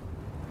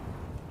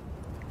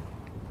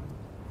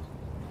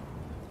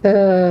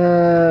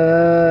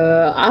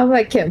 downstairs.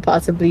 I can't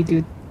possibly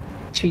do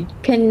three.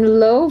 Can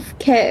Loaf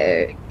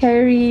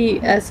carry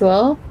as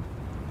well?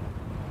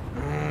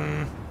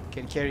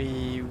 Can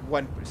carry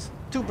 1%,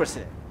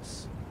 2%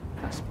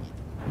 speed.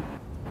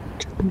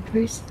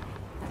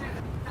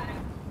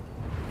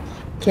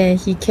 Can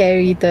he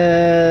carry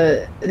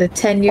the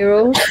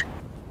 10-year-old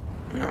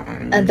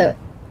and the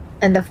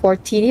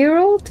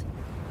 14-year-old?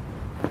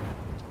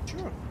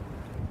 Sure.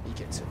 He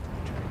can certainly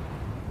try.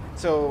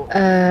 So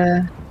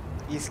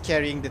he's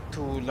carrying the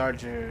 2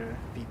 larger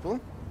people.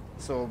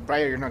 So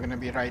Briar, you're not gonna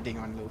be riding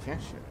on Loaf, yeah?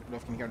 Sure.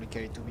 Loaf can only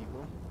carry 2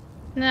 people.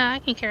 No, I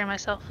can carry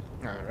myself.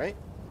 Alright.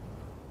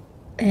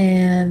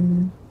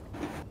 And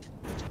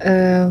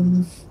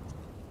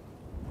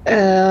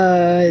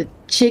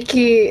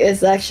Chicky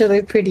is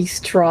actually pretty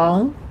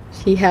strong.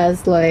 She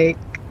has like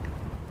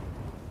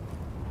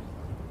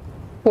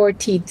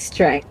 14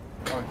 strength.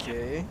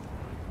 Okay.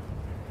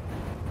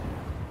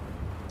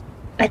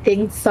 I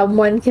think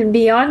someone can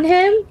be on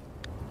him.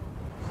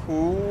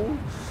 Who?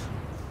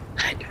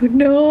 I don't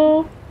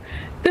know.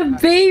 The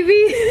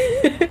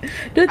baby,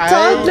 the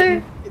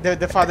toddler.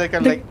 The father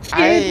can The like,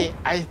 kid.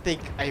 I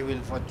think I will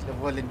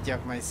volunteer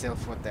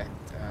myself for that.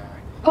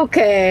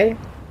 Okay,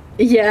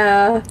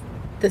 yeah,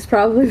 that's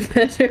probably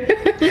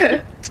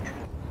better.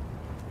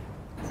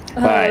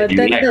 Why? Do you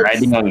then like the-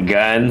 riding on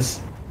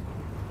guns?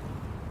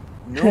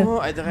 No,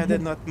 I'd rather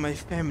not my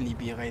family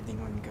be riding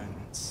on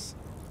guns.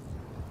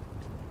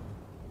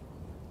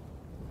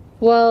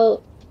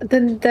 Well,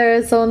 then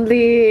there's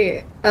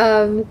only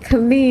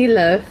Camille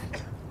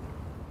left.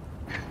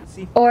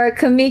 See? Or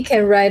Camille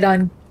can ride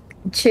on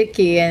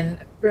Chicky, and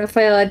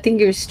Raphael, I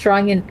think you're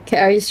strong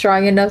are you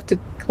strong enough to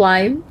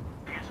climb?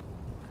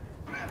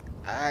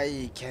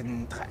 I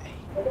can try.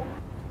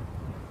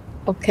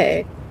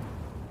 Okay.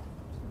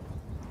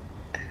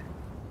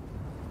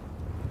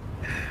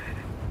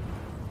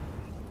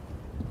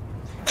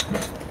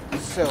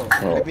 So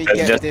Oh, let me that's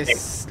get just-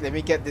 this. Let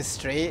me get this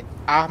straight.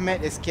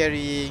 Ahmed is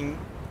carrying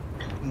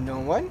no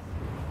one.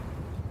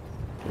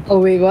 Oh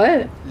wait,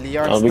 what?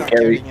 Leon's I'll be not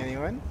carrying- carrying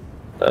anyone.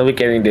 I'll be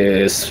carrying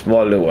the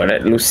smaller one,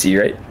 right? Lucy,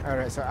 right?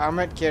 Alright, so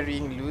Ahmed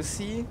carrying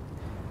Lucy.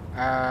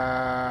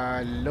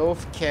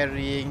 Loaf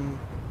carrying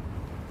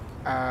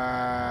Who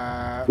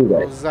that?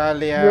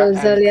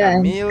 Rosalia,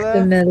 and Camila.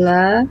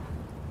 Camilla.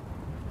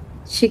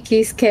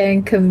 Chicky's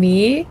carrying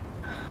Camille.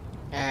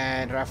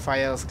 And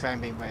Raphael's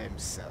climbing by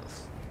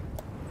himself.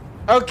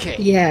 Okay,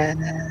 Yeah.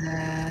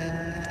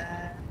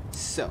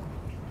 so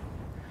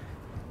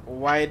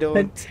why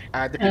don't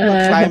the people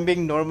uh,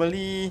 climbing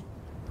normally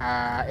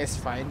is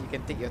fine. You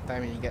can take your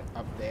time when you get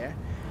up there.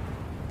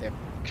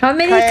 How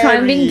many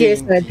climbing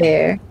gears are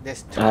there?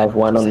 There's I have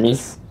one on me.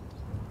 sets.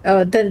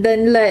 Oh,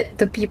 then let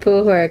the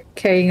people who are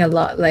carrying a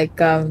lot, like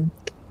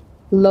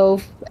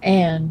Loaf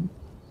and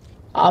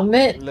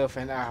Ahmed. Loaf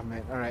and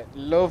Ahmed. Alright,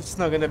 Loaf's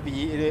not gonna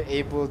be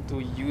able to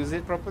use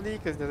it properly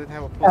because doesn't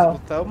have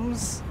opposable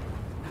thumbs.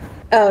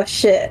 Oh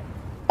shit.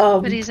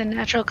 But he's a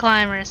natural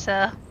climber,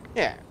 so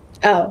Yeah.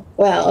 Oh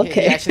well. He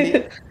Okay.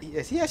 actually,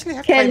 does he actually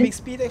have Can- climbing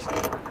speed?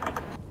 Actually,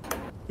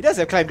 he does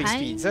have climbing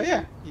speed. So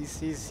yeah,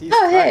 he's Oh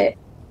fine. hey.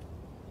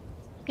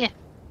 Yeah.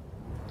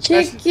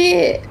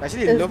 Chicky.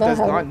 Actually, does Loaf not does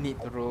have not it.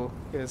 need to roll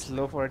because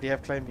Loaf already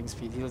have climbing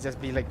speed. He'll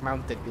just be like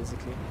mounted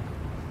basically.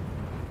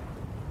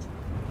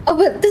 Oh,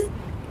 but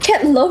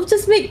can't Loaf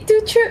just make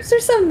 2 trips or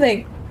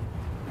something?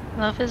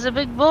 Love is a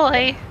big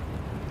boy.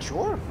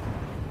 Sure.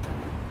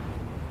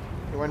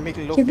 You want to make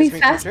Loaf He'll be just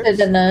make 2 faster trips?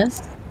 than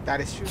us.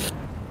 That is true.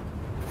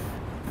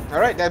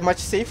 Alright, that's much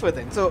safer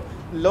then. So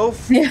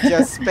Loaf Yeah.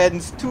 just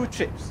spends 2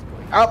 trips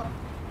going up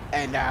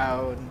and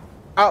down,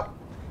 up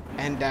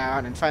and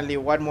down, and finally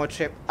one more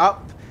trip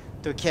up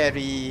to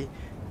carry,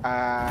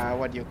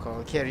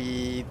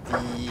 carry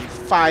the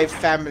 5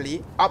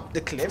 family up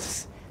the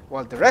cliffs,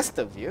 while the rest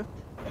of you,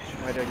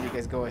 why don't you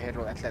guys go ahead and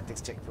roll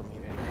athletics check for me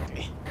very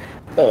quickly.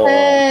 Oh.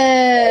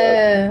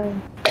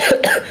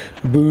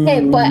 Hey,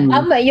 but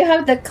Amma, you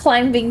have the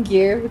climbing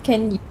gear. We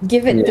can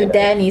give it to Yeah.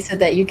 Danny so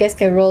that you guys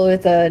can roll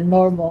with a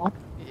normal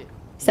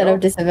instead No, of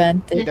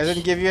disadvantage. it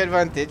doesn't give you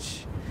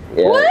advantage.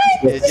 Yeah. What?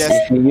 It's just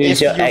If you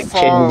use if your you action,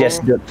 fall- you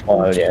just don't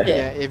fall. Yeah.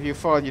 Yeah, if you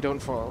fall, you don't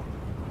fall.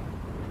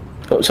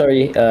 Oh,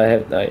 sorry.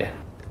 Yeah.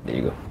 There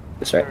you go.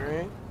 That's right.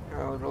 Alright,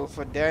 I'll roll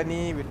for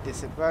Danny with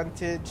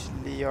disadvantage.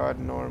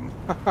 Leon, norm.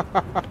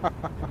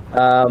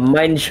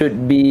 Mine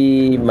should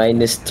be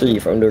 -3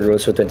 from the roll,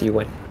 so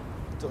 21.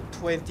 So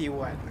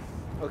 21.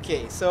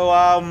 Okay, so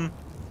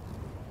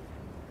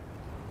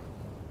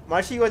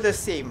Marshy was the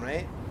same,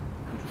 right?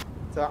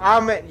 So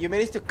Ahmed, you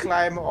managed to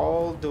climb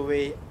all the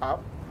way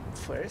up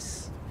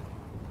first.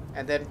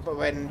 And then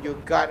when you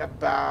got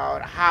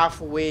about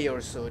halfway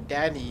or so,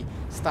 Danny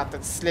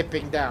started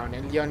slipping down,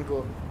 and Leon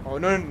go, "Oh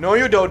no,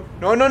 you don't!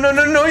 No,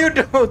 you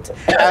don't!"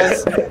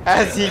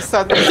 As he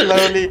started to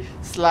slowly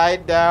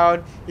slide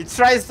down, he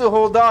tries to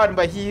hold on,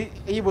 but he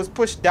was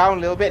pushed down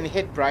a little bit and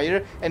hit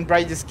Briar, and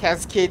Briar just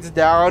cascades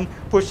down,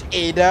 push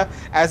Ada,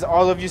 as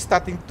all of you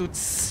starting to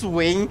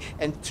swing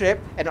and trip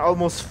and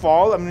almost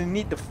fall. I'm gonna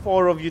need the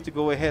 4 of you to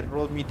go ahead and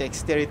roll me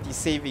dexterity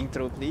saving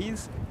throw,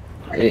 please.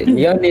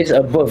 Leon is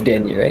above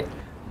Danny, right?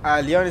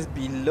 Leon is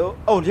below.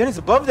 Oh, Leon is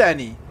above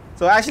Danny.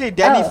 So actually,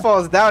 Danny Oh.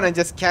 falls down and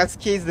just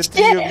cascades the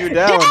 3 of you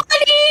down.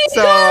 Danny!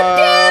 So,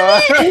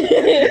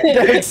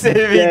 dex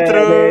saving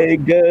throw. Very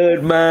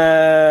good,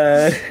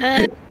 man.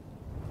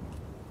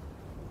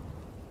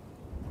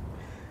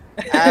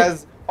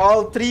 As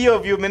all 3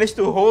 of you manage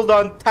to hold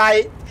on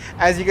tight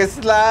as you can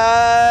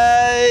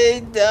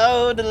slide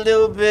down a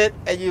little bit,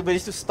 and you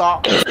manage to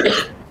stop.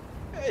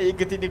 You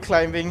continue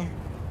climbing,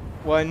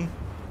 one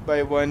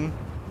by one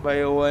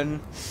by one.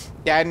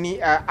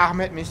 Danny,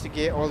 Ahmed managed to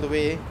get all the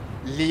way.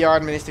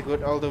 Leon managed to go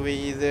all the way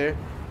either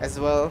as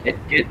well.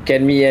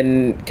 Can me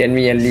and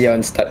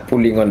Leon start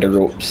pulling on the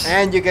ropes?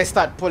 And you guys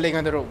start pulling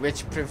on the rope,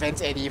 which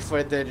prevents any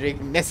further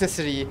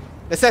necessity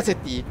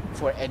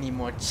for any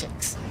more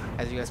checks.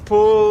 As you guys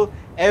pull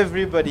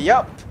everybody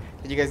up,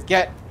 and you guys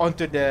get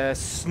onto the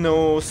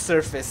snow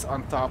surface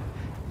on top,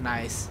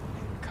 nice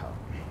and calm.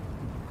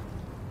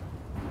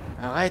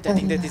 Alright, I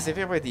think that is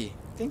everybody.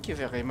 Thank you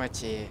very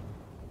much.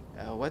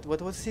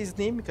 What was his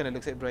name? He kind of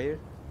looks at Briar.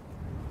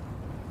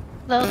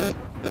 Love.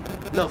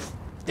 Love.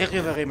 Thank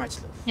you very much,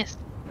 Love. Yes.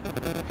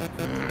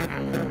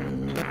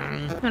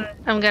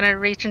 I'm gonna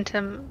reach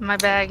into my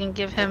bag and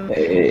give him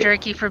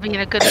jerky for being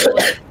a good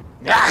boy.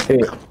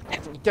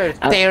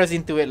 Tears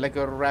into it like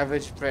a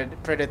ravaged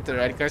predator,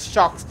 and kind of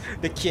shocks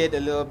the kid a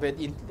little bit.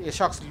 It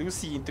shocks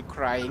Lucy into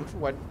crying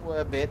for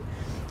a bit,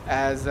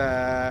 as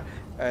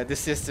the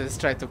sisters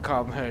try to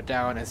calm her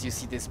down. As you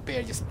see this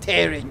bear just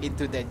tearing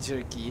into that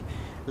jerky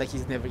like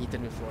he's never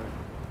eaten before.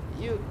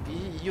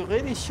 You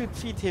really should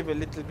feed him a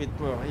little bit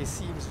more. He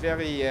seems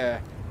very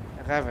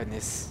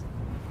ravenous.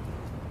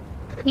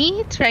 He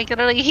eats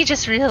regularly. He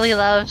just really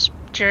loves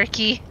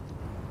jerky.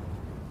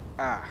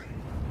 Ah.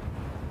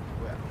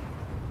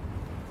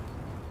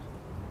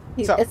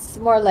 So, it's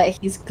more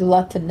like he's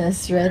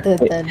gluttonous rather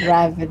than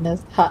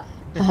ravenous. Ha.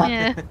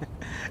 Yeah.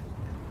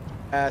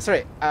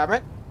 Sorry,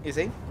 Ahmed, you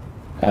saying?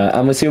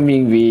 I'm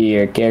assuming we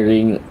are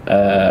carrying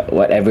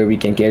whatever we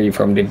can carry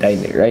from the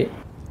diner, right?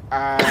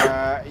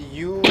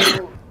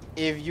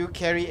 If you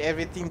carry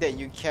everything that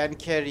you can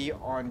carry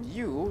on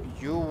you,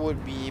 you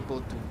would be able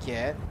to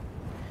get.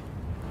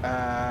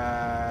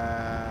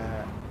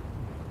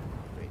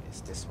 Wait,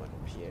 is this one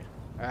up here?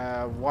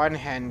 1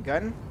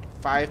 handgun,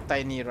 5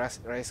 tiny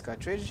rice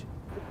cartridge,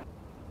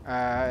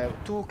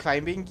 2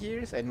 climbing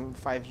gears, and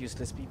 5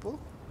 useless people.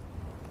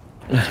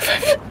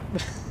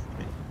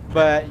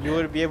 But you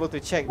will be able to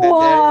check that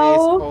there is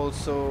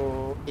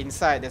also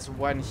inside. There's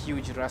 1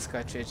 huge rust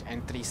cartridge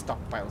and 3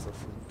 stockpiles of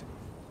food.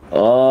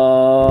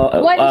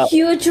 One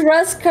huge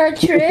rust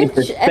cartridge and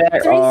 3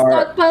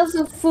 stockpiles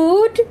of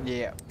food.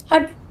 Yeah.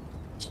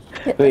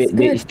 Wait,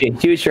 the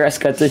huge rust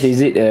cartridge,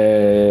 is it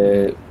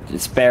a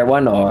spare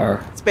one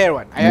or? Spare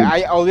one.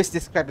 I always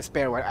describe the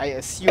spare one.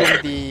 I assume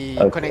the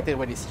connected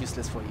one is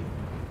useless for you.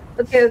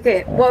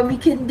 Okay. What we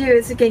can do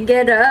is we can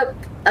get up.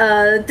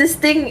 This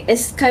thing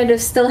is kind of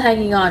still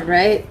hanging on,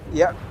 right?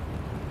 Yep.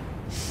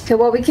 Okay,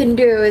 what we can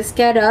do is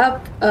get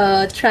up,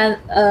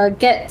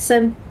 get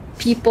some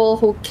people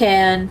who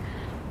can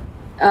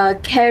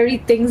carry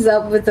things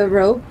up with a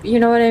rope. You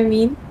know what I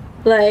mean?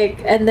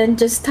 Like, and then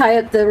just tie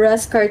up the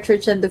rust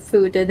cartridge and the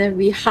food, and then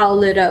we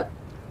haul it up.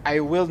 I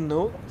will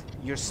note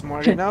you're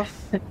smart enough.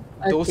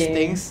 Those Okay.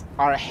 things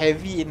are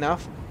heavy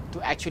enough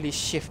to actually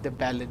shift the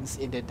balance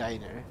in the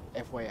diner.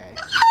 FYI.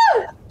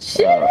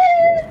 Shit!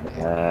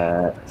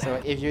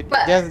 So if you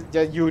But-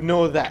 just you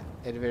know that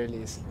at the very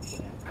least.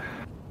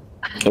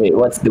 Wait,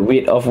 what's the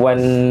weight of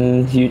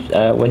one huge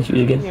I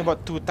again? think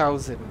about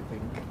 2,000, I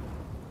think.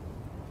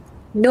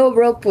 no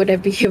rope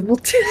would be able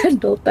to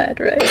handle that,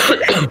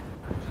 right?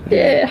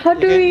 Yeah. How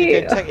do You we?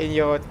 can check in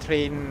your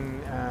train.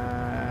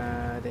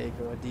 There you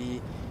go.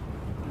 The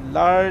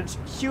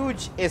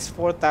huge is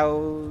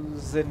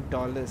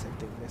 $4,000. I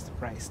think that's the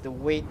price. The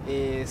weight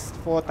is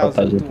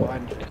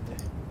 4,200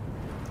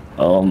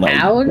 Oh my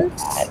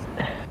Pounds?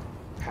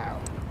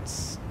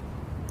 pounds.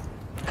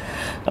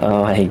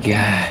 Oh my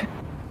god.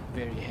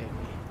 Very heavy.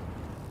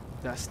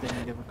 That's the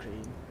need of a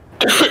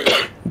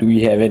crane. Do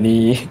we have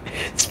any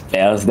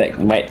spells that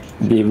might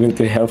be able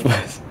to help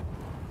us?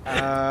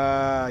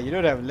 You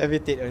don't have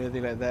levitate or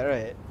anything like that,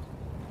 right?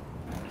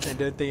 I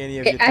don't think any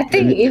of you. I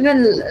think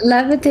even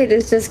levitate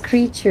is just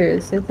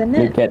creatures, isn't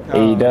it? Look at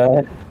Oh.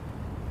 Ada.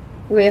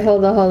 Wait,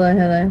 hold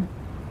on.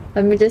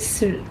 Let me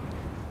just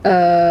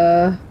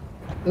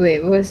wait,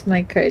 where's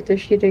my character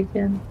sheet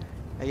again?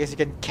 I guess you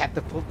can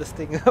catapult this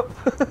thing up.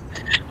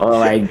 Oh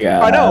my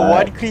god. Oh no,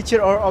 one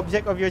creature or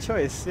object of your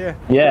choice. Yeah.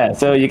 Yeah,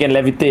 so you can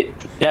levitate.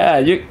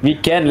 Yeah, we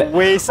can.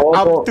 Weighs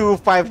up to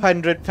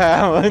 500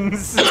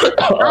 pounds.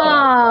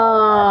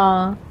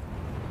 Oh.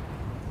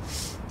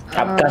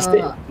 Upcast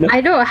it.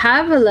 I don't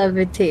have a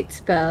levitate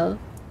spell.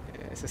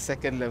 Yeah, it's a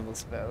second level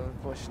spell,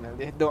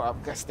 unfortunately. No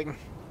upcasting.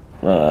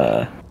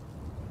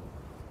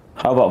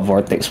 How about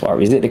vortex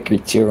form? Is it the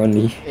creature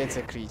only? It's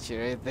a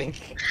creature, I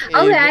think.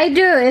 Okay, I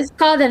do. It's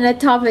called an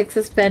atomic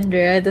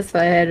suspender. That's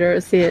why I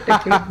don't see it.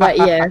 Okay, but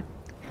yeah.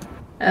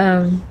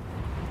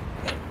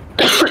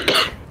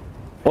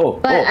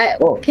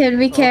 Can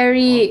we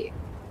carry?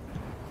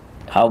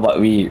 How about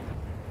we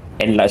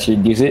enlarge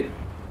reduce it?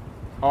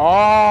 Oh,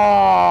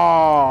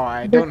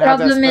 I The don't have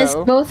that problem is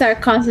spell. both are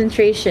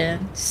concentration.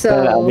 I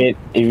So mean,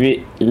 if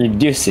we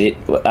reduce it,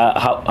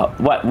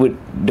 what would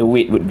the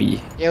weight would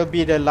be? It'll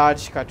be the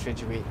large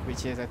cartridge weight,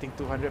 which is I think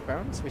 200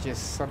 pounds, which is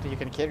something you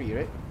can carry,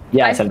 right?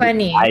 Yeah,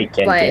 520, something I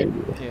can but-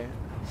 carry. Yeah.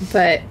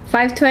 but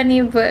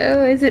 520.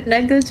 But is it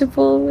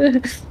negligible?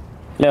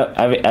 No,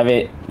 I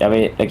mean,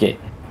 okay.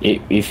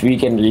 If we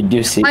can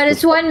reduce it, But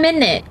it's 1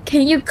 minute.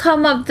 Can you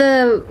come up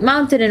the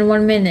mountain in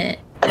 1 minute?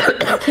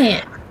 I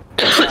can't.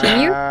 Can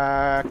you?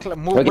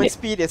 Movement Okay.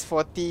 speed is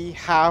 40,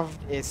 halved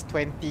is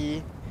 20.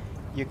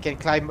 You can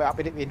climb up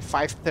it in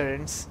 5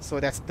 turns,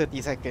 so that's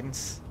 30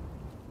 seconds.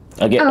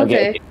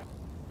 okay.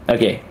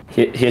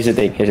 Here's the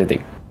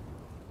thing.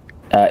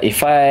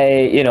 If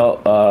I,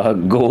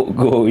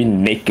 go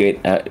in naked,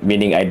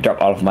 meaning I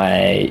drop all of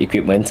my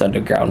equipment on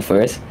the ground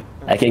first,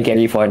 I can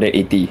carry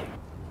 480.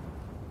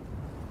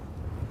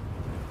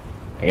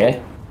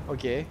 Okay.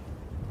 Okay.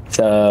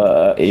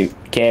 So if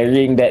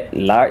carrying that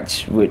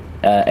large would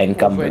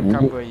encumber me,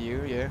 Encumber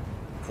you, yeah.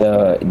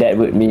 so that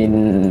would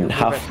mean Move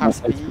half. at half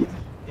speed.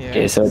 Yeah.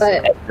 Okay, so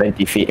But- at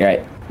 20 feet,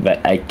 right? But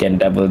I can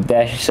double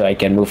dash, so I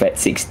can move at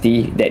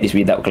 60. That is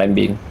without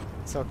climbing.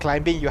 So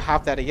climbing, you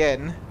have that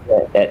again.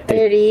 At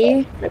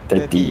 30, 30.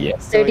 30 yeah.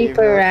 So 30 you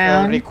per will-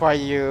 round. It'll require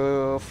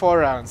you 4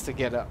 rounds to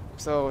get up.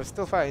 So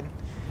still fine.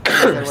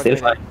 Still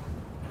fine.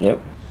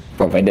 Yep.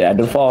 Provided I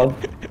don't fall.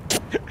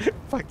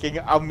 Fucking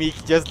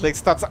Amik just like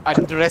starts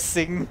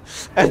undressing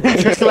and then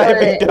just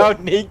climbing But-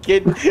 down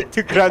naked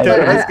to grab the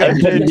But- rose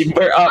cartridge.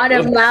 Limber up. On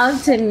a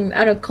mountain,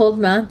 on a cold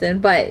mountain,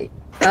 but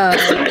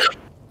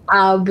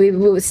we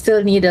will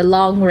still need a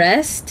long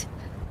rest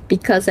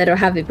because I don't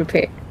have it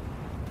prepared.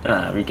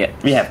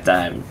 We have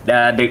time.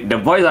 The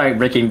boys are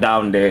breaking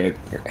down the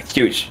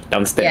huge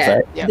downstairs, Yeah,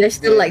 right? Yeah, there's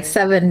still like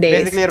 7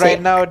 days. Basically, to right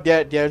take. now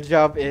their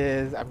job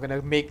is I'm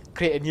gonna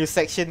create a new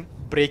section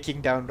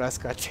breaking down rust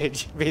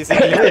cartridge.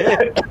 Basically,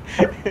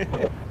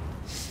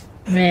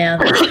 Man,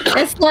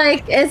 it's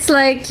like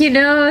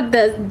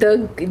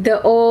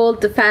the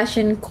old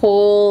fashioned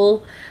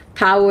coal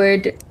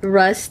powered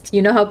rust.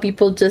 You know how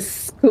people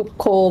just scoop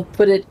coal,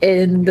 put it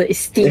in the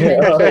steam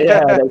Oh, and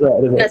yeah, that's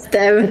right. that's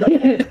them.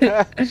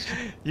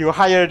 you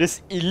hire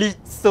this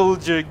elite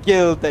soldier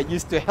guild that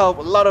used to help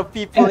a lot of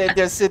people in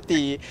their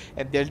city,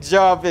 and their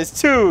job is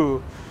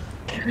to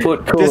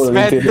Put coal into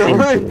dismantle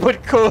the and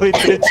put coal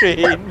into the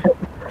train.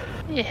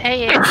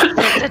 Hey,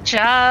 it's a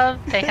job.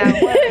 They have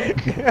work.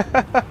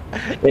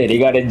 Hey, they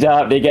got a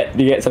job. They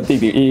get something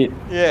to eat.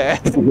 Yeah,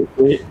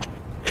 Wait.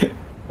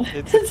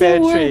 it's a fair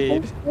a word.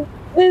 trade.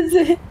 Is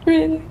it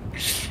really?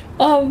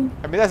 I mean,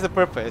 that's the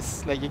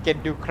purpose. Like, you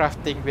can do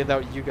crafting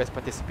without you guys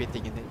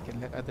participating in it. You can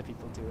let other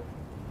people do it.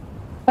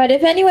 But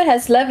if anyone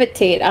has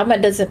levitate,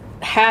 Ahmad doesn't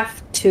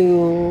have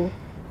to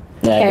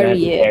Nah, you don't have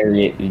to carry it.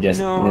 carry it. You just,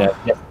 No.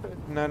 just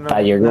No, tie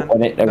your rope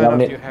on it, none around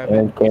of it, you have and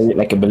then carry it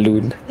like a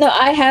balloon. No,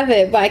 I have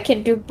it, but I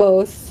can do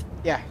both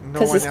Yeah, no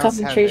because one it's else have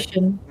it.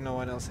 concentration. No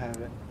one else have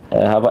it.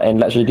 How about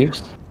enlarge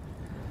reduce?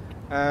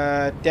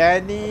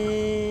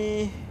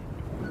 Danny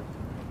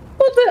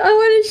Hold on, I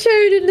want to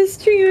share it in the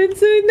stream. It's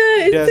so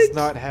nice. does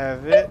not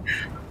have it.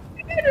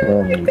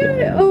 Oh my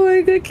god! Oh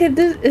my god!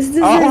 Is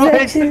this Oh my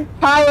actually?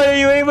 How are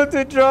you able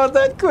to draw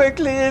that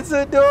quickly? It's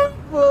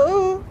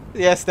adorable.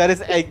 Yes, that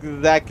is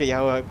exactly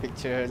how I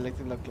picture her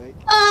to look like.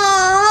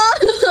 Oh,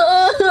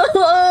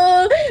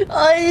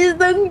 he's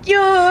so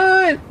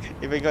cute.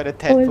 Even got a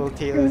tadpole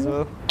tail as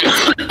well.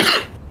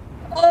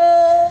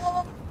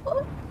 Oh.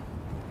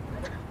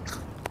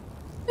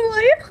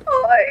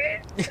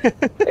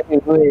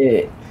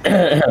 Wait.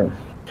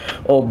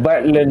 Oh,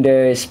 Bart learned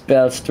the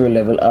spells to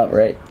level up,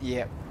 right?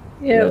 Yeah.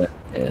 Yep.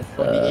 Yes.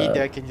 Only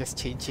Ada can just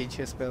change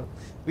her spell.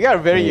 We are a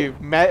very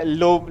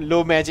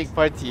low magic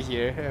party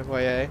here,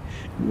 FYI.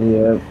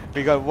 Yeah.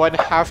 We got one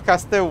half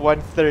caster,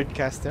 one third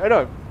caster. Oh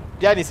no,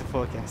 Dian is a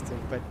full caster,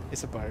 but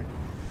it's a bard.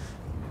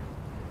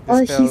 The Oh,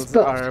 she's spells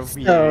both, are so-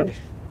 weird.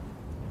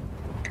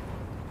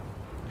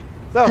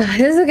 So,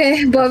 It's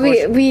okay, but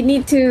we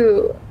need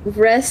to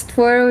rest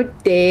for a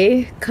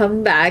day,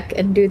 come back,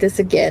 and do this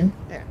again.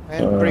 yeah,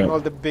 and bring all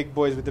the big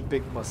boys with the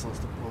big muscles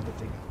to pull the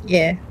thing.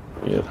 Yeah.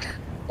 Yep.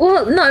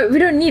 Well, no, we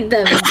don't need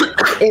them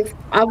if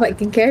Ahmad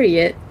can carry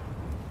it.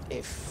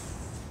 If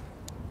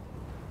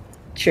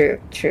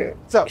True.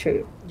 so,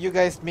 True. you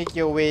guys make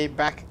your way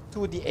back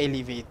to the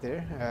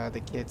elevator. The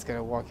kids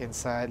gonna walk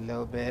inside a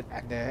little bit,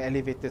 and the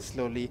elevator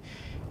slowly,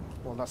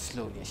 well, not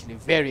slowly, actually,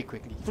 very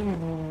quickly,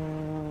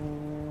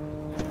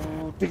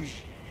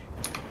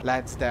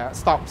 lands down,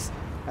 stops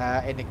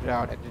in the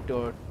ground, and the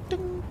door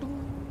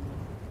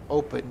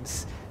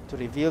opens to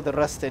reveal the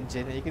rust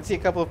engine. And you can see a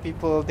couple of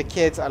people. The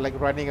kids are like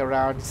running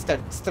around,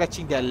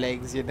 stretching their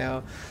legs. You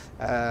know,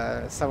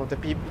 some of the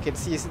people, you can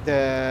see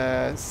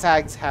the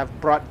SAGs have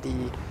brought the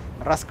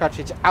rust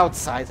cartridge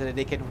outside so that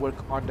they can work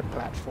on the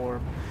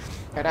platform.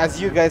 And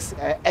as you guys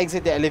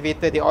exit the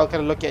elevator, they all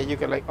kind of look at you,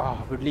 kind of like, "Oh,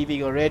 we're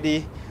leaving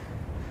already."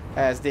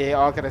 As they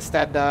all kind of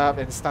stand up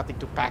and starting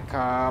to pack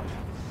up.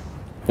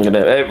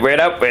 Hey, wait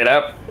up.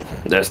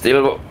 There's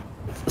still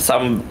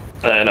some,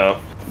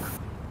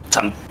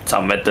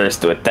 some matters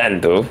to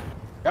attend to.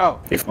 Oh,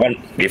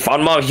 We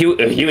found more a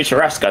huge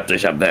rust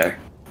cartridge up there.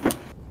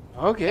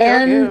 okay.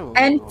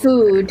 And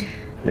food.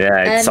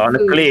 Yeah, it's And on the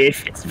food.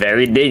 cliff. It's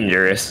very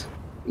dangerous.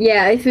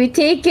 Yeah, if we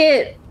take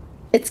it,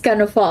 it's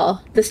gonna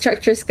fall. The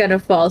structure's gonna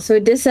fall. So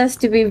this has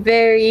to be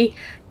very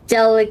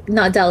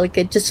not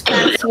delicate, just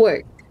fast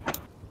work.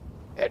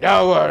 Yeah,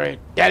 don't worry.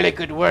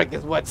 Delicate work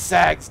is what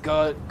SAG's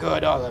good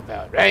all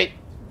about, right?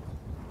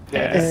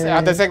 Yeah. This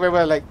other segment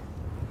we're like,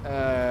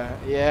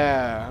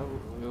 yeah,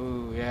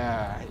 ooh,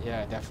 yeah,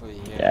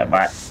 definitely. Yeah,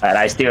 but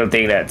I still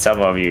think that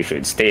some of you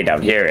should stay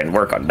down here and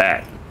work on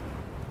that.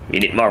 We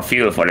need more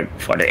fuel for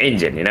the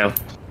engine, you know.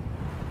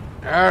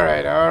 All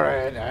right.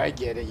 I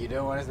get it. You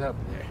don't want us up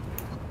there.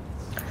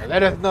 Now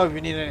let us know if you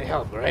need any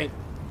help, all right?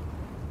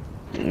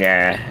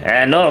 Yeah,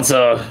 and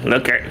also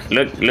look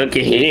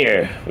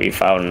here. We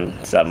found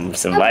some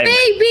A life.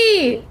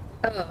 baby!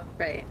 Oh,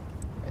 right.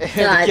 The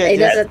God, kids it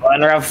just- doesn't.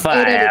 One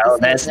Raphael, say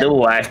that's that. the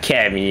wife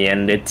Cammy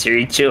and the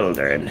 3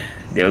 children.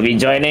 They'll be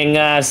joining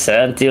us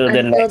until the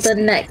Until next the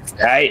next.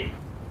 right?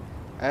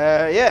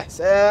 Yes,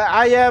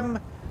 I am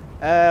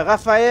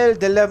Raphael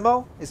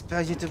Delemont. It's a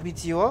pleasure to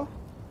meet you all.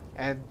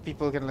 And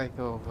people can like,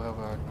 oh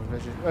no,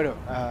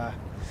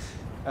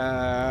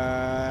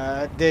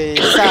 the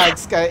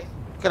SAGs kind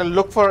of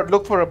look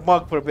for a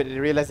mug for a bit and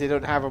realize they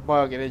don't have a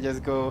mug and they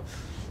just go,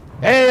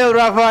 "Hail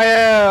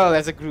Raphael!"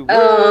 as a group.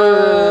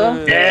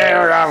 Oh.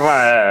 Yeah,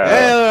 Raphael.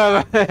 Hail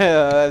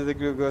Raphael! As the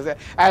group goes,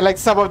 and like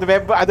some of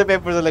the other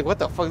members are like, "What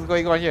the fuck is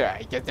going on here?"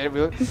 I guess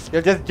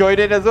they'll just join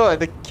in as well.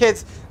 And the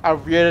kids are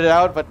weirded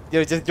out, but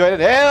they'll just join in.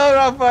 Hail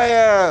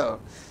Raphael!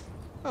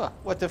 Oh,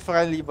 what a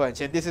friendly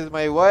bunch! And this is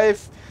my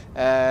wife.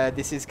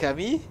 This is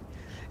Camille.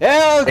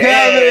 Hail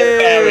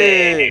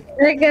Camille!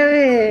 Look at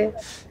me.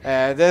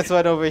 This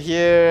one over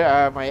here,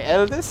 my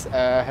eldest.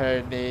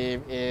 Her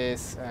name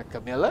is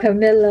Camilla.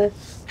 Camilla.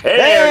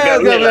 Hey, Hail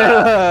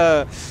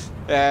Camilla. Camilla!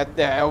 And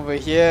over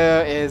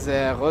here is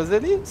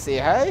Rosalie. Say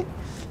hi.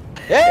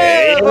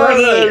 Hey, Hey,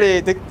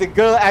 Rosalie. Rosalie! The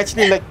girl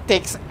actually like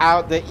takes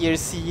out the ear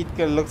seed,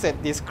 looks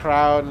at this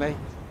crowd like,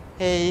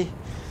 hey.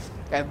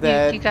 And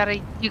then You gotta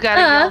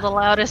yell the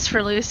loudest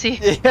for Lucy.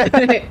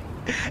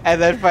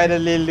 and then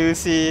finally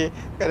Lucy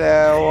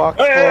gonna walk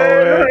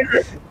forward.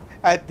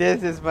 And this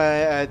is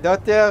my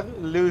daughter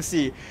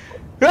Lucy.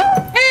 The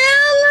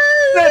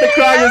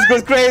crowd just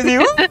goes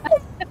crazy.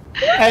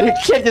 And the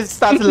kid just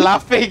starts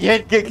laughing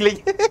and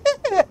giggling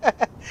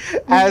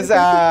as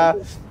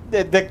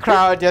the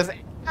crowd just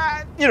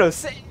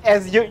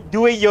as you're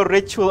doing your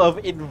ritual of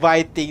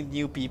inviting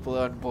new people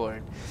on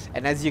board.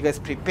 And as you guys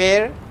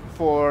prepare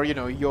for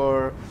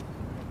your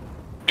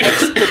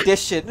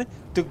expedition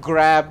to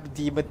grab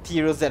the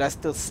materials that are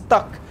still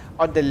stuck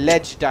on the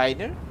ledge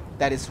diner,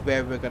 that is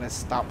where we're gonna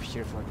stop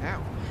here for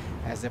now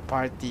as the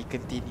party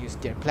continues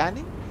their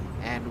planning,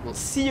 and we'll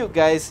see you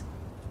guys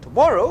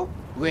tomorrow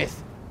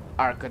with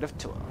Archon of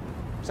Tual.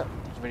 So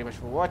thank you very much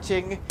for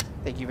watching.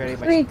 Thank you very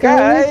much, We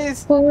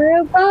guys. go for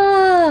a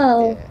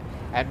ball. Yeah.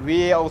 And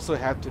we also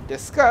have to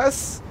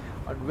discuss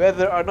on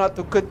whether or not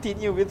to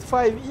continue with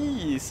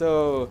 5E.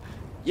 So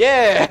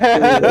yeah,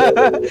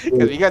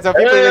 because we got some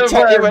people in the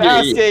chat even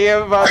asking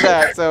about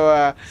that.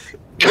 So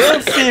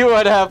we'll see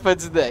what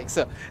happens next.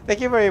 So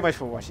thank you very much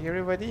for watching,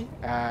 everybody,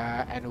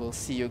 and we'll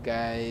see you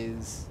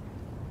guys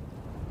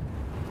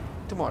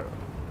tomorrow.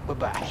 Bye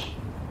bye.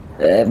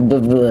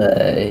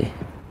 Bye-bye.